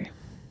cuter.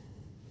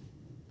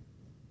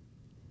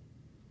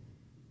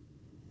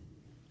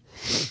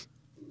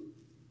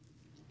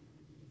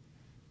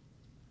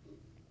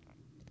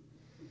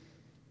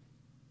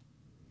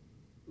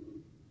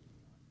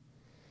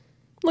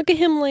 Look at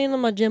him laying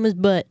on my Gemma's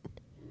butt.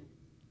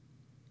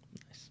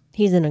 Nice.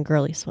 He's in a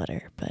girly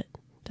sweater, but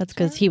that's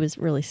because he was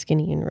really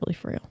skinny and really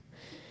frail.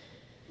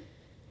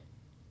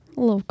 A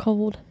little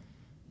cold.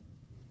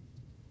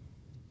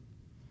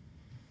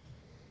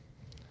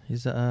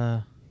 He's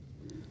a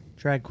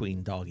drag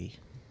queen doggy.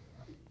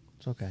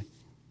 It's okay.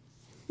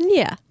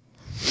 Yeah.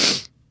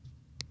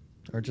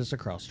 Or just a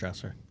cross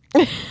dresser.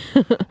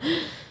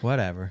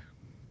 Whatever.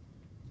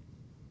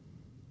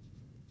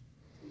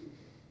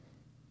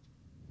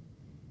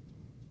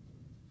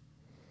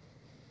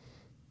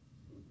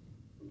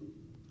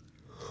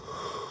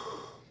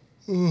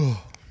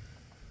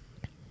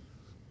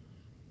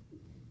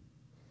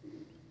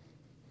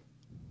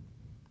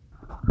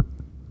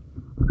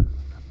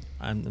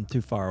 I'm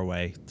too far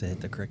away to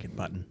hit the cricket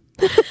button.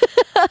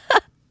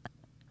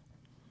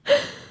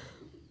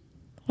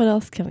 What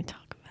else can we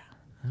talk about?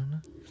 I don't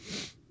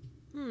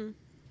know.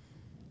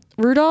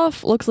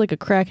 Rudolph looks like a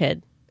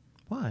crackhead.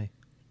 Why?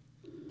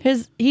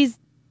 His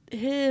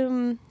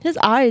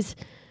eyes.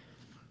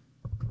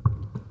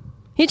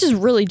 He's just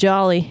really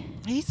jolly.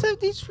 I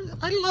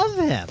love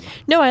him.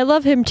 No, I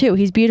love him too.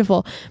 He's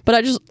beautiful. But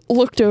I just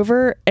looked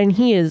over and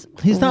he's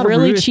He's not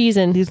really Rudolph.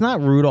 cheesing. He's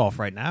not Rudolph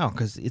right now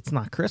because it's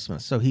not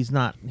Christmas, so he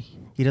doesn't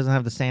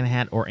have the Santa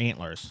hat or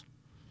antlers.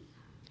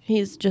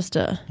 He's just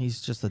a.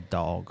 He's just a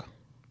dog.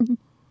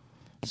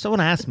 Someone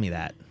asked me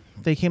that.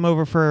 They came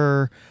over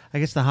for, I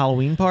guess, the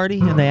Halloween party,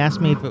 and they asked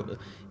me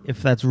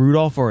if that's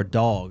Rudolph or a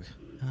dog.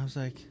 And I was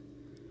like,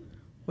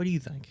 what do you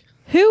think?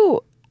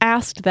 Who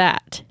asked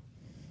that?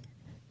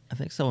 I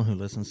think someone who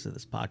listens to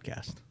this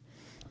podcast.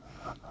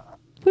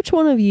 Which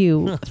one of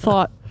you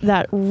thought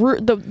that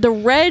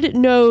the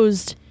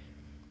red-nosed,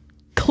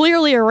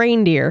 clearly a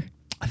reindeer?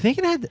 I think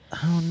it had,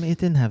 it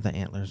didn't have the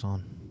antlers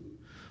on.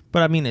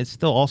 But, I mean, it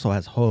still also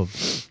has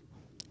hooves.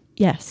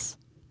 Yes.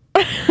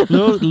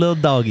 little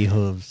doggy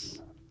hooves.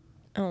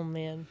 Oh,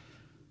 man.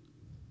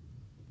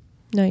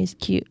 No, he's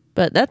cute.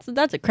 But that's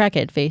a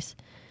crackhead face.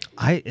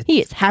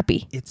 He is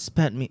happy.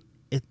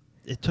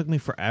 It took me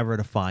forever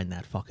to find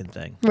that fucking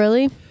thing.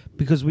 Really?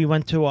 Because we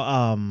went to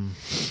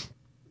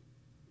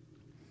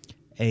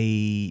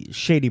a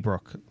Shady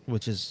Brook,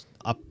 which is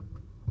up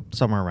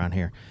somewhere around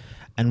here,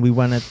 and we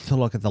went to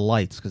look at the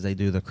lights because they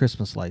do the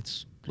Christmas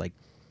lights. Like,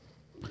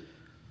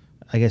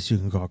 I guess you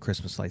can call it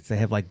Christmas lights. They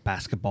have like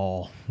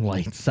basketball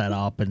lights set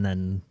up, and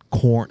then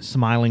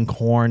smiling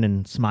corn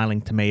and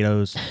smiling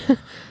tomatoes,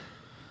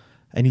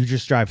 and you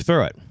just drive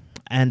through it.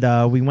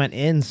 And we went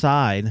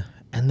inside,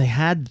 and they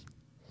had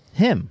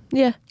him.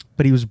 Yeah.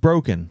 But he was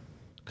broken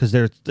because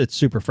it's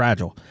super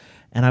fragile.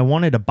 And I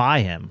wanted to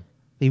buy him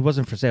He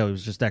wasn't for sale. He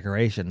was just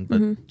decoration.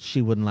 But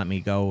she wouldn't let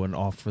me go and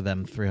offer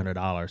them $300.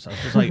 So I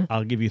was just like,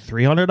 I'll give you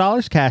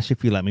 $300 cash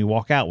if you let me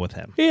walk out with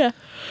him. Yeah.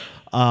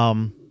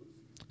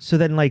 So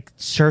then, like,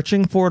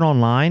 searching for it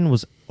online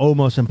was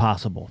almost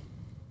impossible.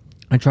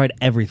 I tried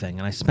everything,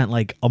 and I spent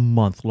like a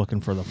month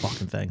looking for the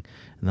fucking thing,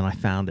 and then I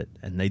found it,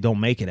 and they don't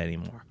make it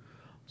anymore.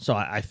 So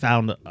I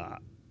found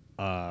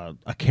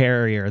a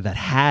carrier that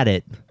had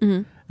it,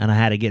 and I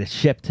had to get it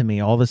shipped to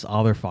me. All this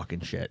other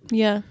fucking shit.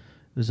 Yeah.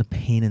 It was a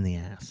pain in the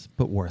ass,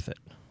 but worth it.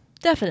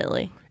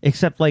 Definitely.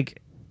 Except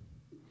like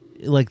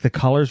the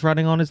colors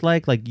running on his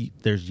leg, like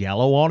there's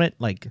yellow on it.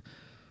 Like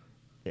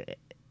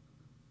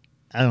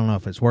I don't know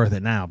if it's worth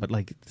it now, but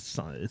like it's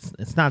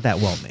not that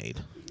well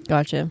made.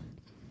 Gotcha.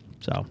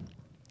 So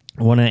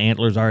one of the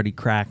antlers already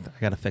cracked.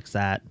 I got to fix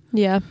that.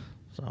 Yeah.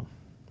 So,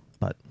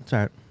 but it's all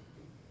right.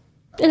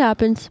 It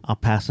happens. I'll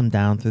pass them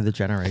down through the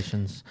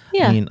generations.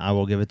 Yeah. I mean, I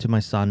will give it to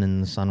my son,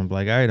 and the son will be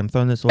like, all right, I'm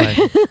throwing this away.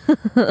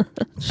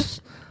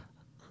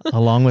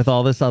 Along with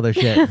all this other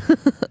shit.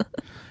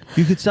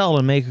 You could sell it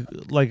and make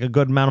like a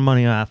good amount of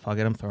money. Ah, fuck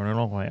it, I'm throwing it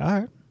all away. All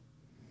right.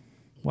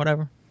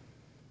 Whatever.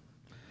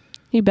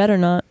 You better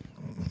not.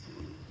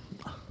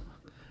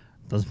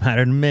 Doesn't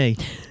matter to me.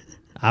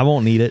 I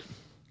won't need it.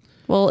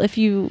 Well, if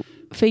you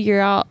figure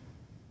out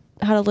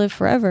how to live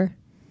forever,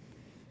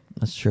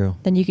 That's true.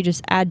 then you could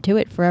just add to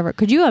it forever.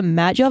 Could you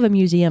imagine? You have a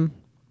museum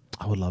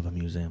I would love a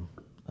museum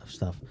of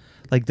stuff.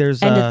 Like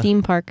there's and a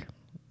theme park.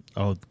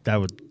 Oh, that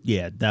would,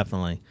 yeah,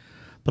 definitely.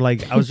 But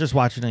like, I was just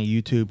watching a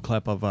YouTube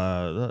clip of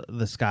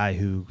this guy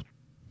who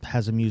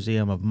has a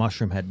museum of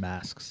mushroom head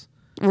masks.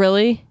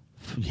 Really?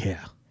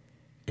 Yeah,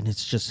 and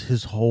it's just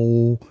his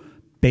whole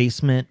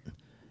basement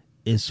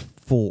is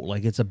full.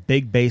 Like it's a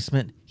big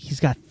basement. He's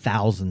got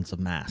thousands of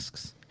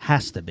masks.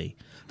 Has to be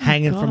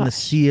hanging from the gosh.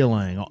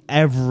 ceiling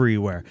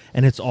everywhere,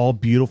 and it's all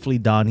beautifully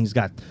done. He's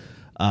got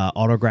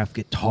autographed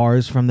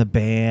guitars from the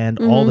band.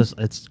 All this.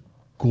 It's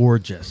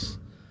gorgeous.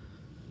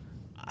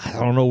 I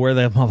don't know where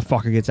that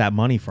motherfucker gets that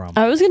money from.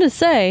 I was going to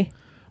say.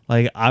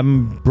 Like,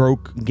 I'm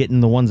broke getting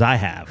the ones I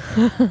have.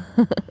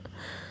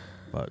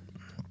 But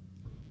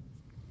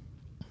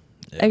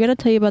I got to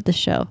tell you about the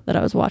show that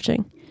I was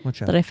watching what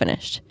show? that I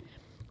finished.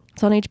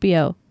 It's on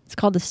HBO. It's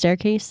called The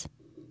Staircase.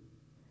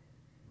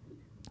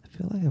 I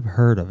feel like I've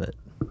heard of it.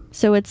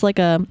 So it's like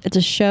it's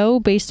a show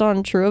based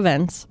on true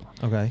events,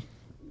 Okay.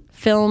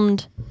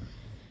 filmed.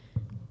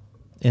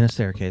 In a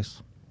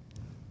staircase.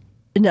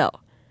 No.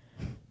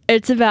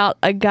 It's about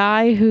a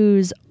guy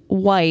whose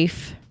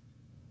wife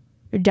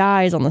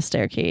dies on the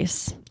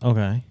staircase.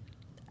 Okay.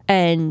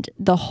 And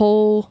the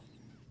whole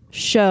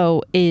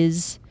show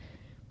is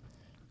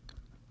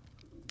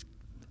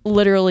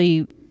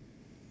literally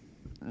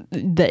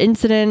the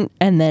incident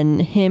and then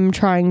him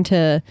trying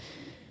to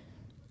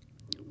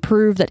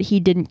prove that he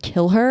didn't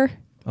kill her.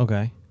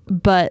 Okay.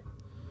 But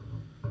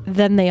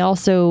then they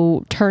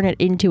also turn it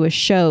into a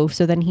show.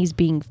 So then he's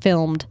being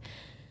filmed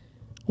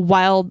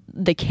while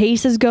the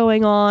case is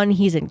going on.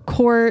 He's in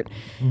court.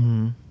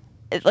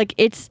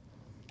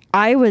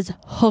 I was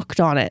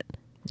hooked on it.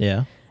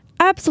 Yeah.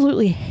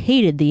 Absolutely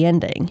hated the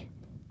ending.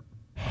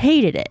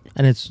 Hated it.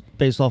 And it's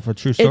based off a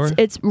true story?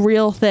 It's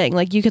real thing.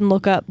 Like you can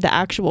look up the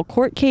actual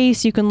court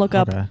case. You can look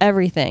up Okay.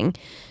 everything.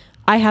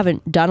 I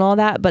haven't done all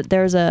that, but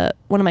there's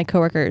one of my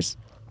coworkers.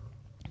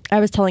 I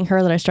was telling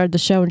her that I started the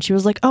show and she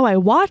was like, oh, I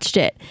watched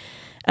it.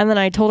 And then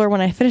I told her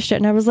when I finished it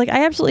and I was like,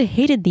 I absolutely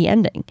hated the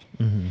ending.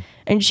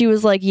 And she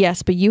was like,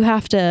 yes, but you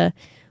have to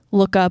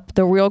look up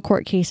the real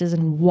court cases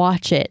and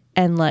watch it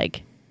and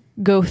like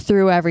go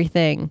through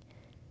everything,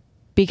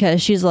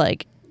 because she's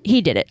like,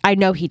 he did it. I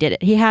know he did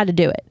it. He had to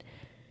do it.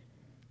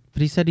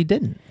 But he said he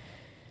didn't.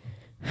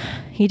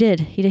 He did.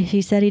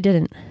 He said he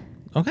didn't.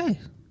 Okay.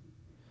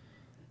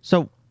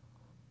 So,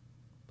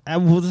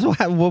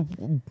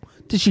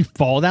 did she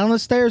fall down the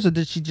stairs or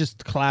did she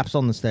just collapse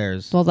on the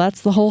stairs? Well,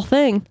 that's the whole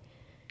thing.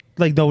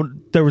 Like,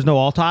 there was no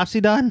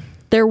autopsy done?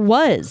 There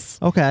was.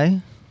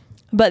 Okay.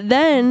 But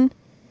then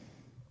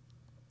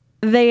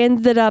they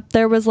ended up,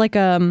 there was like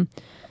some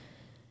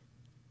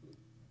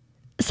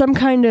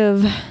kind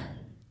of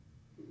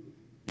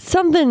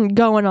something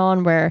going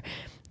on where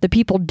the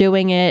people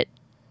doing it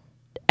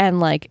and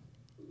like,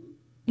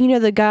 you know,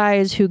 the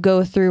guys who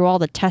go through all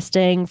the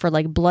testing for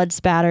like blood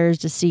spatters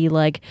to see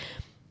like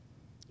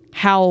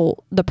how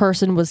the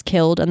person was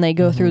killed, and they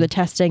go through the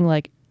testing,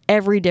 like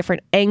every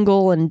different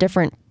angle and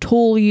different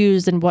tool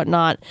used and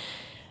whatnot.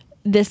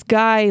 This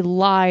guy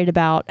lied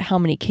about how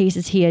many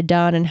cases he had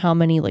done and how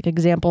many like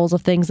examples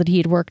of things that he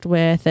had worked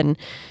with. And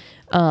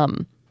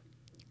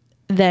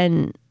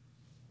then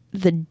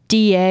the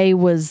DA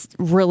was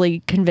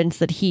really convinced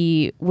that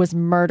he was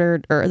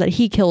murdered or that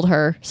he killed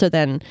her. So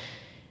then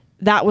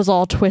that was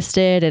all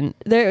twisted, and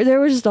there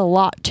was just a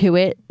lot to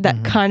it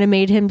that kind of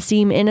made him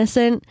seem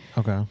innocent.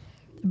 Okay.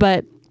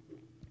 But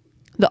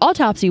the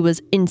autopsy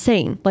was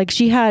insane. Like,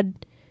 she had,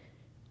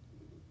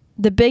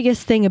 the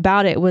biggest thing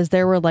about it was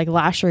there were like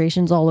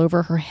lacerations all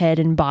over her head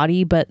and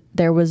body, but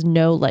there was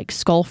no like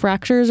skull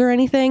fractures or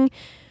anything.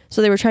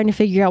 So they were trying to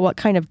figure out what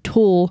kind of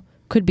tool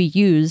could be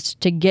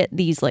used to get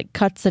these like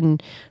cuts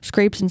and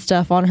scrapes and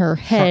stuff on her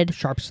head.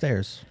 Sharp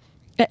stairs.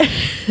 But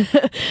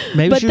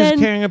Maybe she was then-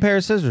 carrying a pair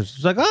of scissors.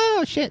 It's like,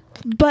 oh shit.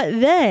 But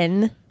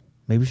then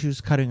Maybe she was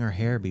cutting her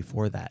hair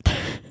before that.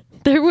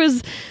 there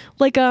was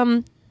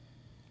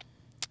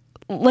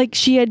like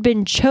she had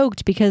been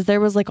choked because there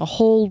was like a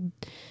whole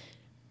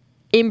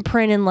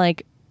imprint and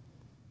like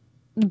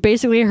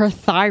basically her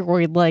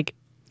thyroid like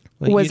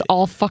was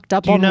all fucked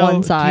up on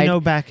one side. Do you know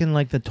back in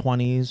like the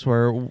 20s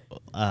where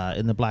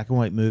in the black and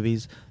white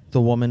movies,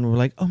 the woman were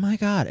like, oh my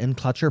God, and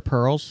clutch her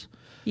pearls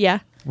Yeah.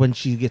 when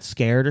she gets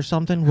scared or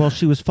something? Well,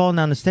 she was falling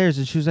down the stairs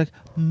and she was like,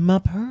 my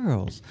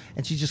pearls.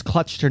 And she just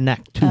clutched her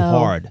neck too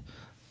hard.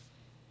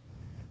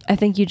 I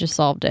think you just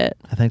solved it.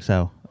 I think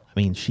so. I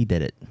mean, she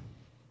did it.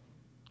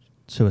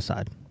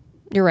 Suicide.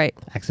 You're right.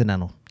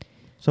 Accidental.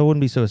 So it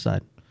wouldn't be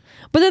suicide.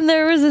 But then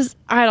there was this,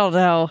 I don't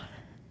know.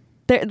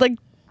 There like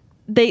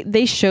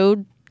they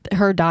showed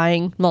her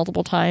dying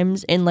multiple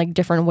times in like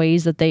different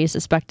ways that they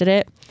suspected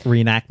it.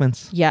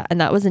 Reenactments? Yeah,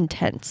 and that was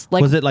intense.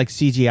 Like, Was it like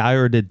CGI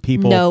or did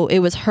people... No, it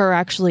was her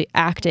actually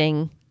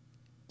acting.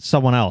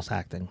 Someone else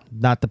acting,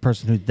 not the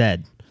person who's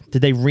dead.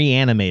 Did they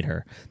reanimate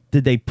her?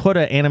 Did they put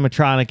an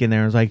animatronic in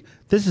there and was like,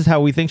 this is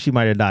how we think she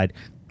might have died?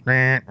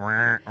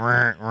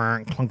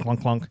 Clunk,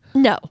 clunk, clunk.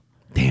 No.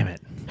 Damn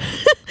it.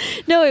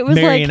 No, it was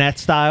Marionette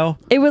style?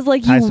 it was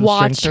like Tie you some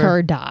watched strings to her?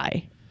 her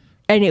die.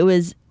 And it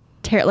was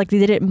like they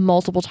did it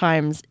multiple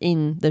times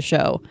in the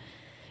show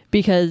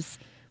because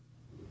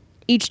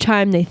each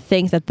time they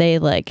think that they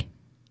like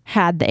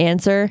had the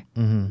answer,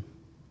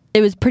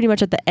 it was pretty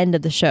much at the end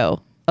of the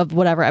show of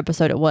whatever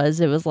episode it was.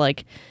 It was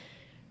like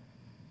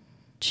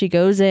she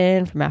goes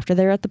in from after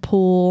they're at the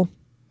pool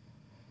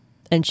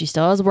and she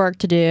still has work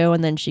to do,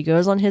 and then she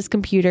goes on his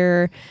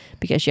computer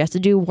because she has to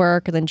do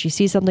work, and then she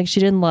sees something she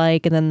didn't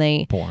like, and then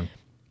they Porn.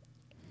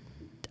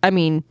 I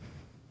mean,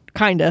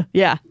 kinda,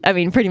 yeah. I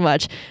mean, pretty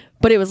much.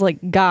 But it was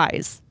like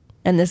guys,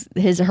 and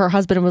her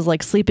husband was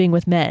like sleeping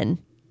with men.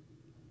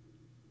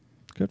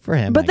 Good for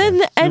him. But I then-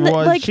 guess. and,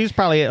 Well, like- she's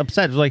probably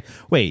upset. She's like,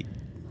 wait,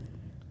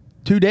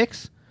 2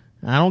 dicks?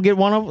 I don't get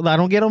one of. I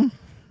don't get them.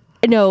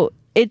 No,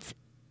 it's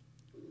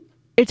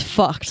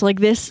fucked. Like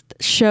this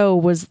show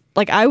was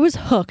like I was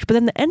hooked, but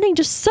then the ending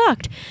just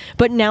sucked.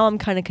 But now I'm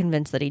kind of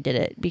convinced that he did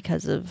it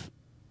because of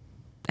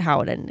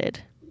how it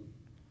ended.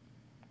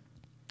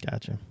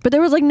 Gotcha. But there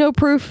was like no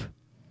proof.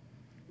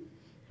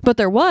 But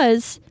there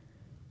was.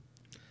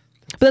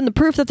 But then the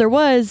proof that there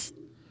was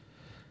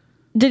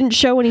didn't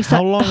show any.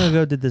 How long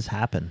ago did this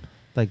happen?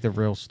 Like the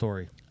real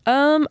story?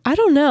 I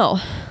don't know.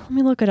 Let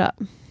me look it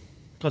up.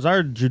 Because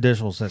our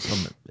judicial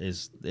system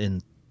is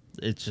in.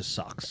 It just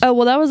sucks. Oh,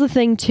 well, that was the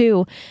thing,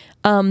 too.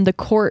 The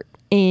court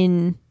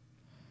in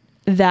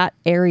that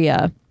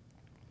area,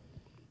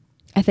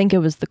 I think it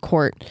was the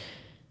court,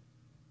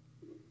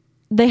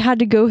 they had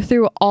to go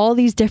through all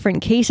these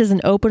different cases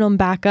and open them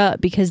back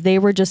up because they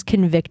were just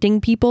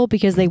convicting people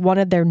because they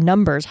wanted their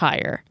numbers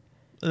higher.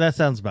 That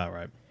sounds about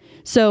right.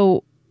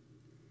 So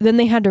then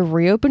they had to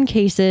reopen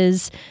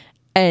cases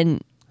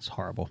and It's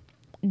horrible.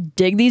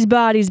 dig these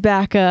bodies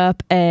back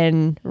up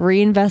and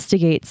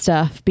reinvestigate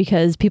stuff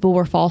because people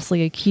were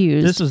falsely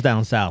accused. This was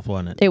down south,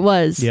 wasn't it? It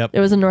was. Yep. It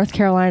was in North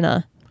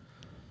Carolina.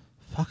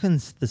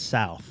 Fucking the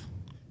South.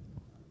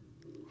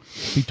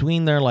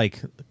 Between their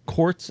like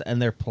courts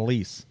and their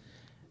police,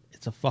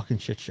 it's a fucking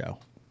shit show.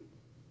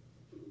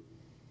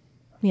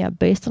 Yeah,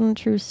 based on a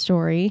true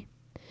story.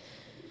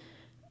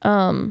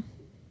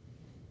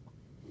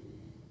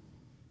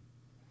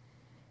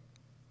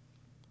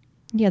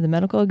 Yeah, the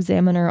medical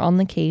examiner on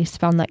the case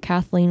found that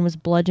Kathleen was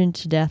bludgeoned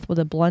to death with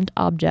a blunt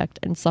object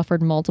and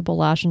suffered multiple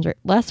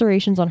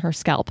lacerations on her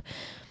scalp.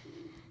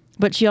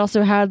 But she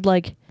also had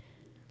like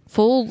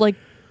full like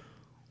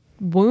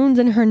wounds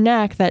in her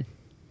neck that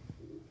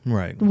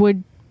Right.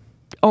 would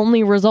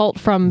only result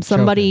from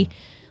somebody Choking.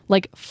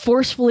 like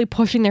forcefully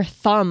pushing their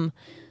thumb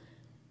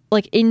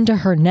like into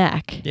her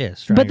neck. Yeah,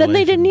 but then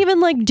they strangulation. didn't even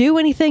like do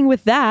anything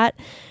with that.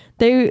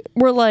 They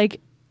were like,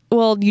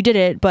 well, you did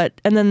it,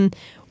 and then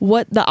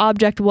what the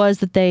object was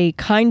that they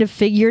kind of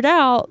figured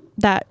out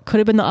that could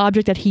have been the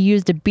object that he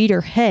used to beat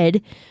her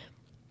head.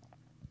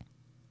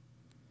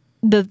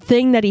 The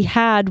thing that he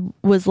had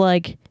was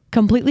like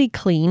completely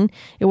clean.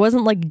 It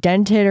wasn't like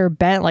dented or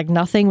bent, like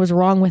nothing was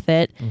wrong with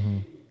it. Mm-hmm.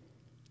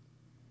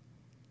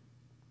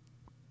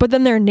 But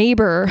then their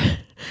neighbor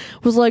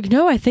was like,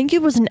 no, I think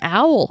it was an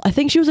owl. I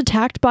think she was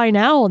attacked by an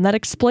owl, and that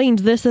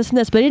explains this, this, and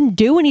this. But they didn't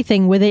do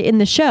anything with it in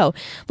the show.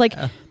 Like,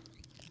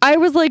 I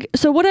was like,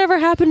 so whatever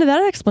happened to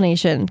that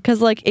explanation? Because,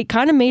 like, it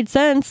kind of made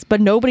sense, but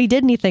nobody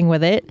did anything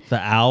with it. The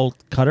owl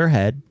cut her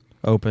head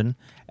open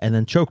and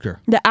then choked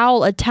her. The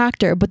owl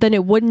attacked her, but then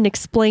it wouldn't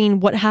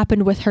explain what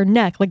happened with her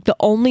neck. Like, the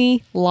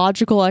only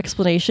logical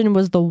explanation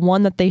was the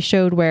one that they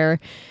showed where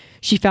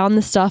she found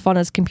the stuff on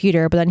his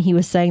computer, but then he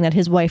was saying that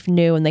his wife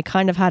knew, and they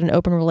kind of had an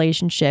open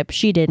relationship.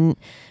 She didn't,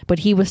 but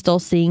he was still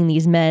seeing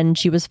these men.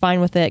 She was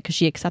fine with it because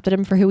she accepted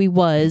him for who he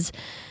was.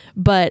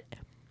 But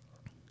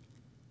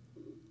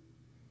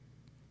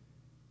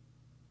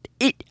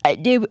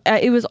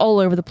it was all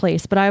over the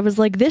place, but I was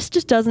like, this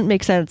just doesn't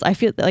make sense. I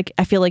feel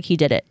like he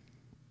did it.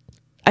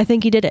 I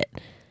think he did it.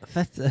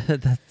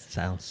 That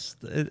sounds.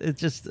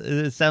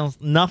 It sounds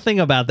nothing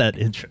about that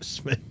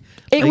interests me.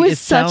 It was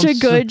such a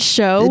good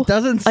show. It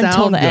doesn't sound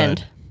until the good.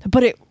 end,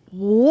 but it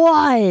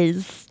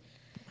was.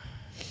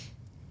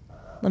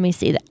 Let me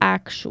see the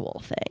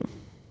actual thing.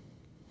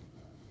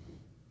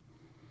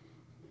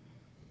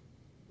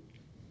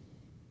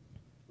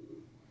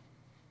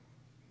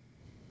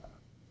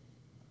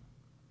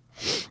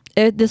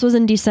 This was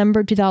in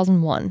December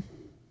 2001.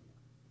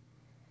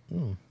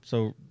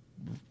 So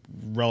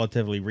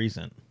relatively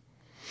recent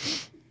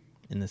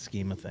in the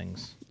scheme of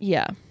things.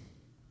 Yeah.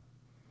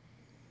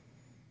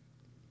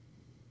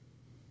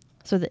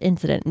 So the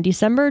incident. In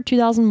December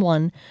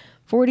 2001,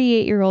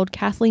 48-year-old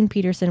Kathleen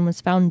Peterson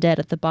was found dead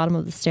at the bottom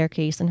of the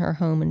staircase in her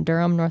home in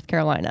Durham, North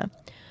Carolina.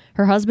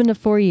 Her husband of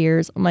 4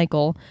 years,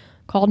 Michael,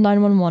 called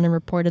 911 and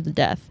reported the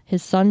death.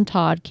 His son,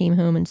 Todd, came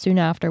home and soon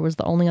after was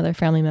the only other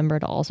family member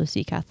to also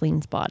see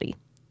Kathleen's body.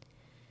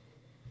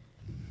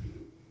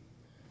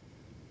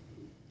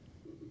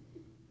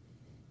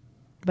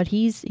 But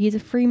he's a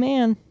free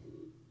man.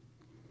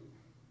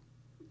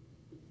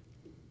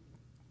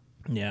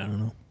 Yeah, I don't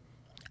know.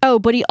 Oh,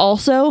 but he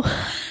also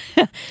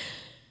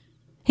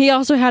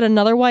had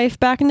another wife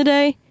back in the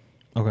day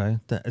Okay,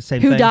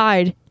 same who thing.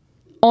 died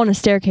on a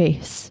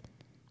staircase.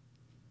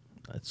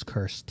 It's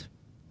cursed.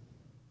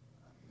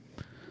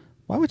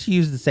 Why would you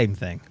use the same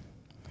thing?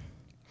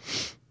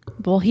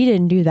 Well, he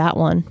didn't do that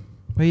one.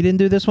 Well, you didn't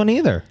do this one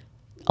either.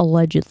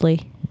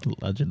 Allegedly.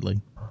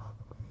 Allegedly.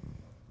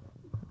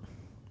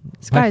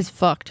 This guy's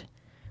fucked.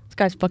 This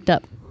guy's fucked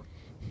up.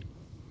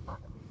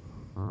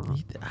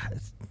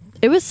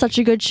 It was such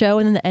a good show,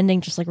 and then the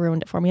ending just like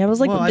ruined it for me. I was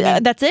like, Well, I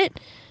mean- that's it?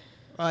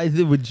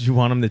 Would you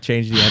want him to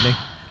change the ending?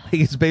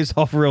 Like it's based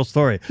off a real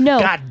story. No.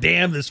 God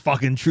damn this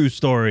fucking true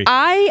story.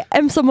 I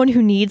am someone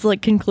who needs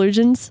like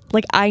conclusions.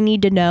 Like I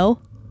need to know,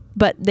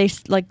 but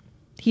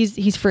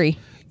he's free.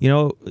 You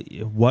know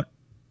what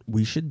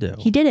we should do?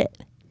 He did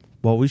it.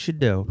 What we should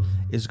do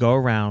is go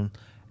around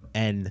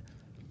and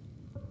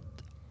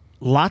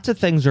lots of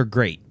things are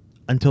great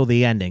until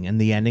the ending, and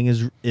the ending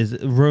is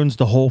ruins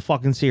the whole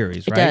fucking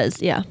series, It right?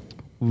 does, yeah.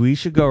 We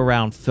should go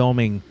around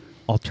filming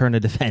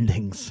alternative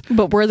endings.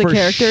 But we're the for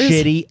characters?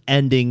 shitty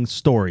ending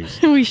stories.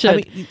 We should. I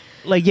mean,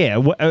 like, yeah,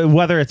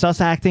 whether it's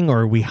us acting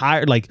or we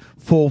hire like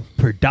full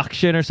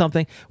production or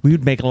something, we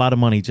would make a lot of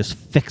money just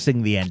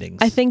fixing the endings.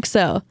 I think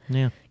so.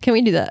 Yeah. Can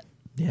we do that?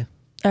 Yeah.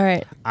 All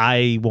right.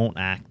 I won't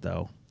act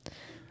though.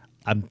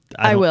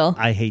 I will.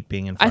 I hate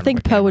being in I front think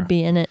of a Poe camera. would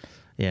be in it.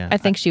 Yeah. I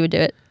think she would do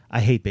it. I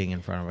hate being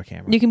in front of a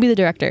camera. You can be the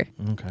director.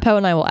 Okay. Poe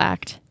and I will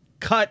act.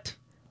 Cut.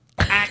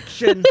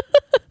 Action.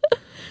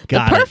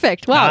 Got it.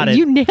 Perfect. Wow, Got it.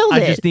 you nailed I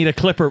it. just need a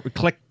clickboard.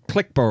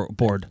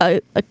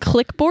 A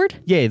clickboard?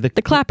 Yeah, The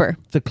clapper.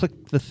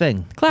 the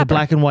thing. Clapper. The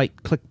black and white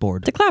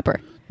clickboard. The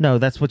clapper. No,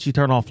 that's what you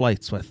turn off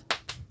lights with.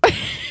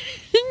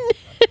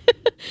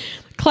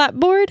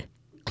 Clapboard?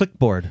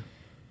 Clickboard.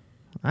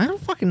 I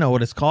don't fucking know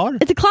what it's called.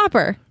 It's a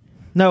clapper.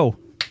 No.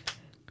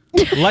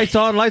 Lights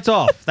on, lights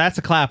off. That's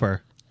a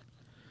clapper.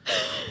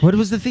 What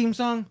was the theme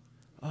song?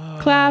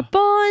 Clap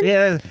on.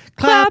 Yeah,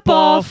 Clap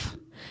off.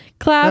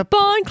 Clap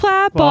on,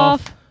 clap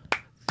off.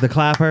 The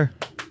clapper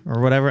or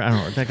whatever. I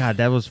don't know. God,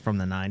 that was from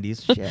the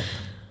 90s. Shit.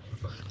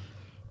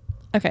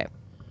 Okay.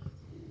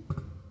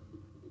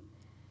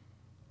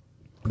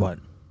 What?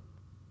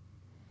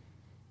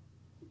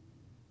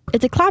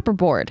 It's a clapper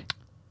board.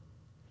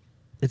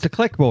 It's a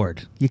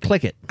clickboard. You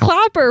click it.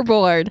 Clapper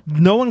board.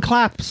 No one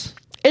claps.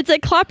 It's a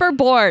clapper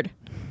board.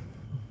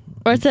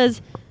 Or it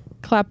says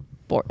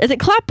clapboard. Is it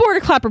clapboard or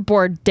clapper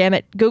board? Damn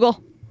it.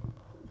 Google.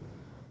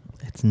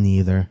 It's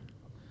neither.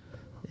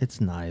 It's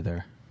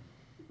neither.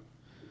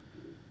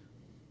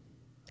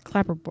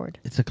 Clapper board.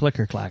 It's a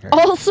clicker clacker.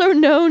 Also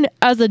known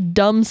as a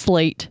dumb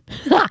slate.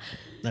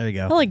 There you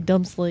go. I like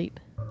dumb slate.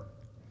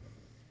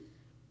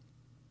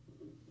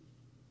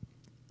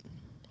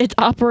 It's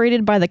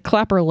operated by the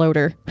clapper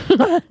loader.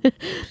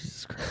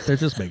 Jesus Christ. They're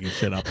just making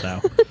shit up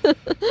now.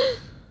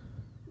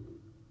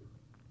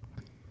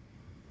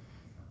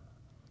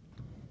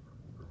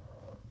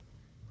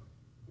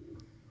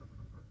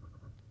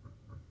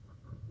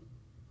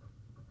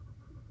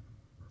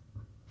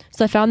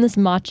 So I found this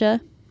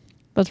matcha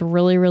that's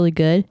really, really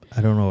good.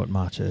 I don't know what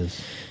matcha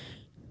is.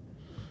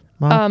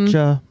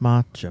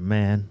 Matcha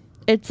man.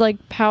 It's like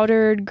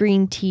powdered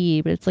green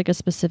tea, but it's like a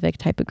specific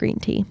type of green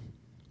tea.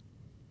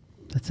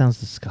 That sounds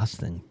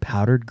disgusting.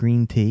 Powdered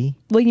green tea?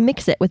 Well, you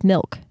mix it with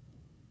milk.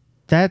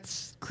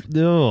 That's...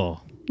 Ugh.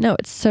 No,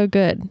 it's so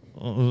good.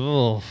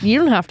 Ugh. You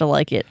don't have to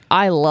like it.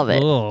 I love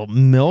it. Ugh.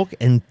 Milk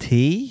and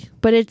tea?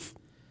 But it's...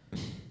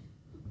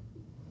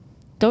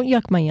 Don't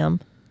yuck my yum.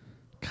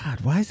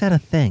 God, why is that a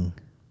thing?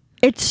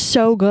 It's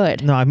so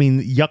good. No, I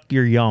mean, yuck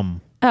your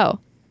yum. Oh,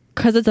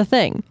 because it's a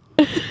thing.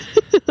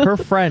 Her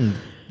friend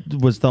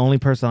was the only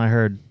person I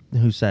heard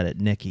who said it,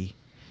 Nikki.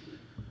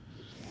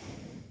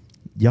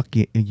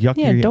 Yuck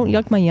Yeah, your don't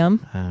yuck my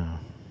yum. Oh.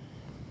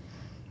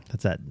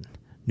 That's that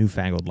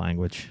newfangled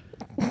language.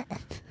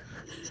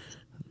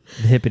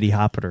 hippity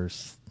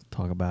hoppers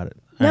talk about it.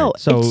 All No, right,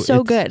 so it's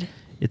so good.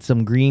 It's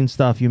some green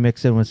stuff you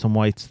mix in with some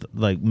white,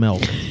 like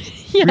milk.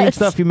 Yes. Green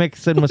stuff you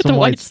mix in with some The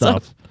white white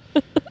stuff.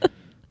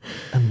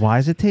 And why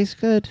does it taste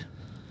good?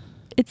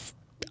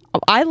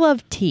 I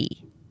love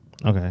tea,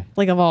 Okay.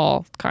 like of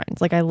all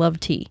kinds. Like I love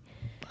tea.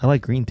 I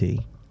like green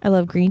tea. I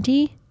love green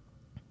tea.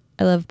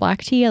 I love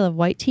black tea. I love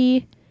white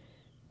tea.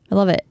 I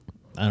love it.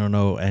 I don't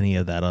know any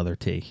of that other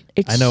tea.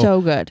 It's I know,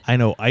 so good. I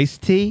know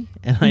iced tea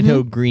and I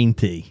know green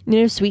tea.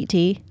 You know, sweet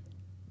tea.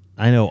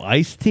 I know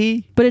iced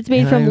tea. But it's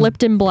made and from I-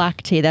 Lipton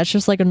black tea. That's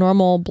just like a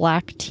normal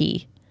black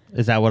tea.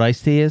 Is that what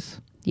iced tea is?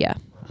 Yeah.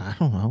 I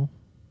don't know.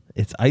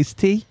 It's iced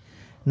tea,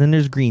 and then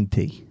there's green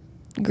tea.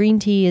 Green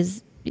tea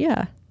is,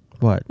 yeah.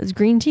 What? It's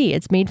green tea.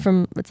 It's made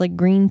from, it's like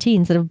green tea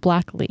instead of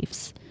black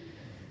leaves.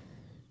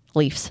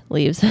 Leaves.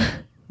 Leaves.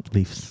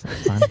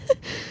 That's fine.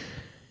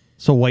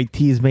 So white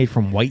tea is made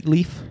from white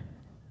leaf?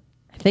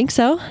 I think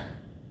so.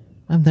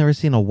 I've never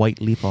seen a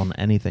white leaf on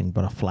anything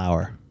but a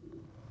flower.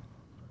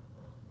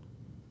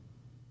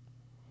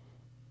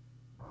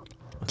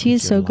 Tea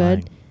is You're so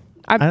good.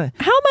 lying.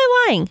 How am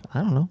I lying?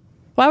 I don't know.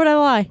 Why would I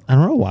lie? I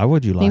don't know. Why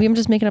would you lie? Maybe I'm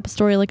just making up a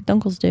story like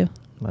Dunkles do.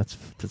 That's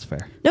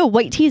fair. No,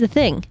 white tea is a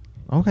thing.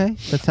 Okay,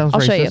 that sounds I'll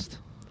show racist.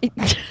 you.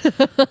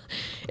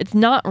 It's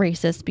not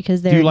racist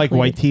because they're Do you like included.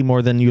 white tea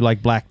more than you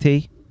like black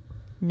tea?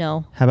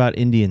 No, How about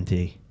Indian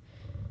tea?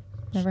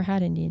 never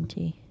had Indian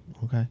tea.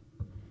 Okay.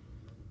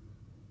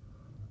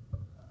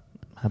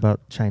 How about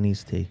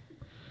Chinese tea?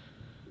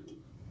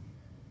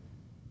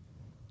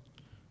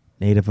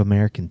 Native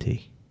American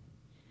tea?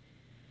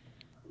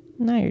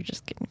 Now you're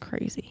just getting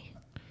crazy.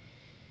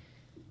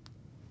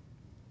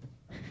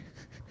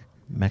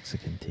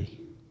 Mexican tea?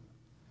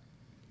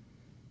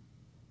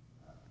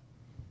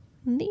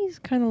 These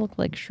kind of look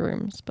like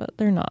shrooms, but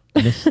they're not.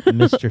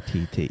 Mr.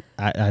 T.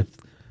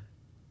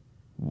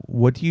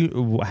 What do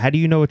you? How do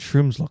you know what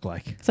shrooms look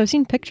like? So I've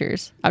seen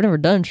pictures. I've never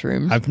done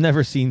shrooms. I've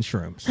never seen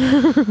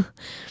shrooms.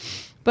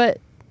 But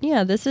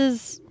yeah, this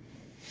is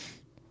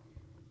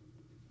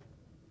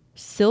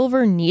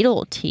silver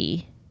needle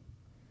tea.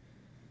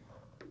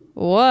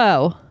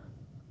 Whoa.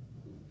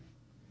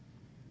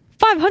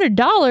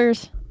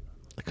 $500.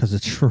 Because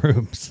it's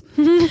shrooms.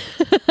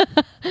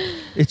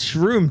 It's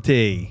shroom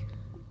tea.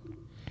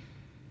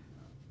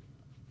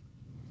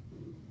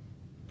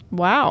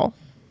 Wow.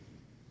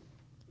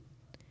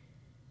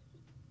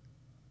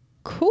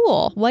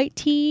 Cool. White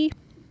tea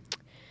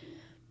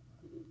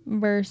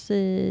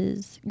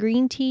versus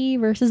green tea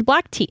versus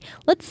black tea.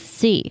 Let's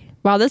see.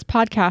 Wow, this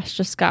podcast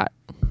just got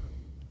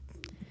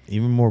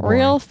Even more boring.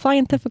 real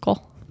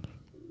scientifical.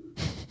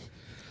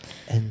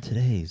 And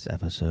today's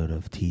episode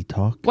of Tea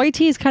Talk. White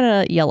tea is kind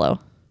of yellow.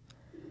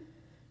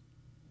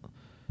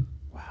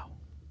 Wow.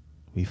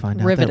 We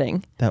find Riveting.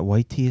 out that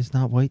white tea is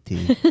not white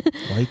tea.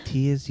 White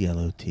tea is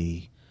yellow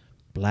tea.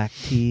 Black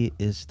tea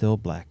is still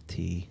black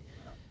tea.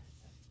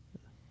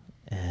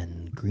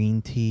 And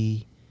green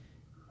tea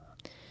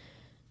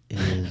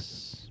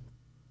is...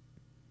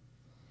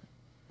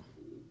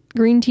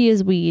 Green tea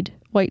is weed.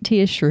 White tea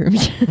is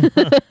shrooms.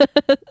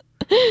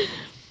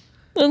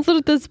 That's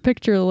what this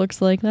picture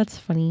looks like. That's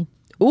funny.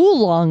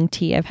 Oolong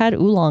tea. I've had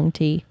oolong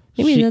tea.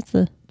 Maybe that's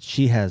the...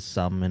 She has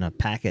some in a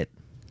packet.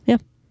 Yeah.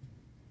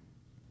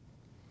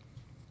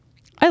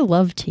 I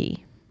love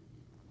tea.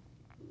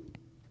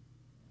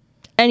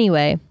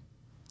 Anyway,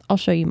 I'll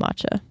show you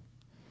matcha.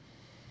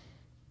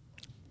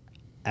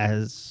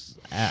 And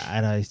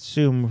I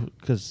assume,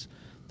 because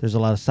there's a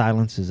lot of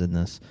silences in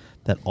this,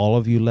 that all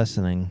of you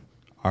listening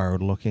are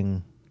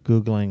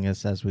Googling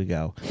us as we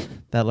go.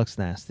 That looks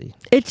nasty.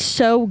 It's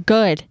so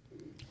good.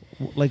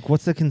 Like,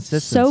 what's the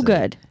consistency? So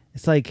good.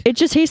 It's like... It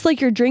just tastes like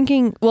you're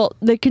drinking... Well,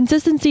 the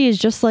consistency is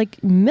just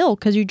like milk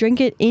because you drink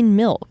it in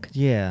milk.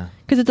 Yeah.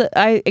 Because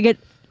I get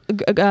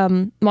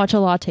matcha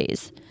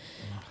lattes.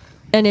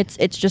 And it's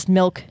just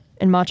milk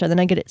and matcha. Then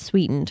I get it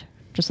sweetened.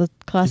 Just a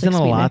classic Isn't a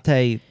sweetener.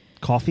 latte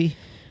coffee?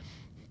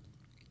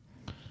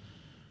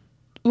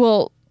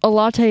 Well, a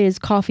latte is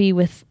coffee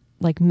with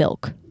like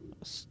milk.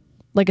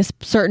 Like a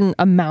certain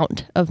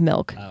amount of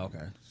milk. Oh,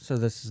 okay. So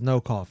this is no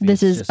coffee.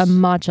 This is a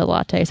matcha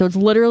latte. So it's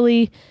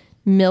literally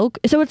milk.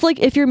 So it's like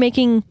if you're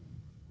making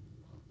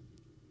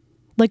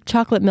like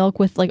chocolate milk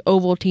with like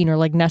Ovaltine or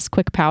like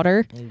Nesquik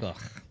powder. Ugh.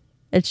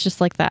 It's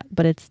just like that,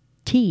 but it's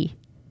tea.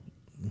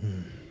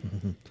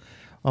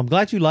 I'm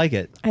glad you like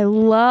it. I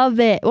love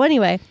it. Well,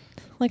 anyway,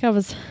 like I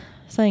was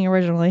saying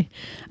originally,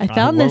 I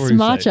found what this were you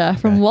matcha saying?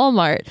 from Okay.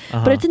 Walmart,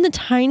 but it's in the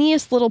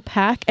tiniest little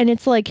pack and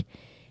it's like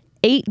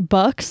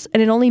 $8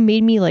 and it only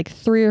made me like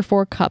 3 or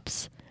 4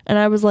 cups. And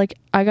I was like,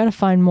 I gotta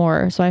find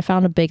more. So I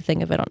found a big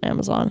thing of it on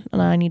Amazon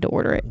and I need to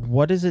order it.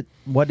 What is it?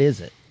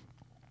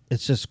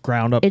 It's just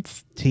ground up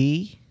It's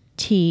tea?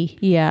 tea,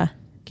 yeah.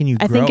 Can you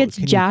I grow think it's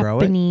can you grow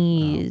it?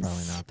 Japanese. Oh,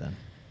 probably not then.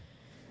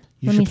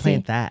 You Let should me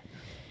plant see. that.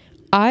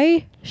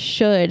 I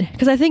should,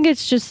 because I think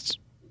it's just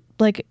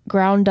like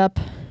ground up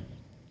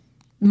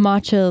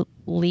matcha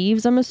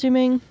leaves, I'm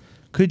assuming.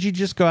 Could you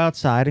just go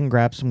outside and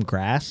grab some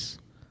grass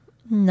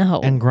No.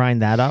 and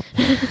grind that up?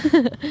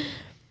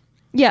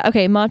 Yeah,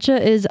 okay. Matcha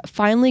is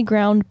finely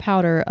ground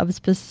powder of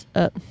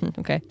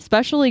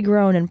specially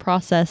grown and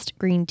processed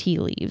green tea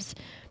leaves,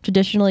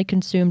 traditionally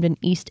consumed in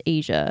East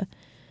Asia.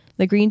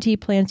 The green tea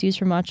plants used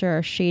for matcha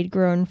are shade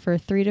grown for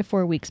 3 to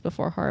 4 weeks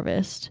before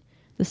harvest.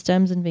 The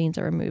stems and veins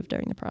are removed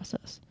during the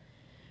process.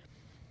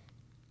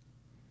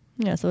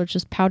 Yeah, so it's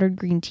just powdered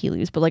green tea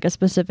leaves, but like a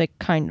specific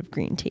kind of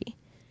green tea.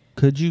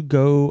 Could you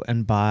go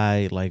and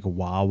buy like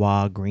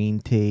Wawa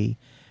green tea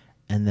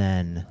and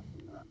then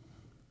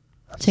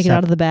Take it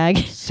out of the bag.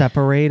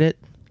 separate it,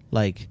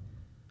 like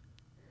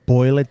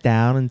boil it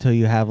down until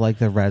you have like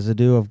the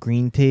residue of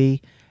green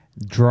tea,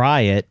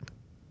 dry it,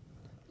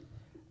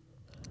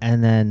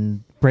 and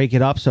then break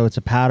it up so it's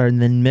a powder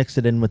and then mix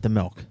it in with the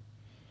milk?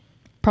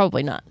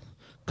 Probably not.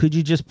 Could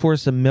you just pour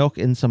some milk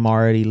in some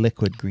already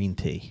liquid green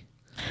tea?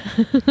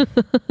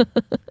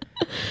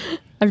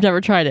 I've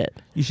never tried it.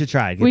 You should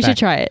try it. We should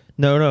try it.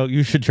 No,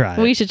 you should try it.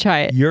 We should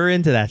try it. You're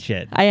into that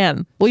shit. I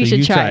am. We So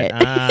should try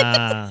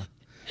it.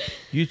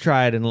 You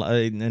try it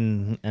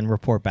and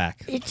report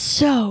back. It's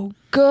so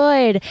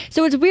good.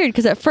 So it's weird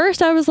because at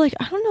first I was like,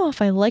 I don't know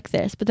if I like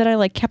this, but then I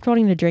like kept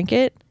wanting to drink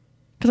it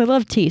because I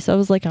love tea. So I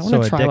was like, I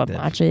want to try what addictive.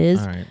 matcha is.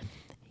 All right.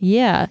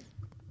 Yeah,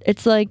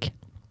 it's like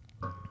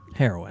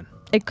Heroin.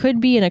 it could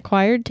be an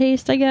acquired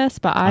taste, I guess,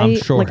 but I'm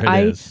sure like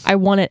it is. I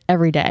want it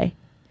every day.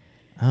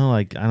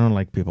 I don't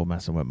like people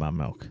messing with my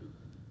milk.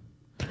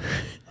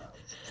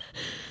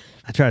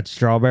 I tried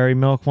strawberry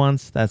milk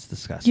once. That's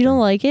disgusting. You don't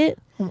like it?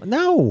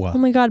 No. Oh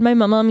my god, my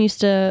mom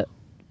used to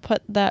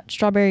put that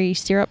strawberry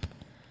syrup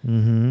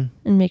Mm-hmm.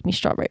 and make me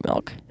strawberry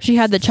milk. She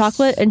had the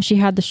chocolate and she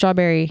had the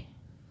strawberry.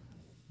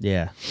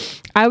 Yeah.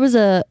 I was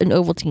an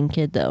Ovaltine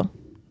kid though.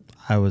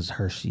 I was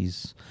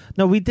Hershey's.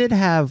 No, we didn't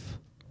have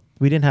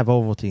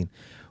Ovaltine.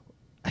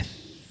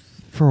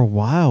 For a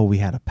while, we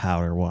had a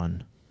powder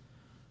one.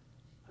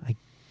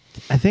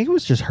 I think it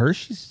was just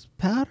Hershey's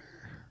powder.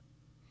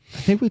 I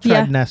think we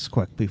tried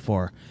Nesquik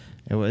before.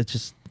 It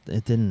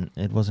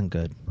wasn't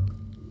good.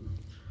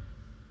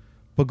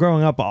 But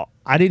growing up,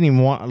 I didn't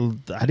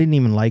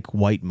even like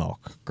white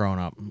milk growing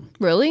up.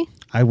 Really?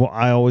 I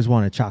always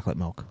wanted chocolate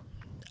milk.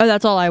 Oh,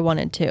 that's all I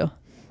wanted too.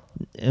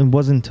 It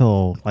wasn't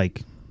until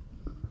like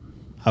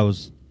I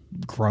was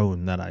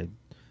grown that I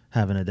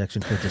have an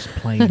addiction for just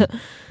plain.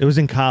 It was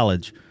in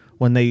college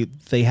when they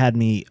had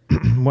me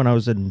when I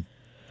was in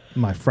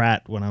my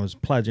frat, when I was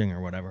pledging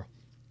or whatever.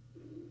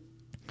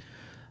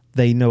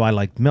 They know I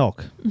liked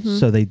milk,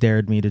 so they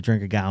dared me to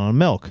drink a gallon of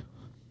milk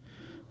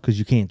because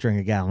you can't drink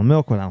a gallon of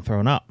milk without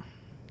throwing up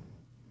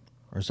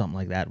or something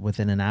like that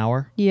within an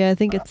hour. Yeah, I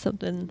think it's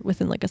something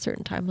within like a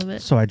certain time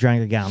limit. So I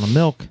drank a gallon of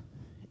milk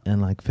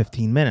in like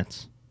 15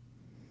 minutes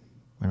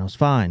and I was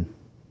fine.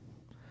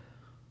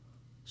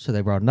 So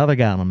they brought another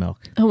gallon of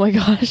milk. Oh my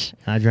gosh.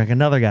 And I drank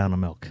another gallon of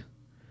milk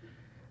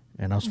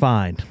and I was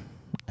fine.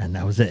 And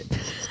that was it.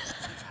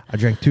 I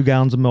drank 2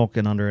 gallons of milk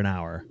in under an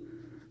hour.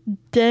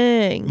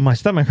 Dang. My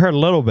stomach hurt a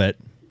little bit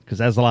because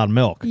that's a lot of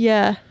milk.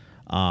 Yeah.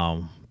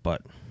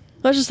 But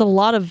That's just a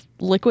lot of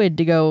liquid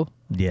to go.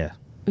 yeah.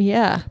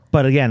 Yeah.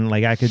 But again,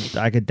 like I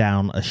could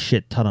down a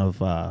shit ton of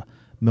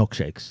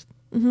milkshakes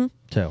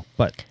too.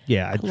 But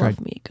yeah, I drank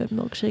Love me a good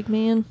milkshake,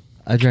 man.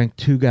 I drank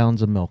 2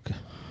 gallons of milk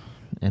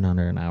in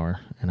under an hour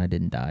and I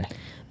didn't die.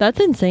 That's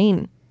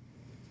insane.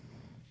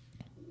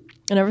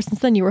 And ever since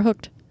then, you were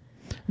hooked.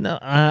 No,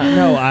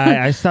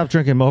 I stopped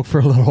drinking milk for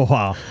a little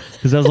while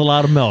because there was a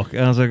lot of milk,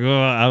 and I was like,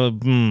 oh,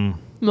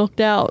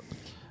 Milked out.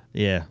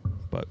 yeah.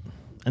 But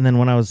and then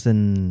when I was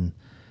in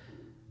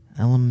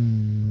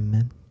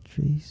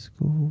elementary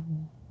school,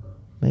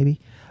 maybe,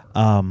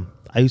 I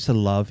used to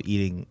love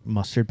eating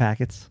mustard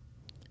packets.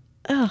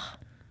 Ugh.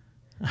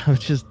 I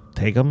would just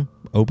take them,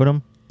 open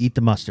them, eat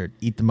the mustard,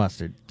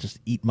 just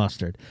eat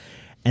mustard,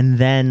 and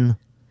then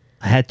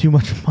I had too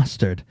much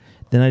mustard.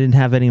 Then I didn't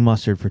have any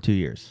mustard for 2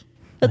 years.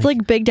 That's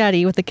like Big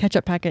Daddy with the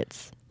ketchup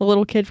packets. The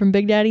little kid from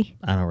Big Daddy.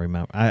 I don't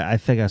remember. I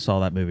think I saw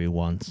that movie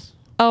once.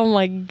 Oh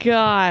my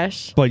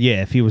gosh. But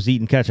yeah, if he was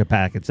eating ketchup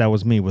packets, that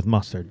was me with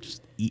mustard.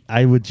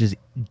 I would just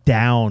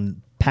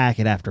down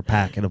packet after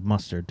packet of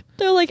mustard.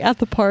 They're like at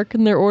the park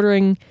and they're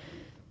ordering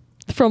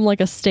from like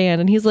a stand.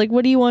 And he's like,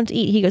 what do you want to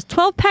eat? He goes,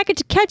 12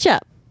 packets of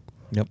ketchup.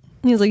 Yep.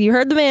 He's like, you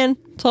heard the man.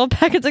 12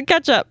 packets of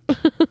ketchup.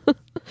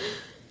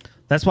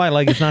 That's why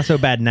like it's not so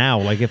bad now.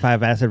 Like if I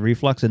have acid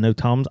reflux and no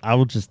Tums, I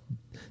will just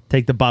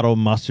take the bottle of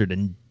mustard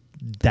and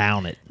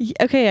down it.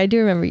 Okay, I do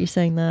remember you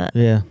saying that.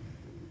 Yeah.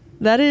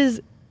 That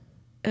is...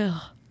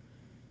 Ugh.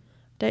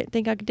 Don't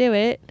think I could do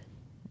it.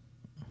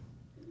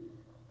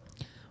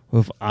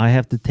 Well, if I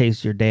have to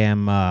taste your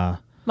damn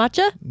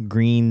Matcha?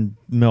 green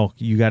milk,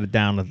 you got it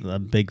down with a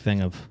big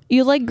thing of...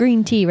 You like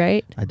green tea,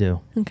 right? I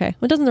do. Okay.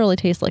 Well, it doesn't really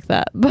taste like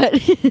that, but...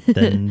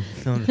 Then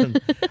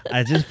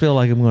I just feel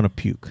like I'm going to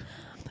puke.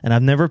 And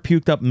I've never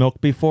puked up milk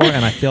before,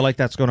 and I feel like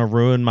that's going to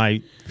ruin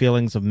my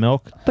feelings of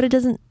milk. But it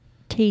doesn't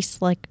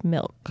taste like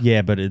milk.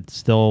 Yeah, but it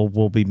still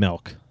will be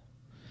milk.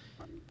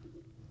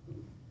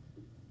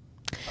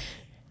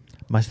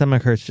 My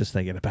stomach hurts just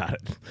thinking about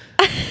it.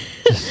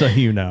 Just so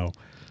you know.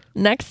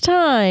 Next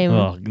time.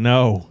 Oh,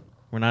 no.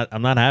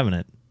 I'm not having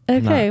it.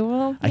 Okay, No.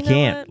 well, I you know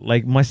can't. what?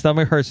 Like, my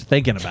stomach hurts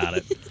thinking about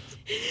it.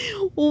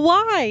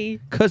 Why?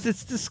 Because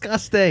it's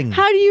disgusting.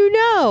 How do you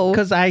know?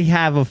 Because I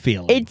have a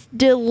feeling. It's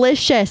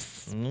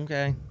delicious.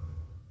 Okay.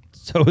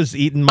 So is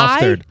eating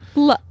mustard.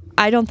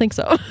 I don't think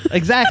so.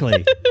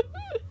 Exactly.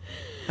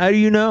 How do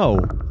you know?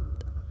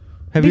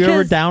 Have you ever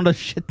Because- downed a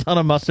shit ton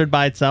of mustard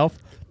by itself?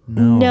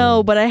 No.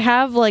 No, but I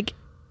have like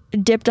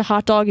dipped a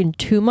hot dog in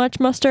too much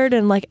mustard,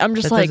 and like I'm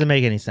just That like, doesn't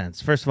make any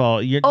sense. First of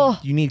all, you Oh.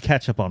 need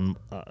ketchup on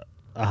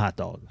a hot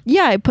dog.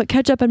 yeah, I put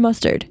ketchup and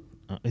mustard.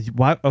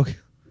 Why? Okay.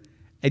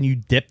 And you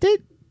dipped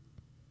it?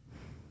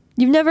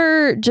 You've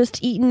never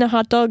just eaten a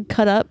hot dog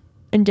cut up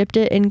and dipped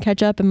it in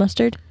ketchup and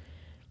mustard?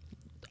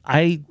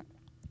 I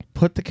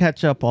put the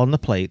ketchup on the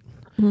plate,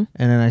 Mm-hmm.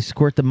 and then I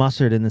squirt the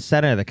mustard in the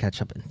center of the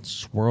ketchup and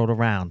swirl it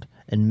around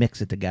and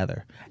mix it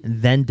together,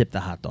 and then dip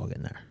the hot dog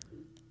in there.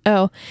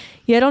 Oh,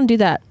 yeah, I don't do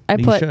that. I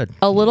You put should.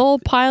 a little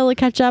pile of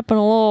ketchup and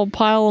a little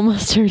pile of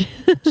mustard.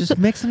 Just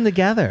mix them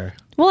together.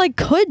 Well, I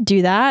could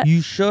do that.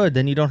 You should.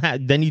 Then you don't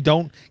have. Then you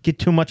don't get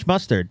too much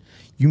mustard.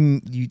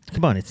 You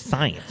come on. It's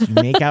science. You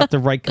make out the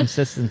right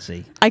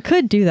consistency. I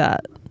could do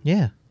that,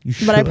 Yeah, you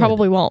should. but I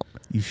probably won't.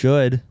 You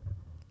should.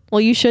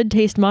 Well, you should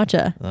taste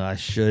matcha. I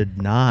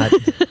should not.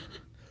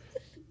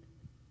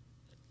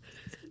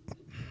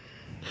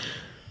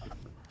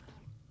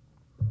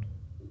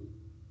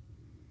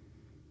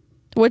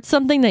 What's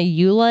something that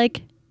you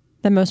like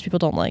that most people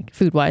don't like,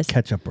 food-wise?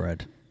 Ketchup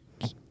bread.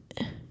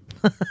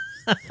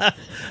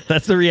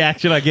 That's the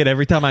reaction I get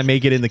every time I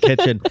make it in the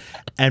kitchen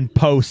and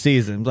post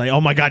season. Like, oh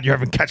my God, you're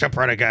having ketchup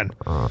bread again.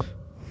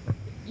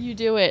 You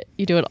do it.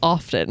 You do it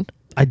often.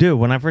 I do.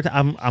 Whenever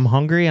I'm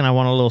hungry and I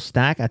want a little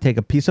snack, I take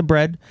a piece of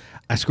bread,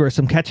 I squirt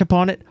some ketchup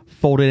on it,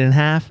 fold it in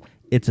half.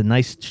 It's a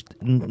nice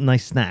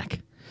snack.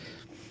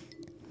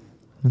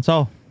 That's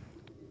all.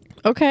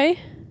 Okay.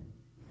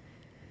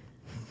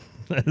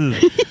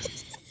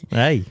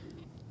 Hey.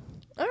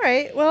 All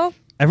right. Well,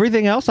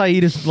 Everything else I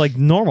eat is like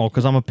normal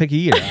because I'm a picky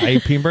eater. I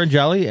eat peanut butter and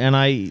jelly and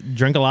I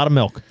drink a lot of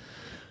milk.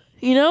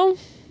 you know,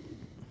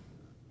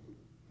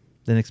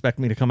 Didn't expect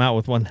me to come out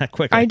with one that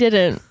quickly. I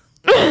didn't.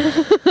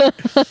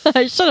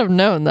 I should have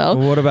known though.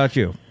 What about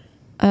you?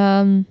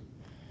 I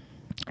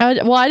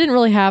didn't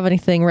really have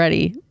anything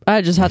ready.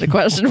 I just had a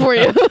question for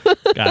you.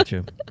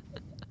 Gotcha.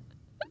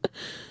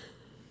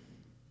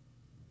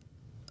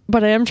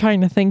 But I am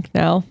trying to think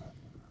now.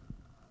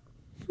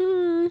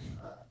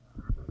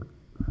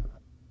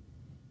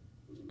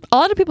 A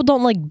lot of people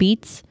don't like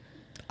beets,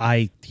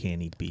 I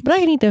can't eat beets. but I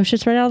can eat those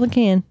shits right out of the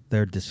can.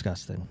 They're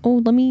disgusting.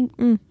 Oh, let me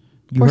You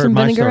pour heard some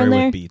my vinegar story in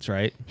there. with beets,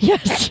 right?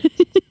 Yes.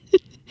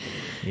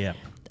 Yeah.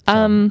 So,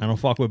 I don't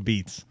fuck with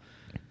beets.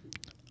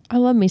 I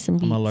love me some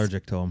beets. I'm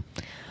allergic to them.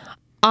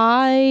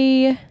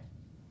 A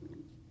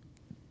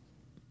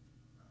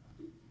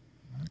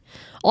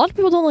lot of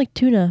people don't like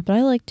tuna, but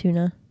I like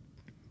tuna.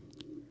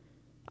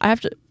 I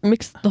have to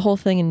mix the whole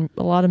thing in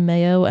a lot of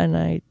mayo, and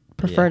I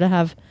prefer Yeah. to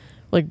have,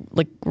 like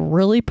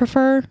really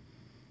prefer.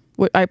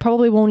 I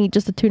probably won't eat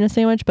just a tuna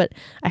sandwich, but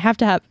I have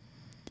to have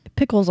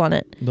pickles on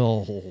it.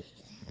 No.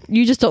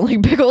 You just don't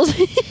like pickles.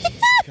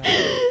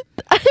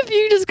 If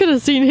you just could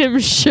have seen him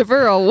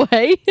shiver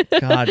away.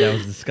 God, that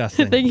was I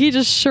disgusting. think he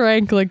just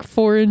shrank like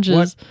 4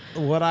 inches.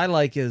 What I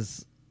like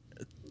is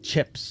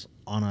chips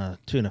on a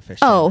tuna fish.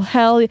 Oh,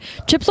 sandwich.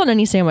 hell. Chips on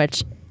any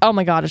sandwich. Oh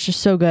my God, it's just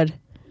so good.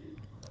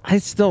 I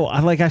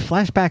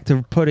flash back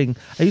to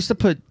I used to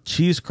put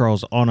cheese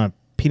curls on a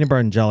peanut butter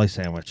and jelly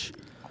sandwich.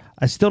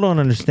 I still don't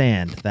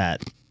understand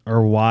that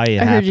or why it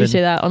I happened. heard you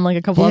say that on like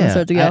a couple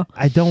episodes ago.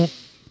 I don't.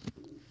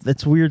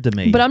 That's weird to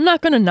me. But I'm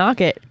not going to knock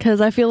it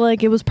because I feel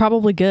like it was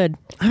probably good.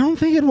 I don't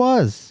think it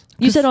was.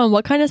 You said on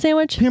what kind of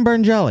sandwich? Peanut butter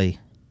and jelly.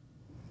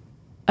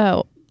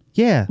 Oh.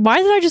 Yeah. Why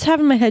did I just have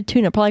in my head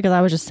tuna? Probably because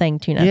I was just saying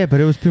tuna. Yeah, but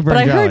it was peanut butter But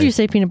I and jelly. heard you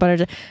say peanut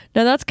butter.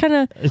 No, that's kind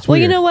of... It's well,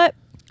 you weird. know what?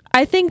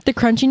 I think the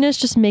crunchiness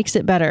just makes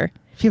it better.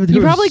 Yeah, but You it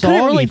was probably couldn't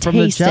soggy really from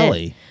taste the it.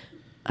 jelly.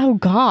 Oh,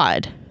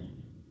 God.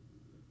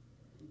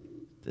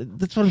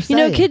 That's what I'm You saying.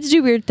 know, kids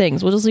do weird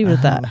things. We'll just leave it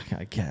at that.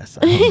 I guess.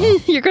 I don't know.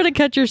 You're going to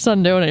catch your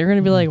son doing it. You're going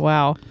to be like,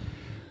 wow.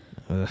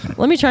 Ugh,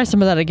 Let me try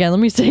some of that again. Let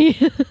me see.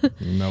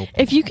 nope.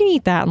 If you can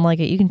eat that and like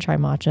it, you can try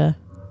matcha.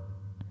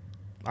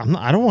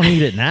 I don't want to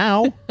eat it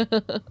now.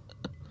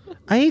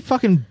 I ate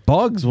fucking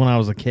bugs when I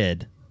was a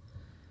kid.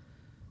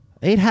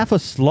 I ate half a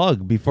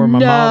slug before my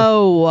mom.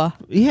 No.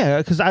 Yeah,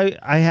 because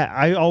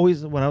I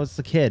always, when I was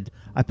a kid,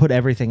 I put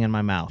everything in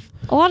my mouth.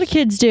 A lot of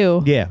kids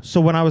do. Yeah. So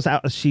when I was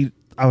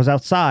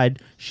outside.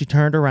 She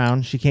turned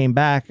around. She came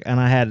back, and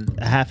I had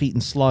a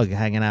half-eaten slug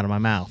hanging out of my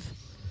mouth.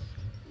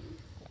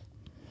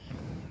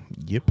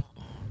 Yep.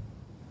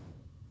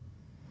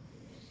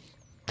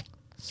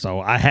 So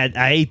I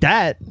ate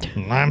that.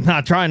 I'm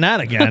not trying that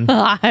again.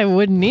 I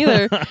wouldn't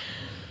either.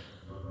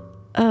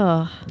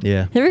 Oh.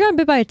 Yeah. Have you ever gotten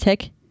bit by a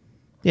tick?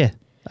 Yeah.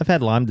 I've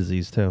had Lyme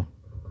disease too.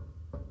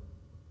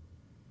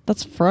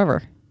 That's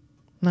forever.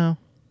 No.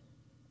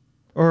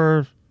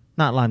 Or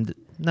not Lyme.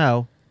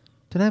 No.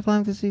 Did I have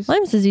Lyme disease?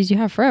 Lyme disease you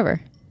have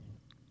forever.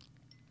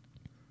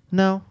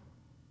 No.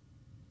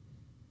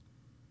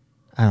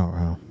 I don't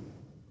know.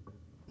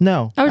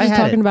 No, I was just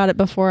had talking it. about it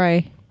before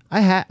I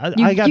I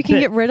you got can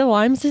bit. get rid of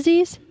Lyme's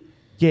disease?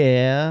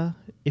 Yeah,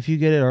 if you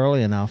get it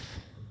early enough.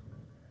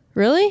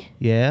 Really?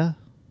 Yeah.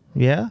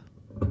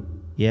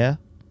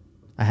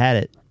 I had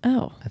it,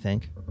 Oh. I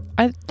think.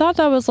 I thought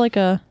that was like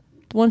a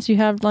once you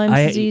have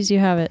Lyme's disease, you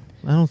have it.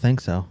 I don't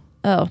think so.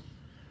 Oh.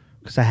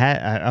 Because I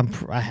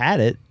had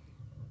it.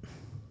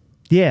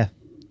 Yeah.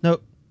 No.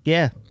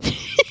 Yeah.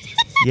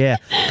 Yeah.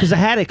 Because I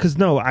had it. Because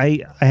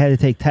I had to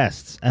take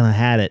tests and I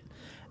had it,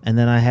 and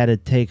then I had to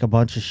take a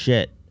bunch of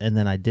shit, and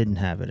then I didn't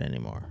have it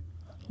anymore.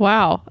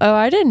 Wow. Oh,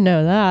 I didn't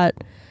know that.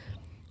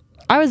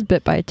 I was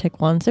bit by a tick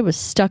once. It was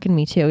stuck in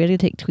me too. We had to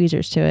take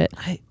tweezers to it.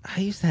 I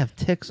used to have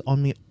ticks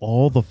on me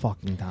all the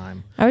fucking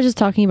time. I was just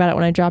talking about it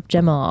when I dropped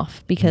Gemma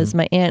off because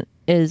my aunt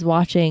is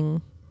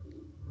watching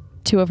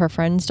 2 of her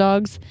friends'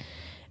 dogs,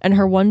 and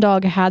her one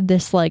dog had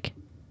this like,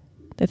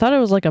 they thought it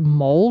was like a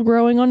mole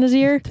growing on his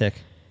ear. Tick.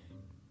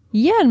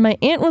 Yeah, and my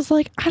aunt was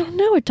like, I don't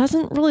know, it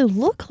doesn't really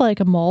look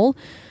like a mole.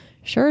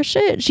 Sure as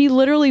shit. She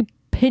literally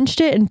pinched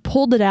it and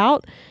pulled it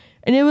out,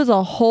 and it was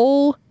a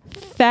whole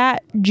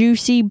fat,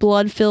 juicy,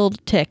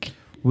 blood-filled tick.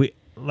 We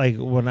like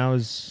when I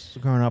was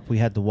growing up, we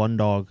had the one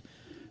dog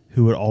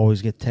who would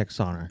always get ticks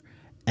on her,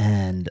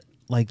 and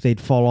like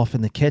they'd fall off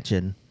in the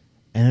kitchen,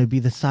 and it'd be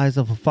the size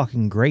of a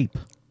fucking grape.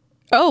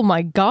 Oh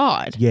my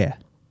God. Yeah.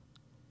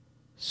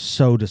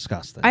 So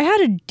disgusting. I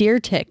had a deer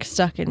tick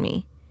stuck in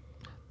me.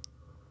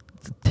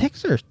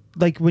 Ticks are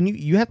like when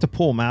you have to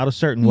pull them out a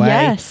certain way.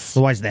 Yes.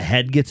 Otherwise, the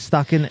head gets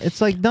stuck in. It's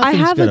like I nothing's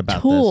have good a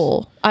about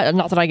tool.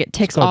 Not that I get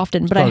ticks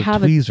often, but I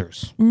have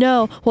tweezers.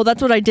 No. Well,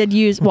 that's what I did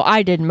use. Well,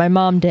 I didn't. My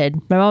mom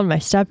did. My mom and my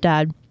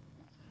stepdad.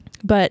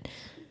 But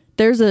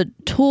there's a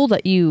tool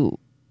that you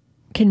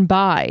can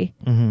buy.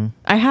 Mm-hmm.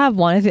 I have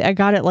one. I think I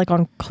got it like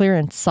on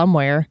clearance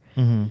somewhere.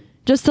 Mm-hmm.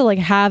 Just to like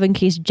have in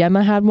case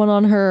Gemma had one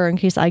on her, or in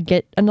case I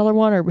get another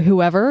one, or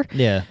whoever.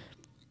 Yeah.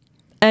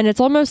 And it's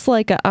almost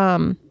like a,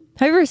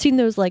 have you ever seen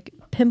those like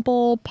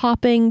pimple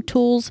popping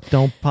tools?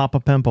 Don't pop a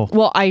pimple.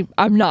 Well,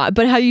 I'm not,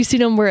 but have you seen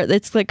them where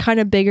it's like kind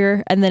of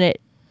bigger and then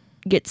it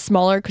gets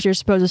smaller because you're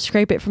supposed to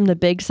scrape it from the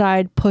big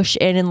side, push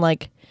in, and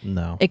like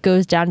No. it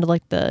goes down to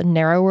like the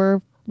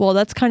narrower. Well,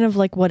 that's kind of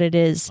like what it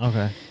is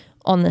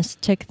on this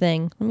tick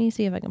thing. Let me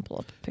see if I can pull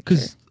up a picture.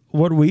 Because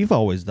what we've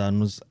always done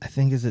was, I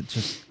think, is it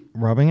just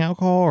rubbing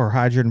alcohol or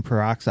hydrogen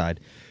peroxide?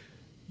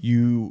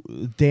 You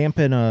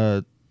dampen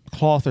a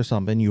cloth or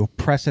something, you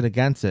press it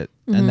against it,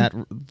 and that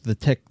the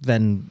tick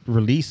then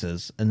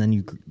releases, and then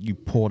you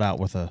pull it out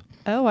with a.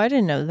 Oh, I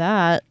didn't know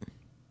that.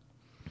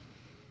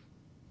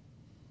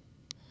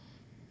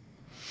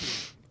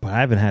 But I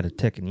haven't had a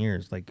tick in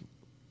years. Like,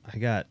 I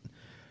got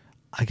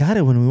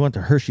it when we went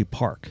to Hershey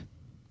Park,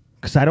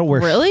 because I don't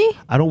wear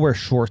I don't wear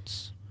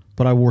shorts,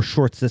 but I wore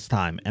shorts this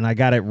time, and I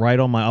got it right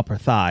on my upper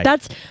thigh.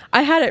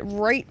 I had it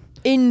right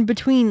in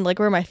between, like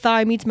where my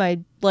thigh meets my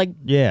like.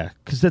 Yeah,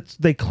 because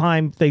they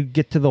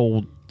get to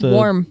the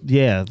warm.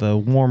 Yeah, the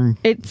warm.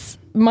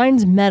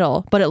 Mine's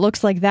metal, but it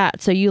looks like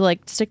that. So you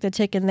like stick the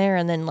tick in there,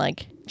 and then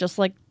like just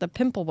like the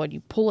pimple one,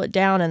 you pull it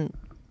down and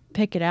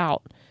pick it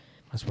out.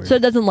 That's weird. So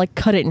it doesn't like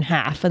cut it in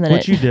half, and then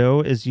what you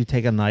do is you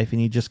take a knife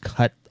and you just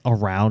cut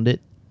around it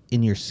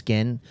in your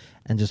skin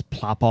and just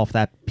plop off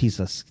that piece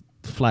of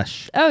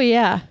flesh. Oh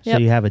yeah. So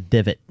you have a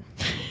divot.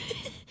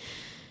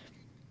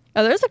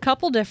 Oh, there's a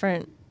couple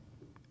different.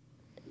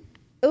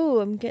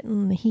 Oh, I'm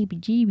getting the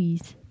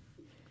heebie-jeebies.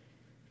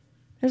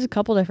 There's a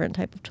couple different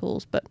type of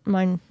tools, but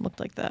mine looked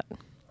like that.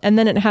 And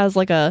then it has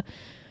like a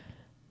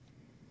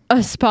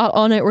spot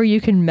on it where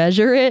you can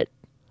measure it.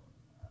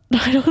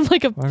 I don't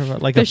like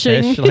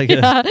fishing. A fish. Like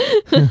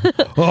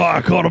oh,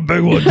 I caught a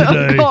big one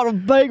today. I caught a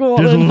big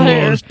one this in one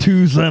there. was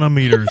 2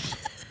 centimeters.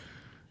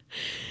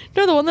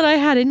 No, the one that I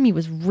had in me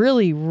was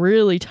really,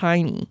 really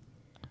tiny.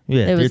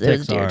 Yeah, it was deer a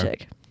deer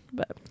tick.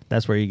 But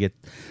that's where you get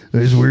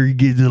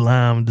the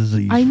Lyme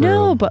disease. I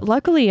know, from. but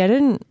luckily I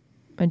didn't.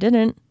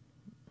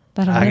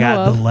 That I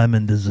got of. the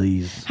lemon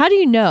disease. How do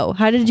you know?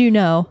 How did you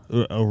know?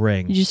 A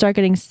ring. Did you start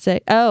getting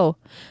sick? Oh.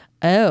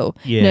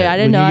 Yeah. No, I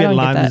didn't know. I don't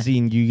Lyme get that.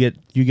 disease,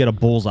 you get a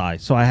bullseye.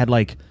 So I had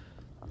like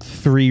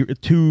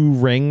 2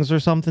 rings or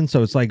something.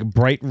 So it's like a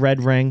bright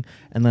red ring,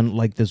 and then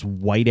like this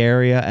white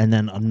area, and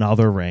then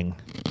another ring.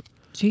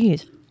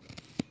 Jeez.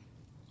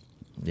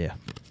 Yeah.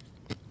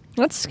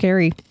 That's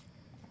scary.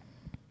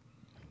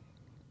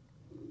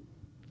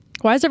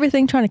 Why is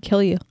everything trying to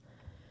kill you?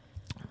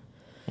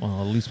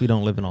 Well, at least we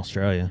don't live in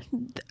Australia.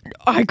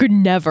 I could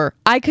never.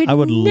 I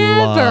would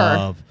never.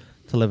 Love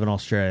to live in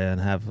Australia and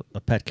have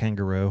a pet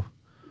kangaroo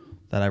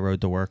that I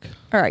rode to work.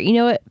 All right, you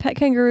know what? Pet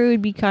kangaroo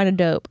would be kind of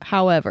dope.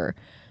 However,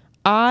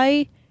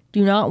 I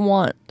do not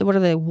want what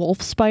are they?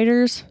 Wolf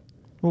spiders?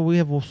 Well, we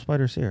have wolf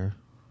spiders here.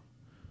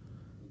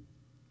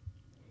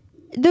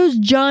 Those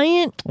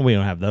giant. Well, we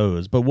don't have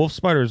those, but wolf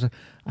spiders.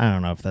 I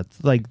don't know if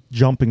that's like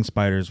jumping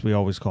spiders. We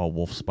always call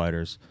wolf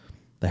spiders.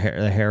 The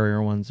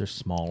hairier ones are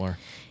smaller.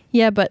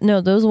 Yeah, but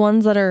no, those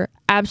ones that are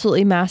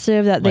absolutely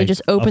massive that they Like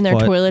just open their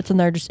foot. toilets and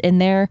they're just in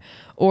there,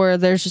 or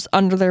they're just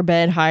under their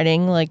bed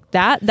hiding like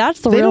that.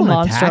 That's the They real don't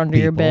monster attack under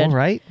your people, bed,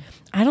 right?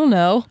 I don't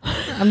know.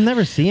 I've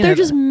never seen They're it.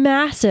 just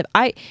massive.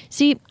 I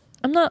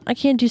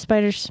can't do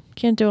spiders.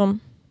 Can't do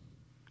them.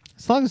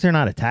 As long as they're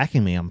not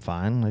attacking me, I'm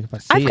fine. Like if I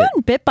see I've it,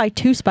 gotten bit by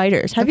 2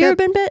 spiders. Have you ever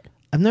been bit?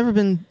 I've never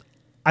been.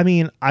 I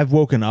mean, I've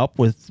woken up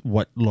with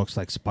what looks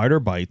like spider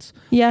bites.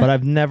 Yeah. But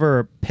I've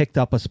never picked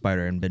up a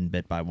spider and been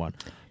bit by one.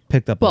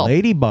 Picked up a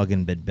ladybug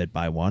and been bit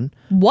by one.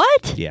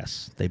 What?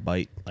 Yes, they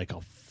bite like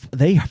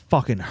they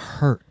fucking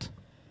hurt.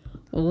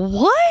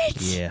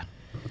 What? Yeah.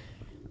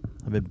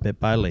 I've been bit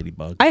by a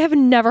ladybug. I have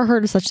never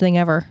heard of such thing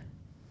ever.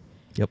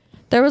 Yep.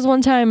 There was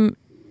one time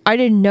I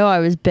didn't know I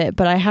was bit,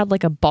 but I had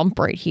like a bump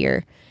right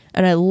here.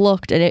 And I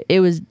looked, and it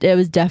was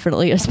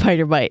definitely a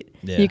spider bite.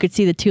 Yeah. You could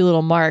see the 2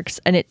 little marks,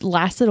 and it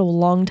lasted a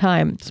long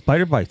time.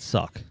 Spider bites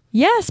suck.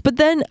 Yes, but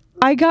then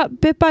I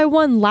got bit by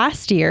one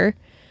last year,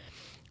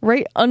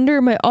 right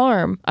under my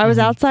arm. I was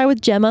outside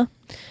with Gemma.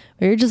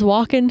 We were just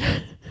walking,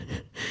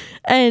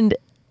 and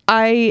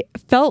I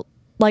felt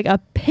like a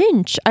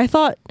pinch. I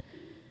thought,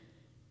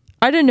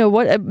 I didn't know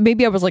what.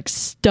 Maybe I was like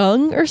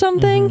stung or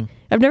something.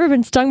 I've never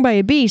been stung by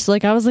a bee, so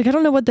like I was like, I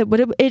don't know what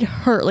it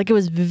hurt. Like it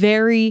was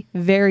very,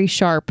 very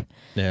sharp.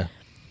 Yeah.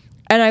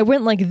 And I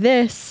went like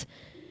this,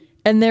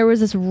 and there was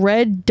this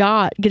red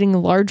dot getting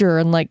larger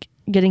and like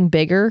getting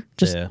bigger.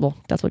 Well,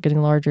 that's what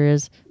getting larger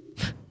is.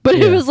 But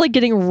it was like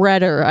getting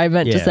redder, I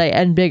meant to say,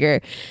 and bigger.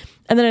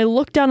 And then I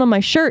looked down on my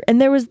shirt, and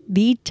there was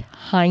the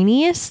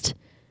tiniest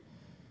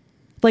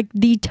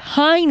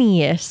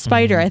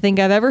spider I think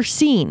I've ever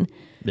seen.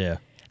 Yeah.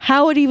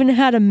 How it even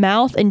had a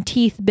mouth and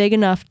teeth big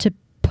enough to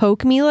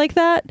poke me like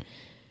that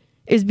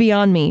is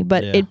beyond me,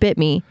 but it bit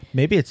me.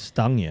 Maybe it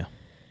stung you.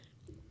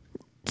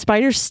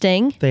 Spiders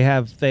sting?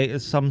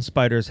 Some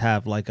spiders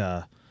have like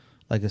a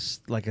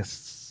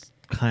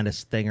kind of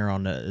stinger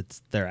on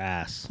their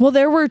ass. Well,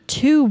 there were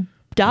 2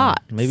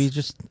 dots. Maybe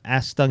just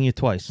ass stung you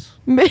twice.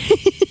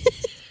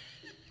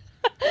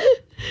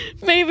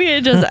 Maybe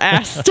it just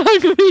ass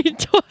stung me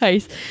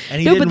twice.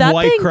 And he didn't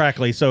wipe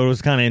correctly, so it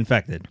was kind of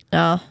infected.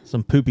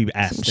 Some poopy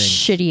ass stings.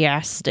 Shitty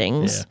ass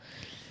stings. Yeah.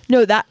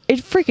 No,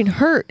 it freaking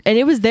hurt. And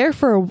it was there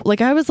for,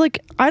 I was like,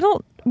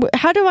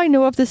 how do I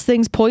know if this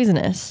thing's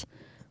poisonous?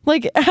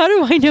 Like, how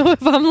do I know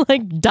if I'm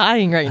like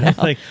dying right now?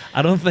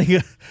 I don't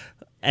think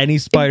any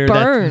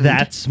spider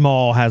that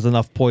small has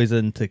enough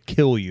poison to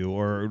kill you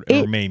or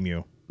maim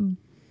you.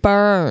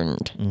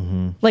 Burned.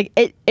 Mm-hmm. Like,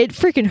 it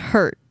freaking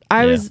hurt.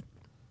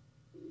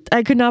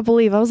 I could not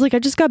believe. I was like, I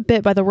just got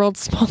bit by the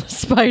world's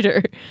smallest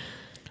spider.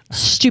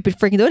 Stupid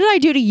freaking. What did I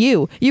do to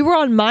you? You were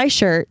on my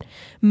shirt.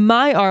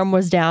 My arm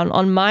was down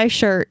on my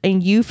shirt,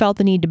 and you felt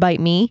the need to bite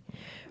me.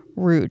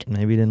 Rude.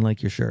 Maybe you didn't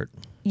like your shirt.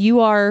 You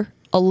are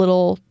a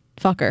little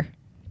fucker.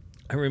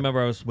 I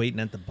remember I was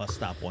waiting at the bus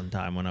stop one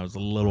time when I was a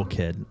little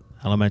kid,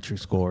 elementary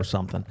school or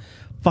something.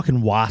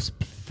 Fucking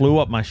wasp flew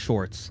up my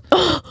shorts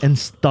and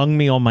stung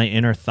me on my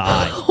inner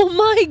thigh. Oh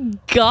my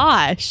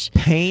gosh.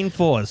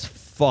 Painful as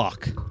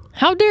fuck.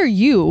 How dare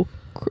you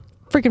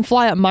freaking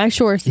fly up my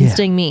shorts and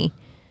sting me?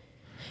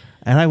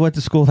 And I went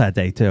to school that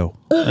day too.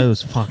 It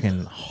was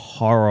fucking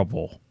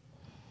horrible.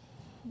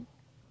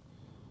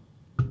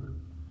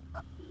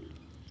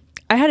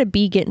 I had a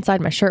bee get inside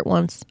my shirt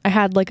once. I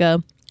had like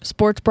a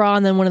sports bra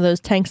and then one of those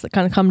tanks that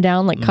kind of come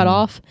down, like cut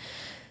off.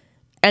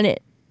 And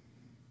it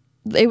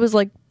was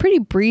like pretty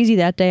breezy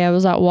that day. I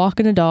was out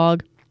walking a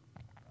dog.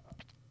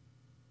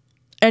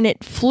 And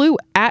it flew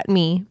at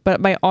me, but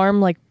my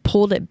arm like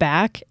pulled it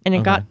back and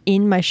it got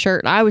in my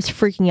shirt. I was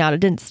freaking out. It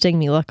didn't sting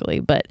me, luckily,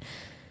 but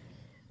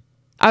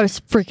I was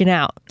freaking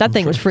out. That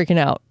thing was freaking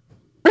out.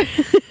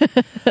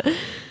 I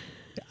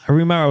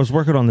remember I was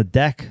working on the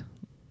deck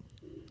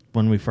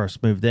when we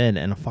first moved in,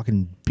 and a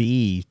fucking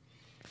bee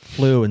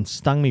flew and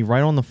stung me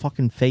right on the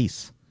fucking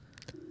face.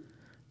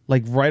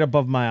 Like right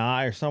above my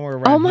eye or somewhere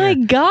around Oh my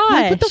here. gosh.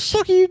 Like, what the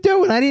fuck are you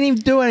doing? I didn't even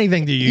do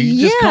anything to you.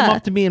 You just come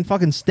up to me and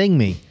fucking sting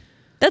me.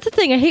 That's the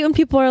thing. I hate when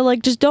people are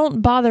like, just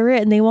don't bother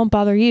it and they won't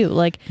bother you.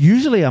 Like,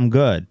 usually I'm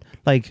good.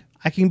 Like,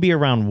 I can be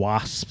around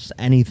wasps,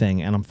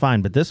 anything, and I'm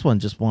fine. But this one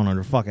just wanted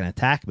to fucking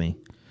attack me.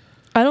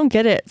 I don't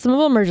get it. Some of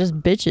them are just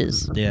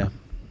bitches. Yeah.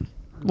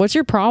 What's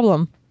your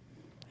problem?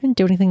 I didn't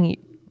do anything.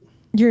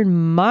 You're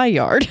in my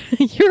yard.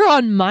 You're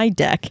on my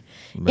deck.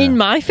 Yeah. In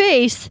my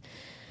face.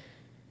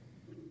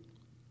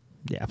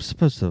 Yeah, I'm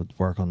supposed to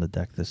work on the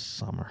deck this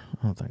summer.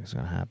 I don't think it's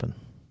going to happen.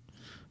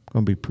 I'm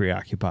going to be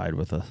preoccupied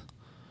with a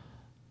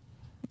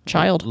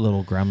child.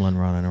 Little gremlin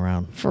running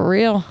around. For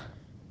real.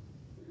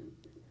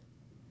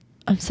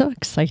 I'm so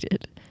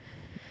excited.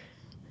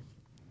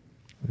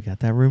 We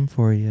got that room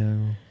for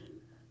you.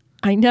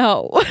 I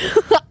know.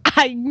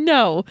 I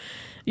know.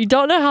 You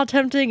don't know how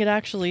tempting it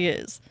actually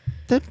is.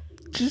 Then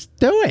just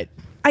do it.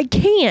 I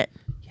can't.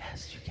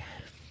 Yes, you can.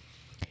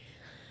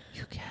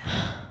 You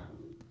can.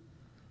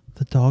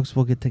 The dogs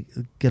will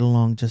get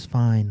along just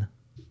fine.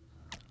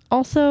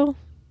 Also,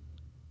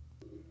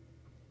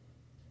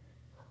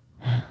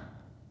 my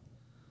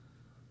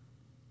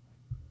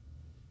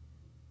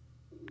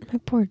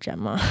poor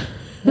Gemma.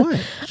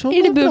 What? I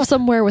need to move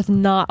somewhere with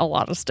not a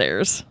lot of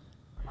stairs.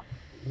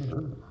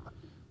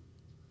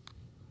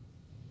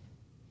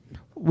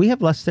 we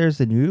have less stairs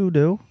than you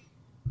do.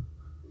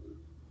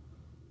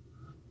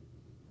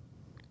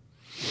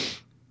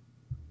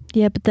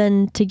 Yeah, but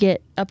then to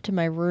get up to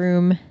my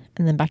room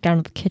and then back down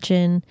to the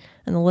kitchen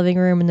and the living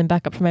room and then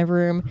back up to my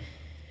room,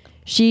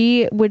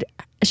 she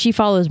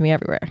follows me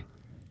everywhere.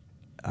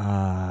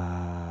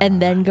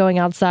 And then going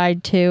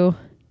outside too.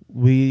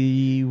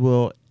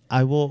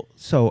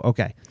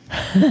 Okay.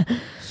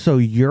 So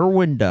your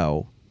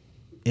window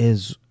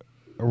is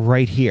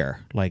right here,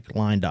 like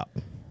lined up.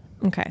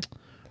 Okay.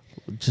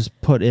 Just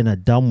put in a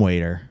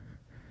dumbwaiter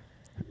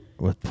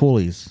with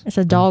pulleys. It's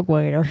a dog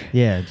waiter.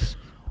 Yeah, just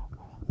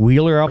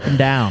wheel her up and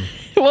down.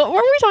 Well,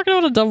 weren't we talking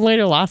about a dumb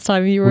waiter last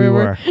time you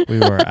were? We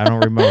were. I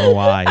don't remember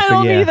why. I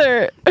don't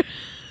either.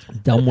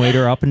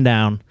 Dumbwaiter up and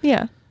down.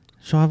 Yeah.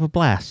 She'll have a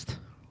blast.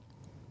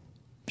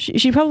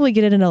 She'd probably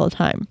get in another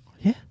time.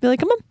 Yeah. Be like,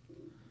 come on.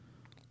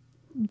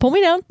 Pull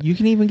me down. You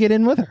can even get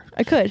in with her.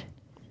 I could.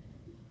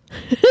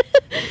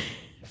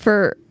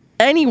 For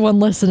anyone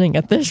listening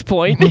at this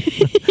point,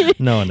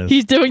 No one is.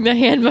 he's doing the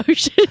hand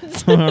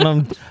motions.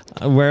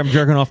 Where I'm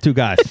jerking off two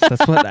guys.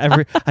 That's what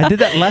I did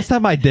that last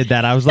time I did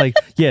that. I was like,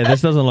 yeah,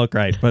 this doesn't look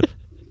right, but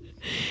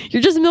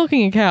You're just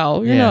milking a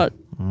cow. You're Yeah.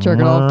 not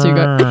jerking off too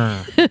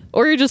good.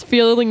 Or you're just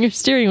feeling your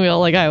steering wheel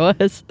like I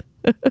was.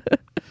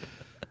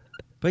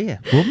 But yeah,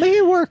 we'll make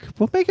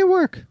it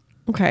work.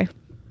 Okay.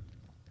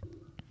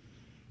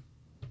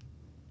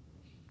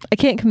 I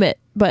can't commit,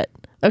 but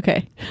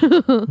okay.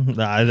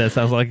 Nah, that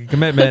sounds like a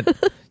commitment.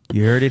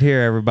 You heard it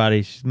here,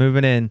 everybody. She's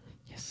moving in.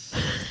 Yes.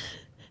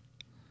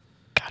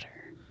 Got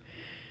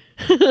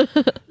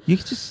her. You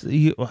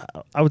could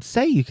I would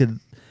say you could.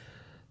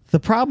 The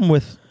problem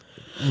with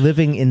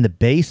living in the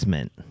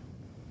basement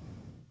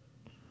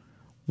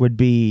would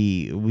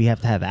be we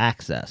have to have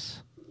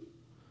access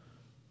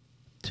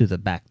to the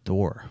back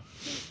door.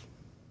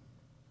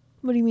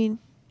 What do you mean?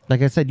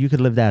 Like I said, you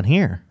could live down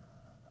here.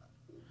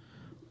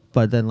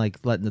 But then, like,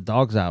 letting the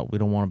dogs out, we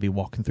don't want to be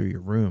walking through your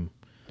room.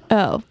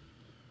 Oh.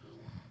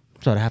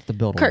 So I'd have to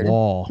build Curtain. a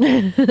wall.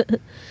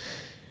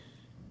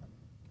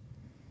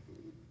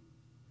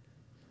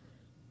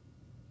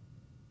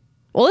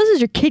 Well, this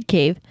is your kid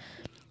cave.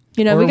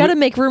 You know, Or we got to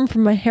make room for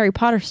my Harry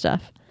Potter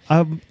stuff.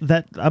 I'm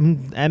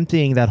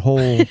emptying that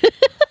whole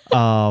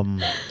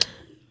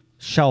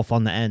shelf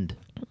on the end.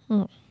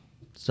 Mm.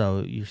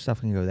 So your stuff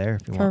can go there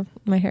if you For want.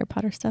 my Harry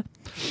Potter stuff.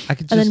 I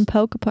could And just. then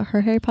Poe could put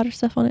her Harry Potter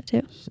stuff on it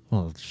too.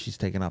 Well, she's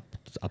taking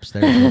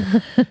upstairs.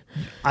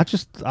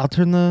 I'll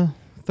turn the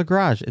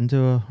garage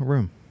into a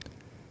room.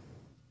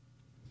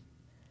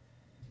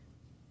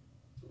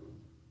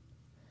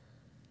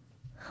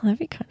 That'd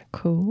be kind of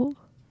cool.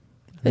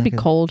 I It'd be could-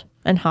 cold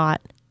and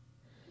hot.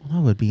 Well,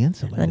 it would be And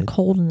then insulated.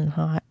 cold and then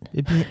hot.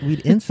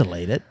 We'd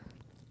insulate it.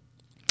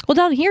 Well,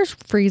 down here's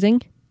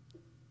freezing.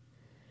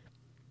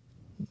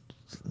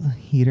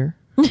 Heater.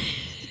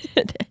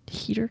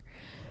 Heater.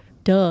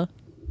 Duh.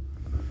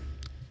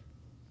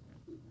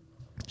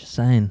 Just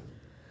saying.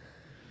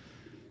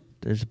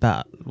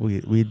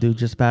 We do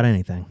just about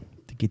anything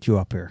to get you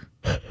up here.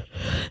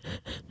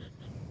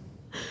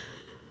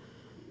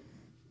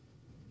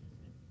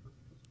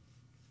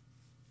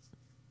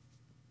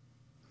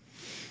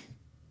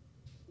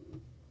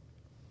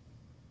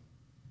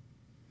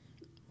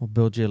 We'll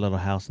build you a little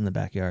house in the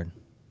backyard.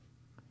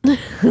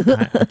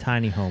 A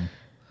tiny home.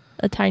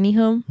 A tiny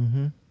home.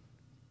 Mm-hmm.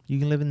 You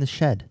can live in the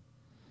shed.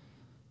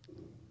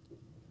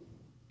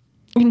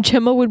 And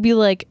Gemma would be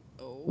like,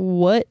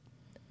 what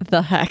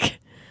the heck?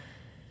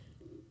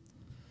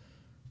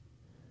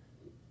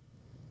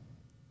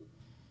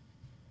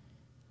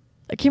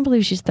 I can't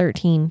believe she's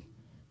 13.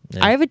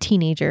 Yeah. I have a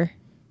teenager.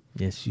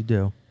 Yes, you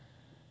do.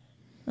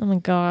 Oh my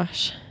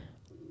gosh.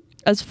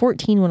 I was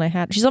 14 when I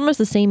had. She's almost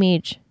the same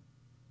age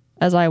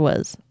as I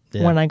was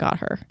Yeah. when I got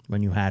her.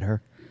 When you had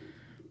her.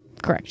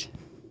 Correct.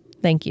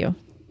 Thank you.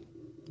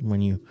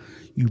 When you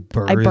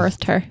birthed. I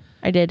birthed her.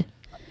 I did.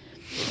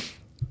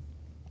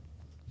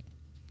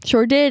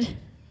 Sure did.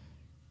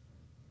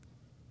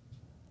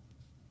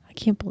 I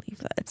can't believe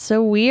that. It's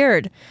so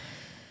weird.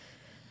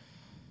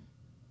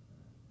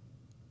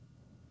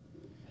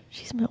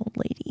 She's my old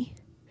lady.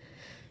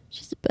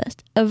 She's the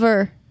best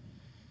ever.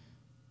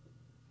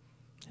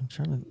 I'm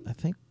trying to. I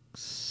think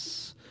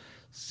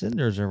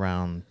Cinder's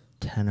around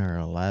 10 or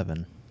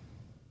 11.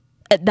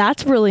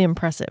 That's really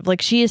impressive.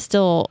 Like, she is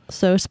still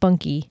so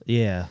spunky.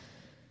 Yeah.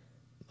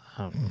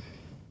 It's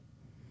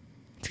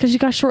because she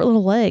got short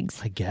little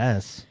legs. I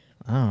guess.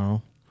 I don't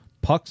know.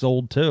 Puck's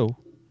old too.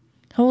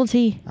 How old's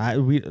he?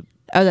 Oh,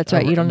 that's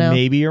right. You don't know.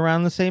 Maybe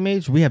around the same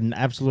age. We have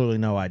absolutely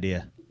no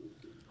idea.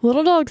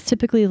 Little dogs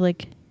typically,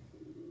 like,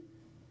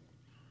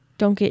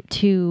 don't get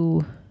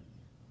too,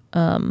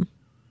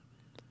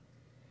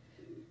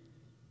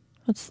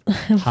 what's,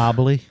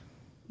 Hobbly.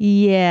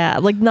 yeah,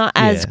 like not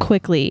as Yeah.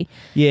 quickly.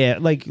 Yeah,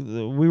 like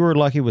we were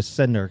lucky with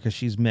Cinder because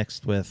she's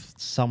mixed with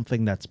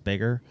something that's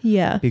bigger.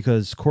 Yeah.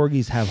 Because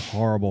corgis have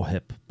horrible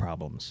hip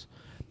problems,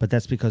 but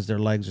that's because their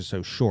legs are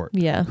so short.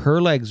 Yeah.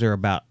 Her legs are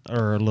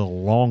a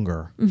little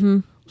longer,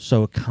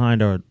 so it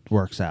kind of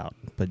works out.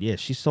 But yeah,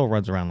 she still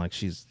runs around like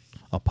she's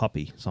a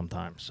puppy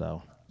sometimes.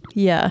 So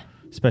Yeah.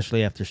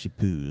 especially after she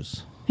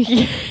poos.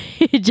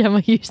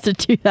 Gemma used to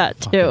do that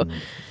too.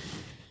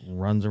 Fucking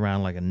runs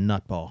around like a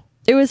nutball.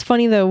 It was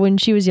funny though, when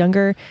she was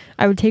younger,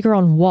 I would take her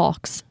on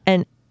walks,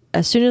 and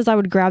as soon as I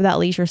would grab that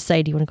leash or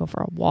say, "Do you want to go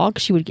for a walk?"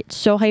 she would get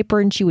so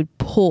hyper and she would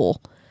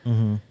pull.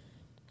 Mm-hmm.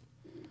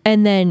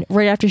 And then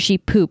right after she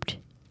pooped,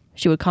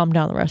 she would calm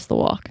down the rest of the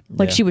walk.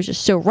 Like Yeah. she was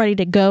just so ready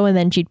to go, and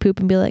then she'd poop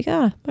and be like,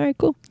 "Ah, all right,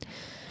 cool.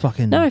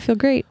 Fucking. Now I feel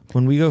great."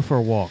 When we go for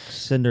a walk,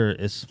 Cinder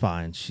is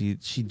fine. She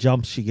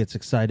jumps, she gets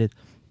excited.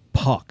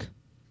 Puck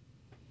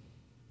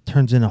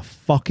turns in a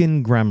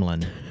fucking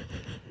gremlin.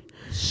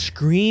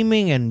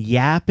 Screaming and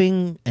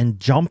yapping and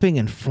jumping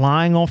and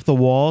flying off the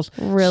walls.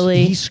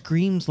 Really? He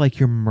screams like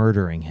you're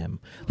murdering him.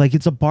 Like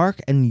it's a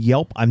bark and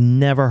yelp I've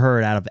never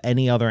heard out of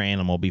any other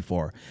animal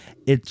before.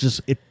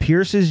 It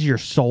pierces your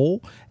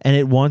soul and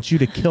it wants you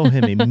to kill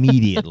him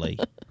immediately.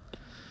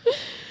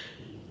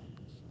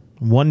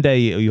 One day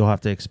you'll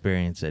have to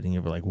experience it and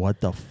you'll be like, what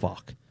the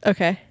fuck?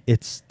 Okay.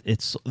 It's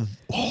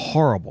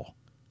horrible.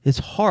 It's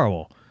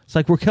horrible. It's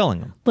like we're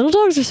killing them. Little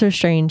dogs are so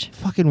strange.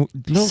 Fucking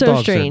little So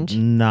dogs strange. are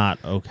not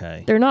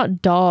okay. They're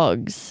not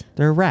dogs.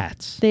 They're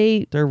rats.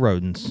 They're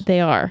rodents. They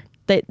are.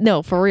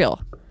 No, for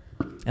real.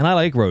 And I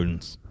like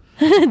rodents.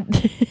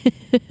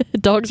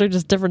 Dogs are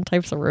just different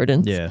types of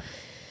rodents. Yeah.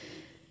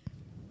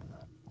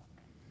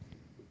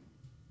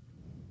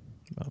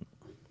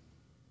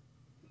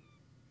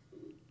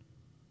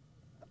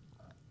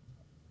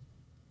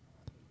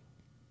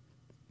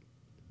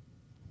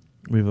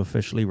 We've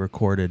officially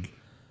recorded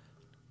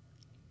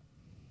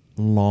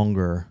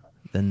longer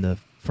than the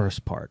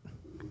first part.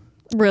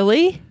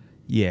 Really?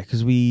 Yeah,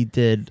 because we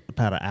did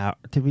about an hour.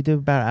 Did we do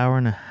about an hour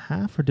and a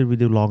half, or did we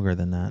do longer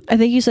than that? I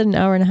think you said an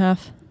hour and a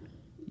half.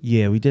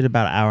 Yeah, we did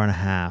about an hour and a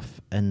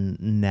half, and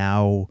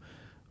now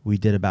we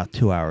did about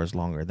 2 hours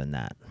longer than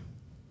that.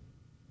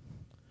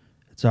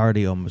 It's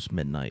already almost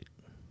midnight.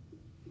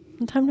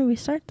 What time did we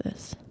start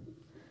this?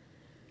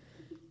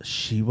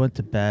 She went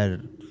to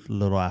bed a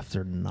little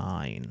after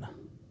 9.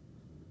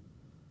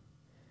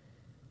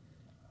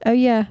 Oh,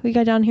 yeah. We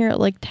got down here at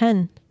like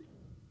 10.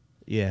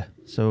 Yeah,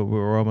 so we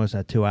were almost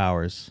at 2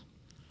 hours.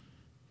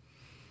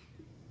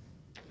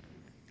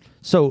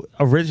 So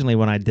originally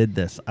when I did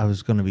this, we're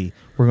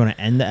going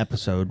to end the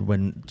episode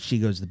when she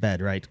goes to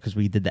bed, right? Because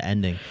we did the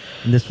ending.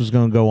 And this was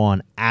going to go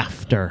on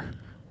after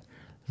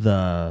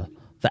the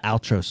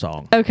outro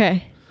song.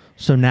 Okay.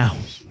 So now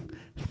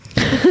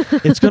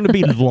it's going to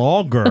be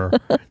longer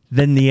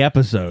than the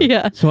episode.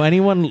 Yeah. So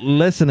anyone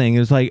listening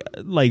is like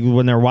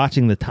when they're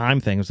watching the time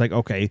thing, it's like,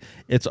 okay,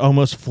 it's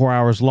almost 4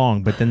 hours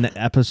long, but then the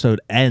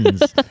episode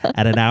ends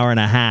at an hour and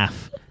a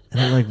half. And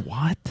they're like,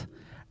 what?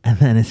 And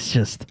then it's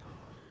just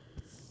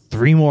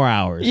 3 more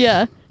hours.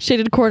 Yeah.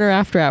 Shaded Corner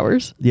after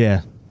hours.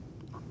 Yeah.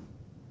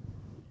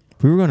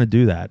 We were going to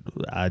do that.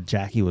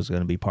 Jackie was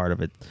going to be part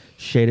of it.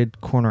 Shaded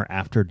Corner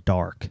After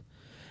Dark.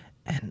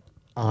 And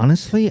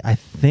honestly, I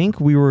think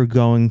we were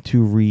going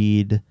to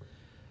read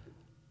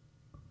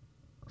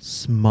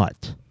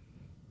smut.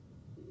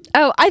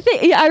 Oh,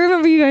 I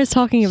remember you guys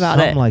talking about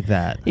Something it. like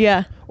that.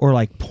 Yeah. Or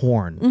like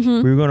porn.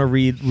 Mm-hmm. We were going to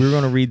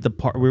read the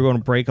part. We were going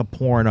to break a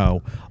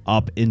porno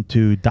up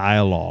into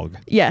dialogue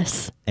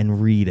Yes.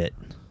 and read it.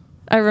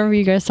 I remember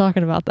you guys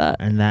talking about that.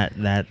 And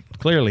that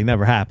clearly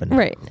never happened.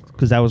 Right.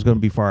 Because that was going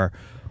to be for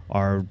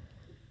our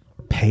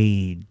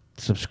paid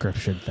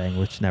subscription thing,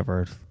 which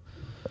never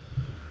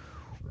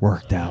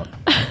worked out.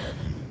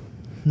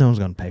 No one's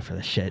going to pay for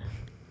this shit.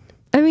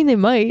 I mean, they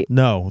might.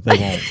 No, they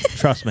won't.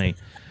 Trust me.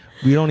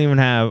 We don't even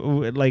have,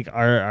 like,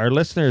 our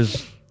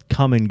listeners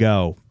come and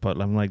go, but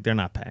I'm like, they're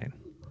not paying.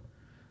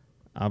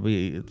 I'll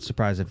be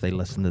surprised if they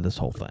listen to this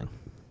whole thing.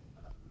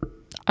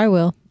 I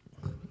will.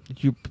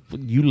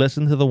 You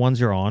listen to the ones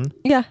you're on?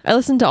 Yeah, I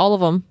listen to all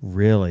of them.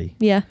 Really?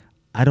 Yeah.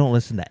 I don't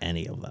listen to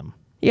any of them.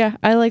 Yeah,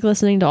 I like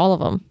listening to all of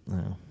them.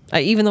 No.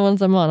 Even the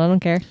ones I'm on. I don't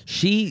care.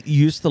 She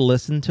used to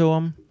listen to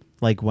them,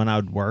 like when I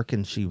would work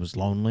and she was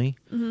lonely.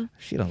 Mm-hmm.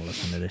 She don't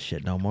listen to this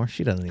shit no more.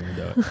 She doesn't even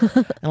do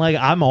it. And like,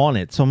 I'm on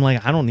it, so I'm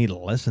like, I don't need to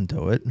listen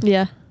to it.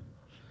 Yeah.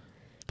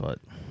 But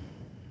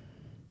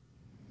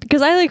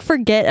Because I like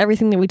forget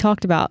everything that we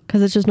talked about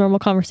because it's just normal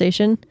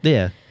conversation.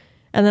 yeah.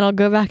 And then I'll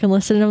go back and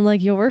listen and I'm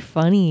like, yo, we're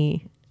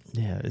funny.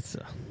 Yeah, it's...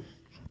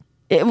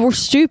 We're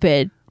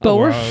stupid, but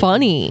we're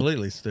funny.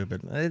 Completely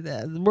stupid.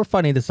 We're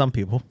funny to some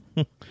people.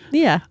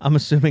 Yeah. I'm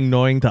assuming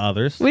annoying to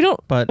others. We don't...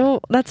 But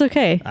well, that's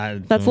okay.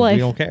 That's life.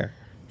 We don't care.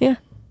 Yeah.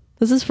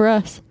 This is for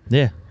us.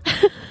 Yeah.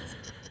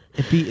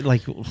 It'd be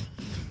like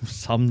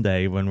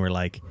someday when we're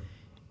like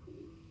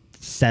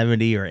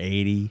 70 or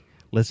 80,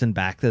 listen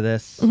back to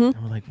this, and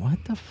we're like,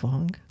 what the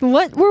fuck?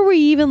 What were we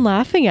even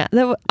laughing at?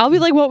 I'll be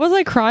like, what was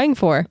I crying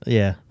for?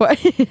 Yeah. What?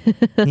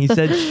 He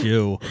said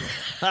shoe.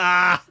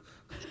 Ah!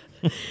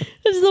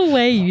 It's the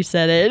way you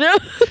said it.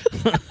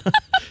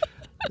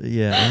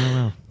 Yeah, I don't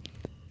know.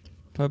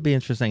 But it'd be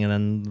interesting, and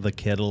then the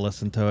kid will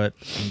listen to it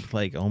and be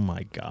like, oh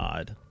my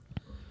God.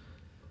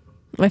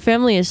 My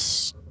family is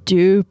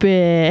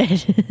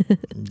stupid.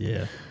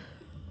 Yeah.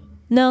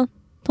 No,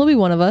 he'll be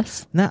one of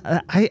us. Now,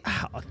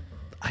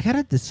 I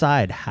gotta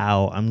decide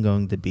how I'm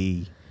going to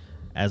be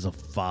as a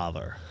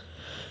father.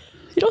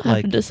 You don't have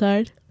Like- to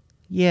decide.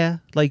 Yeah,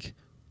 like,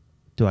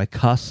 do I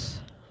cuss?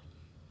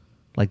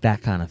 Like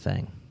that kind of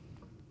thing.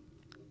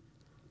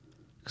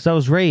 Because I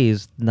was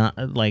raised not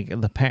like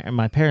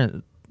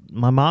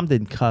my mom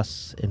didn't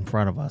cuss in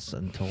front of us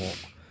until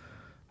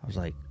I was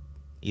like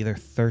either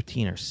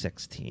 13 or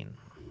 16.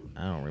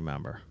 I don't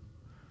remember.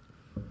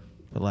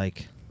 But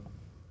like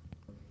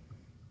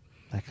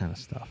that kind of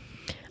stuff.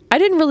 I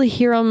didn't really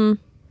hear them,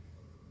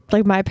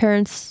 like my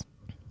parents.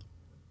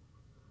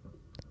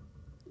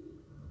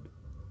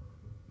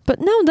 But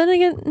no, then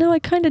again, no, I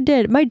kind of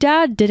did. My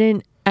dad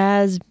didn't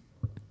as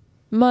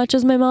much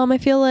as my mom, I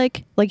feel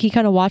like. Like, he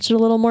kind of watched it a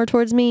little more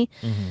towards me.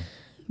 Mm-hmm.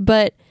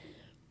 But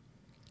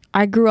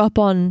I grew up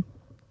on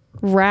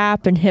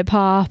rap and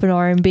hip-hop and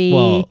R&B.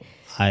 Well,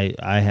 I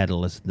had to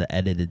listen to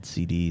edited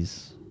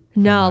CDs.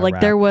 No, my like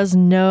rap. there was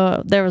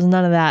none of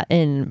that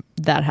in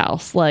that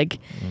house. Like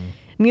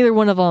neither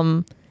one of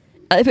them.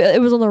 If it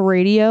was on the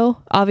radio,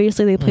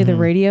 obviously they play the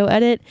radio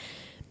edit,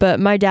 but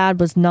my dad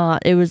was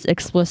not. It was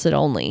explicit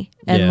only,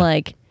 and Yeah.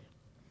 like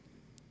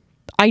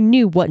I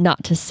knew what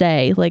not to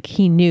say. Like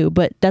he knew,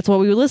 but that's what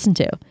we would listen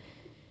to.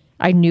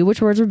 I knew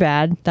which words were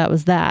bad. That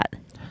was that.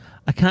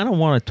 I kind of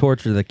want to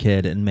torture the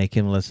kid and make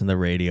him listen to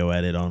radio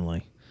edit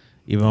only,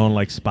 even on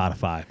like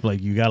Spotify.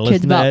 Like you gotta Kids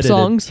listen to bop edited.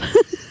 songs.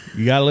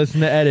 You gotta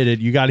listen to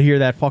edited. You gotta hear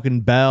that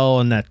fucking bell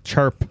and that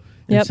chirp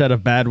Yep. instead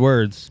of bad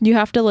words. You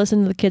have to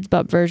listen to the Kids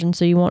Bop version,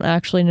 so you won't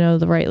actually know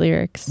the right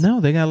lyrics. No,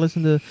 they gotta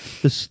listen to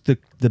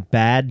the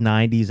bad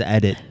 '90s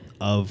edit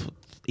of.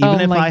 Even Oh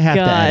if my I have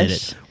to edit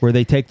gosh. it, where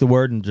they take the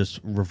word and just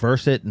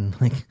reverse it and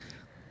like,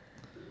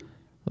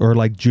 or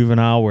like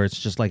Juvenile, where it's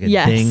just like a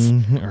Yes.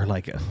 ding or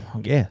like a,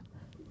 yeah.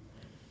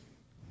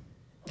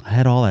 I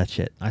had all that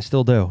shit. I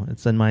still do.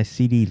 It's in my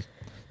CD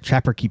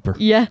Chapter Keeper.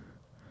 Yeah.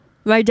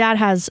 My dad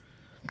has,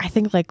 I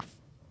think, like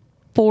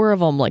 4 of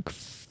them, like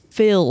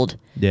filled.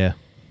 Yeah.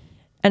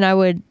 And I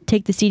would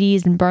take the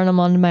CDs and burn them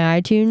onto my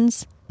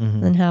iTunes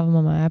and then have them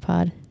on my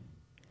iPod.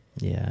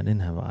 Yeah, I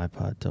didn't have an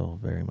iPod till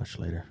very much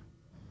later.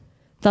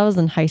 That was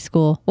in high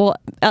school. Well,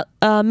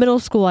 middle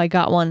school, I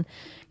got one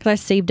because I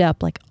saved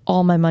up like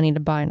all my money to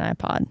buy an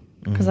iPod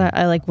because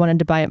I like wanted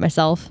to buy it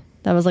myself.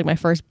 That was like my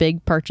first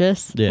big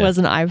purchase was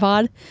an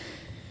iPod.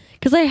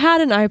 Because I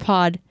had an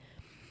iPod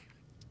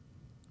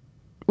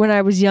when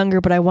I was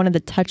younger, but I wanted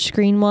the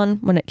touchscreen one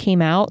when it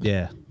came out.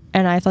 Yeah.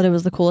 And I thought it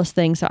was the coolest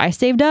thing. So I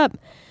saved up.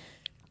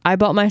 I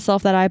bought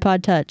myself that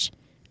iPod Touch.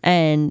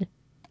 And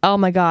oh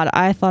my God,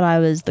 I thought I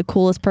was the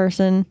coolest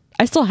person.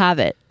 I still have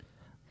it.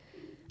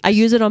 I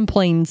use it on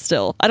planes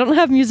still. I don't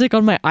have music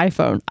on my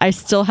iPhone. I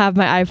still have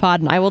my iPod,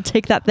 and I will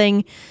take that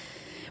thing.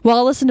 Well,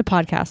 I'll listen to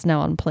podcasts now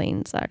on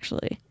planes,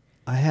 actually.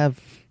 I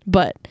have.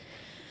 But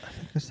I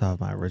think I still have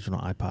my original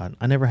iPod.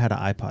 I never had an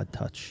iPod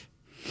Touch.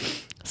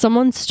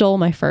 someone stole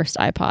my first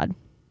iPod.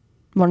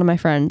 One of my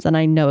friends, and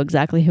I know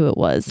exactly who it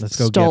was. Let's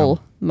go get stole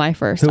 'em. my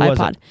first Who was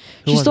iPod. it?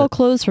 Who She was stole it?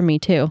 clothes from me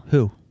too.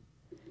 Who?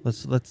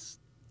 Let's.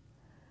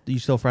 Are you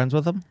still friends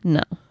with them?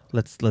 No,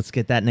 Let's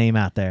get that name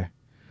out there.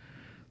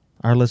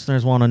 Our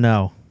listeners want to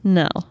know.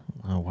 no,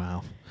 Oh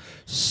wow,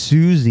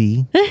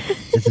 Susie.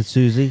 Is it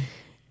Susie?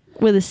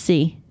 with a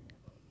C.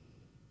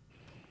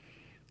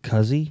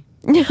 Cuzzy?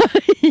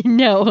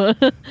 No,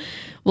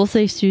 we'll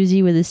say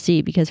Susie with a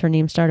C because her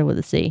name started with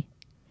a C.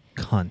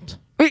 Cunt.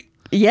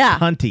 Yeah,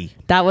 Cunty.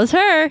 that was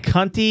her.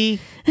 Cunty.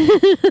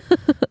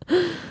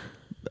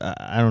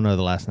 I don't know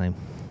the last name.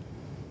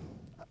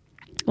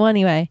 Well,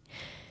 anyway,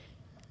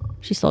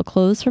 she stole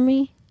clothes from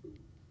me,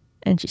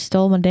 and she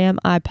stole my damn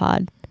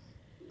iPod.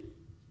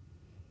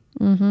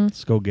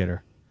 Let's go get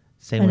her.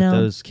 Same I with know.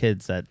 those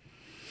kids that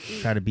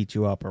try to beat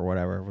you up or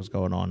whatever was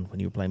going on when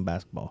you were playing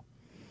basketball.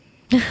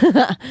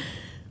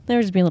 They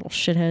were just being little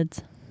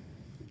shitheads.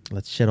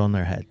 Let's shit on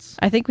their heads.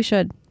 I think we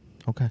should.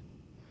 Okay.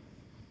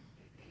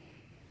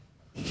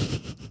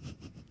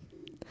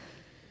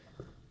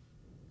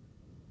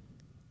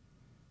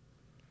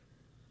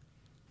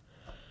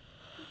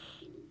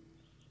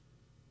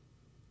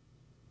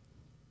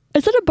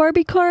 Is it a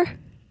Barbie car?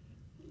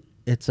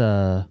 It's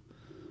a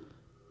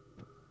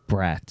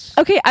Bratz.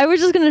 Okay, I was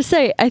just gonna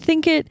say, I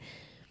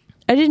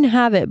didn't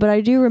have it, but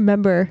I do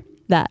remember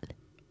that.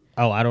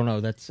 Oh, I don't know.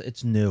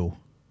 It's new.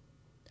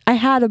 I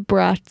had a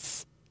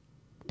Bratz.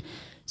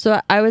 So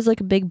I was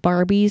like a big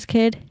Barbies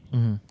kid,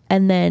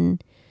 and then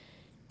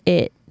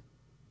it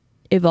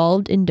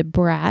evolved into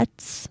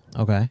Bratz,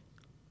 Okay.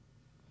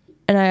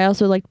 and I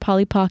also liked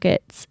Polly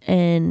Pockets,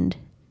 and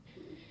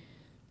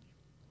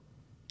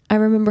I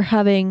remember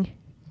having,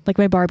 like,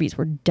 my Barbies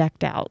were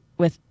decked out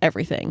with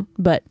everything,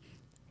 but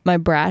my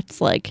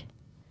Bratz, like,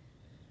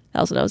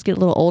 that was when I was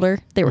getting a little older.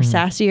 They were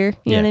sassier,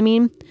 you know Yeah. what I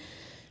mean?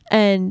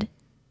 And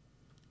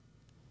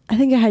I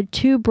think I had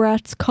 2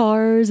 Bratz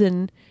cars,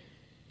 and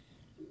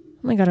oh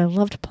my God, I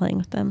loved playing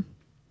with them.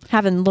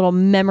 Having little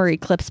memory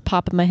clips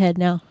pop in my head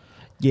now.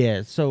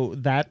 Yeah, so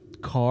that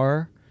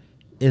car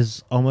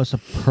is almost a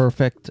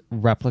perfect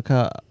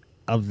replica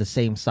of the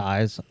same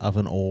size of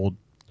an old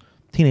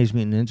Teenage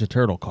Mutant Ninja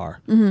Turtle car.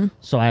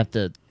 So I have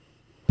to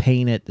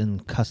paint it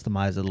and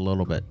customize it a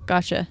little bit.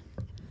 Gotcha.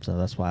 So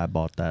that's why I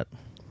bought that.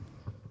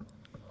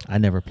 I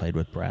never played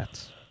with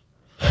brats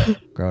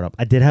growing up.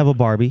 I did have a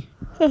Barbie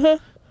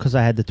because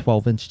I had the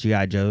 12-inch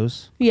G.I.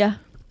 Joes, Yeah.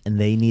 and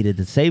they needed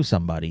to save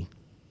somebody.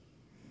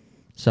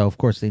 So, of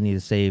course, they need to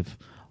save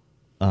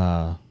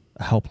a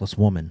helpless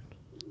woman.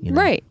 You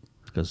know, Right.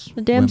 because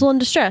The damsel in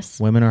distress.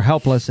 women are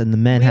helpless, and the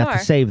men We have are.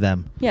 to save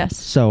them. Yes.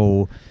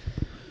 So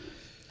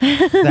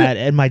that,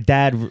 and my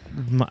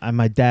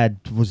dad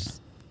was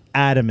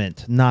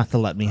adamant not to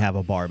let me have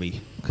a Barbie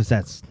because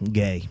that's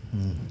gay.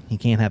 He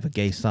can't have a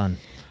gay son.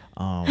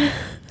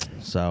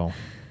 So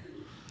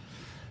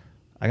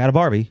I got a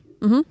Barbie,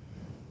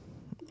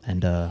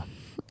 and it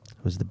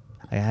was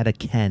I had a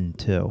Ken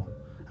too.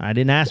 I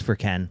didn't ask for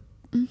Ken,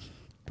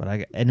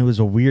 but and it was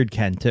a weird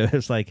Ken too. It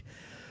was like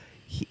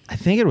I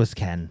think it was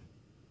Ken.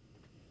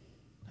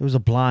 It was a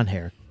blonde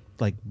hair,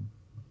 like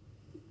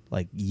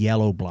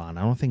yellow blonde.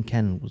 I don't think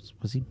Ken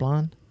was he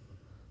blonde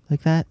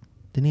like that?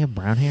 Didn't he have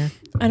brown hair?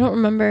 I don't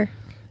remember.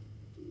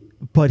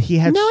 But he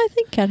had No, I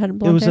think Cat had a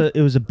blonde hair.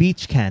 it was a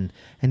beach Ken,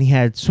 and he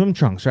had swim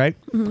trunks, right?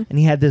 And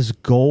he had this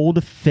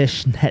gold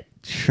fishnet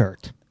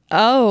shirt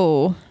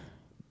Oh.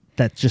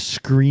 that just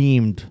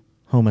screamed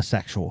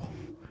homosexual.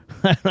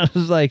 I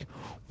was like,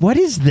 "What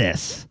is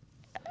this?"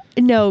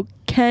 No,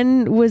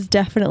 Ken was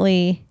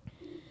definitely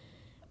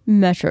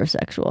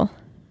metrosexual.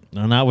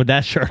 No, not with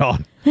that shirt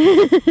on.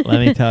 Let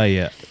me tell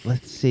you.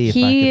 Let's see if I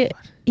can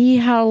find. He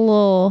had a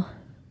little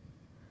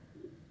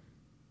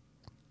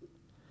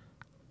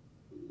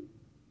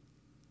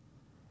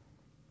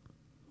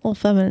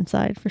feminine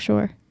side for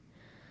sure.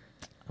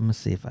 I'm gonna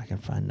see if I can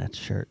find that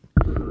shirt.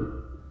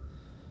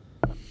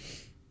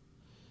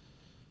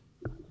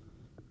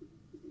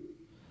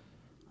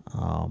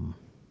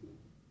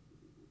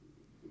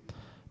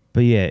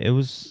 But yeah, it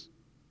was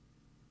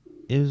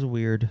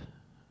weird.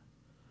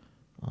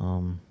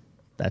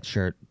 That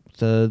shirt.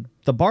 The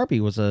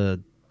Barbie was a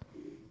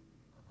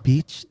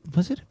beach.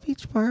 Was it a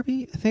beach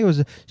Barbie? I think it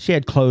was. She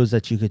had clothes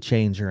that you could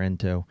change her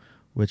into,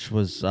 which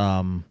was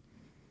I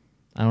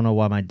don't know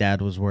why my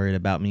dad was worried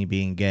about me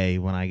being gay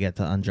when I get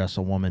to undress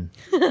a woman.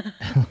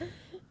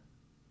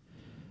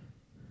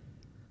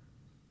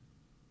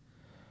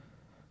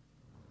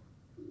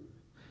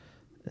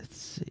 Let's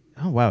see.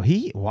 Oh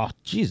wow,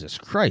 Jesus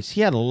Christ.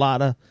 He had a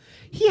lot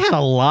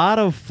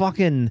of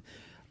fucking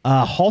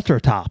halter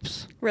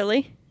tops.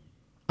 Really?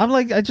 I'm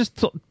like, I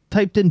just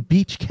typed in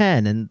beach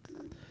Ken and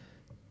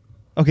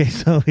okay,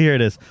 so here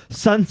it is.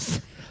 Sun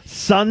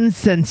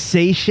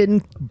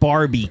Sensation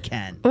Barbie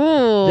Ken.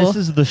 Oh. This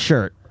is the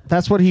shirt.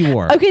 That's what he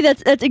wore. Okay,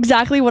 that's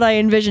exactly what I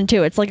envisioned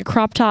too. It's like a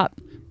crop top.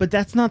 But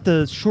that's not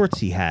the shorts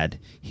he had.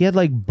 He had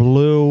like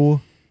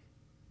blue.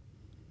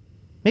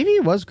 Maybe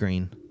it was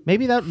green.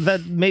 Maybe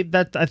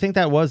that I think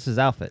that was his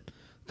outfit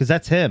because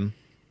that's him.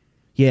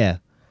 Yeah.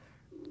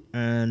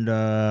 And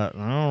I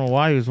don't know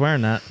why he was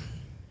wearing that.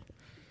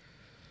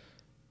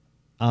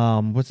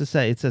 What's it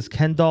say? It says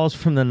Ken dolls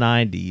from the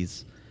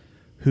 90s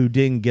who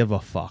didn't give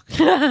a fuck.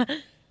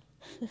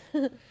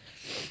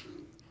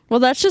 Well,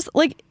 that's just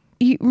like,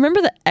 you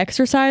remember the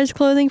exercise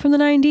clothing from the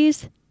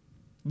 90s?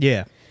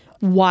 Yeah.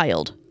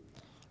 Wild.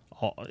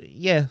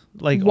 Yeah,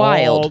 like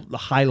Wild. all the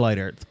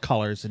highlighter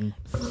colors and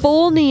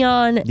Full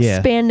neon Yeah.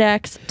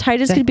 spandex,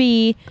 tight as could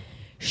be,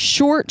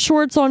 short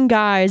shorts on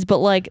guys, but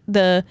like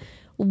the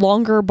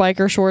longer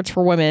biker shorts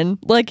for women.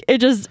 Like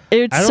it's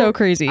so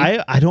crazy.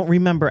 I don't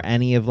remember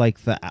any of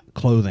like the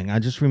clothing. I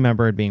just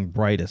remember it being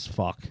bright as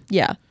fuck.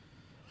 Yeah.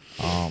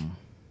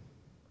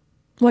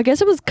 Well, I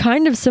guess it was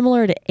kind of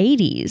similar to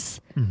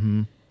 80s.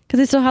 Mm-hmm. Because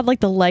they still had like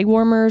the leg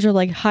warmers or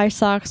like high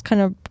socks,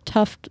 kind of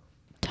tuft.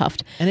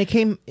 And it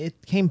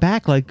came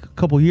back like a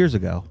couple years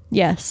ago.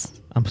 Yes.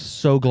 I'm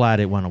so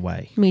glad it went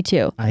away. Me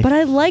too. I But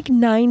I like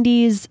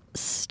 90s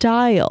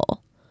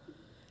style.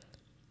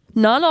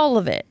 Not all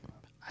of it.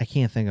 I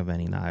can't think of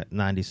any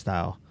 90s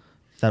style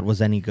that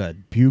was any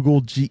good.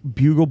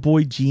 Bugle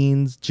boy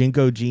jeans,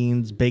 Jinko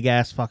jeans, big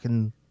ass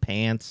fucking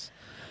pants.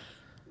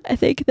 I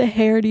think the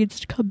hair needs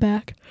to come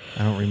back.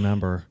 I don't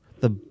remember.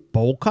 The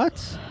bowl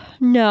cuts?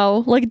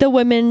 No, like the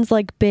women's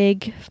like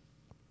big,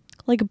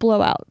 like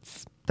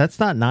blowouts. That's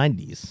not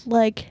 90s.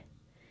 Like,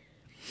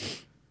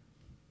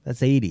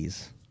 That's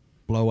 80s.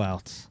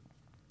 Blowouts.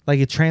 Like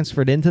it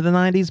transferred into the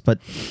 90s, but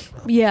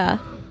yeah.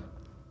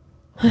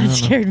 That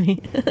scared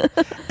me.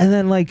 and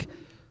then like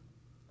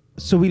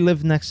so we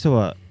lived next to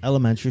a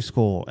elementary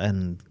school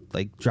and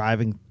like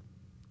driving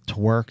to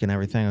work and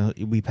everything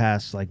we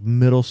passed like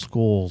middle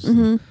schools,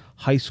 and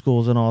high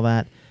schools and all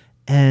that.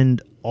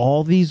 And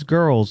all these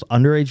girls,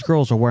 underage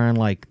girls are wearing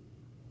like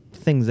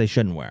things they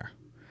shouldn't wear.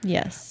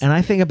 Yes. And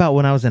I think about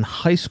when I was in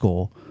high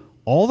school,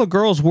 all the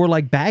girls wore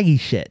like baggy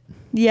shit.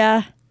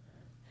 Yeah.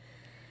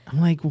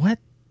 I'm like, what?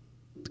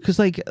 Because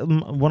like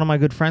one of my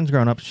good friends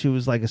growing up, she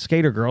was like a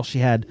skater girl. She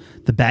had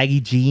the baggy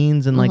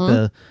jeans and like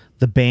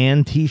the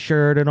band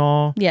T-shirt and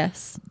all.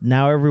 Yes.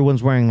 Now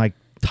everyone's wearing like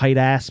tight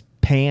ass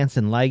pants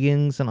and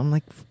leggings, and I'm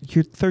like,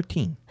 you're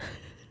 13.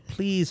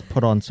 please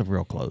put on some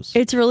real clothes.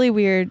 It's really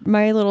weird.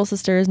 My little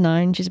sister is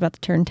 9. She's about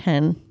to turn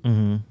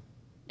 10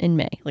 in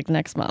May, like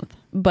next month.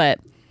 But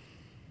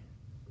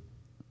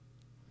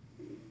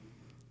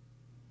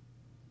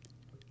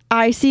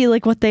I see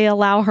like what they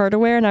allow her to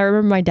wear, and I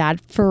remember my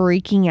dad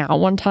freaking out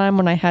one time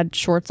when I had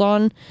shorts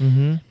on.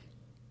 And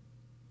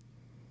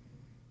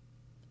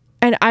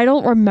I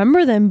don't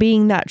remember them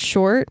being that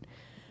short,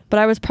 but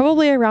I was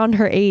probably around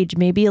her age,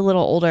 maybe a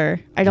little older.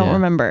 I don't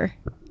remember.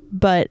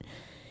 But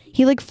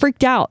he like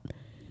freaked out.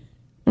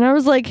 And I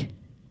was like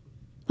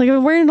I've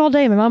been wearing it all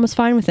day. My mom was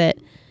fine with it.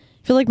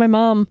 I feel like my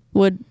mom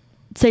would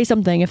say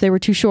something if they were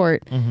too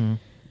short. And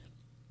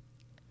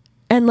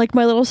like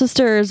my little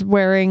sister is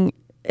wearing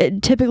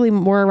it typically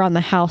more around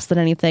the house than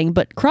anything,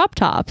 but crop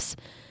tops,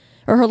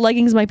 or her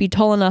leggings might be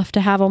tall enough to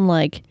have them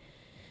like,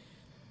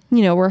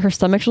 you know, where her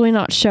stomach's really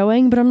not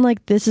showing. But I'm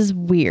like, this is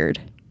weird.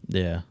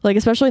 Yeah. Like,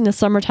 especially in the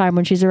summertime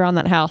when she's around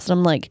that house. And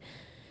I'm like,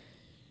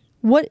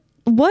 what,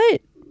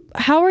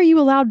 how are you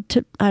allowed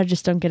to, I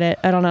just don't get it.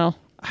 I don't know.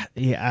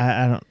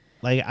 Yeah. I don't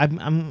like,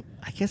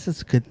 I guess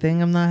it's a good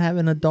thing I'm not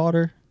having a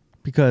daughter,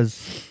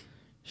 because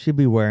she'd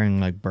be wearing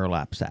like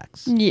burlap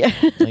sacks. Yeah.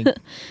 Like,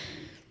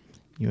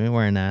 you ain't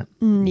wearing that.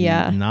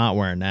 Yeah. You're not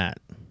wearing that.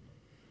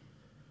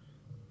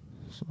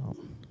 So.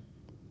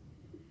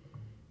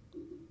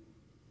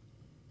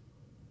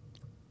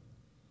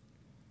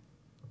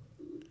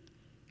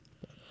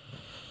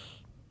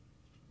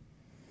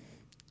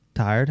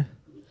 Tired?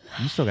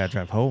 You still gotta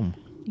drive home.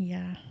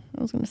 Yeah.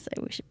 I was going to say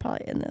we should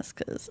probably end this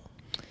because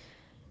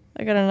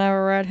I got an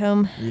hour ride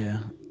home. Yeah.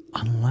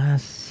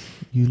 Unless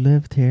you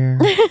lived here.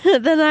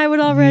 Then I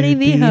would already You'd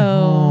be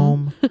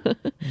home.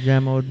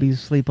 Gemma would be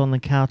asleep on the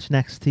couch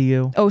next to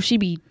you. Oh, she'd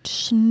be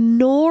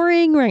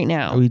snoring right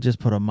now. We just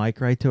put a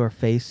mic right to her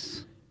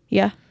face.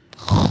 Yeah.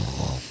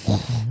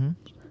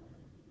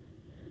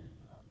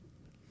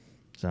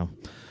 So, all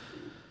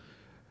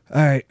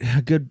right.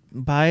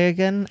 Goodbye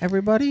again,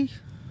 everybody.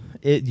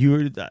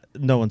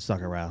 No one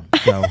stuck around.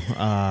 So,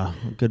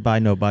 goodbye,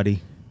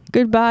 nobody.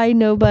 Goodbye,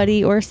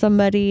 nobody or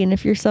somebody. And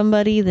if you're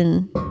somebody,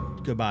 then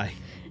Goodbye.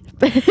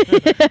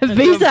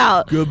 peace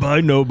out.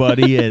 Goodbye,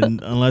 nobody,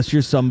 and unless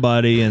you're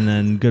somebody, and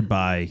then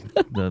goodbye.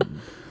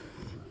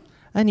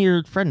 And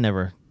your friend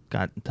never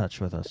got in touch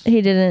with us.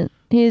 He didn't.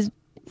 He's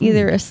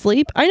either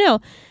asleep. I know.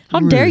 How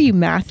dare Rude. you,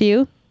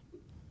 Matthew?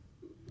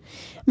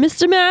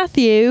 Mr.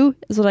 Matthew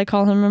is what I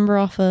call him. Remember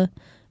off of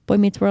Boy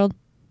Meets World?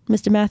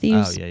 Mr.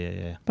 Matthews. Oh,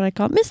 yeah. But I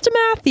call him Mr.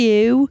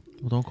 Matthew.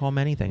 Well, don't call him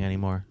anything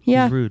anymore.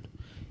 Yeah. He's rude.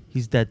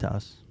 He's dead to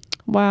us.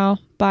 Wow.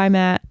 Bye,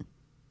 Matt.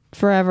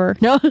 Forever.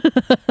 No.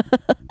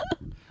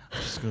 I'm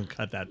just going to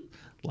cut that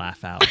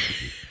laugh out.